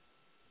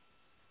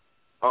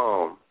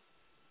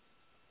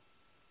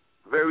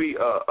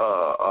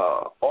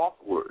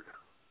awkward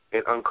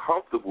and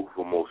uncomfortable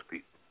for most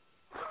people.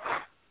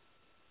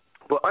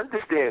 But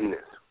understand this,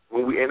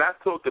 and I've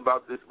talked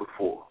about this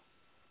before,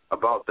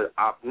 about the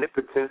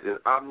omnipotence and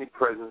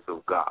omnipresence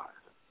of God.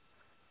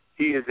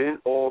 He is in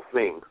all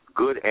things,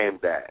 good and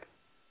bad.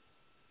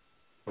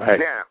 Right.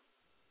 Now,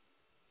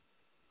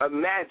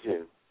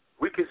 imagine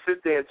we could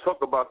sit there and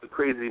talk about the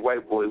crazy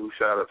white boy who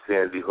shot up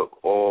Sandy Hook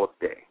all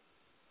day.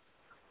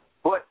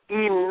 But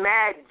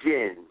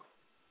imagine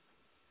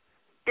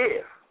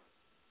if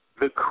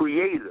the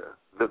Creator,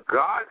 the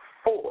God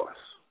force,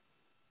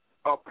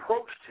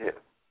 approached him,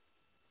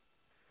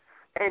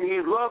 and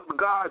he loved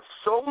God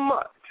so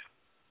much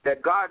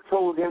that God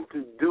told him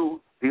to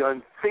do the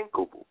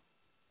unthinkable.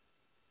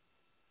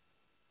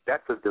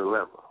 That's a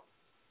dilemma.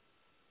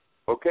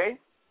 Okay?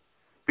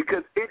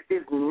 Because it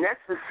is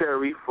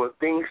necessary for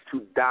things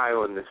to die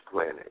on this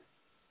planet.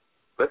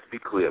 Let's be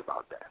clear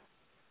about that.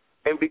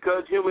 And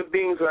because human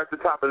beings are at the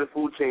top of the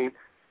food chain,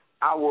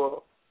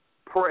 our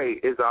prey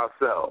is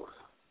ourselves.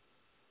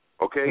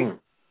 Okay?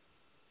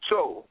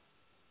 So,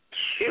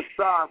 if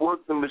God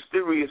works in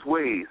mysterious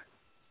ways,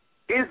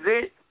 is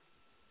it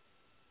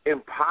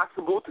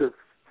impossible to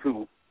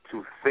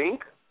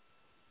think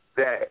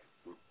that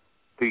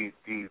the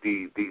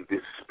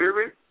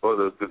spirit or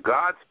the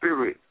God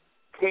spirit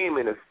came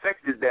and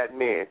affected that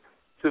man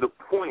to the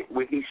point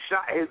where he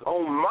shot his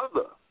own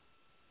mother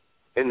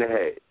in the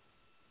head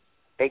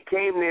and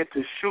came there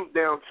to shoot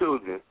down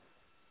children,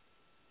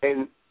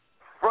 and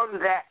from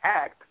that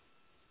act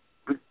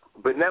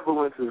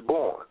benevolence is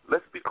born?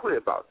 Let's be clear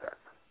about that.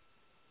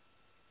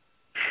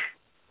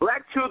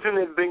 Black children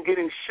have been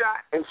getting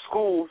shot in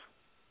schools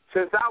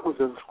since I was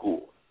in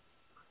school.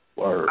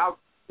 Word.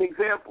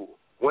 Example,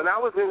 when I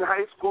was in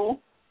high school,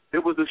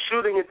 there was a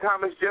shooting at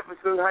Thomas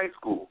Jefferson High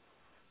School.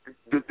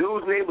 The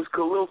dude's name was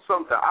Khalil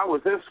Sumter. I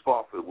was in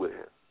Spofford with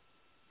him.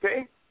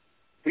 Okay?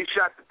 He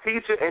shot the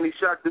teacher, and he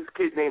shot this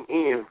kid named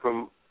Ian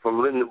from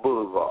Linden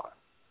Boulevard.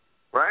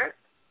 Right?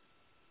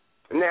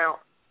 Now,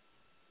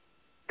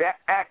 that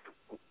act,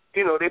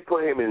 they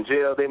put him in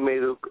jail. They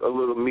made a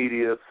little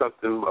media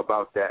something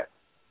about that.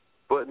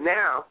 But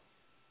now,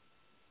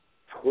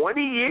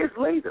 20 years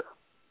later,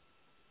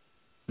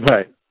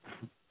 right,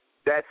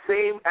 that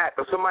same act,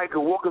 or somebody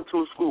could walk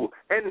into a school,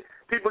 and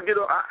people get,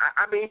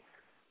 I mean,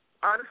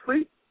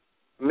 honestly,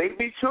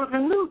 maybe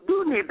children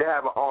do need to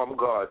have an armed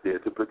guard there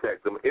to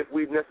protect them if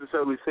we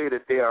necessarily say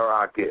that they are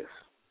our guests.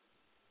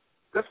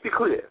 Let's be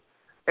clear.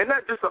 And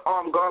not just an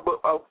armed guard,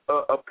 but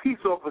a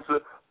peace officer,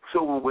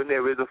 so when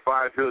there is a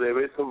fire drill,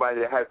 there is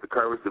somebody that has the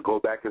courage to go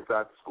back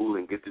inside the school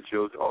and get the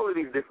children, all of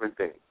these different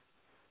things.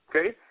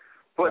 Okay?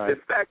 But right.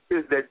 The fact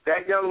is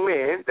that young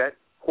man, that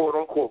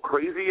quote-unquote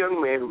crazy young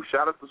man who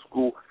shot up the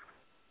school,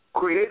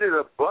 created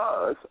a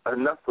buzz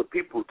enough for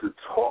people to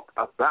talk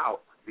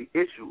about the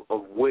issue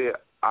of where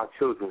our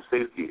children's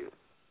safety is.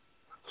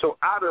 So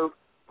out of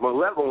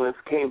malevolence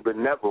came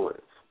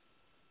benevolence.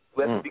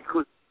 Let's be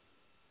clear.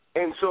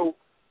 And so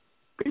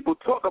people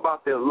talk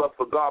about their love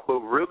for God, but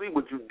really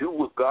would you do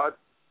what God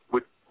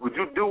would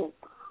you do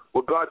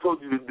what God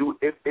told you to do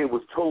if it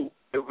was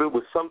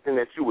something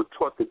that you were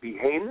taught to be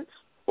heinous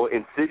or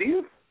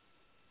insidious?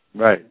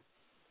 Right.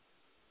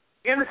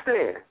 You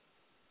understand?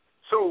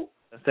 So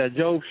that's that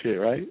Job shit,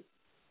 right?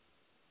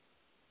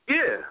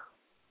 Yeah.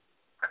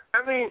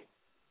 I mean,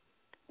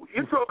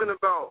 you're talking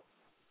about,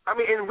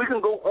 and we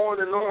can go on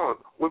and on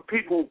with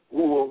people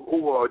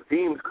who are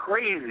deemed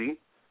crazy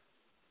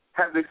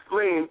have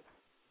explained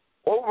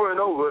over and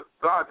over,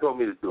 God told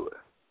me to do it.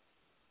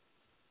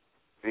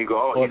 And you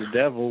go, or the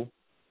devil.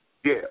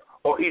 Yeah.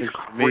 Or he's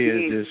crazy. Me,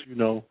 it's just,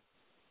 it's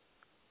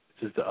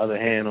just the other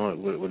hand on it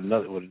with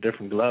a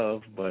different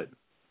glove, but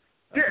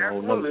that's a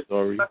whole other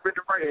story. Left with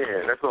the right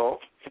hand, that's all.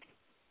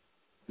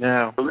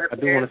 Now, I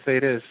do want to say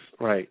this,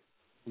 right.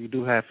 We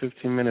do have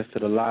 15 minutes to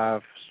the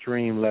live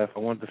stream left. I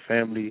want the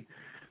family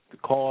to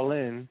call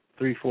in,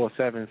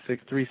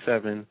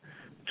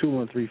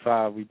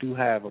 347-637-2135. We do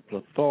have a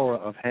plethora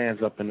of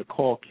hands up in the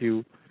call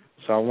queue,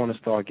 so I want to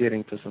start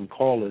getting to some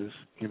callers,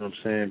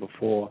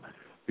 before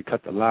we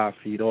cut the live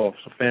feed off.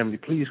 So, family,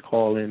 please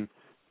call in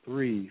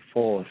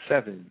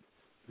 347,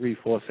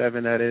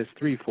 that is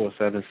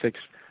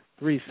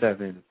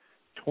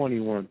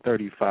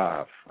 347-637-2135.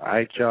 All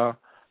right, y'all?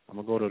 I'm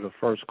going to go to the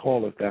first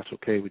caller if that's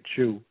okay with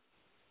you.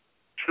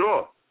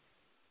 Sure.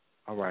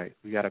 All right.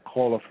 We got a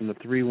caller from the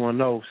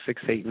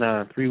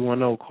 310-689.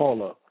 310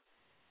 caller.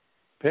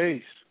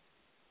 Peace.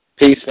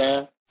 Peace,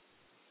 man.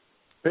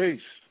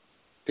 Peace.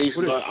 Peace.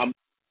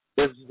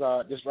 This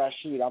is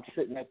Rashid. I'm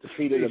sitting at the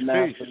feet of the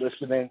master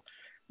listening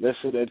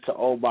to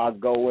Oba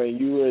go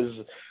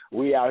in.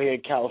 We out here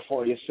in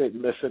California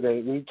sitting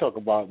listening. We talk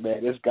about,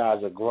 man, this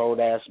guy's a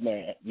grown-ass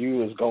man.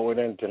 You is going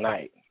in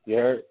tonight. You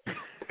heard?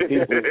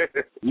 People,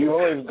 you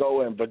always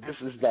go in, but this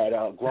is that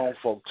grown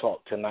folk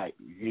talk tonight.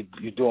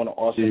 You're doing an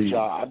awesome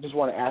job. I just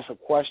want to ask a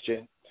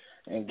question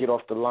and get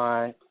off the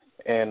line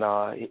and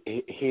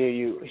hear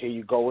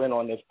you go in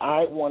on this.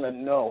 I want to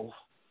know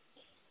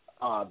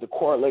the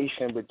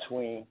correlation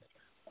between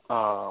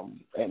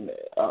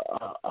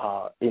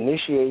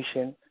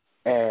initiation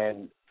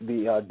and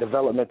the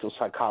developmental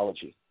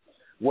psychology.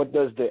 What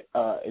does the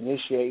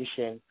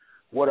initiation?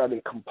 What are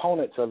the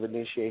components of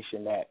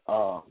initiation that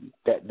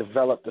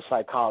develop the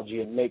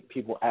psychology and make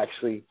people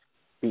actually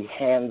be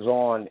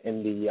hands-on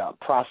in the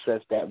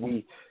process that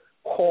we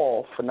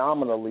call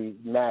phenomenally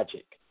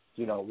magic?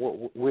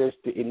 Where's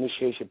the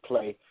initiation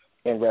play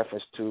in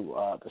reference to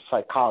the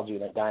psychology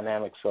and the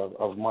dynamics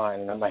of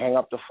mind? And I'm going to hang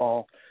up the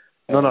phone.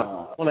 No.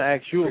 I want to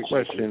ask you a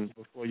question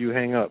before you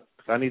hang up,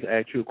 because I need to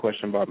ask you a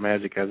question about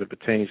magic as it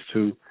pertains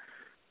to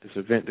this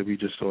event that we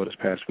just saw this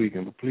past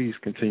weekend. But please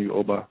continue,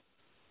 Oba.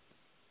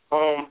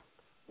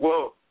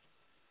 Well,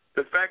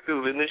 the fact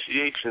of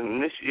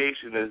initiation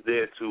is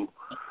there to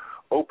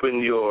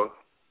open your,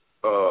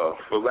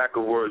 for lack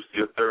of words,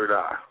 your third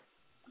eye.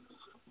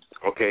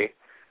 Okay?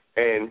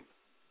 And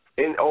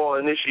in all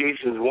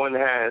initiations, one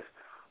has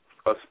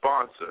a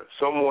sponsor,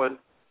 someone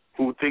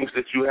who thinks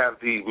that you have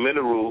the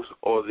minerals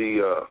or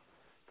the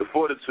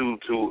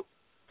fortitude to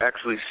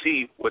actually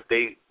see what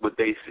they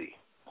see.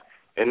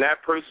 And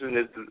that person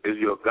is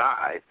your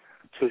guide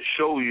to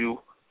show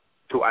you,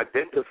 to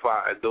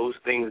identify those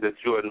things that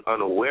you're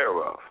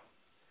unaware of.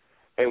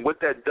 And what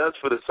that does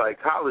for the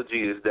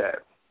psychology is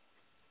that,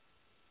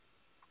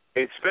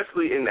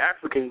 especially in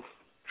African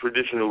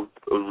traditional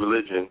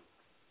religion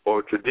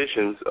or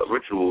traditions,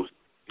 rituals,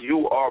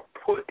 you are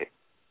put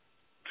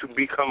to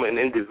become an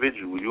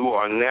individual. You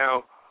are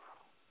now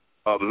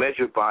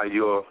measured by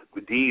your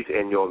deeds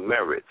and your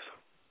merits,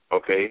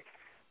 okay?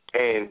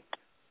 And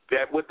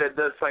what that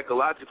does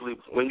psychologically,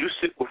 when you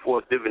sit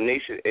before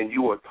divination and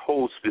you are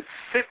told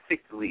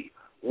specifically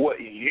what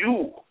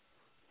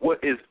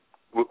is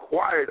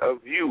required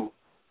of you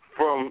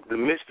from the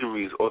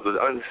mysteries or the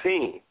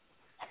unseen,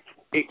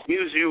 it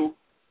gives you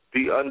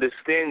the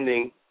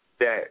understanding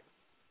that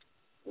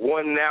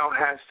one now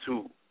has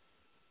to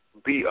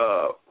be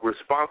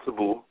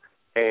responsible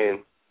and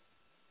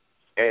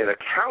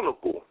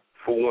accountable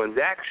for one's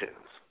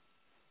actions,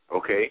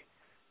 okay?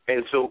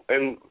 And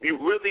you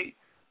really,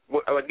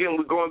 again,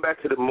 we're going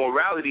back to the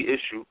morality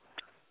issue.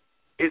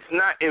 It's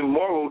not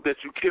immoral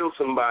that you kill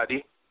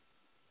somebody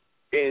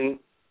in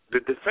the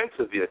defense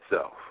of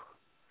yourself.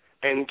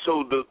 And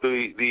so the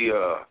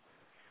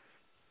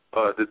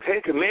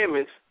Ten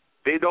Commandments,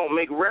 they don't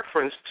make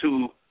reference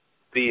to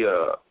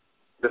the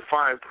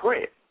fine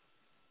print,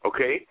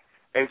 okay?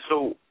 And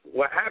so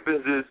what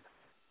happens is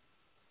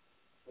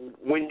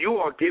when you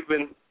are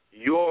given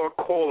your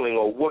calling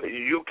or what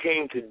you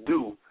came to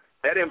do,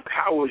 that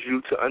empowers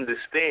you to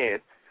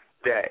understand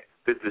that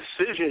the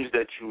decisions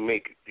that you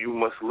make, you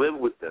must live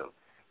with them,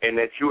 and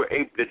that you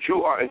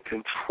are in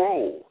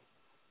control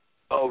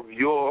of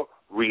your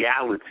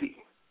reality.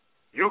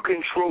 You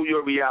control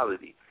your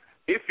reality.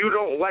 If you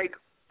don't like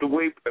the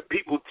way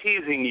people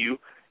teasing you,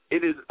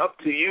 it is up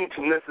to you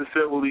to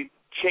necessarily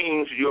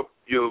change your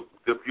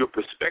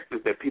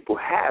perspective that people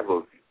have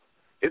of you.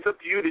 It's up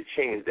to you to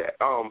change that.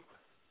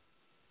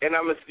 And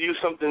I'm going to use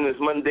something as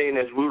mundane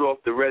as Rudolph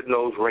the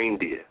Red-Nosed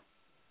Reindeer.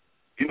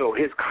 You know,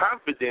 his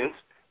confidence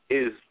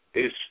is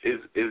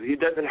he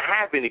doesn't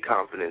have any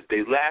confidence.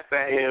 They laugh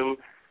at him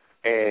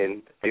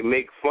and they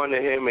make fun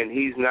of him, and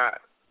he's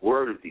not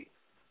worthy.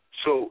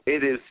 So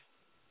it is,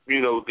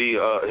 you know,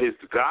 his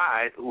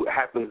guide, who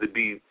happens to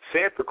be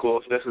Santa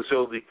Claus,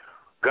 necessarily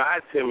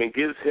guides him and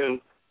gives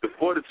him the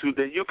fortitude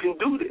that you can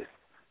do this,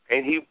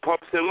 and he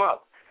pumps him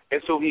up.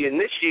 And so he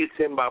initiates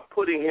him by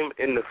putting him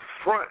in the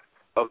front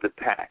of the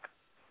pack.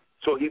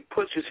 So he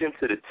pushes him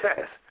to the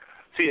test.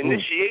 See,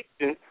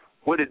 initiation,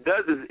 what it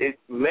does is it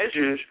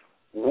measures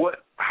what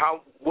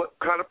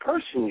kind of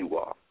person you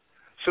are,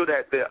 so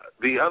that the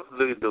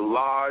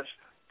lodge,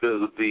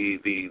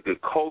 the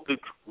cultic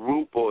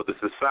group or the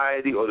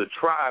society or the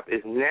tribe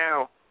is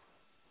now,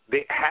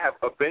 they have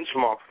a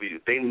benchmark for you.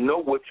 They know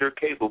what you're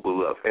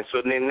capable of, and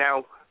so they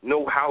now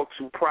know how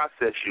to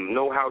process you,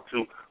 know how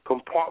to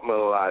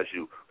compartmentalize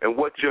you, and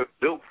what you're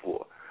built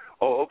for.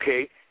 Oh,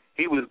 okay,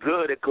 he was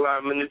good at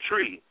climbing the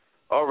tree.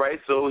 All right,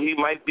 so he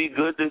might be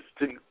good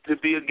to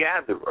be a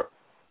gatherer.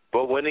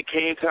 But when it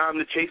came time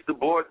to chase the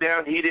board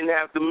down, he didn't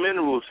have the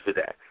minerals for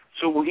that.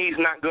 So he's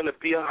not going to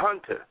be a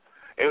hunter.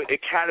 And it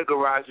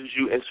categorizes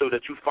you, and so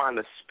that you find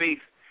a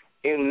space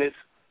in this,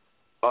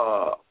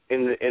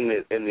 in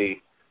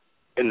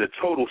the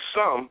total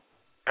sum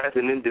as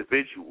an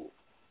individual.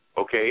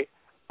 Okay,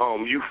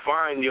 you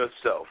find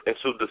yourself, and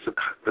so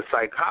the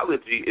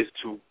psychology is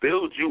to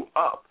build you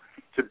up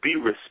to be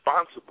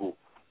responsible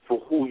for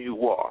who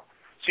you are.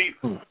 See,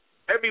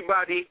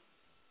 everybody.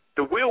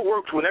 The wheel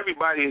works when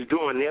everybody is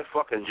doing their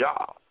fucking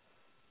job.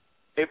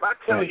 If I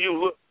tell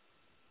you,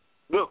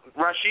 look,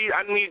 Rashid,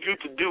 I need you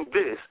to do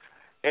this,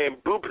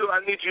 and blue pill,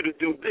 I need you to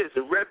do this,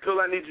 and red pill,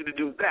 I need you to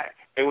do that.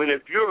 And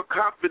if you're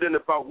confident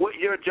about what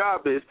your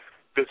job is,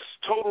 the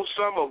total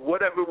sum of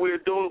whatever we're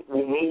doing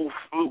will move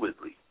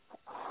fluidly.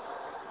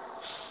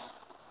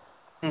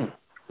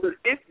 But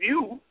if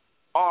you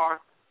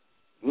are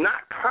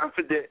not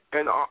confident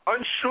and are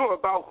unsure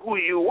about who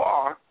you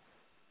are,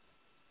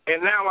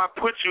 and now I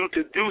put you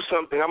to do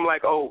something, I'm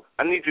like, oh,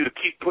 I need you to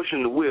keep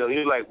pushing the wheel. And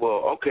you're like,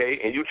 well, okay,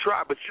 and you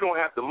try, but you don't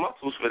have the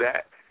muscles for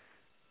that.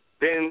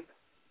 Then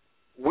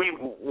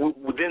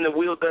then the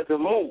wheel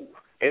doesn't move,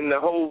 and the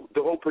whole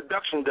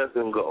production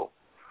doesn't go.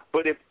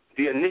 But if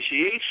the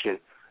initiation,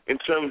 in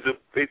terms of,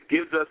 it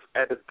gives us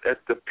at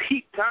the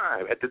peak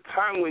time, at the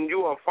time when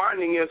you are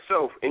finding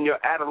yourself in your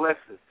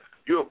adolescence,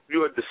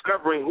 you're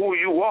discovering who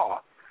you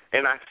are,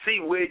 and I see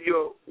what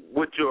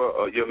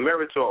your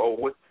merits are, or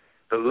what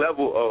the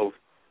level of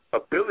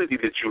ability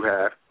that you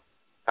have.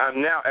 I'm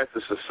now, as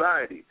a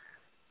society,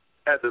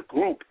 as a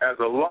group, as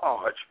a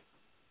lodge,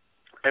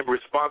 am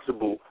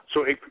responsible.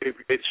 So it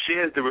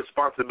shares the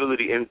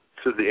responsibility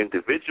into the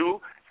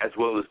individual as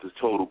well as the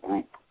total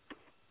group.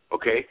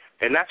 Okay?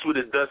 And that's what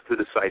it does to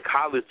the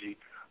psychology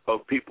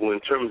of people in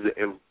terms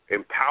of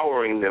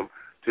empowering them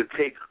to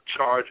take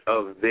charge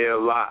of their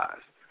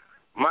lives.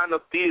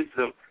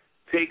 Monotheism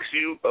takes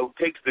the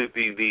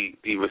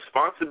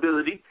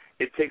responsibility.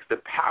 It takes the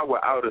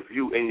power out of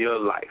you in your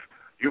life.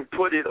 You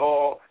put it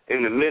all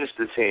in the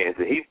minister's hands,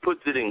 and he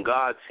puts it in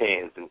God's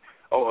hands,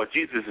 or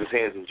Jesus'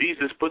 hands, and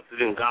Jesus puts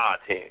it in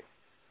God's hands.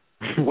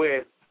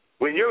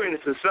 When you're in a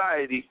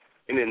society,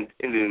 in an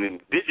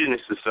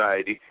indigenous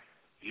society,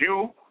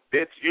 you're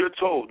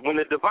told, when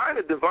the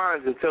diviner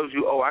divines and tells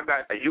you,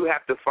 you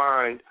have to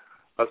find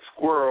a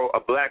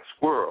black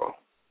squirrel,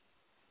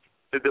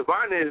 the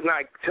diviner is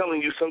not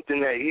telling you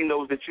something that he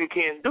knows that you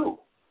can't do.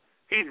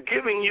 He's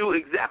giving you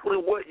exactly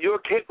what you're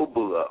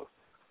capable of.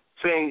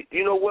 Saying,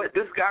 you know what,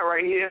 this guy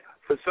right here,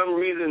 for some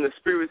reason the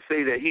spirits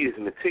say that he is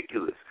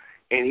meticulous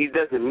and he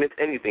doesn't miss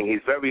anything.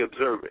 He's very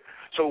observant.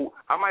 So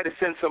I might have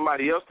sent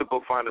somebody else to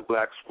go find a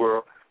black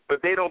squirrel,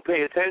 but they don't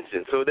pay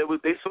attention. So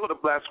they saw the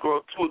black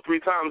squirrel 2 or 3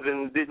 times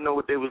and didn't know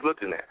what they was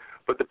looking at.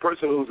 But the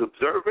person who's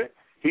observant,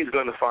 he's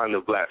going to find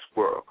the black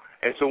squirrel.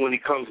 And so when he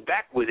comes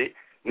back with it,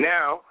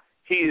 now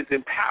he is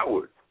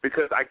empowered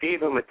because I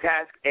gave him a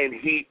task and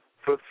he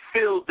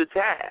fulfilled the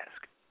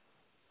task.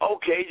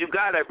 Okay, you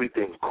got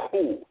everything.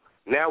 Cool.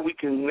 Now we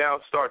can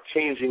start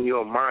changing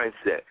your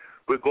mindset.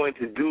 We're going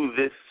to do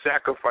this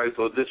sacrifice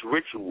or this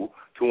ritual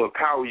to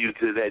empower you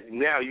to that.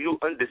 Now you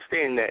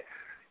understand that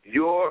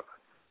your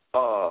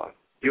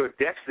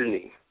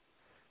destiny,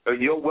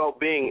 your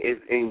well-being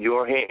is in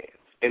your hands,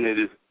 and it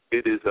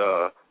is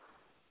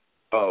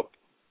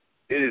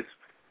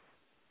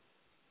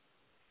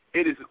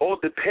all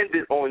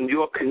dependent on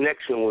your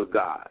connection with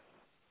God.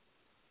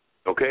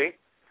 Okay?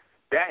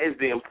 That is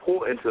the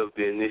importance of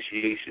the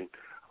initiation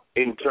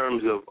in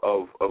terms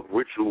of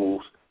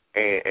rituals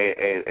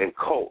and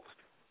cults.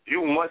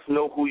 You must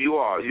know who you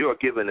are. You are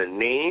given a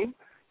name,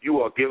 you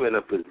are given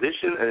a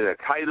position and a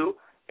title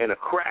and a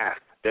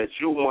craft that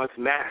you must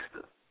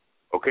master.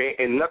 Okay?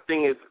 And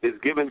nothing is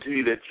given to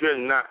you that you're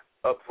not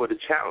up for the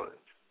challenge.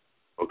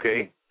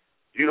 Okay?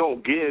 You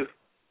don't give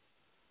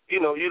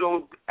you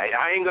don't.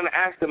 I ain't gonna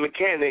ask the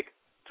mechanic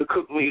to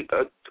cook me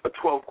a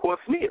 12-course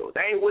meal.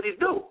 That ain't what he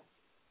do.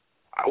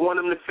 I want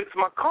him to fix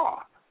my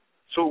car.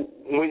 So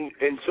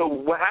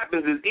what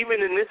happens is,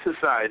 even in this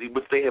society,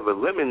 which they have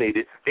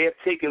eliminated, they have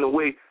taken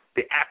away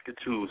the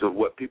aptitudes of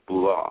what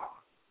people are.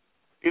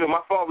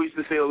 My father used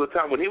to say all the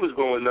time when he was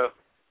growing up,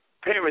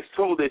 parents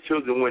told their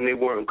children when they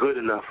weren't good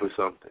enough for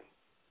something.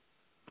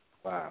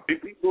 Wow.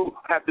 People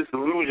have this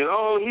illusion,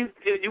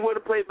 you want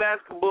to play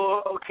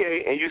basketball?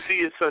 Okay. And you see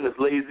your son is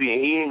lazy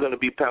and he ain't going to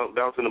be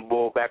bouncing the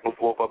ball back and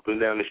forth up and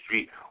down the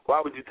street.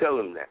 Why would you tell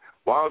him that?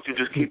 Why don't you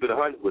just keep it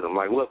 100 with him?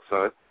 Like, look,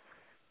 son,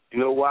 you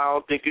know why I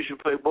don't think you should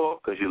play ball?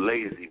 Because you're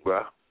lazy,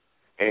 bro.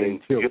 And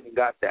you ain't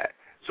got that.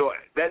 So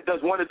that does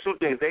one of two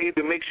things. They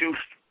either makes you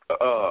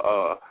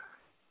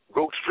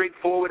go straight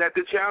forward at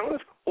the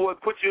challenge, or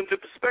it puts you into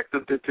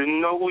perspective to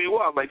know who you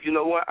are. Like, you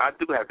know what? I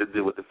do have to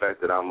deal with the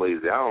fact that I'm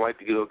lazy. I don't like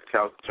to get off the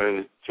couch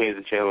and change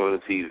the channel on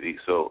the TV.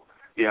 So,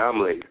 yeah, I'm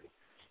lazy.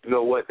 You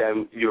know what?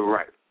 You're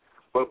right.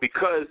 But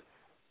because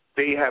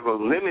they have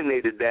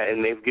eliminated that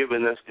and they've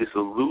given us this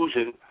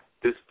illusion,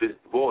 this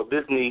Walt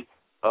Disney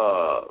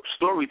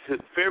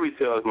fairy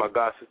tale, as my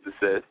god sister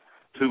says,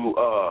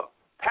 to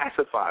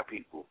pacify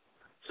people.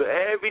 So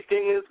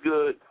everything is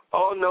good.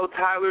 Oh no,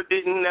 Tyler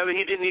he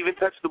didn't even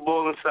touch the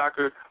ball in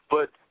soccer,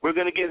 but we're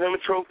gonna give him a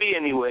trophy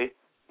anyway.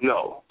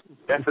 No,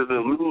 that's an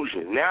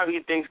illusion. Now he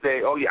thinks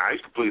that, oh yeah, I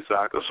used to play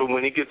soccer. So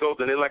when he gets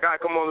older, they're like, all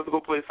right, come on, let's go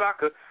play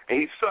soccer, and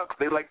he sucks.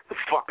 They're like, get the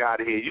fuck out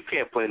of here. You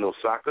can't play no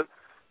soccer,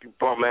 you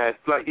bum ass.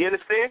 Like, you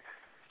understand?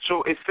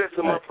 So it sets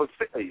him up for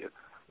failure.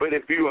 But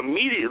if you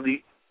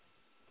immediately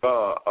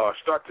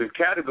start to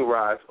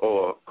categorize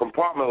or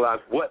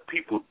compartmentalize what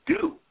people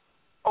do,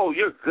 oh,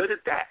 you're good at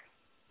that.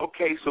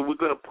 Okay, so we're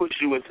going to push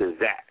you into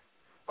that.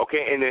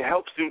 Okay, and it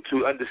helps you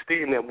to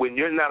understand that when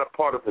you're not a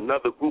part of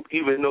another group,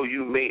 even though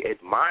you may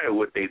admire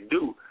what they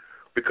do,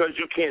 because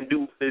you can't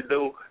do what they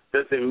do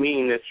doesn't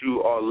mean that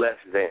you are less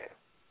than.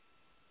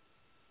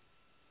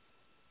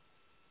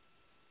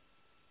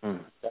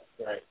 That's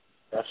right.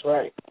 That's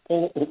right.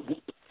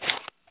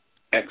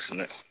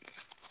 Excellent.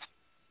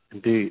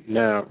 Indeed.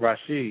 Now,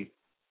 Rashid.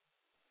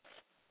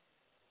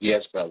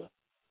 Yes, brother.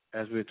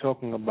 As we're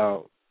talking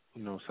about,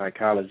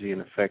 psychology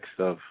and effects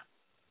of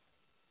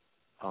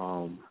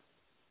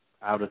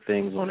outer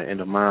things on the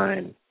inner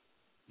mind,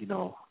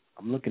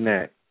 I'm looking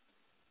at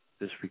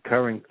this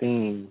recurring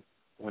theme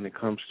when it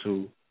comes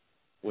to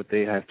what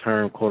they have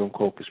termed,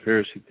 quote-unquote,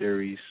 conspiracy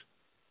theories.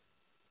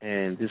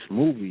 And this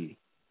movie,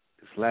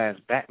 this last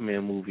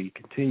Batman movie,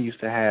 continues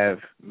to have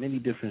many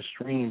different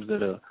streams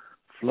that are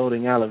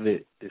floating out of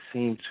it that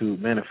seem to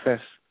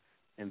manifest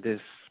in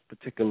this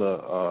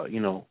particular,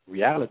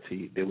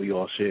 reality that we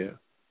all share.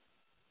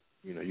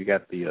 You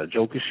got the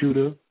Joker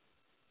shooter,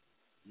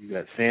 you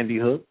got Sandy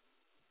Hook,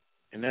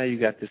 and now you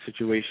got the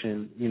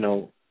situation,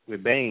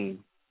 with Bane,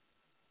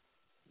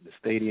 the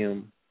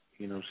stadium,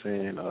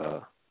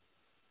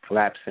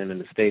 collapsing and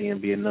the stadium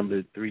being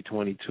numbered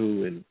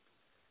 322 and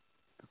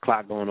the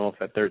clock going off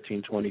at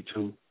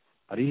 1322.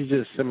 Are these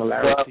just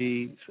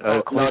similarities,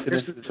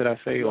 coincidences, should I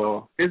say,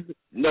 or? There's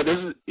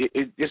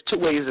two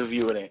ways of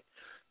viewing it.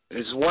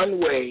 There's one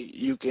way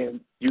you can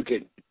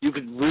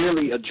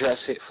really address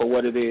it for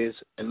what it is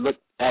and look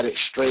at it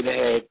straight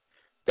ahead.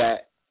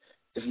 That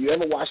if you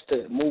ever watched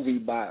the movie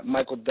by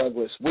Michael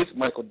Douglas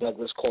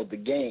called The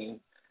Game,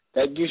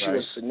 that gives you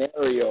a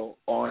scenario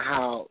on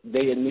how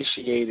they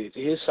initiated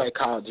his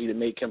psychology to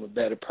make him a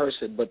better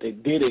person, but they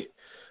did it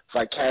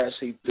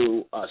vicariously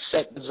through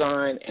set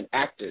design and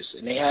actors,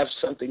 and they have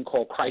something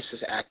called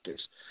crisis actors.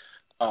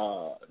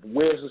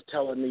 Wiz was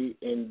telling me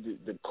in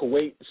the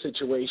Kuwait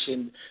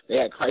situation, they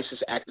had crisis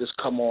actors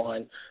come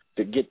on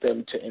to get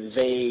them to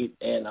invade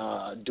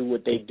and do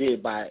what they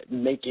did by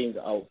making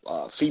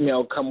a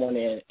female come on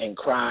in and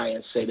cry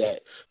and say that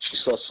she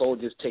saw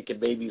soldiers taking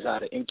babies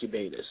out of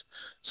incubators.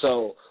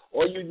 So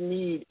all you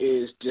need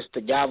is just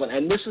to galvanize,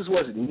 and this is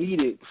what's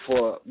needed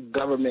for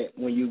government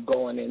when you're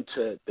going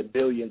into the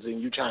billions and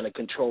you're trying to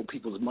control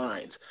people's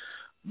minds.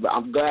 But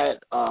I'm glad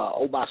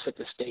Oba set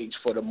the stage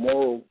for the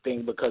moral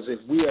thing, because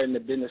if we are in the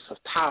business of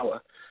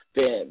power,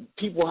 then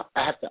people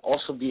have to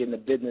also be in the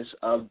business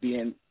of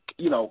being,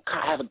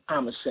 having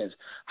common sense.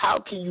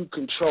 How can you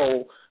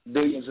control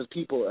billions of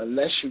people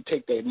unless you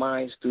take their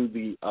minds through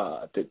the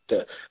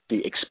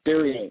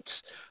experience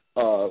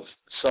of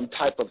some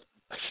type of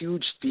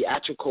huge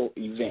theatrical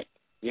event?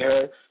 You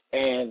heard?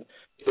 And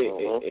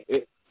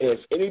if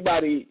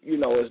anybody,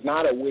 is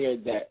not aware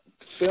that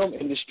the film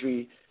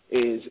industry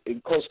is in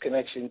close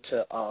connection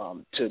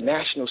to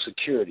national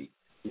security.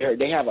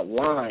 They have a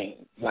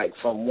line like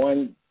from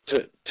one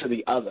to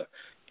the other,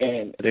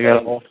 and they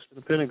got an office in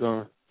the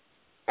Pentagon.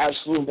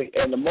 Absolutely,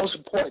 and the most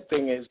important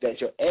thing is that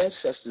your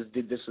ancestors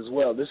did this as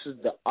well. This is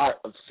the art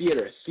of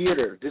theater.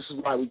 This is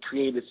why we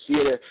created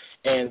theater,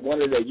 and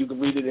you can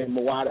read it in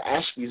Mawada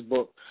Ashby's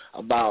book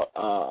about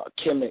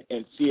Kim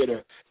and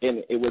theater,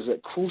 and it was a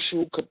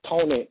crucial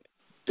component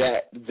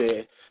that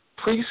the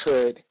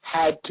priesthood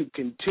had to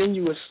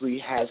continuously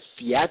have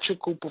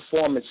theatrical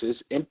performances,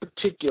 in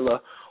particular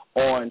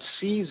on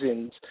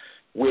seasons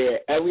where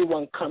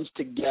everyone comes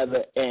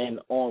together and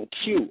on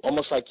cue,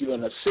 almost like you're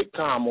in a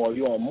sitcom or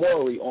you're on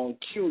Maury, on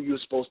cue, you're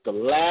supposed to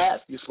laugh,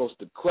 you're supposed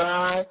to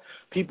cry.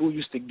 People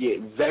used to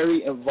get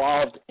very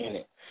involved in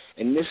it.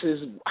 And this is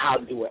how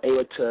they were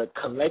able to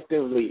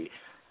collectively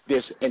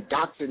just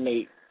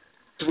indoctrinate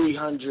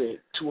 300,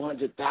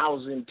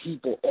 200,000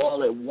 people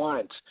all at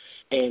once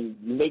and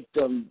make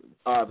them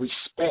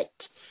respect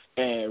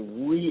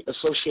and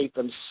reassociate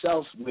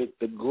themselves with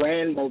the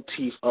grand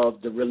motif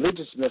of the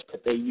religiousness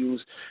that they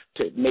use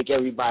to make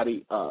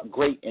everybody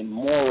great and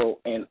moral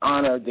and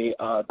honor the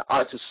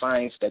arts and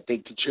science that they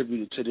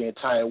contributed to the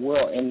entire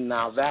world in the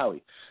Nile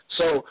Valley.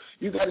 So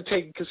you got to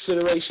take in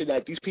consideration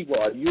that these people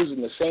are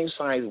using the same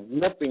science,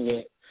 whipping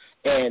it,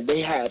 and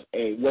they have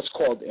what's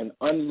called an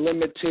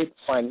unlimited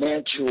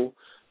financial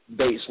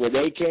base where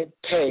they can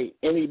pay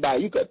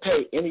anybody. You could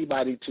pay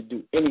anybody to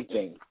do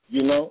anything,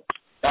 you know?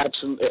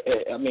 Absolutely.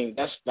 I mean,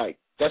 that's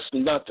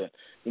nothing.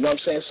 You know what I'm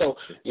saying? So,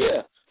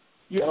 yeah.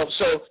 You know,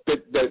 so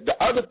the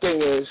other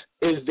thing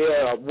is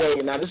there a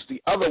way, now this is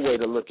the other way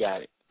to look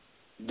at it,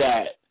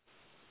 that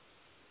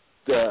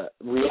the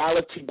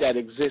reality that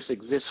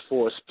exists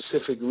for a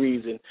specific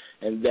reason,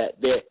 and that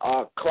there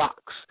are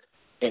clocks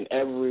in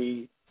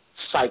every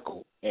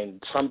cycle.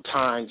 And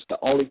sometimes the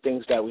only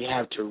things that we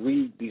have to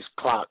read these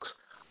clocks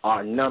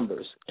are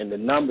numbers. And the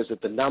numbers,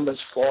 if the numbers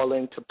fall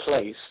into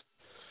place,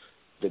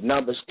 the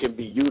numbers can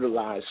be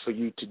utilized for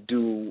you to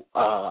do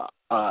a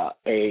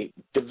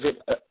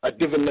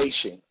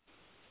divination.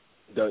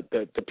 The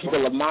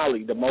people of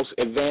Mali, the most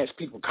advanced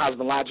people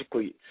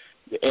cosmologically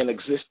in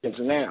existence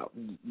now,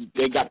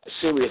 they got the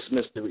Sirius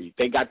mystery.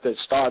 They got the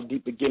Star of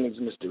Deep Beginnings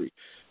mystery.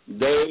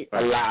 They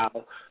allow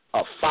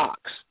a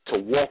fox to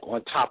walk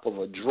on top of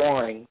a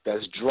drawing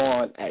that's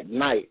drawn at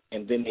night,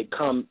 and then they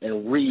come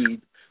and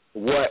read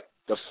what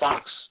the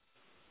fox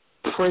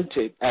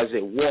printed as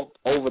it walked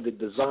over the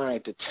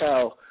design to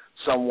tell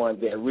someone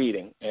they're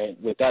reading. And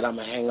with that, I'm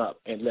going to hang up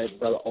and let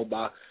Brother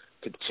Oba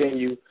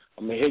continue.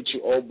 I'm going to hit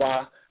you,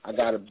 Oba. I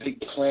got a big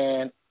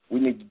plan.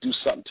 We need to do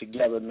something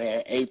together,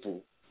 man.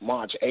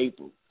 March,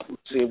 April.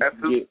 See if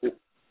we get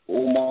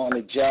Uma on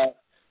the jack.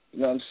 You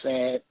know what I'm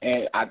saying?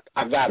 And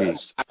I got an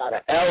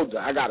elder.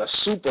 I got a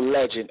super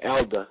legend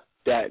elder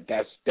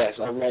that's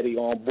already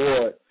on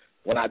board.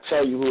 When I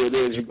tell you who it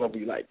is, you're gonna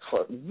be like,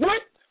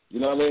 what? You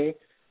know what I mean?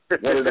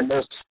 one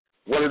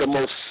of the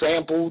most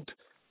sampled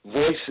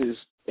voices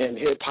in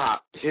hip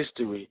hop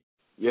history.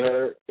 You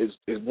heard is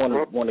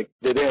want to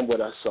get in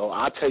with us. So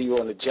I'll tell you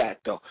on the jack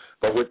though.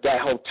 But with that,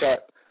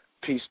 Hotep,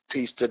 peace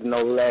to the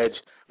KnowTheLedge.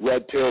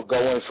 Red pill, go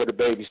in for the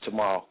babies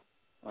tomorrow.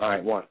 All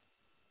right, one.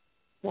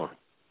 All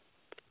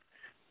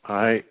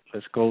right,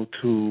 let's go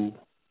to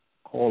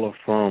caller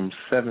from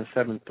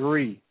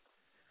 773.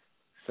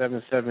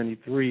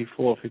 773-459.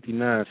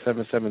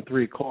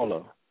 773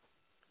 caller.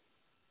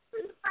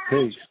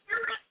 Peace.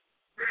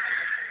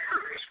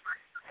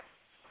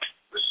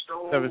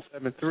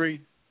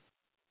 773.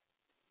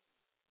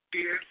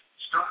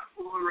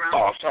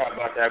 Oh, sorry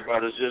about that,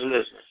 brothers. Just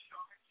listen.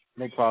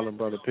 No problem,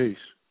 brother. Peace.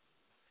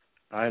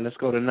 All right, let's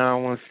go to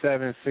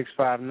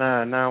 917-659.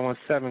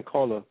 917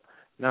 caller.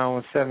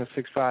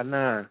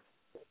 917-659.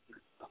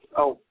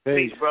 Oh,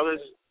 peace,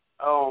 brothers.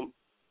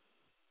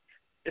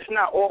 It's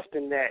not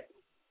often that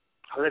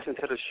I listen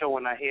to the show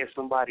and I hear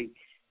somebody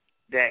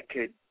that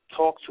could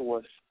talk to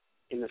us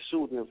in a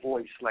soothing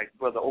voice like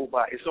Brother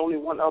Oba. It's only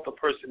one other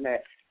person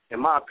that, in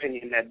my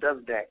opinion, that does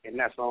that, and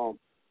that's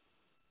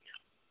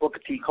Booker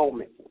T.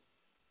 Coleman.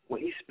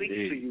 When he speaks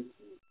to you,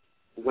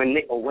 when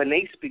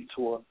they speak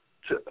to us,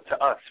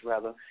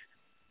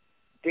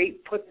 they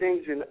put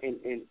things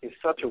in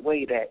such a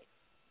way that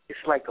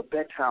it's like a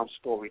bedtime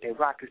story. They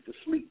rock us to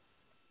sleep.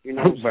 You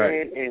know what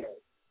I'm saying?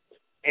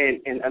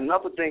 And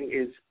another thing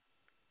is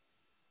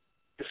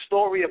the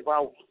story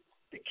about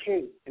the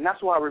king, and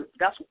that's why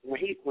that's when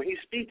he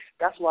speaks.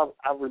 That's why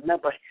I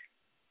remember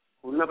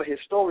his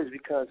stories,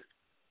 because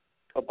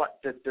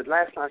about the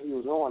last time he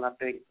was on, I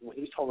think when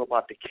he was talking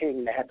about the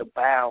king that had to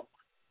bow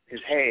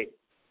his head,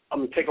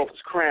 take off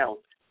his crown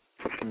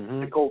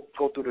to go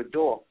through the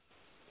door.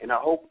 And I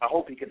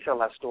hope he can tell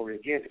that story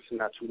again. It's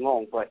not too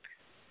long, but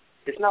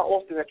it's not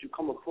often that you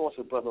come across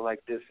a brother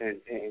like this,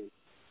 and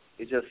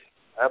it just,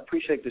 I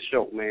appreciate the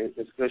show, man.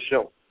 It's a good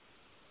show.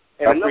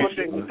 And another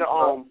thing with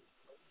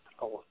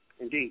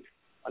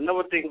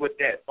another thing with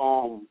that,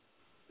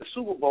 the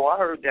Super Bowl, I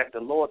heard that the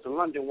Lords of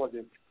London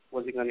wasn't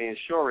going to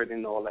insure it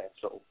and all that.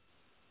 So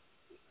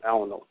I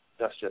don't know.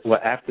 That's just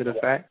after the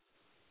fact,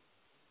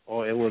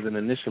 or it wasn't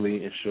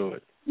initially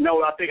insured.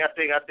 No, I think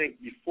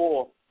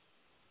before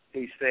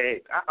he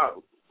said, I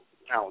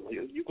don't know.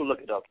 You can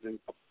look it up.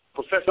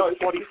 Professor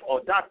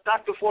 44,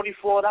 Dr.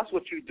 44, that's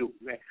what you do,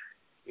 man.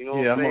 You know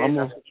what I'm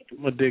going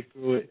to dig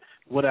through it.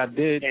 What I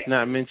did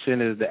not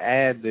mention is the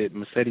ad that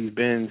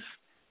Mercedes-Benz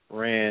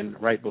ran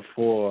right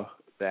before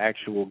the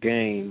actual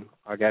game.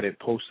 I got it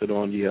posted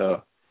on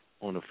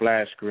the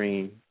flash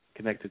screen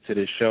connected to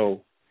this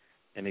show,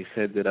 and they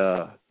said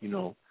that,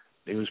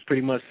 they was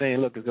pretty much saying,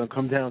 look, it's going to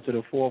come down to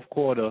the fourth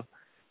quarter,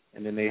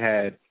 and then they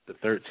had the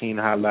 13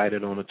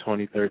 highlighted on the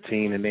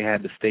 2013, and they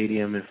had the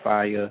stadium in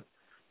fire.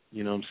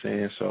 You know what I'm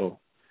saying? So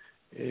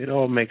it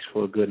all makes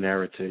for a good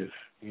narrative,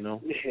 you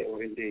know? Yeah,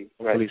 indeed.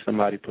 Hopefully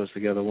somebody puts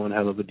together one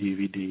hell of a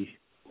DVD.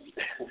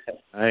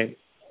 All right?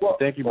 Well,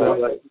 thank you,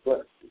 brother.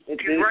 He's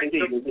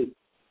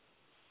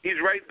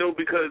right, though,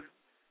 because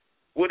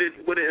what it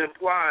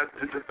implies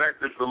is the fact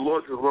that the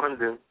Lords of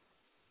London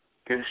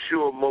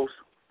insure most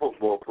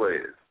football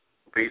players,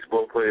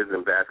 baseball players,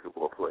 and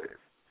basketball players.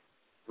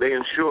 They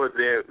insure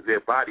their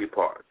body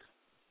parts.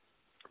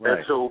 Right.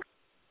 And so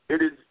it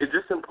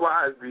just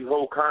implies the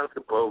whole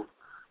concept of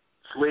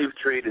slave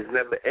trade has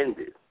never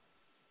ended.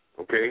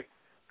 Okay?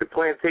 The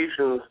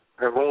plantations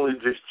have only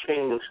just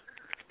changed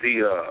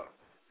the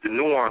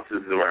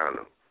nuances around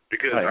them.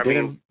 Because right.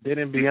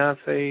 Didn't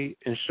Beyonce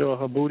insure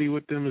her booty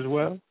with them as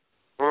well?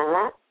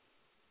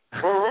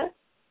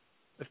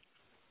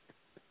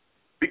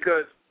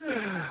 Because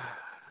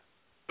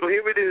so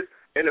here it is,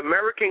 an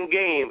American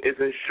game is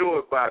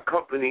insured by a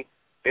company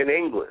in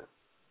England.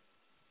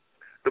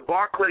 The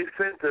Barclays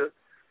Center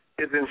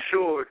is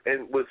insured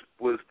and was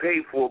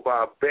paid for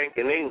by a bank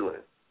in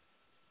England.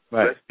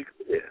 Right. Let's be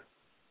clear.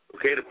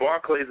 Okay, the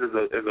Barclays is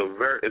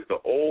the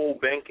old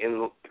bank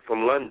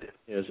from London.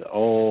 It's an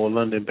old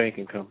London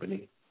banking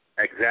company.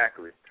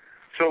 Exactly.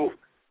 So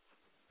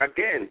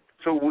again,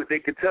 they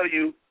could tell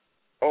you,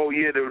 oh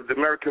yeah, the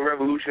American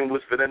Revolution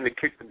was for them to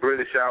kick the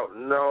British out.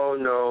 No.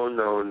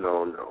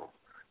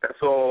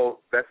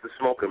 That's the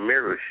smoke and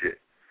mirror shit.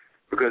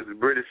 Because the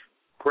British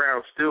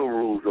Crown still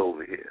rules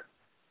over here.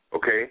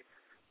 Okay?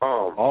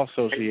 All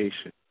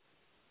association.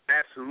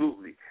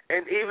 Absolutely.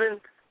 And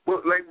even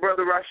like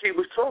Brother Rashid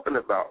was talking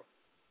about,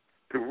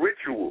 the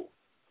ritual.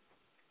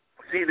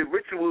 See, the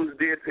ritual is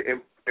there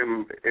to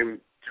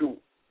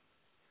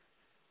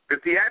the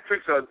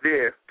theatrics are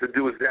there to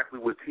do exactly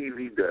what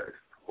TV does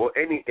or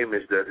any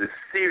image does. It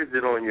sears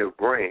it on your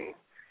brain,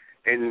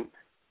 and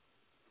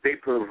they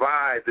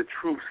provide the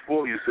truth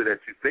for you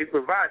they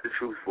provide the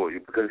truth for you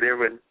because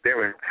they're in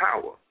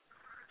power.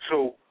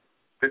 So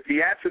the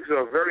theatrics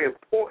are very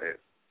important,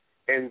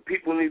 and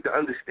people need to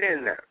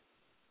understand that.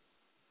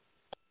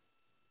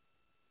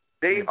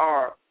 They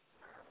are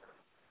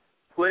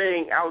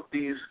playing out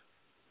these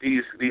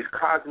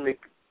cosmic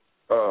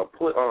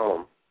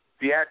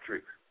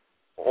theatrics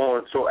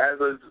on, so as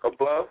is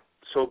above,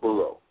 so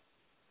below.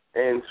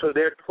 And so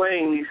they're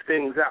playing these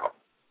things out.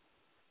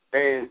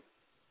 And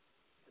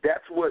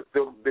that's what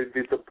the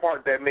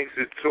part that makes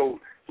it so,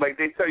 like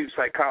they tell you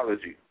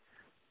psychology.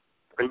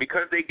 And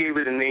because they gave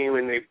it a name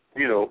and they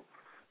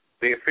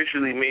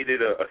officially made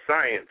it a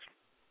science,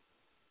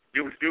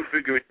 you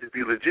figure it to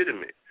be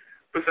legitimate.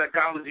 But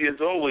psychology has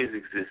always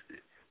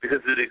existed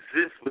because it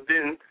exists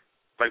within,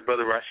 like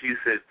Brother Rashid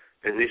said,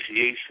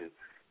 initiation,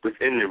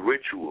 within the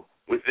ritual,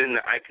 within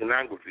the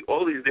iconography.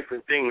 All these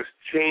different things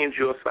change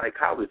your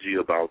psychology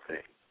about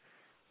things,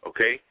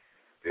 okay?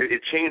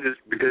 It changes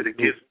because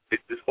it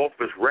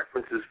offers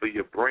references for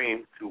your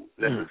brain to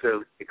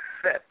necessarily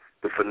accept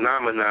the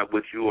phenomena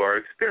which you are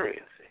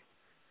experiencing.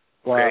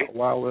 Okay?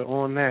 While we're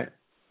on that,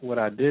 what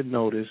I did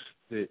notice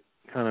that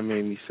kind of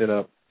made me sit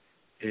up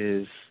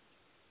is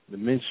the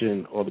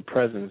mention or the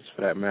presence,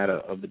 for that matter,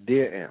 of the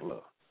deer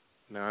antler.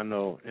 Now, I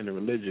know in the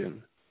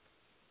religion,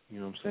 you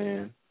know what I'm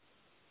saying,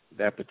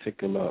 that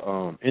particular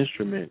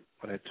instrument,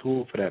 or that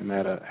tool, for that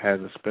matter,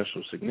 has a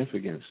special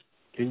significance.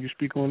 Can you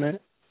speak on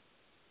that?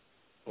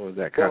 Or is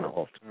that kind of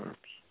off terms?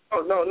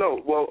 Oh,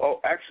 no.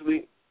 Well,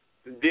 actually,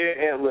 the deer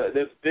antler,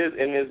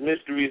 there's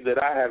mysteries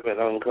that I haven't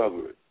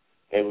uncovered,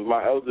 and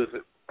my elders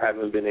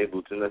haven't been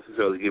able to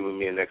necessarily give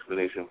me an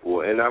explanation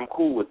for, and I'm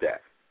cool with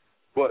that.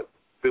 But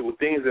there were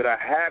things that I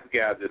have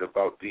gathered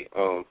about the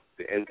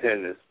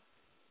antennas,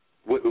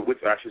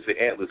 which I should say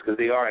antlers, because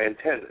they are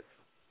antennas.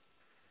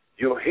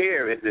 Your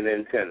hair is an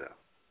antenna.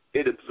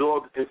 It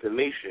absorbs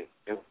information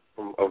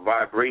from a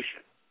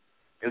vibration.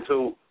 And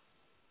so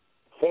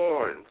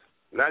horns,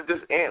 not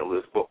just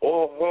antlers, but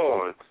all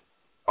horns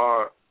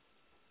are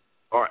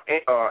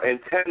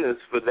antennas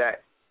for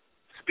that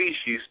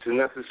species to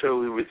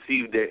necessarily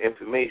receive their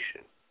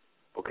information.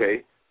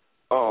 Okay?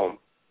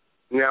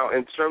 Now,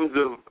 in terms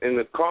of in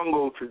the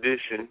Congo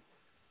tradition,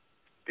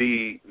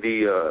 the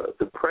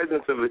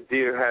presence of a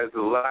deer has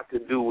a lot to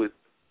do with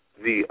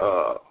the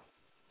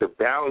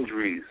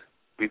boundaries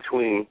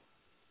between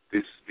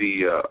the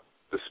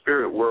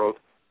spirit world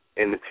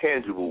and the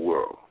tangible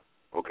world.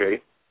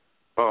 Okay,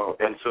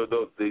 and so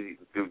the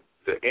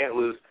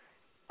antlers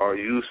are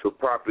used for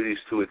properties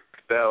to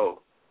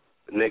expel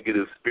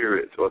negative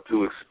spirits or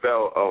to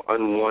expel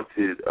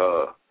unwanted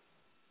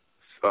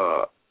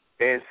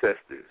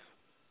ancestors.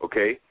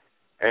 Okay?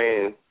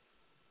 And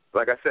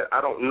like I said,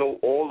 I don't know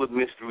all the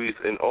mysteries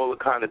and all the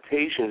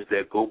connotations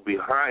that go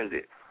behind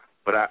it,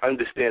 but I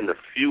understand a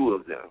few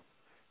of them.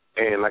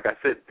 And like I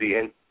said,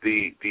 the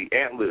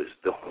antlers,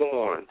 the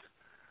horns,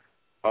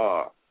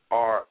 are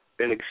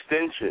an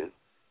extension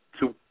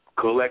to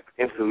collect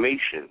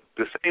information.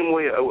 The same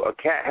way a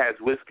cat has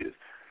whiskers.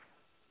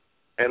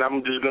 And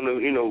I'm just going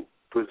to,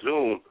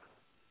 presume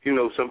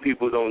some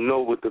people don't know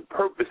what the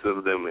purpose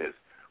of them is.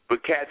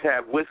 But cats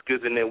have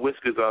whiskers, and their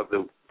whiskers are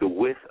the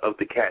width of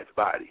the cat's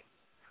body.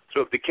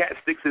 So if the cat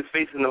sticks his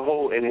face in the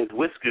hole and his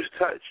whiskers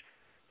touch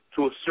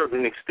to a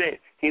certain extent,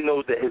 he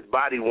knows that his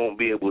body won't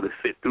be able to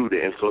fit through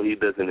there, and so he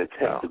doesn't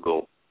attempt to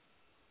go.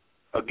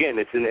 Again,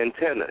 it's an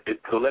antenna.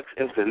 It collects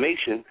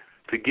information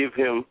to give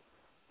him,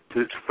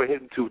 for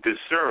him to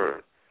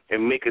discern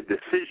and make a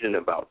decision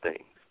about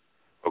things.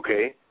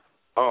 Okay?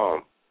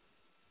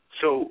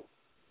 So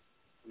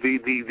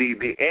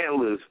the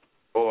antlers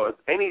or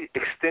any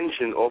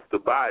extension of the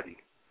body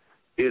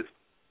is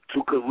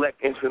to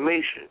collect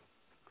information,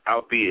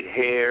 albeit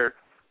hair,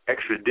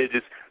 extra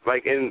digits.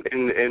 Like in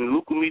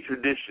Lukumi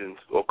traditions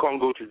or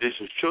Congo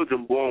traditions,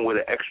 children born with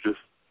an extra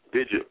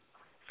digit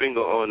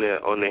finger on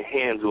their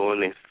hands or on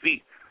their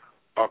feet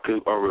are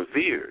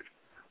revered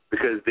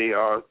because they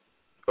are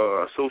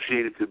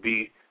associated to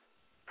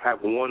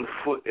have 1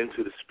 foot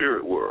into the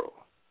spirit world.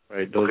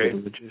 Right, those are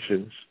the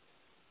magicians.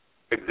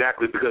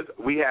 Exactly, because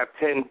we have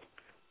 10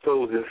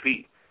 toes and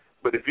feet,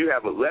 but if you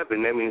have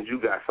 11, that means you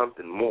got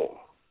something more.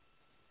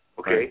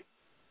 Okay, right.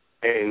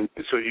 And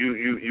so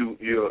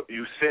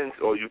you sense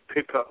or you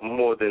pick up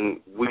more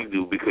than we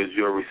do because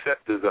your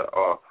receptors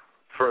are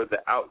further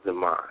out than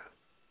mine.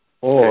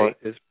 Or okay?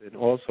 It's been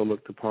also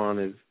looked upon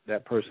as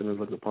that person is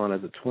looked upon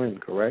as a twin,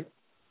 correct?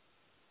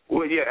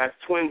 Well, yeah, as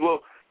twins.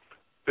 Well,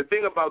 the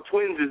thing about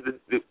twins is that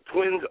the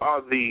twins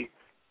are the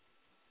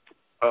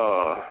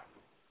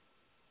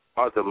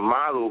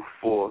model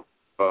for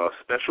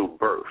special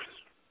births,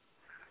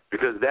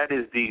 because that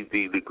is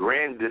the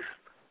grandest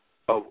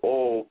of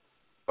all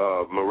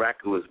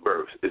miraculous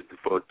births, is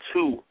for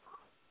 2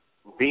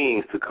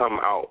 beings to come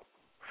out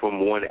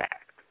from 1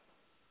 act.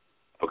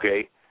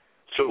 Okay,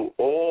 so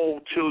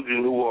all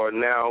children who are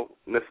now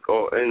in that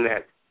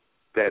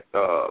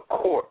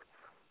court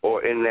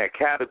or in that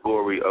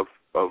category of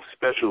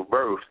special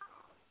births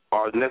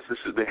are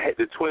necessary.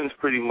 The twins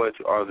pretty much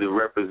are the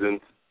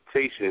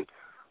representation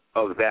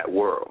of that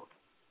world,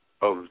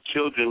 of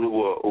children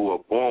who are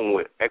born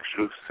with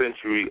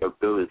extrasensory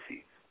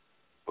abilities.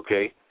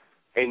 Okay,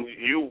 and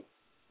you,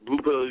 Blue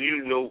Pill,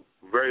 you know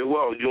very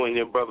well you and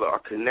your brother are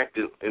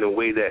connected in a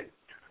way that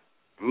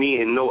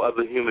me and no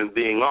other human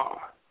being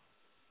are.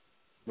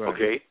 Right.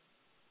 Okay,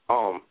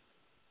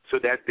 so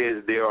that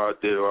there are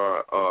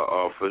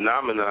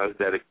phenomena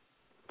that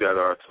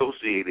are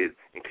associated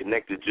and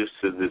connected just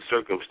to the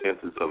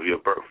circumstances of your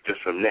birth,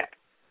 just from that.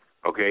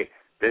 Okay,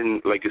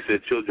 then like you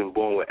said, children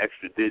born with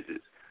extra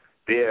digits,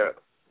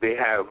 they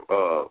have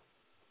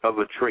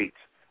other traits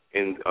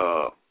and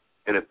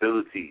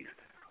abilities.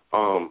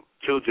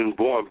 Children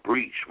born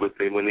breech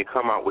when they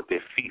come out with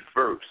their feet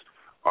first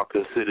are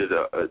considered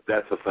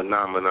that's a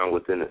phenomenon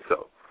within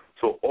itself.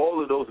 So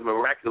all of those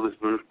miraculous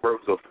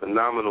births or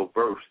phenomenal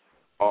births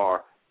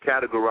are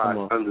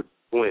categorized under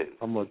twins.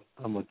 I'm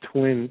a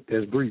twin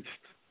that's breached.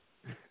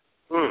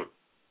 Well,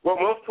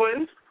 most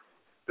twins,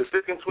 the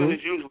second twin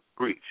is usually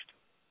breached.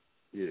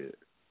 Yeah.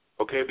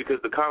 Okay, because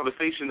the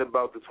conversation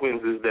about the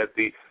twins is that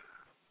the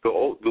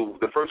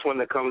first one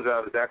that comes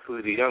out is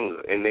actually the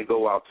younger, and they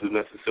go out to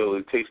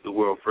necessarily taste the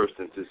world first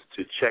and to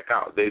check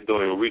out. They're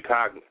doing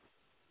recognition.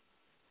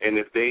 And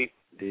if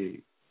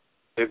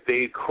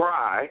they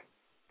cry,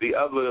 the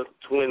other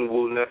twin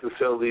will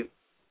necessarily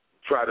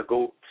try to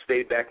go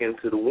stay back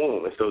into the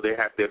womb, and so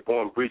they're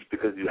born breech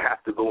because you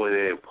have to go in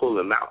there and pull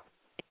them out.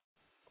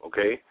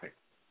 Okay,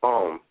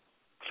 so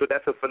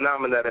that's a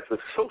phenomenon that's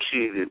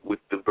associated with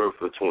the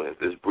birth of twins,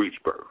 is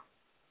breech birth.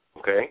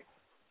 Okay,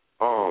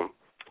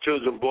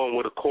 children born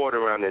with a cord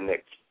around their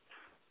neck,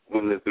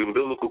 when the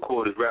umbilical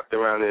cord is wrapped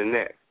around their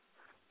neck.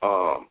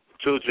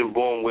 Children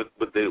born with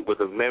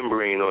a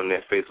membrane on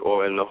their face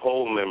or in the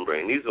whole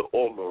membrane. These are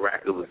all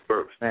miraculous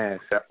births.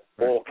 That's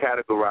all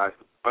categorized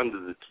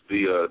under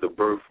the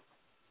birth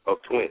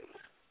of twins.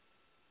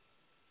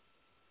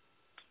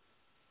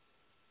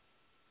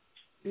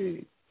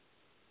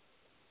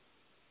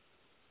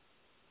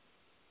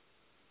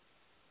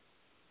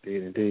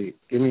 Indeed.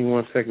 Give me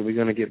 1 second. We're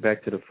gonna get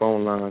back to the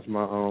phone lines.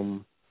 My my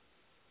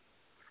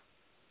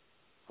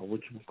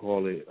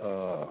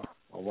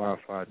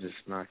Wi-Fi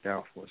just knocked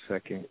out for a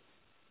second.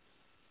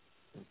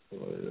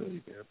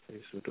 You got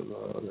face with the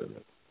love.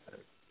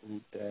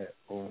 Root that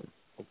on.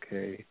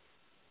 Okay.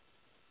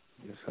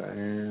 Yes, I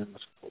am.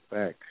 Let's go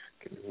back.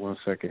 Give me 1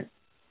 second.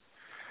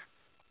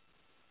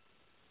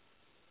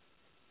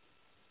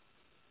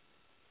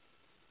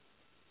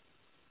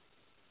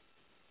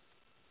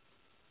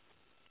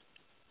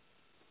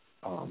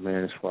 Oh,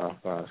 man, this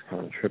Wi-Fi is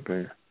kind of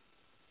tripping.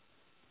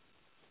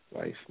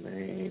 Wife's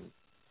name.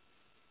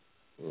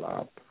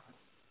 Lop.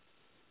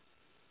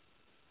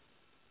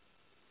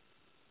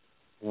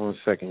 1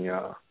 second,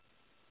 y'all.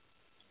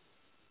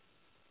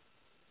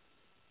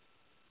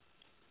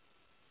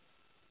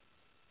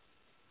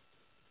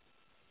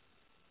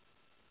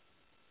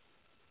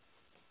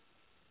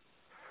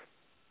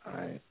 All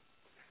right.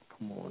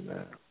 Come on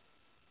now.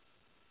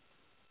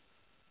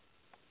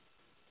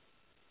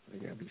 They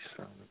gotta be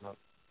sounding up.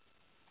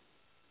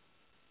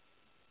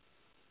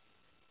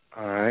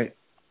 All right.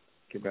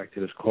 get back to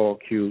this call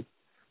queue.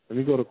 Let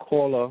me go to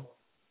caller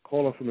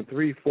from the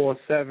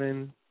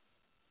 347-972.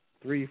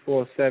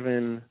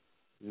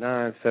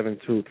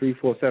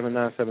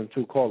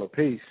 347-972. Caller,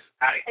 peace.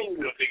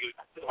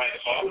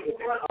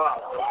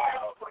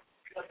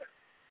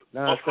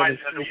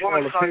 972,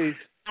 caller, peace.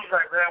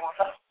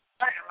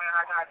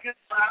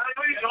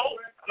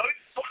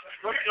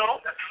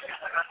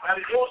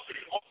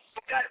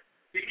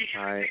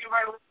 All right.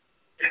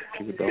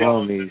 With the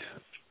homies.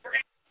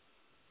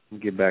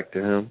 Get back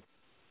to him.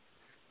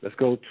 Let's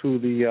go to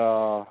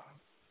the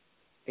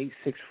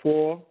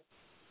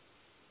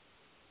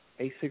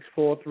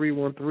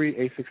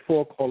 864-313-864.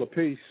 Caller,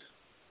 peace.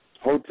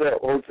 Hotel,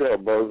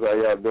 brothers. How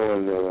y'all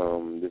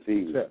doing this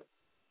evening?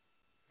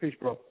 Peace,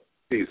 bro.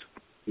 Peace.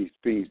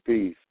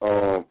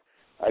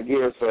 I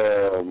guess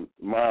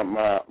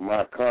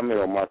my comment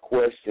or my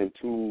question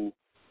to,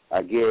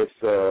 I guess,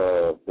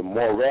 the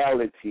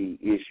morality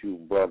issue,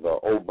 Brother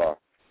Oba,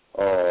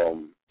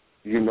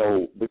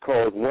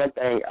 because one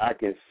thing I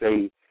can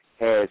say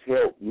has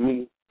helped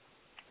me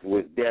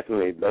was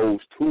definitely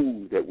those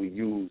tools that we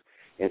use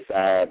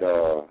inside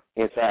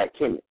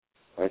Kemet,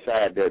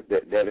 inside that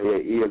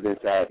is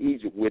inside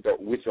Egypt,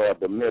 which are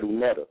the metal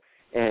netta.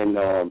 And,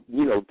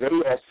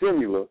 they are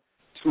similar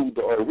to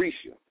the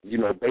Orisha,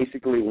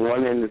 basically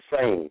one and the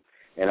same.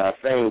 And I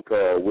think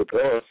with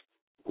us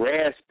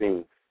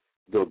grasping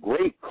the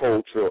great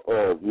culture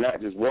of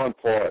not just one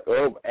part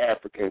of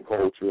African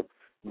culture,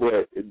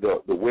 but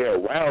the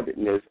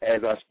well-roundedness,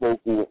 as I've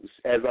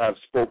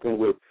spoken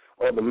with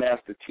other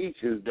master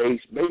teachers, they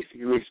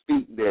basically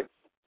speak that,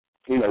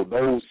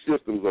 those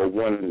systems are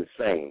one and the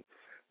same.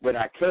 But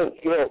I can't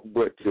help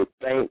but to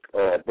thank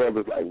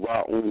brothers like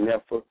Ra'un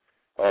Nefer,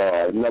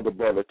 another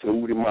brother,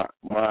 Taudi Ra.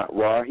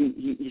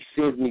 He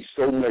sends me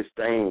so many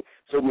things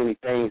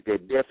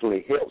that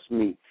definitely helps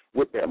me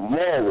with the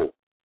moral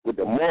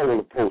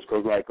approach.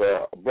 Because like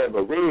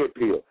Brother Red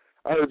Pill,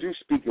 I heard you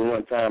speaking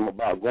one time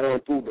about going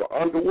through the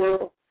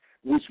underworld,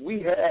 which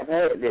we have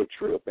had that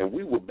trip, and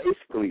we were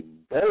basically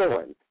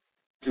born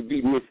to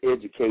be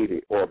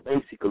miseducated or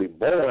basically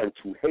born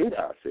to hate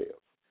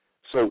ourselves.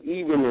 So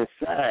even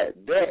inside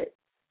that,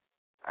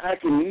 I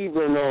can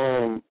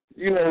even,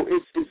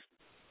 it's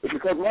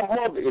because my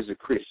mother is a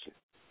Christian.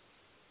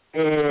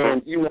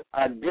 And,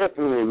 I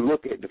definitely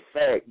look at the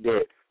fact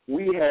that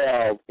we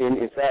have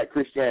inside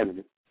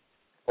Christianity,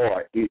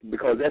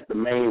 because that's the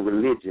main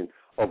religion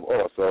of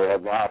us or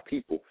of our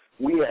people,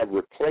 we have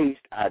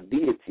replaced our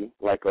deity,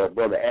 like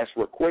Brother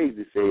Ashra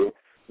Kwesi said,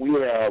 we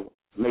have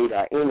made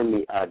our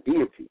enemy our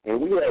deity.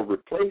 And we have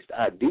replaced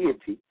our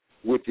deity,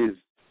 which is,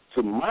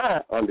 to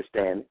my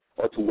understanding,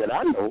 or to what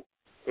I know,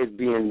 as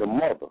being the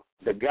mother,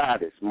 the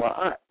goddess, my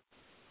aunt.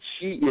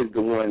 She is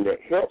the one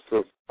that helps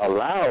us,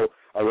 allows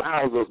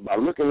us by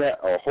looking at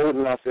or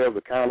holding ourselves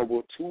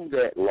accountable to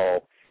that law,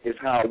 is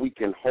how we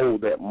can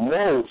hold that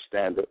moral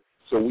standard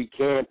so we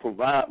can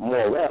provide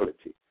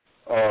morality.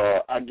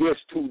 I guess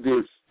to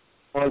this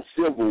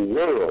uncivil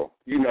world,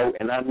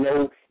 and I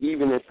know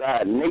even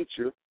inside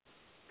nature,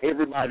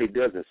 everybody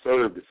doesn't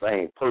serve the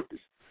same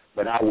purpose.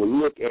 But I would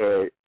look at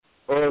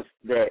us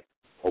that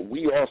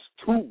we are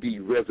to be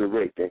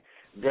resurrected,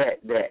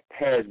 that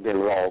has been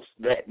lost,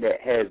 that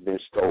has been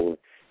stolen,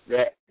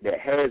 that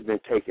has been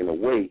taken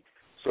away.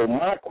 So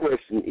my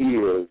question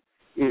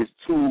is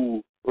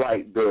to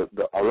like a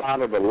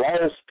lot of the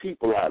lost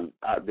people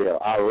out there,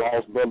 our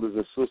lost brothers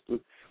and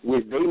sisters,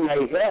 which they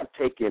may have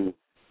taken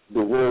the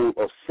role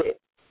of Set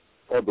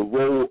or the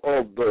role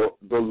of the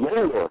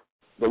lower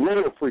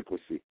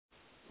frequency.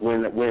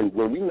 When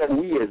we know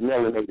we as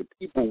melanated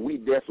people, we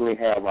definitely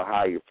have a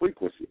higher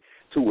frequency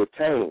to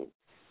attain.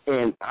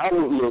 And I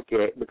would look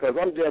at, because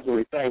I'm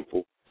definitely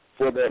thankful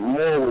for that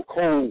moral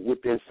code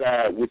within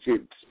inside, which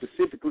it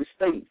specifically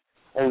states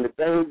on the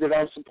things that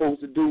I'm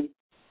supposed to do,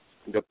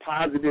 the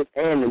positive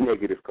and the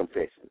negative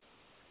confessions.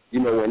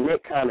 And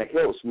that kind of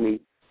helps me,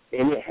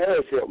 and it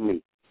has helped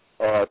me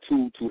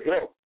to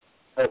help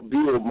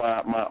build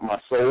my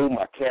soul,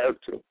 my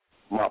character,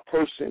 my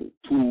person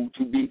to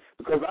be,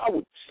 because I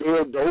would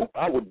sell dope,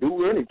 I would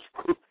do anything,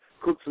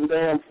 cook some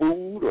damn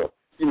food or,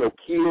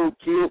 kill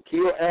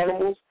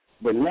animals.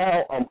 But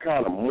now I'm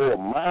kind of more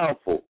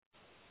mindful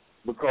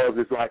because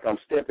it's like I'm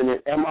stepping in.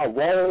 Am I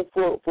wrong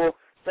for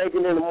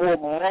thinking in a more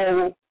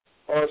moral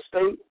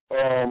state?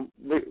 Help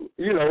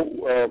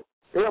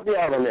me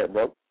out on that,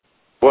 bro.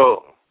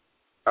 Well,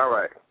 all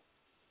right.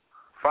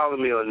 Follow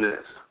me on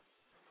this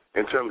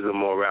in terms of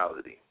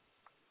morality.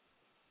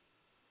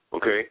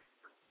 Okay?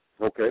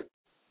 Okay.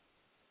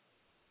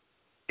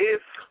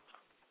 If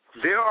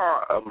there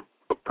are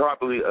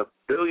probably 1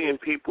 billion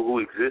people who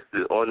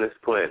existed on this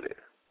planet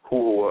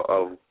who were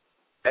of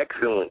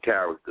excellent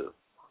character,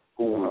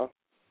 who were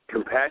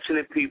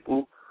compassionate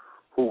people,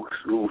 who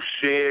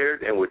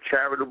shared and were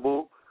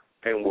charitable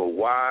and were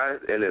wise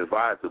and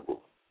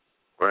advisable,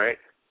 right?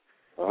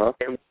 And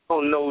we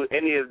don't know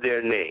any of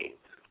their names.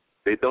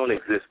 They don't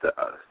exist to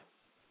us,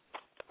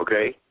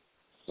 okay?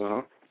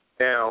 Now,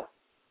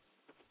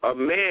 a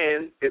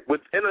man,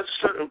 within a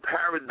certain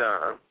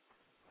paradigm,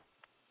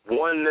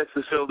 one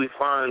necessarily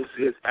finds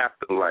his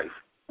afterlife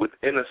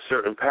within a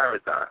certain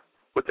paradigm.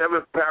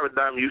 Whatever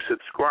paradigm you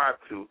subscribe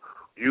to,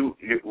 you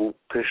will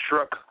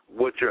construct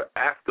what your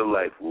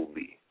afterlife will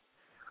be.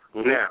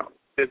 Mm-hmm. Now,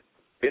 if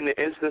in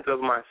the instance of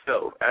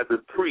myself, as a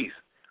priest,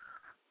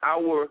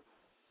 our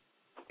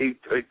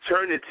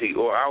eternity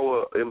or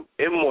our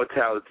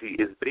immortality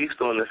is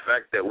based on the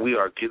fact that we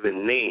are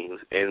given names,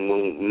 and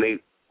when they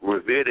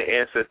revere the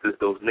ancestors,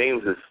 those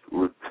names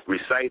is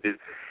recited,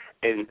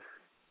 and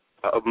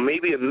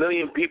maybe 1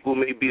 million people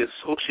may be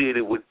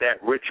associated with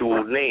that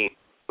ritual name,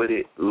 but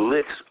it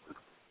lifts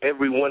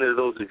every one of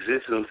those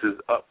existences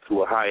up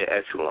to a higher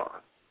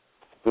echelon.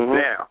 Mm-hmm.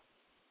 Now,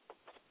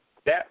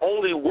 that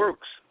only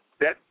works,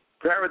 that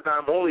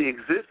paradigm only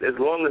exists as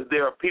long as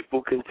there are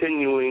people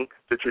continuing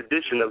the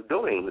tradition of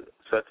doing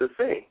such a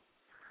thing.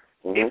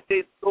 Mm-hmm. If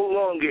they no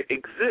longer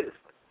exist,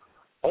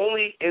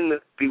 only in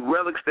the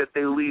relics that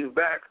they leave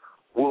back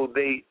will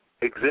they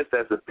exist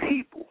as a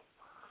people.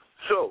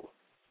 So,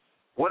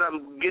 what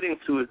I'm getting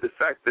to is the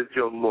fact that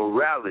your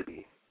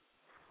morality,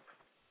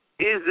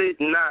 is it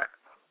not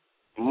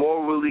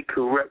morally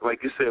correct?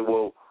 Like you said,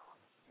 well,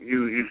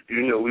 you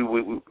know, we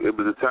it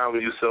was a time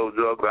when you sold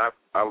drugs.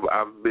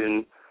 I've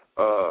been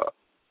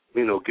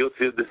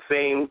guilty of the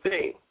same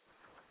thing.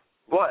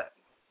 But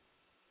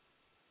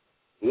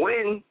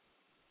when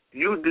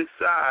you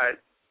decide,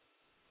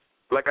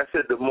 like I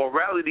said, the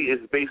morality is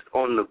based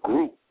on the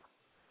group.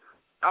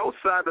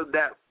 Outside of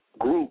that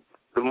group,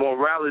 the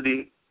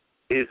morality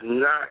is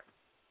not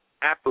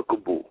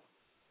applicable.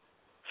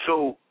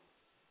 So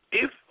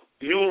if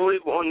you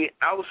live on the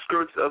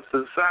outskirts of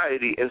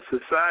society and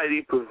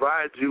society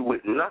provides you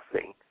with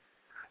nothing,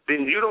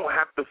 then you don't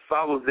have to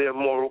follow their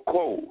moral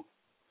code.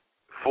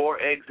 For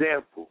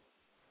example,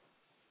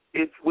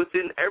 if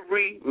within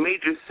every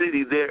major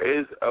city there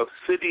is a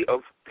city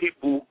of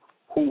people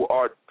who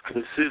are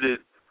considered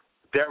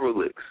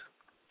derelicts,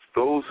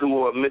 those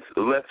who are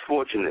less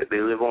fortunate,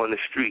 they live on the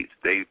streets,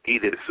 they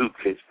eat at soup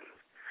kitchens.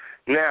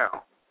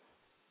 Now,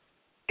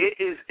 it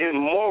is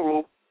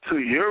immoral to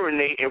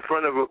urinate in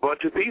front of a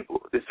bunch of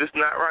people. It's just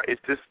not right.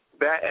 It's just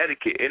bad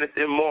etiquette, and it's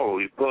immoral.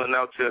 You're pulling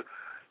out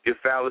your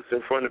phallus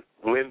in front of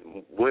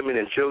women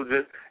and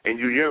children, and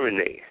you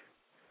urinate.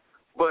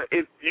 But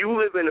if you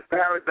live in a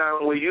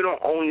paradigm where you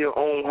don't own your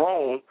own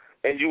home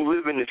and you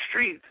live in the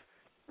streets,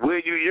 where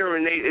you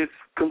urinate is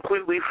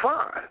completely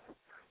fine.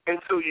 And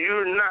so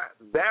you're not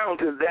bound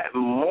to that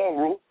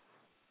moral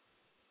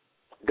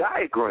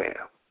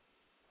diagram.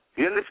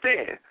 You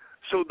understand?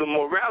 So the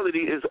morality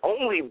is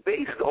only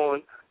based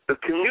on the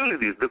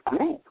community, the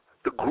group.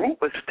 The group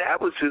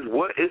establishes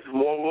what is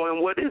moral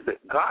and what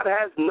isn't. God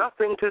has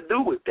nothing to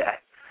do with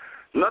that.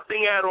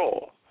 Nothing at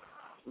all.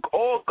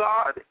 All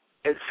God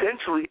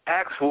essentially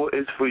asks for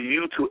is for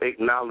you to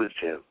acknowledge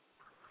him.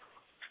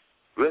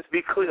 Let's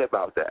be clear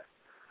about that.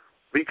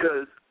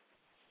 Because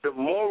the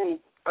moral,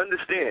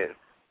 understand.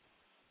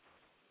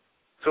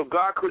 So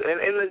God,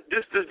 and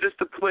just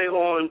to play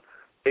on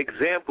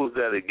examples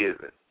that are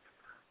given.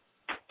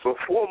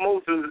 Before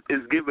Moses is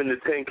given the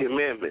 10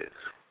 Commandments,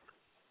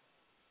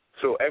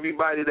 so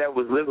everybody that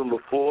was living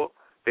before,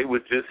 they were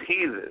just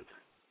heathens,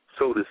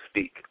 so to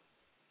speak.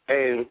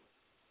 And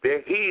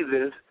they're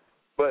heathens,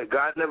 but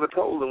God never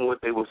told them what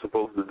they were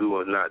supposed to do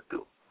or not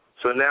do.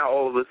 So now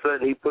all of a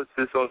sudden he puts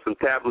this on some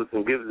tablets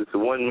and gives it to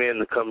one man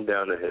to come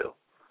down the hill.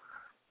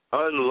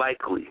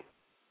 Unlikely.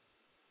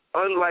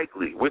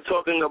 We're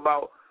talking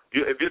about,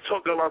 if you're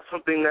talking about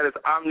something that is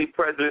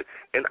omnipresent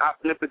and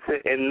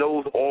omnipotent and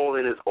knows all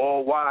and is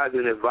all wise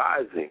and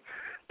advising,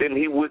 then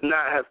he would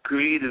not have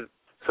created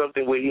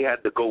something where he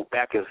had to go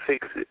back and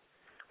fix it.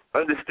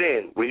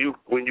 Understand, when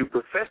you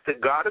profess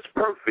that God is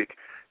perfect,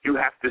 you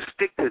have to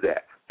stick to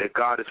that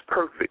God is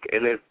perfect.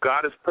 And if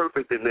God is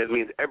perfect, then that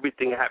means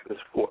everything happens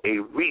for a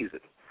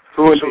reason.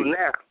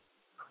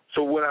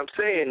 So what I'm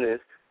saying is,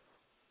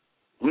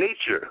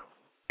 nature,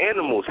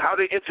 animals, how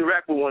they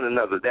interact with one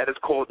another, that is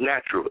called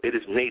natural. It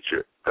is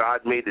nature.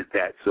 God made it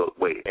that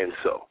way and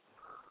so.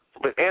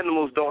 But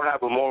animals don't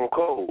have a moral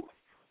code.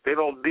 They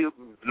don't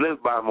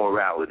live by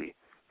morality.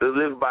 They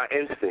live by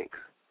instincts.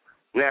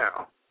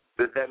 Now,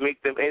 does that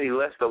make them any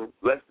less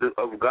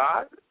of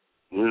God?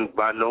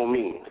 By no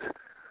means.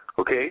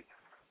 Okay?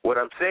 What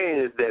I'm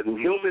saying is that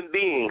human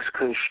beings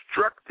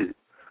constructed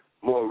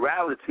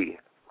morality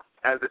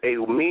as a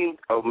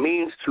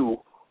means to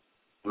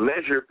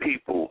measure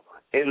people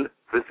in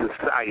the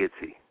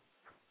society.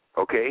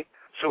 Okay?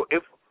 So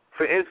if,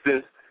 for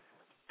instance,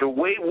 the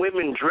way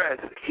women dress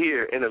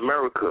here in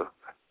America,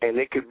 and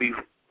they could be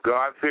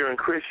God-fearing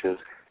Christians,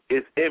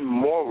 is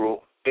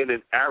immoral in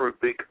an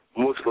Arabic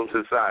Muslim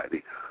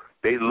society.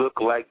 They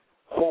look like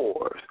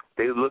whores.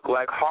 They look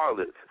like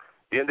harlots.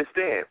 You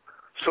understand?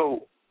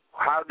 So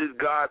how did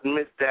God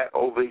miss that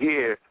over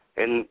here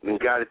and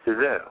got it to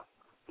them?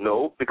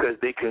 No, because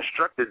they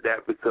constructed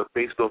that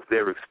based off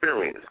their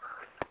experience.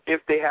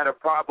 If they had a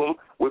problem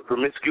with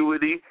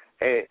promiscuity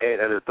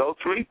and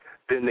adultery,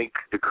 then they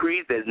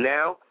decreed that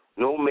now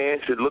no man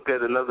should look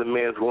at another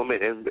man's woman,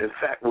 and in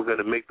fact, we're going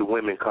to make the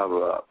women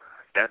cover up.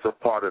 That's a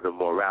part of the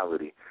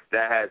morality.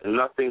 That has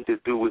nothing to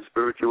do with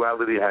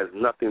spirituality. It has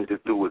nothing to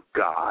do with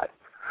God.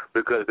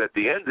 Because at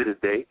the end of the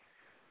day,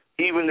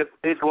 even if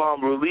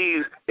Islam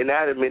believes in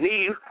Adam and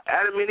Eve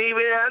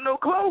ain't had no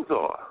clothes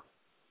on.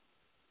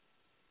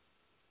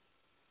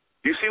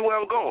 You see where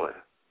I'm going?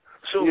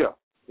 So yeah.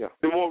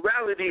 The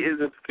morality is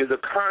a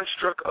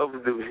construct of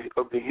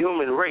the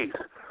human race.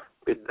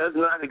 It does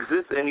not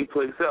exist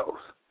anyplace else.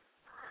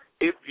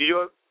 If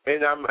you're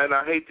and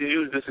I hate to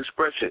use this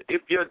expression,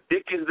 if your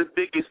dick is the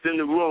biggest in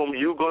the room,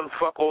 you're gonna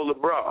fuck all the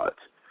broads.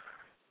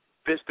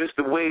 That's just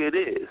the way it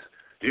is.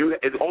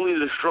 It's only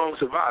the strong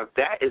survive.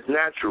 That is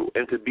natural,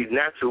 and to be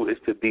natural is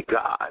to be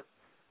God,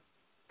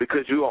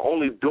 because you are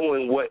only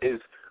doing what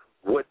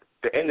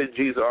the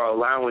energies are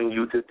allowing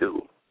you to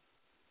do.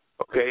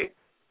 Okay,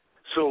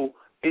 so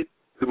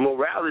the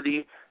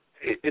morality,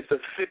 it's a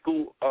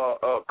fickle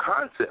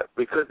concept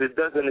because it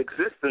doesn't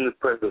exist in the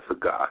presence of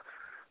God.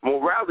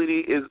 Morality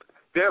is,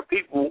 there are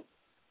people,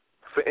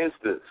 for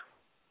instance,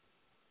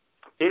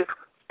 if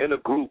in a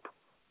group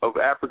of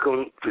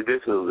African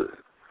traditionalists,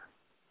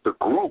 the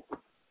group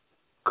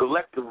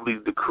collectively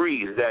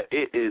decrees that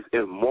it is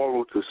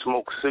immoral to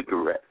smoke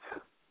cigarettes,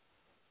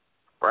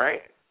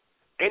 right?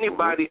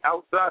 Anybody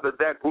outside of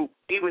that group,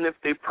 even if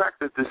they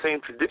practice the same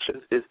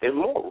traditions, is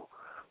immoral.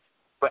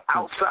 But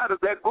outside of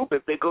that group,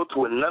 if they go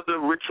to another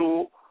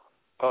ritual,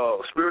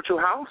 spiritual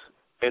house,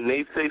 and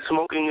they say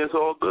smoking is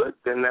all good,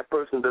 then that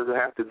person doesn't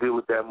have to deal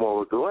with that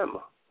moral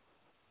dilemma.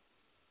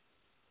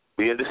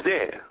 We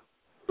understand?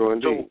 So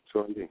indeed.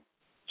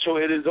 So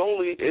it is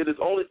only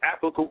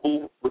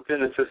applicable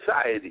within a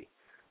society.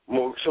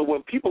 So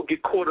when people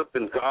get caught up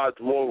in God's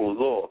moral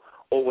law,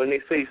 or when they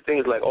say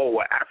things like, oh,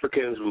 well,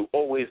 Africans have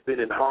always been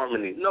in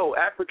harmony. No,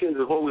 Africans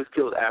have always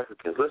killed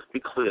Africans. Let's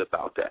be clear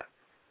about that.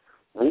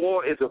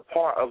 War is a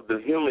part of the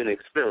human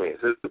experience.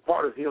 It's a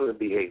part of human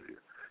behavior.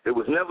 It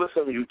was never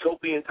some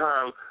utopian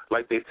time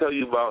like they tell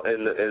you about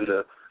in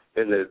the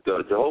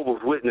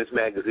Jehovah's Witness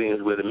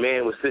magazines where the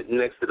man was sitting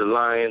next to the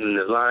lion and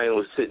the lion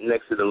was sitting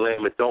next to the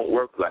lamb. It don't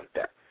work like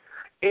that.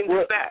 In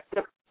fact,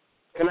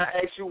 can I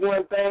ask you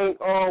one thing,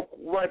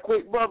 right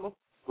quick, brother?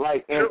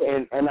 Like,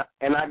 and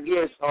I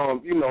guess,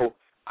 you know,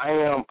 I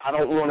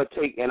don't want to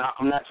take, and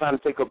I'm not trying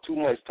to take up too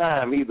much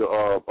time either.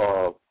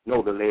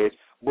 Know the ledge,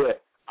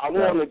 but I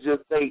want to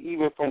just say,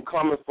 even from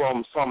coming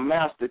from some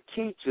master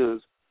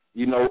teachers,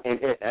 you know,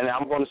 and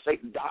I'm going to say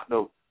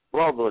Dr.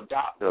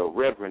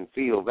 Reverend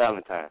Phil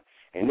Valentine,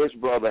 and this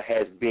brother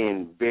has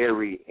been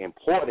very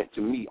important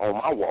to me on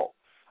my walk.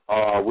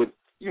 With,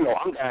 you know,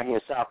 I'm down here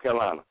in South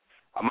Carolina.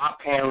 My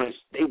parents,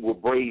 they were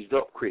raised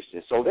up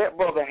Christians, so that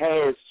brother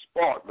has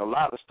sparked a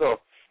lot of stuff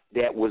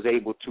that was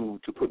able to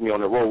put me on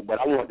the road. But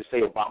I wanted to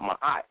say about my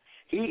eye.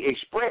 He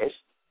expressed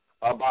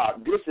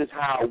about this is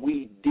how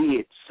we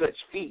did such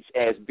feats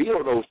as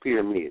build those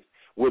pyramids.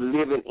 We're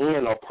living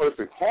in a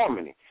perfect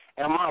harmony.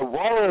 Am I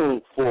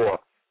wrong for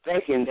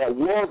thinking that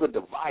was a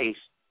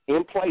device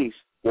in place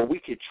where we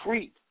could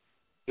treat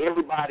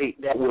everybody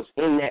that was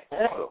in that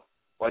order,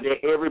 or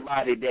that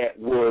everybody that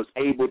was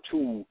able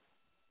to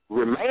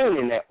remain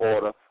in that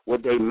order,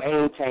 would they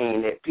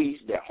maintain that peace,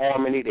 that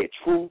harmony, that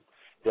truth,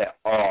 that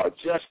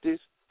justice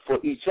for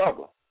each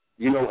other?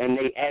 You know, and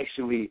they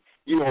actually,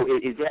 you know,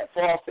 is that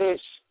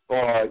far-fetched,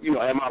 or, you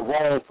know, am I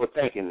wrong for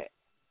thinking that?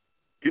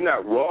 You're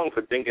not wrong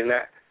for thinking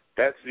that.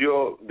 That's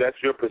your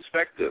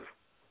perspective.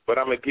 But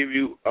I'm gonna give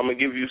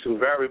you some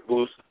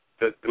variables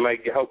that might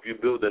help you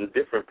build a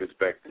different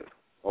perspective.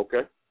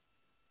 Okay.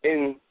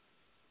 In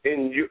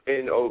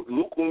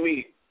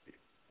Lukumi,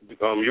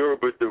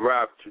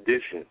 Yoruba-derived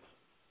traditions,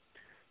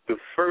 the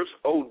first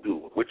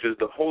Odu, which is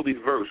the holy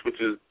verse,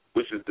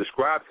 which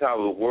describes how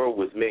the world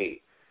was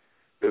made,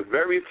 the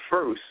very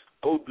first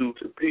Odu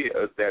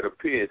that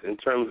appears in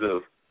terms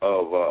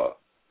of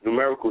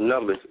numerical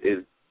numbers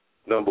is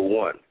number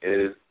 1, and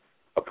it is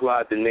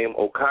applied the name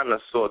Okana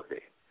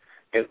Sote.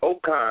 And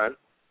Okan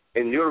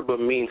in Yoruba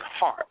means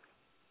heart.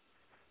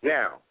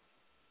 Now,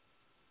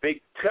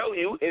 they tell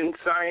you in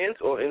science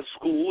or in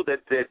school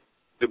that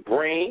the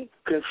brain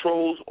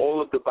controls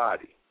all of the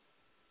body.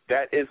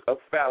 That is a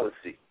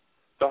fallacy.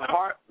 The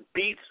heart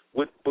beats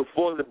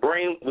before the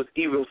brain was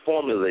even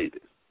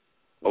formulated.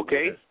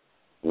 Okay?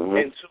 Mm-hmm.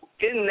 And so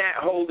in that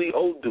holy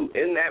Odu,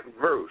 in that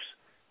verse,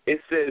 it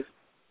says,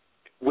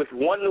 with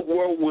one the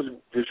world was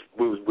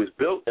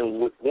built, and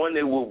with one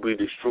it will be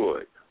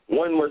destroyed.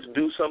 One must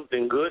do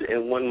something good,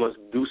 and one must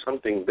do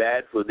something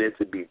bad for there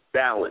to be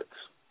balance.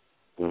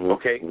 Mm-hmm.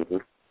 Okay? Mm-hmm.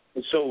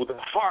 And so the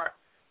heart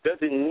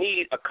doesn't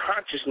need a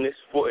consciousness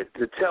for it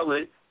to tell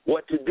it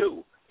what to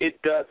do.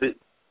 It does it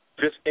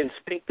just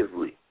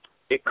instinctively.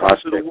 It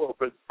comes to the world.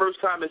 But the first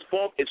time it's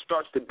formed, it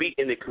starts to beat,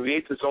 and it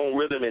creates its own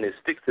rhythm, and it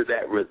sticks to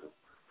that rhythm.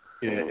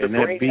 Yeah, and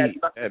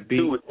that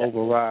beat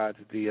overrides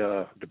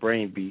the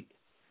brain beat.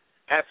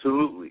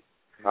 Absolutely.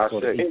 I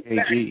said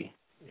EKG.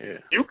 Yeah.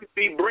 You can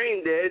be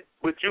brain dead,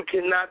 but you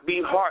cannot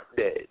be heart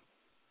dead.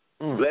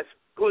 Let's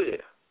be clear.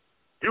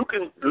 You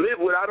can live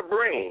without a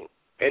brain,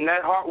 and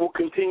that heart will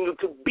continue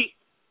to beat.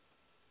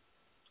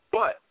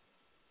 But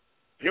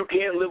You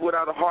can't live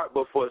without a heart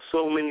but for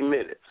so many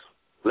minutes.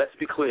 Let's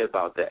be clear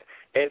about that.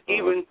 And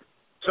even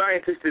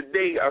scientists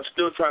today are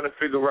still trying to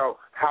figure out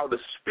how the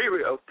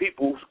spirit of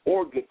people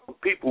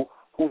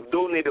who've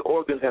donated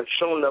organs have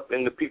shown up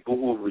in the people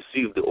who have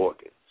received the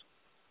organs.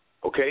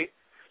 Okay?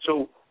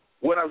 So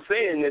what I'm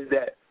saying is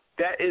that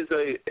is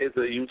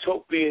a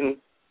utopian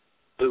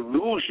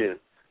illusion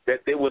that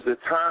there was a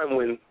time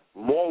when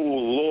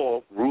moral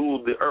law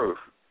ruled the earth.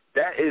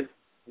 That is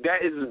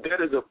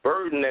a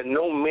burden that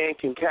no man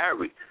can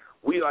carry.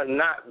 We are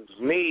not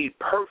made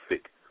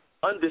perfect.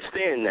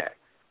 Understand that.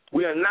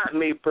 We are not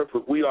made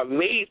perfect. We are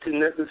made to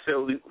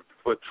necessarily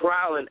for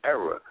trial and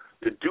error,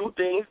 to do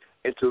things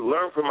and to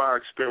learn from our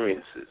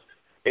experiences.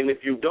 And if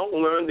you don't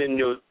learn, then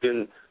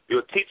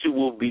your teacher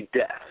will be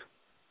deaf.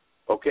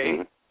 Okay?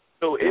 Mm-hmm.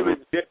 So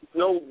there's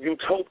no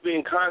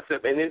utopian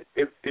concept, and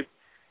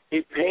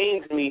it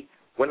pains me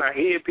when I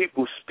hear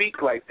people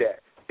speak like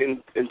that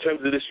in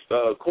terms of this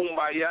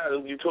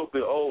kumbaya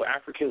utopia. Oh,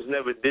 Africans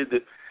never did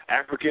this.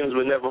 Africans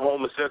were never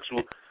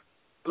homosexual.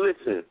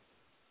 Listen,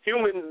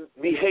 human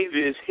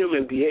behavior is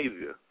human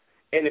behavior,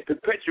 and it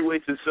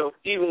perpetuates itself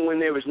even when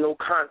there is no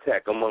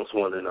contact amongst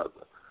one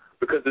another,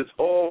 because it's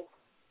all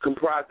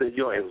comprised of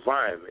your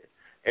environment.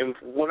 And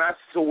what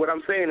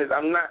I'm saying is,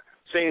 I'm not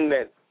saying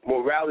that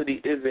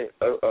morality isn't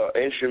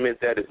an instrument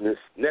that is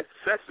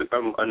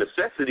a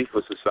necessity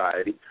for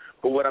society,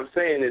 but what I'm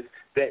saying is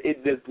that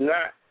it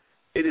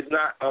is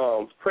not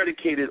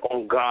predicated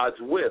on God's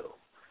will.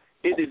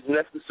 It is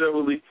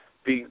necessarily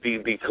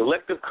the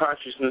collective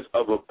consciousness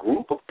of a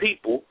group of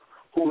people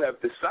who have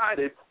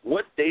decided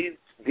what they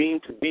deem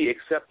to be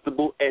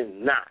acceptable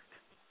and not.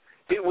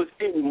 It was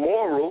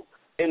immoral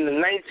in the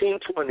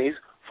 1920s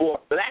for a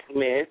black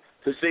man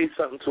to say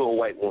something to a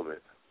white woman.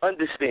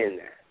 Understand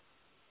that.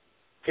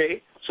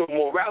 Okay? So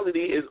morality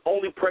is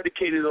only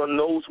predicated on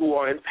those who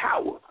are in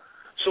power.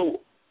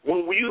 So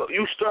when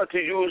you start to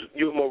use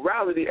your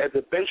morality as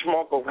a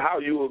benchmark of how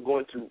you are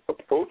going to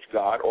approach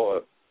God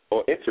or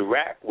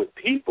interact with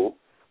people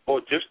or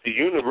just the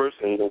universe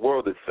and the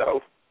world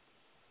itself,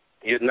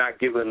 you're not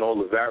given all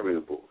the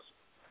variables.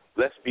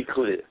 Let's be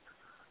clear.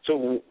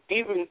 So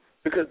even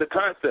because the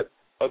concept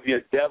of your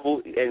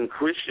devil and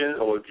Christian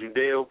or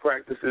Judeo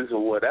practices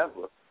or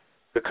whatever,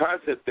 the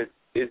concept that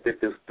is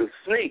that the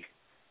snake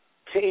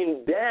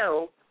came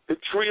down the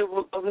tree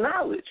of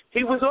knowledge.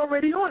 He was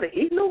already on it.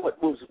 He knew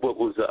what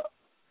was up.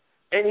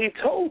 And he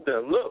told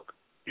them, look,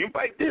 you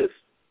bite this,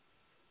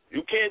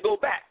 you can't go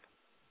back.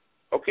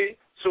 Okay?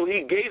 So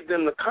he gave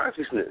them the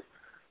consciousness.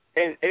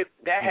 And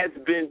that has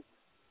been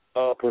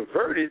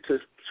perverted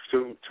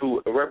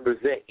to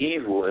represent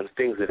evil and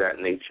things of that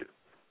nature.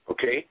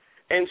 Okay?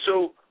 And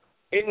so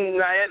in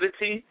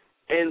naivety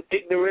and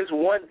ignorance,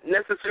 one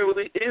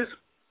necessarily is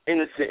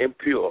innocent and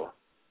pure.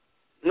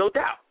 No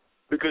doubt.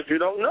 Because you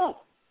don't know.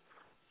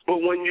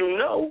 But when you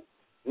know,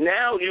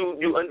 now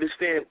you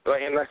understand,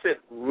 and I said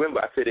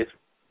it's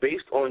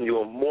based on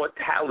your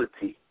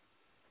mortality.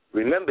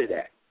 Remember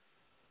that.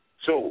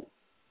 So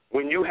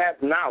when you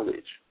have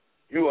knowledge,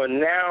 you are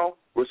now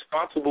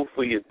responsible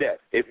for your death.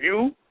 If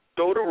you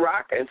throw the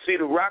rock and see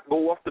the rock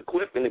go off the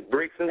cliff and it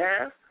breaks in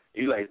half,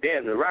 you're like,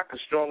 damn, the rock is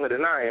stronger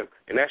than I am,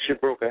 and that shit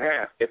broke in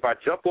half. If I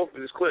jump off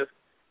of this cliff,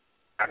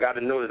 I got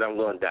to know that I'm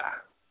going to die.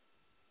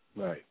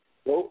 Right.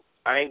 Well,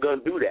 I ain't going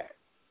to do that.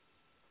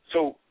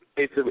 So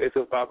it's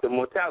about the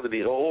mortality.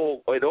 It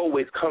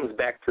always comes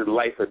back to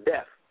life or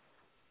death,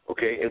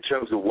 okay, in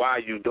terms of why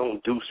you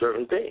don't do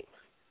certain things.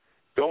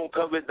 Don't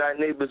covet thy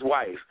neighbor's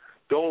wife.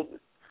 Do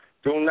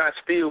not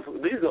steal.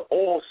 These are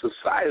all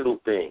societal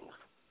things,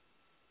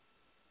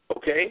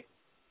 okay?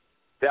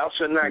 Thou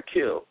shalt not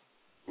kill.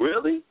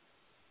 Really?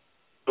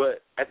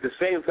 But at the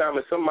same time,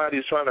 if somebody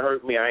is trying to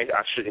hurt me, I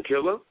shouldn't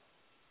kill them?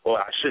 Or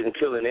I shouldn't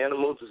kill an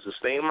animal to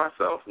sustain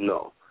myself?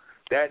 No.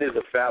 That is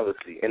a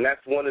fallacy, and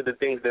that's one of the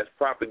things that's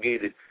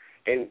propagated.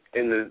 And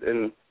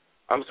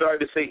I'm sorry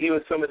to say,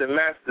 even some of the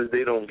masters,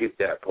 they don't get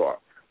that part,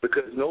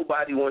 because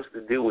nobody wants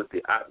to deal with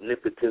the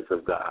omnipotence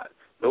of God.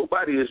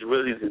 Nobody is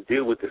ready to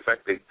deal with the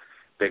fact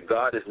that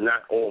God is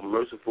not all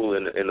merciful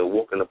in a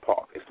walk in the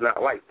park. It's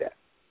not like that.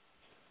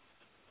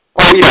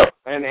 Oh, yeah,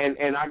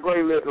 and I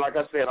greatly, like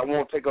I said, I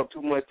won't take up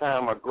too much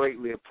time. I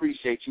greatly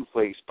appreciate you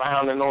for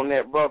expounding on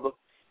that, brother,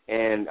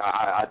 and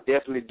I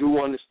definitely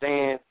do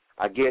understand.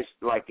 I guess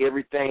like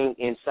everything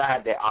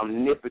inside that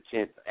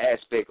omnipotent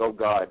aspect of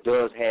God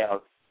does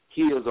have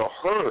his or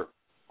her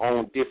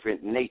own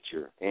different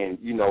nature, and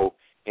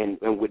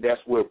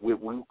that's what we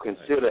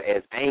consider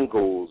as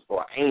angels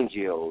or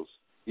angels.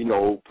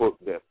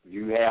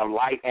 You have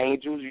light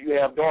angels, you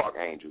have dark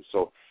angels.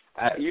 So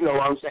you know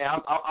what I'm saying.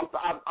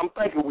 I'm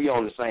thinking we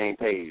on the same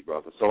page,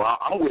 brother. So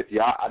I'm with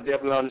you. I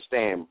definitely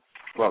understand,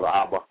 Brother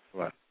Oba.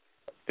 Right.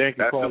 Thank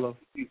you, Palo.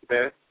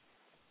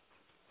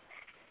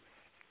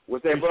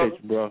 What's that, brother?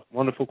 You, bro.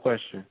 Wonderful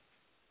question.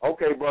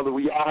 Okay, brother.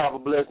 We all have a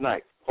blessed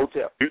night.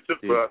 Hotel. You too,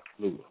 bro.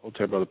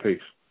 Hotel, brother. Peace.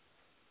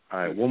 All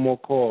right, one more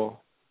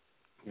call.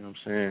 You know what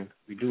I'm saying?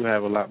 We do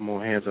have a lot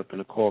more hands up in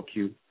the call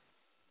queue,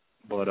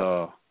 but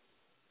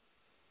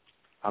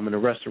I'm in a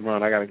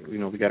restaurant.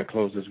 We gotta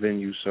close this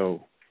venue,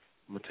 so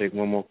I'm gonna take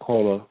one more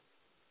caller,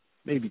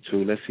 maybe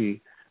two. Let's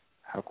see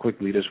how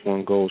quickly this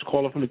one goes.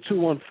 Caller from the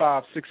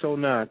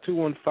 215-609,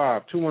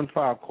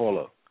 215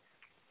 caller.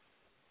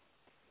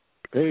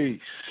 Peace.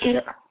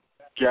 Can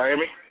y'all hear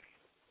me?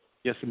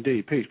 Yes,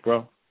 indeed. Peace,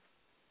 bro.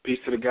 Peace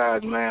to the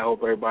guys, man.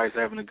 Hope everybody's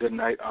having a good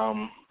night.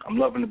 I'm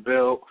loving the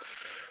build.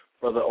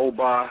 Brother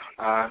Oba,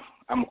 I'm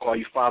going to call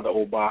you Father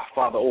Oba.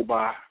 Father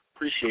Oba,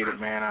 appreciate it,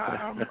 man.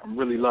 I'm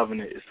really loving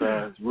it.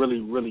 It's really,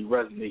 really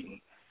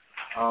resonating.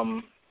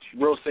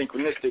 Real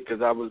synchronistic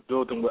because I was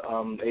building with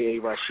A.A.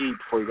 Rashid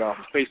before you got off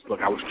of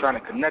Facebook. I was trying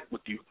to connect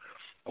with you.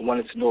 I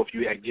wanted to know if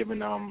you had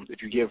given,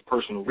 if you give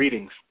personal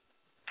readings,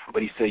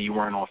 but he said you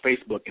weren't on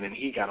Facebook, and then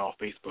he got off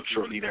Facebook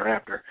shortly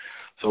thereafter.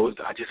 So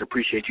I just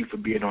appreciate you for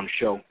being on the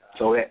show.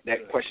 So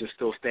that question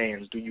still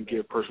stands. Do you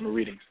give personal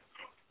readings?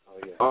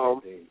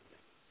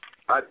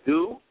 I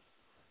do,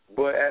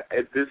 but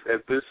at this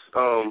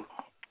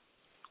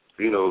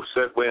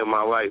segue in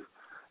my life,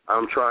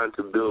 I'm trying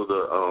to build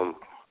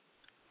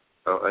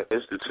an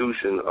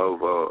institution of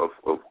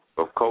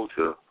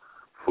culture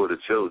for the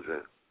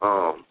children.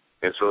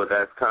 And so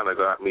that's kind of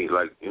got me,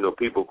 like,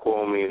 people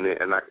call me,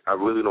 and I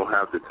really don't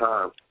have the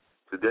time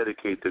to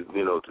dedicate to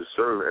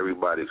serve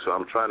everybody. So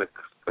I'm trying to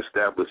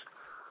establish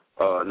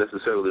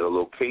necessarily a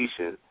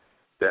location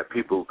that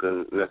people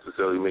can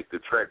necessarily make the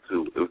trek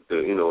to if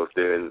they're in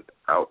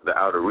the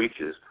outer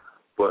reaches.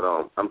 But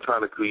I'm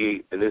trying to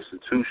create an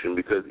institution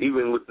because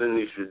even within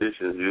these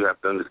traditions, you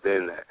have to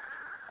understand that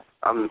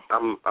I'm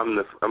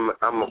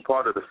a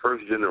part of the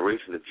first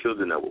generation of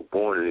children that were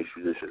born in these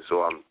traditions.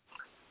 So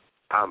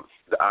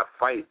I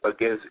fight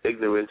against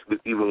ignorance,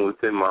 even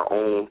within my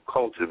own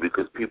culture,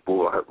 because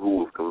people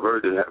who have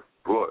converted have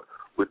brought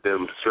with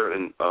them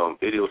certain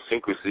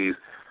idiosyncrasies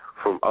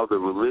from other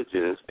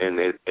religions, and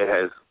it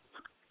has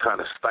kind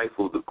of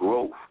stifled the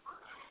growth.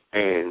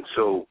 And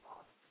so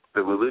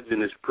the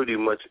religion is pretty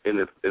much in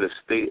a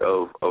state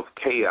of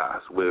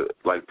chaos where,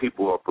 like,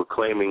 people are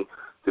proclaiming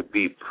to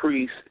be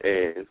priests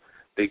and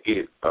they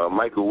get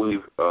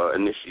microwave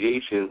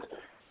initiations,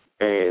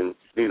 and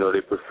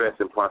they profess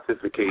and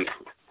pontificate,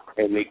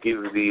 and they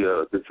give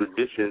the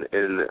tradition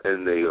and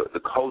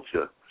the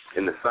culture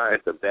and the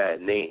science a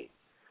bad name.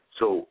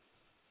 So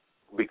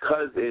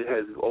because it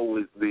has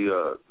always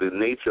the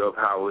nature of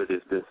how it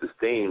has been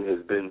sustained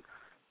has been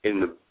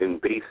in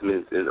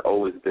basements and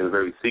always been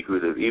very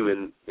secretive,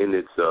 even in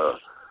its I'll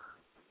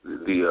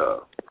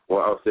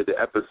say the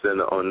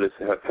epicenter on this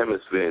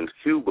hemisphere in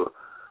Cuba.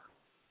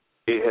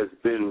 It has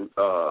been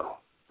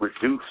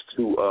reduced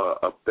to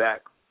a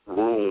back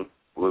room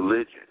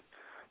religion.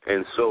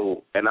 And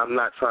I'm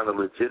not trying to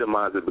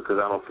legitimize it because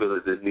I don't feel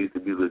that it needs to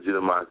be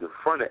legitimized in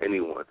front of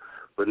anyone,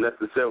 but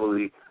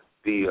necessarily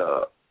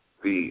the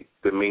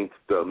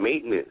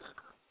maintenance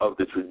of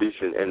the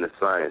tradition and the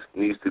science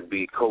needs to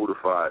be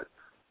codified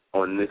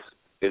in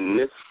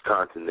this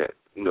continent.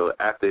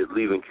 After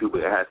leaving Cuba,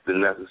 it has to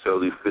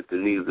necessarily fit the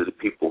needs of the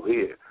people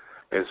here.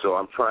 And so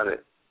I'm trying to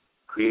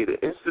create an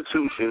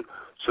institution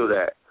so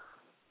that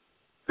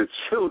the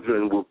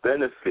children will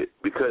benefit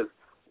because,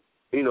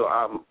 and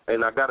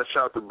I got to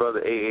shout to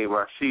Brother A.A.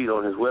 Rashid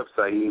on his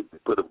website. He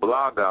put a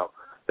blog out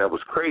that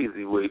was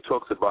crazy where he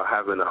talks about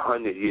having a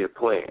 100-year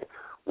plan.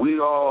 We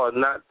all are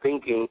not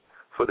thinking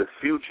for the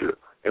future,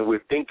 and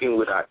we're thinking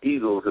with our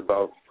egos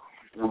about,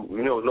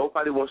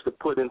 nobody wants to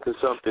put into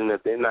something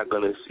that they're not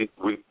going to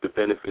reap the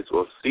benefits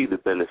or see the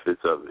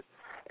benefits of it.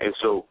 And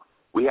so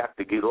we have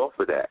to get off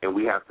of that, and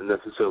we have to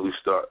necessarily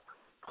start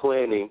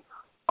planning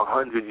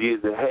 100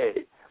 years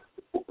ahead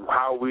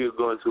how we are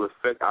going to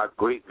affect our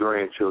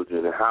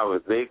great-grandchildren and how are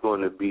they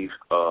going to be,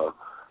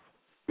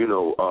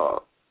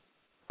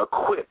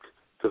 equipped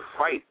to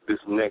fight this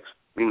next,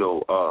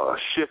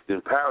 shift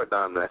in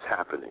paradigm that's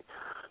happening.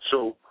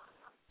 So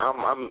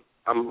I'm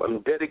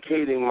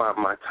dedicating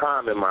my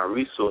time and my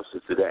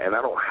resources to that, and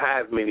I don't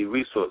have many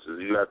resources.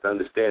 You have to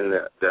understand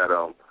that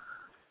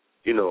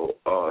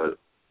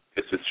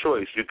it's a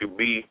choice. You could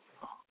be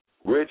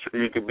rich or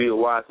you could be a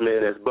wise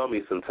man that's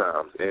bummy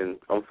sometimes, and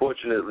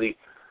unfortunately,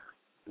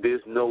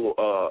 there's no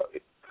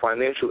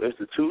financial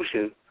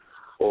institution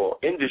or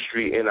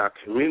industry in our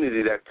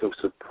community that can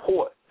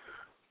support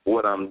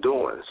what I'm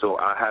doing. So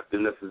I have to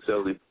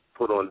necessarily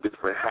put on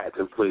different hats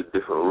and play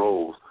different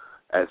roles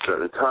at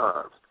certain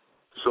times.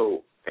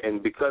 So,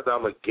 and because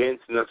I'm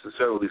against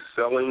necessarily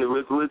selling the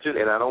religion,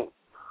 and I don't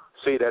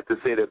say that to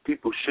say that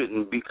people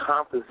shouldn't be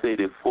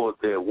compensated for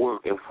their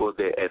work and for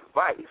their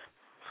advice,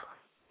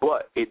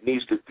 but it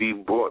needs to be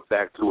brought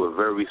back to a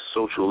very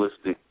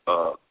socialistic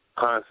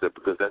concept,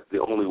 because that's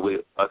the only way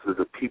us as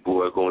a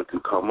people are going to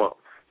come up,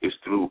 is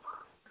through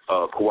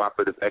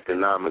cooperative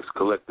economics,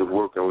 collective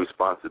work, and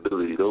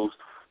responsibility.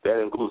 That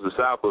includes the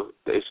South, but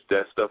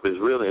that stuff is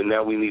real, and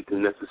now we need to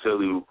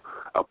necessarily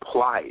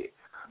apply it.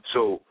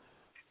 So,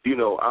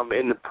 I'm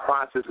in the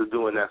process of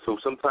doing that. So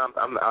sometimes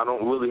I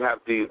don't really have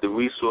the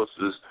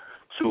resources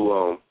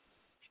to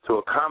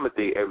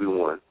accommodate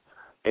everyone.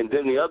 And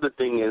then the other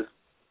thing is,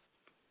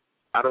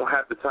 I don't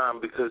have the time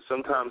because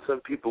sometimes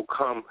some people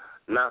come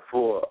not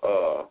for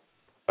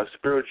a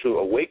spiritual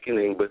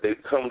awakening, but they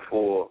come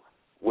for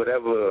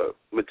whatever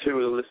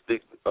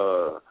materialistic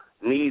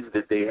needs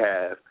that they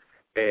have.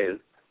 And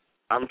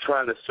I'm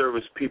trying to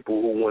service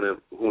people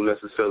who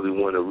necessarily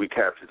want to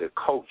recapture their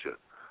culture.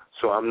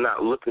 So I'm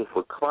not looking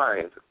for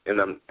clients, and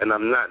I'm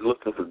not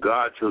looking for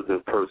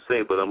godchildren per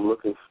se, but I'm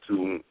looking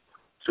to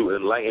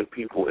enlighten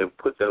people and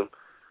put them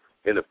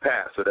in the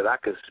path so that I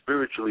can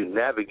spiritually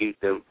navigate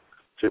them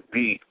to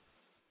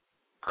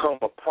become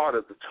a part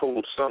of the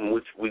total sum,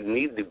 which we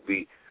need to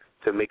be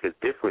to make a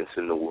difference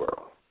in the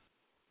world.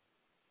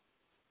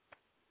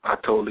 I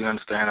totally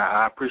understand.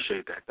 I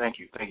appreciate that. Thank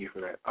you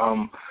for that.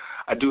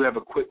 I do have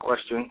a quick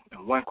question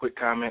and one quick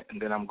comment,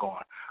 and then I'm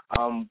gone.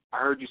 I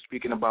heard you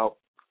speaking about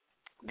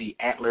the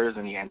antlers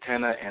and the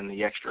antenna and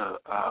the extra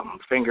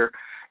finger.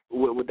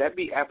 Would that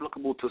be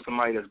applicable to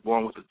somebody that's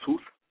born with a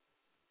tooth?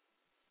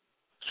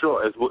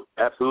 Sure,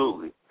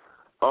 absolutely.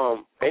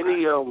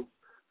 Any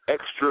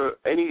extra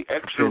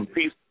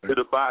piece to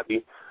the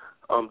body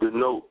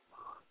denote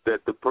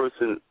that the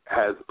person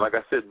has, like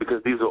I said,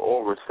 because these are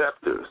all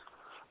receptors.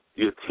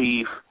 Your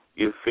teeth,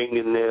 your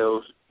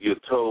fingernails, your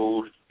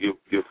toes,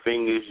 your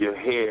fingers, your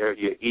hair,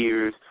 your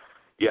ears,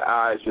 your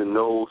eyes, your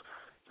nose,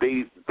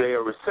 they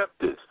are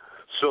receptors.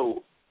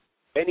 So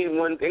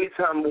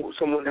anytime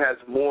someone has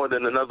more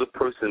than another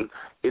person,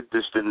 it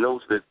just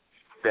denotes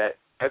that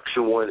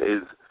extra one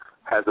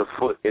has a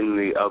foot in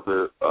the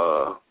other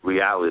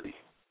reality.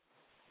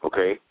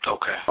 Okay?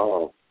 Okay.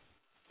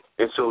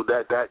 And so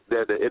that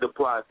it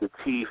applies to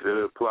teeth,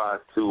 it applies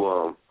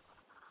to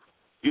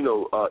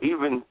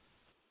even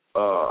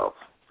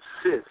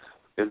cysts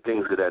and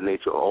things of that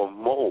nature, or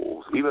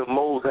moles. Even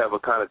moles have a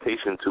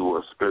connotation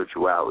to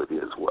spirituality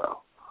as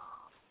well.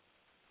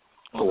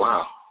 Oh,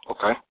 wow.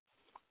 Okay.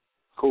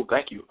 Cool.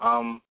 Thank you.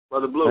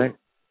 Brother Blue. Right.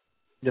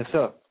 Yes,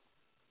 sir.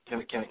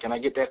 Can I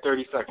get that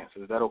 30 seconds?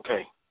 Is that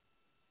okay?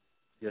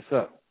 Yes,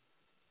 sir.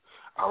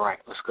 All right.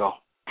 Let's go.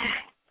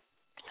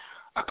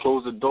 I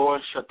close the door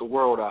and shut the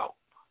world out.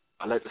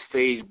 I let the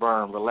stage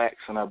burn, relax,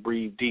 and I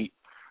breathe deep.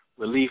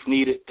 Relief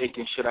needed,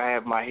 thinking, should I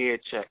have my head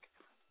checked?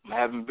 I'm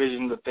having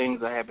visions of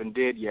things I haven't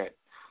did yet.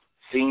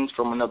 Scenes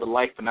from another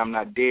life, and I'm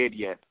not dead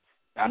yet.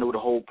 I know the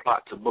whole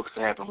plot to books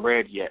I haven't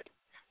read yet.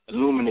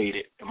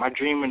 Illuminated. Am I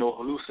dreaming or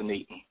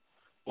hallucinating?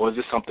 Or is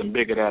this something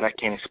bigger that I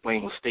can't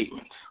explain with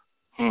statements?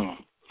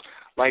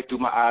 Life through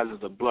my eyes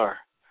is a blur,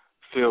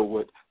 filled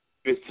with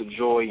bits of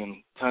joy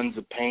and tons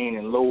of pain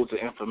and loads of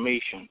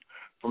information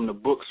from the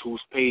books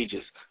whose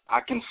pages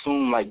I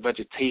consume like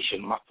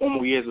vegetation. My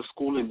formal years of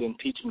schooling didn't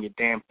teach me a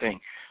damn thing,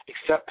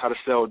 except how to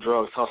sell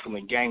drugs, hustle,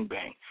 and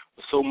gangbang.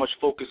 With so much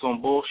focus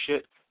on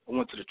bullshit, I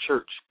went to the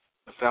church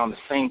and found the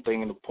same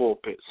thing in the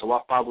pulpit, so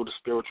I followed the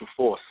spiritual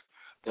force.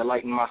 That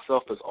light in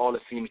myself is all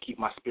that seemed to keep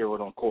my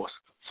spirit on course.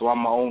 So I'm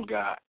my own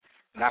God,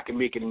 and I can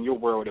make it in your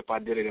world if I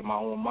did it in my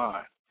own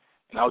mind,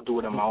 and I'll do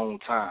it in my own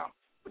time.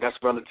 But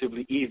that's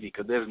relatively easy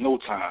because there's no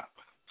time.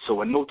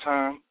 So in no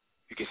time,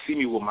 you can see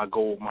me with my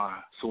gold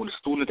mine. So when the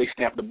student, they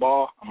snap the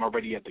ball, I'm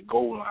already at the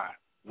goal line,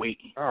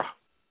 waiting.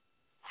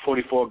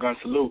 44 gun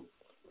salute.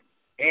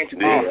 And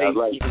today, I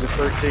like equals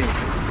 13.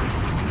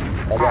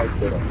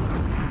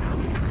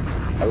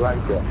 I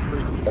like that.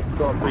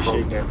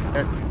 Appreciate that.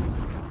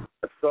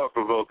 That's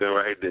thought-provoking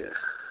right there.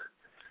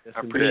 Yes, I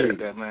appreciate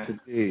that, man.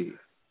 Indeed.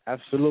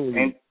 Absolutely.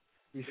 And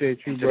appreciate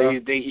you, bro.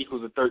 Today's day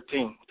equals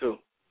 13, too.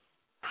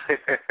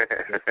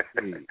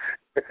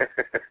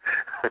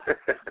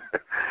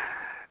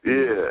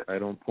 Yeah.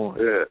 Right on point.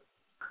 Yeah.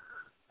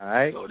 All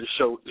right.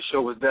 So the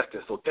show was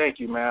destined. So thank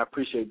you, man. I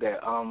appreciate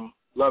that.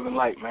 Love and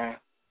light, man.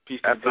 Peace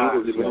and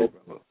absolutely, man.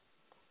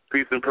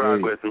 Peace and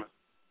progress, man.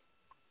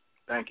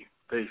 Thank you.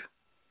 Peace.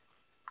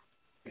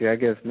 Okay, I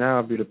guess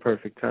now would be the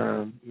perfect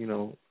time,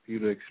 for you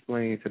to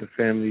explain to the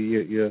family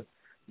you're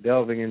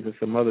delving into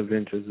some other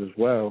ventures as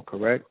well,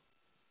 correct?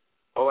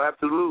 Oh,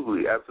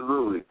 absolutely,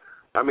 absolutely.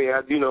 I mean,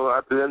 at the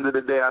end of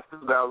the day, I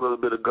still got a little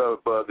bit of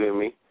gut bug in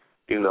me,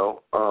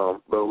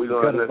 but we're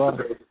going to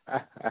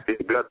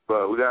gut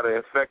bug. We got to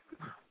infect,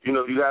 you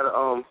got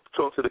to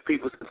talk to the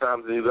people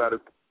sometimes, and you got to,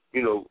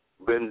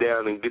 bend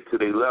down and get to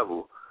their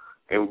level.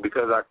 And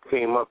because I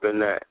came up in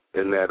that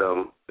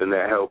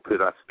hell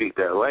pit, I speak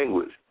that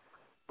language.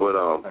 But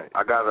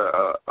I got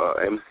a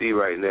MC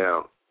right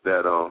now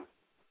that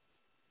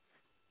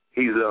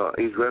he's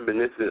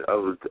reminiscent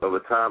of a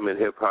time in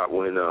hip hop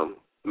when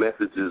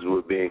messages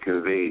were being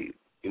conveyed.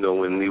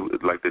 When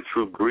like the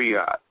true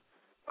griot,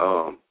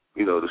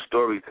 the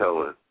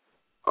storytelling,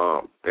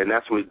 and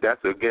that's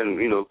again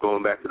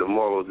going back to the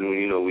morals and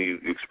we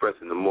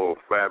expressing the moral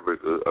fabric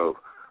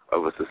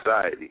of a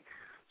society.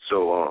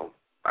 So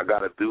I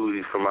got a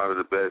dude from Out of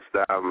the Bed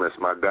Style, that's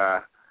my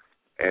guy,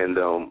 and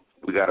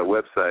we got a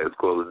website. It's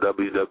called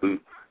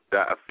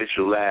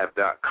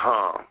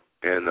www.officiallab.com,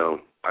 and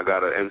I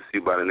got an MC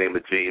by the name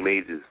of Jay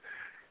Majors.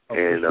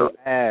 Official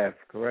Lab,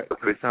 correct?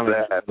 Official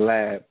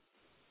Lab.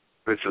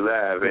 Official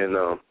Lab, and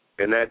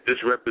that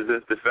just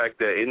represents the fact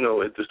that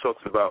it just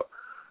talks about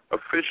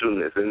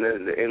officialness, and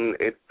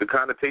the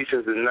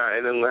connotations it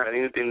don't have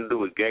anything to do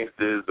with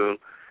gangsterism.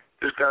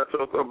 just gotta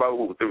talk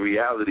about the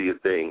reality of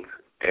things.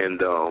 And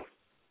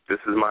this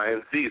is my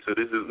MC, so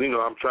this is,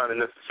 I'm trying to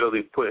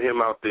necessarily put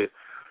him out there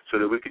so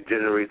that we could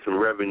generate some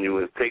revenue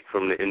and take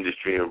from the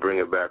industry and bring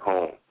it back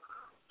home.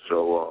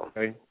 So,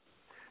 okay.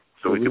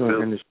 So we can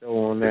build. End the show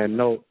on that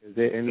note. Is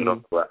there any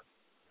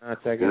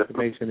contact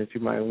information that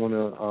you might want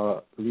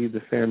to leave the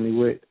family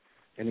with?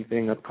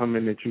 Anything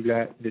upcoming that you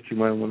got that you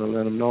might want to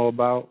let them know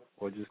about,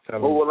 or just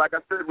tell them? Well, like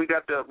I said, we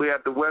have the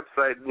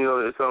website.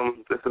 There's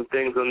some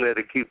things on there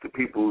to keep the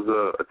people's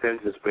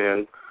attention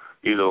span,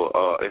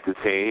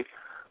 entertained.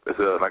 It's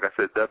like I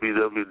said,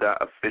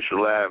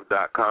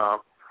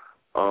 www.officiallab.com.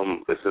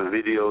 It's some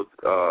videos.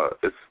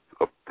 It's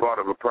a part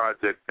of a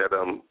project that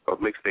a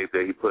mixtape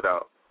that he put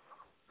out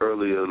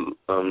earlier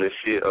this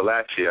year, or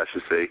last year, I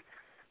should say.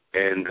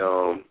 And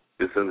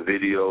there's some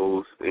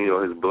videos,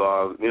 his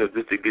blog,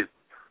 just to get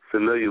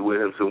familiar with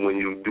him. So when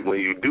you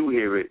do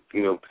hear it,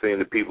 saying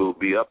that people will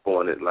be up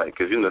on it, like,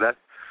 because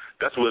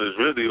that's what it's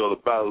really all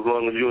about. As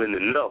long as you're in the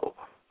know,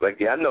 like,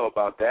 yeah, I know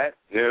about that.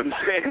 You know what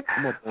I'm saying?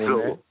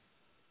 So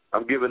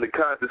I'm giving the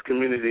conscious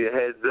community a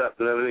heads up,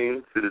 you know what I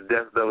mean, to the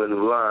deaf, dumb, and the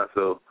blind,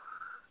 so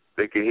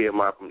they can hear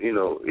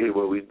hear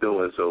what we're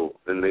doing, so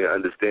then they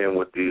understand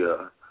what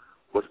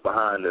what's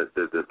behind the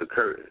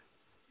curtain,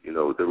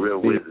 the real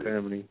wisdom.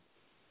 Family.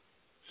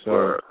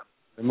 So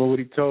remember what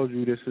he told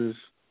you. This is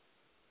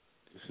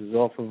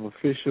off of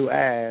Official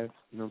Ave.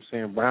 You know what I'm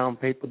saying? Brown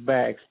paper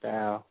bag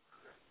style.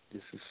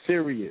 This is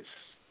Serious.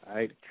 All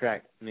right, the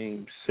track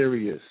named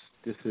Serious.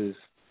 This is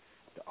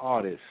the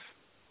artist,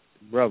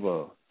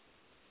 Brother.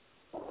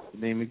 The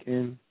name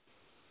again?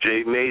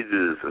 J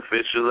Majors,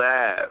 Official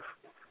Ave.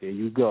 There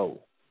you go.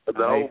 The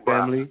right,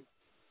 family.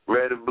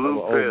 Red and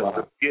blue pill.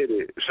 Let's get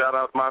it. Shout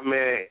out my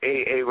man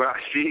A.A.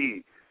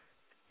 Rashid.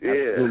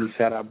 Yeah. Absolutely.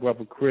 Shout out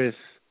Brother Chris.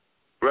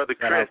 Brother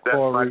Chris, that's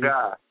my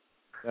guy.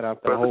 Shout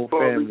out the whole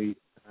family.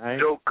 Right?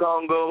 Joe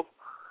Congo,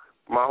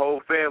 my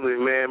whole family,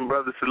 man.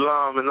 Brother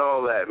Salam and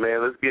all that,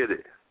 man. Let's get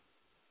it.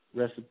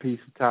 Rest in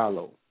peace,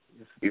 Palo.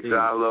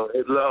 Italo,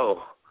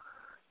 hello.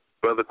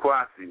 Brother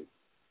Kwasi.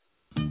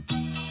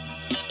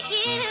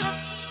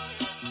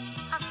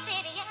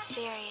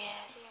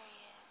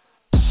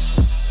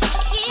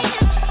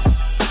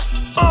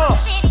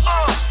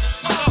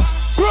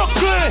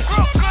 Brooklyn,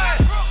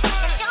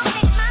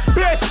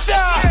 best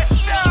side.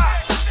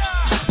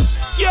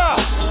 Yeah,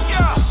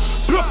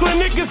 Brooklyn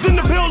niggas in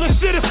the building,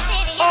 city.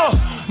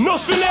 No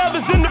Ave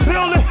is in the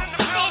building.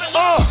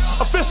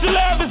 Official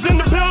Ave is in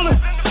the building.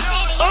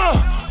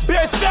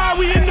 Best side,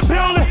 we in the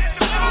building.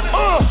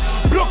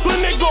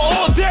 Brooklyn nigga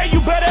all day, you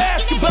better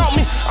ask about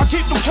me. I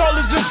keep them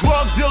colors and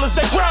drug dealers,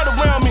 they crowd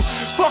around me.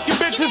 Fucking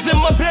bitches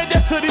in my bed,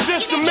 that's to these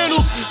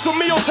instrumentals. So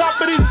me on top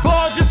of these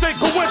bars just ain't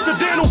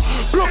coincidental.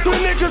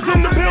 Brooklyn niggas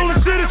in the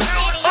building, cities.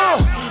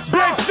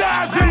 Black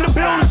sides in the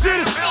building,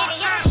 cities.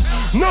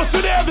 No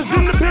Ave is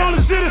in the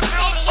building, cities.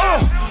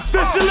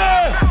 Official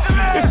Ave,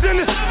 it's in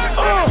this.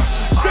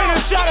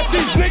 Sending shot at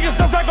these niggas,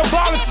 that's like a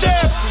ball and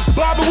stab.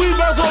 Bobby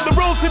Weaver's on the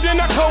road, so then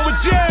I come with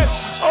jazz.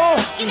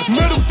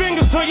 Middle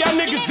fingers to y'all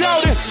niggas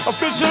doubting.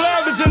 Official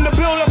Ave is in the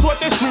building, that's what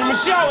they screaming,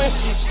 shouting.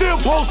 Still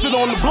posted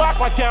on the block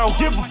like I don't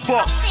give a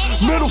fuck.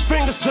 Middle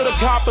fingers to the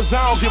coppers, I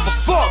don't give a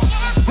fuck.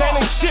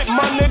 That ain't shit,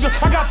 my nigga.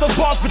 I got those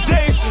bars for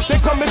days. They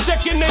come and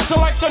check your nature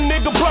like a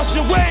nigga brush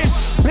your waves.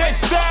 Big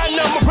side,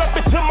 now I'ma rep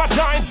it to my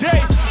dying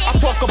day. I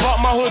talk about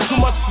my hood too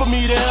much for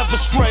me to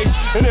ever stray.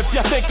 And if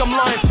y'all think I'm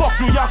lying, fuck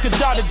you, y'all could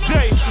die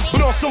today.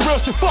 But on some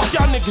real shit, fuck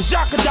y'all niggas,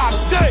 y'all could die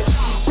today.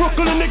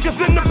 Brooklyn niggas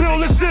in the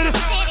building, cities.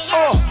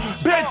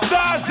 Bed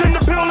sides in the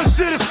building,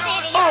 cities.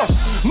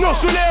 No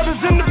Ave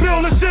is in the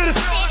building, cities.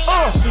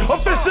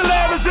 Official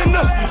Ave is in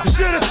the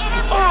cities.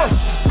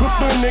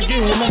 Brooklyn nigga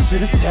in my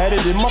city,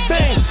 tatted in my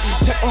veins.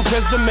 Check on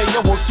resume, I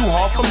work too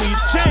hard for me to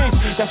change.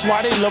 That's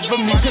why they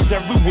loving me, cause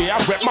everywhere I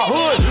rep my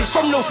hood.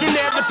 From No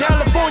Ave,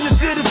 California,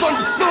 cities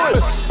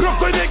understood.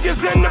 Brooklyn niggas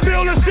in the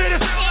building,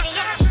 cities.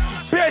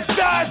 Bed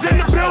sides in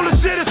the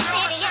building, cities.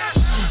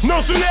 No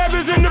Ave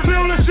is in the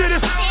building,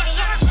 cities.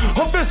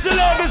 Official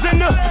Ave is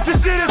in the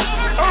cities.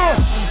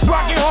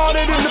 Rocking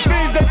harder than the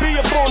fiends that be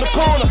up on the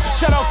corner.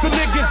 Shout out to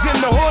niggas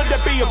in the hood that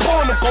be up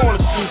on the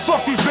corners.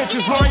 Fuck these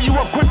bitches, line you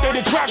up quicker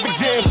than traffic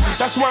jams.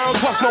 That's why I don't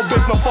trust no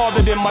bitch no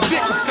farther than my dick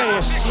is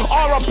saying.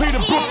 R.I.P.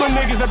 the Brooklyn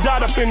niggas that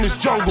died up in this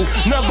jungle.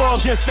 Never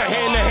against the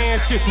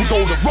hand-to-hand shit, we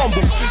go to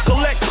rumble.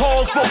 Collect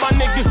calls for my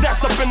niggas that's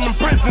up in them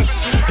prisons.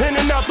 In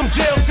and out them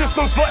jail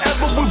systems,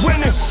 forever we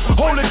winning.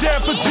 Hold it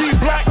down for G,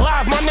 Black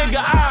Lives, my nigga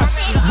eyes.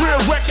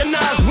 Real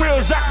recognize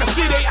reals, I can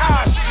see they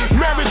eyes.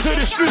 Married to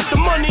the streets, the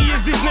money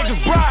is these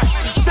niggas' bride.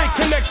 Stay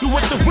connected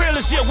with the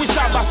realest, yeah, we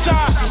side by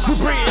side. We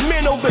bringing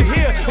men over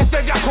here,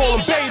 instead I call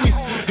them babies.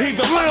 He's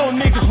the little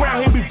niggas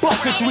round here be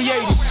bustin'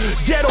 380s.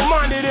 Ghetto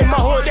minded in my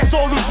hood, that's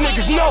all these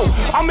niggas know.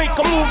 I make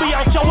a movie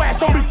out your ass,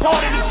 don't be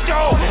part of the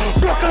show.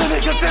 Brooklyn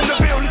niggas in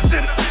the building,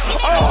 cities.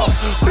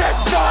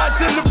 Best sides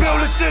in the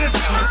building, cities.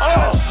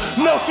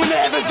 No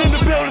Ave is in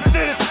the building,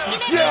 cities.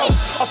 Yo,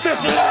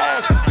 Official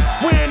Ave,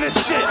 we in this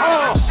shit.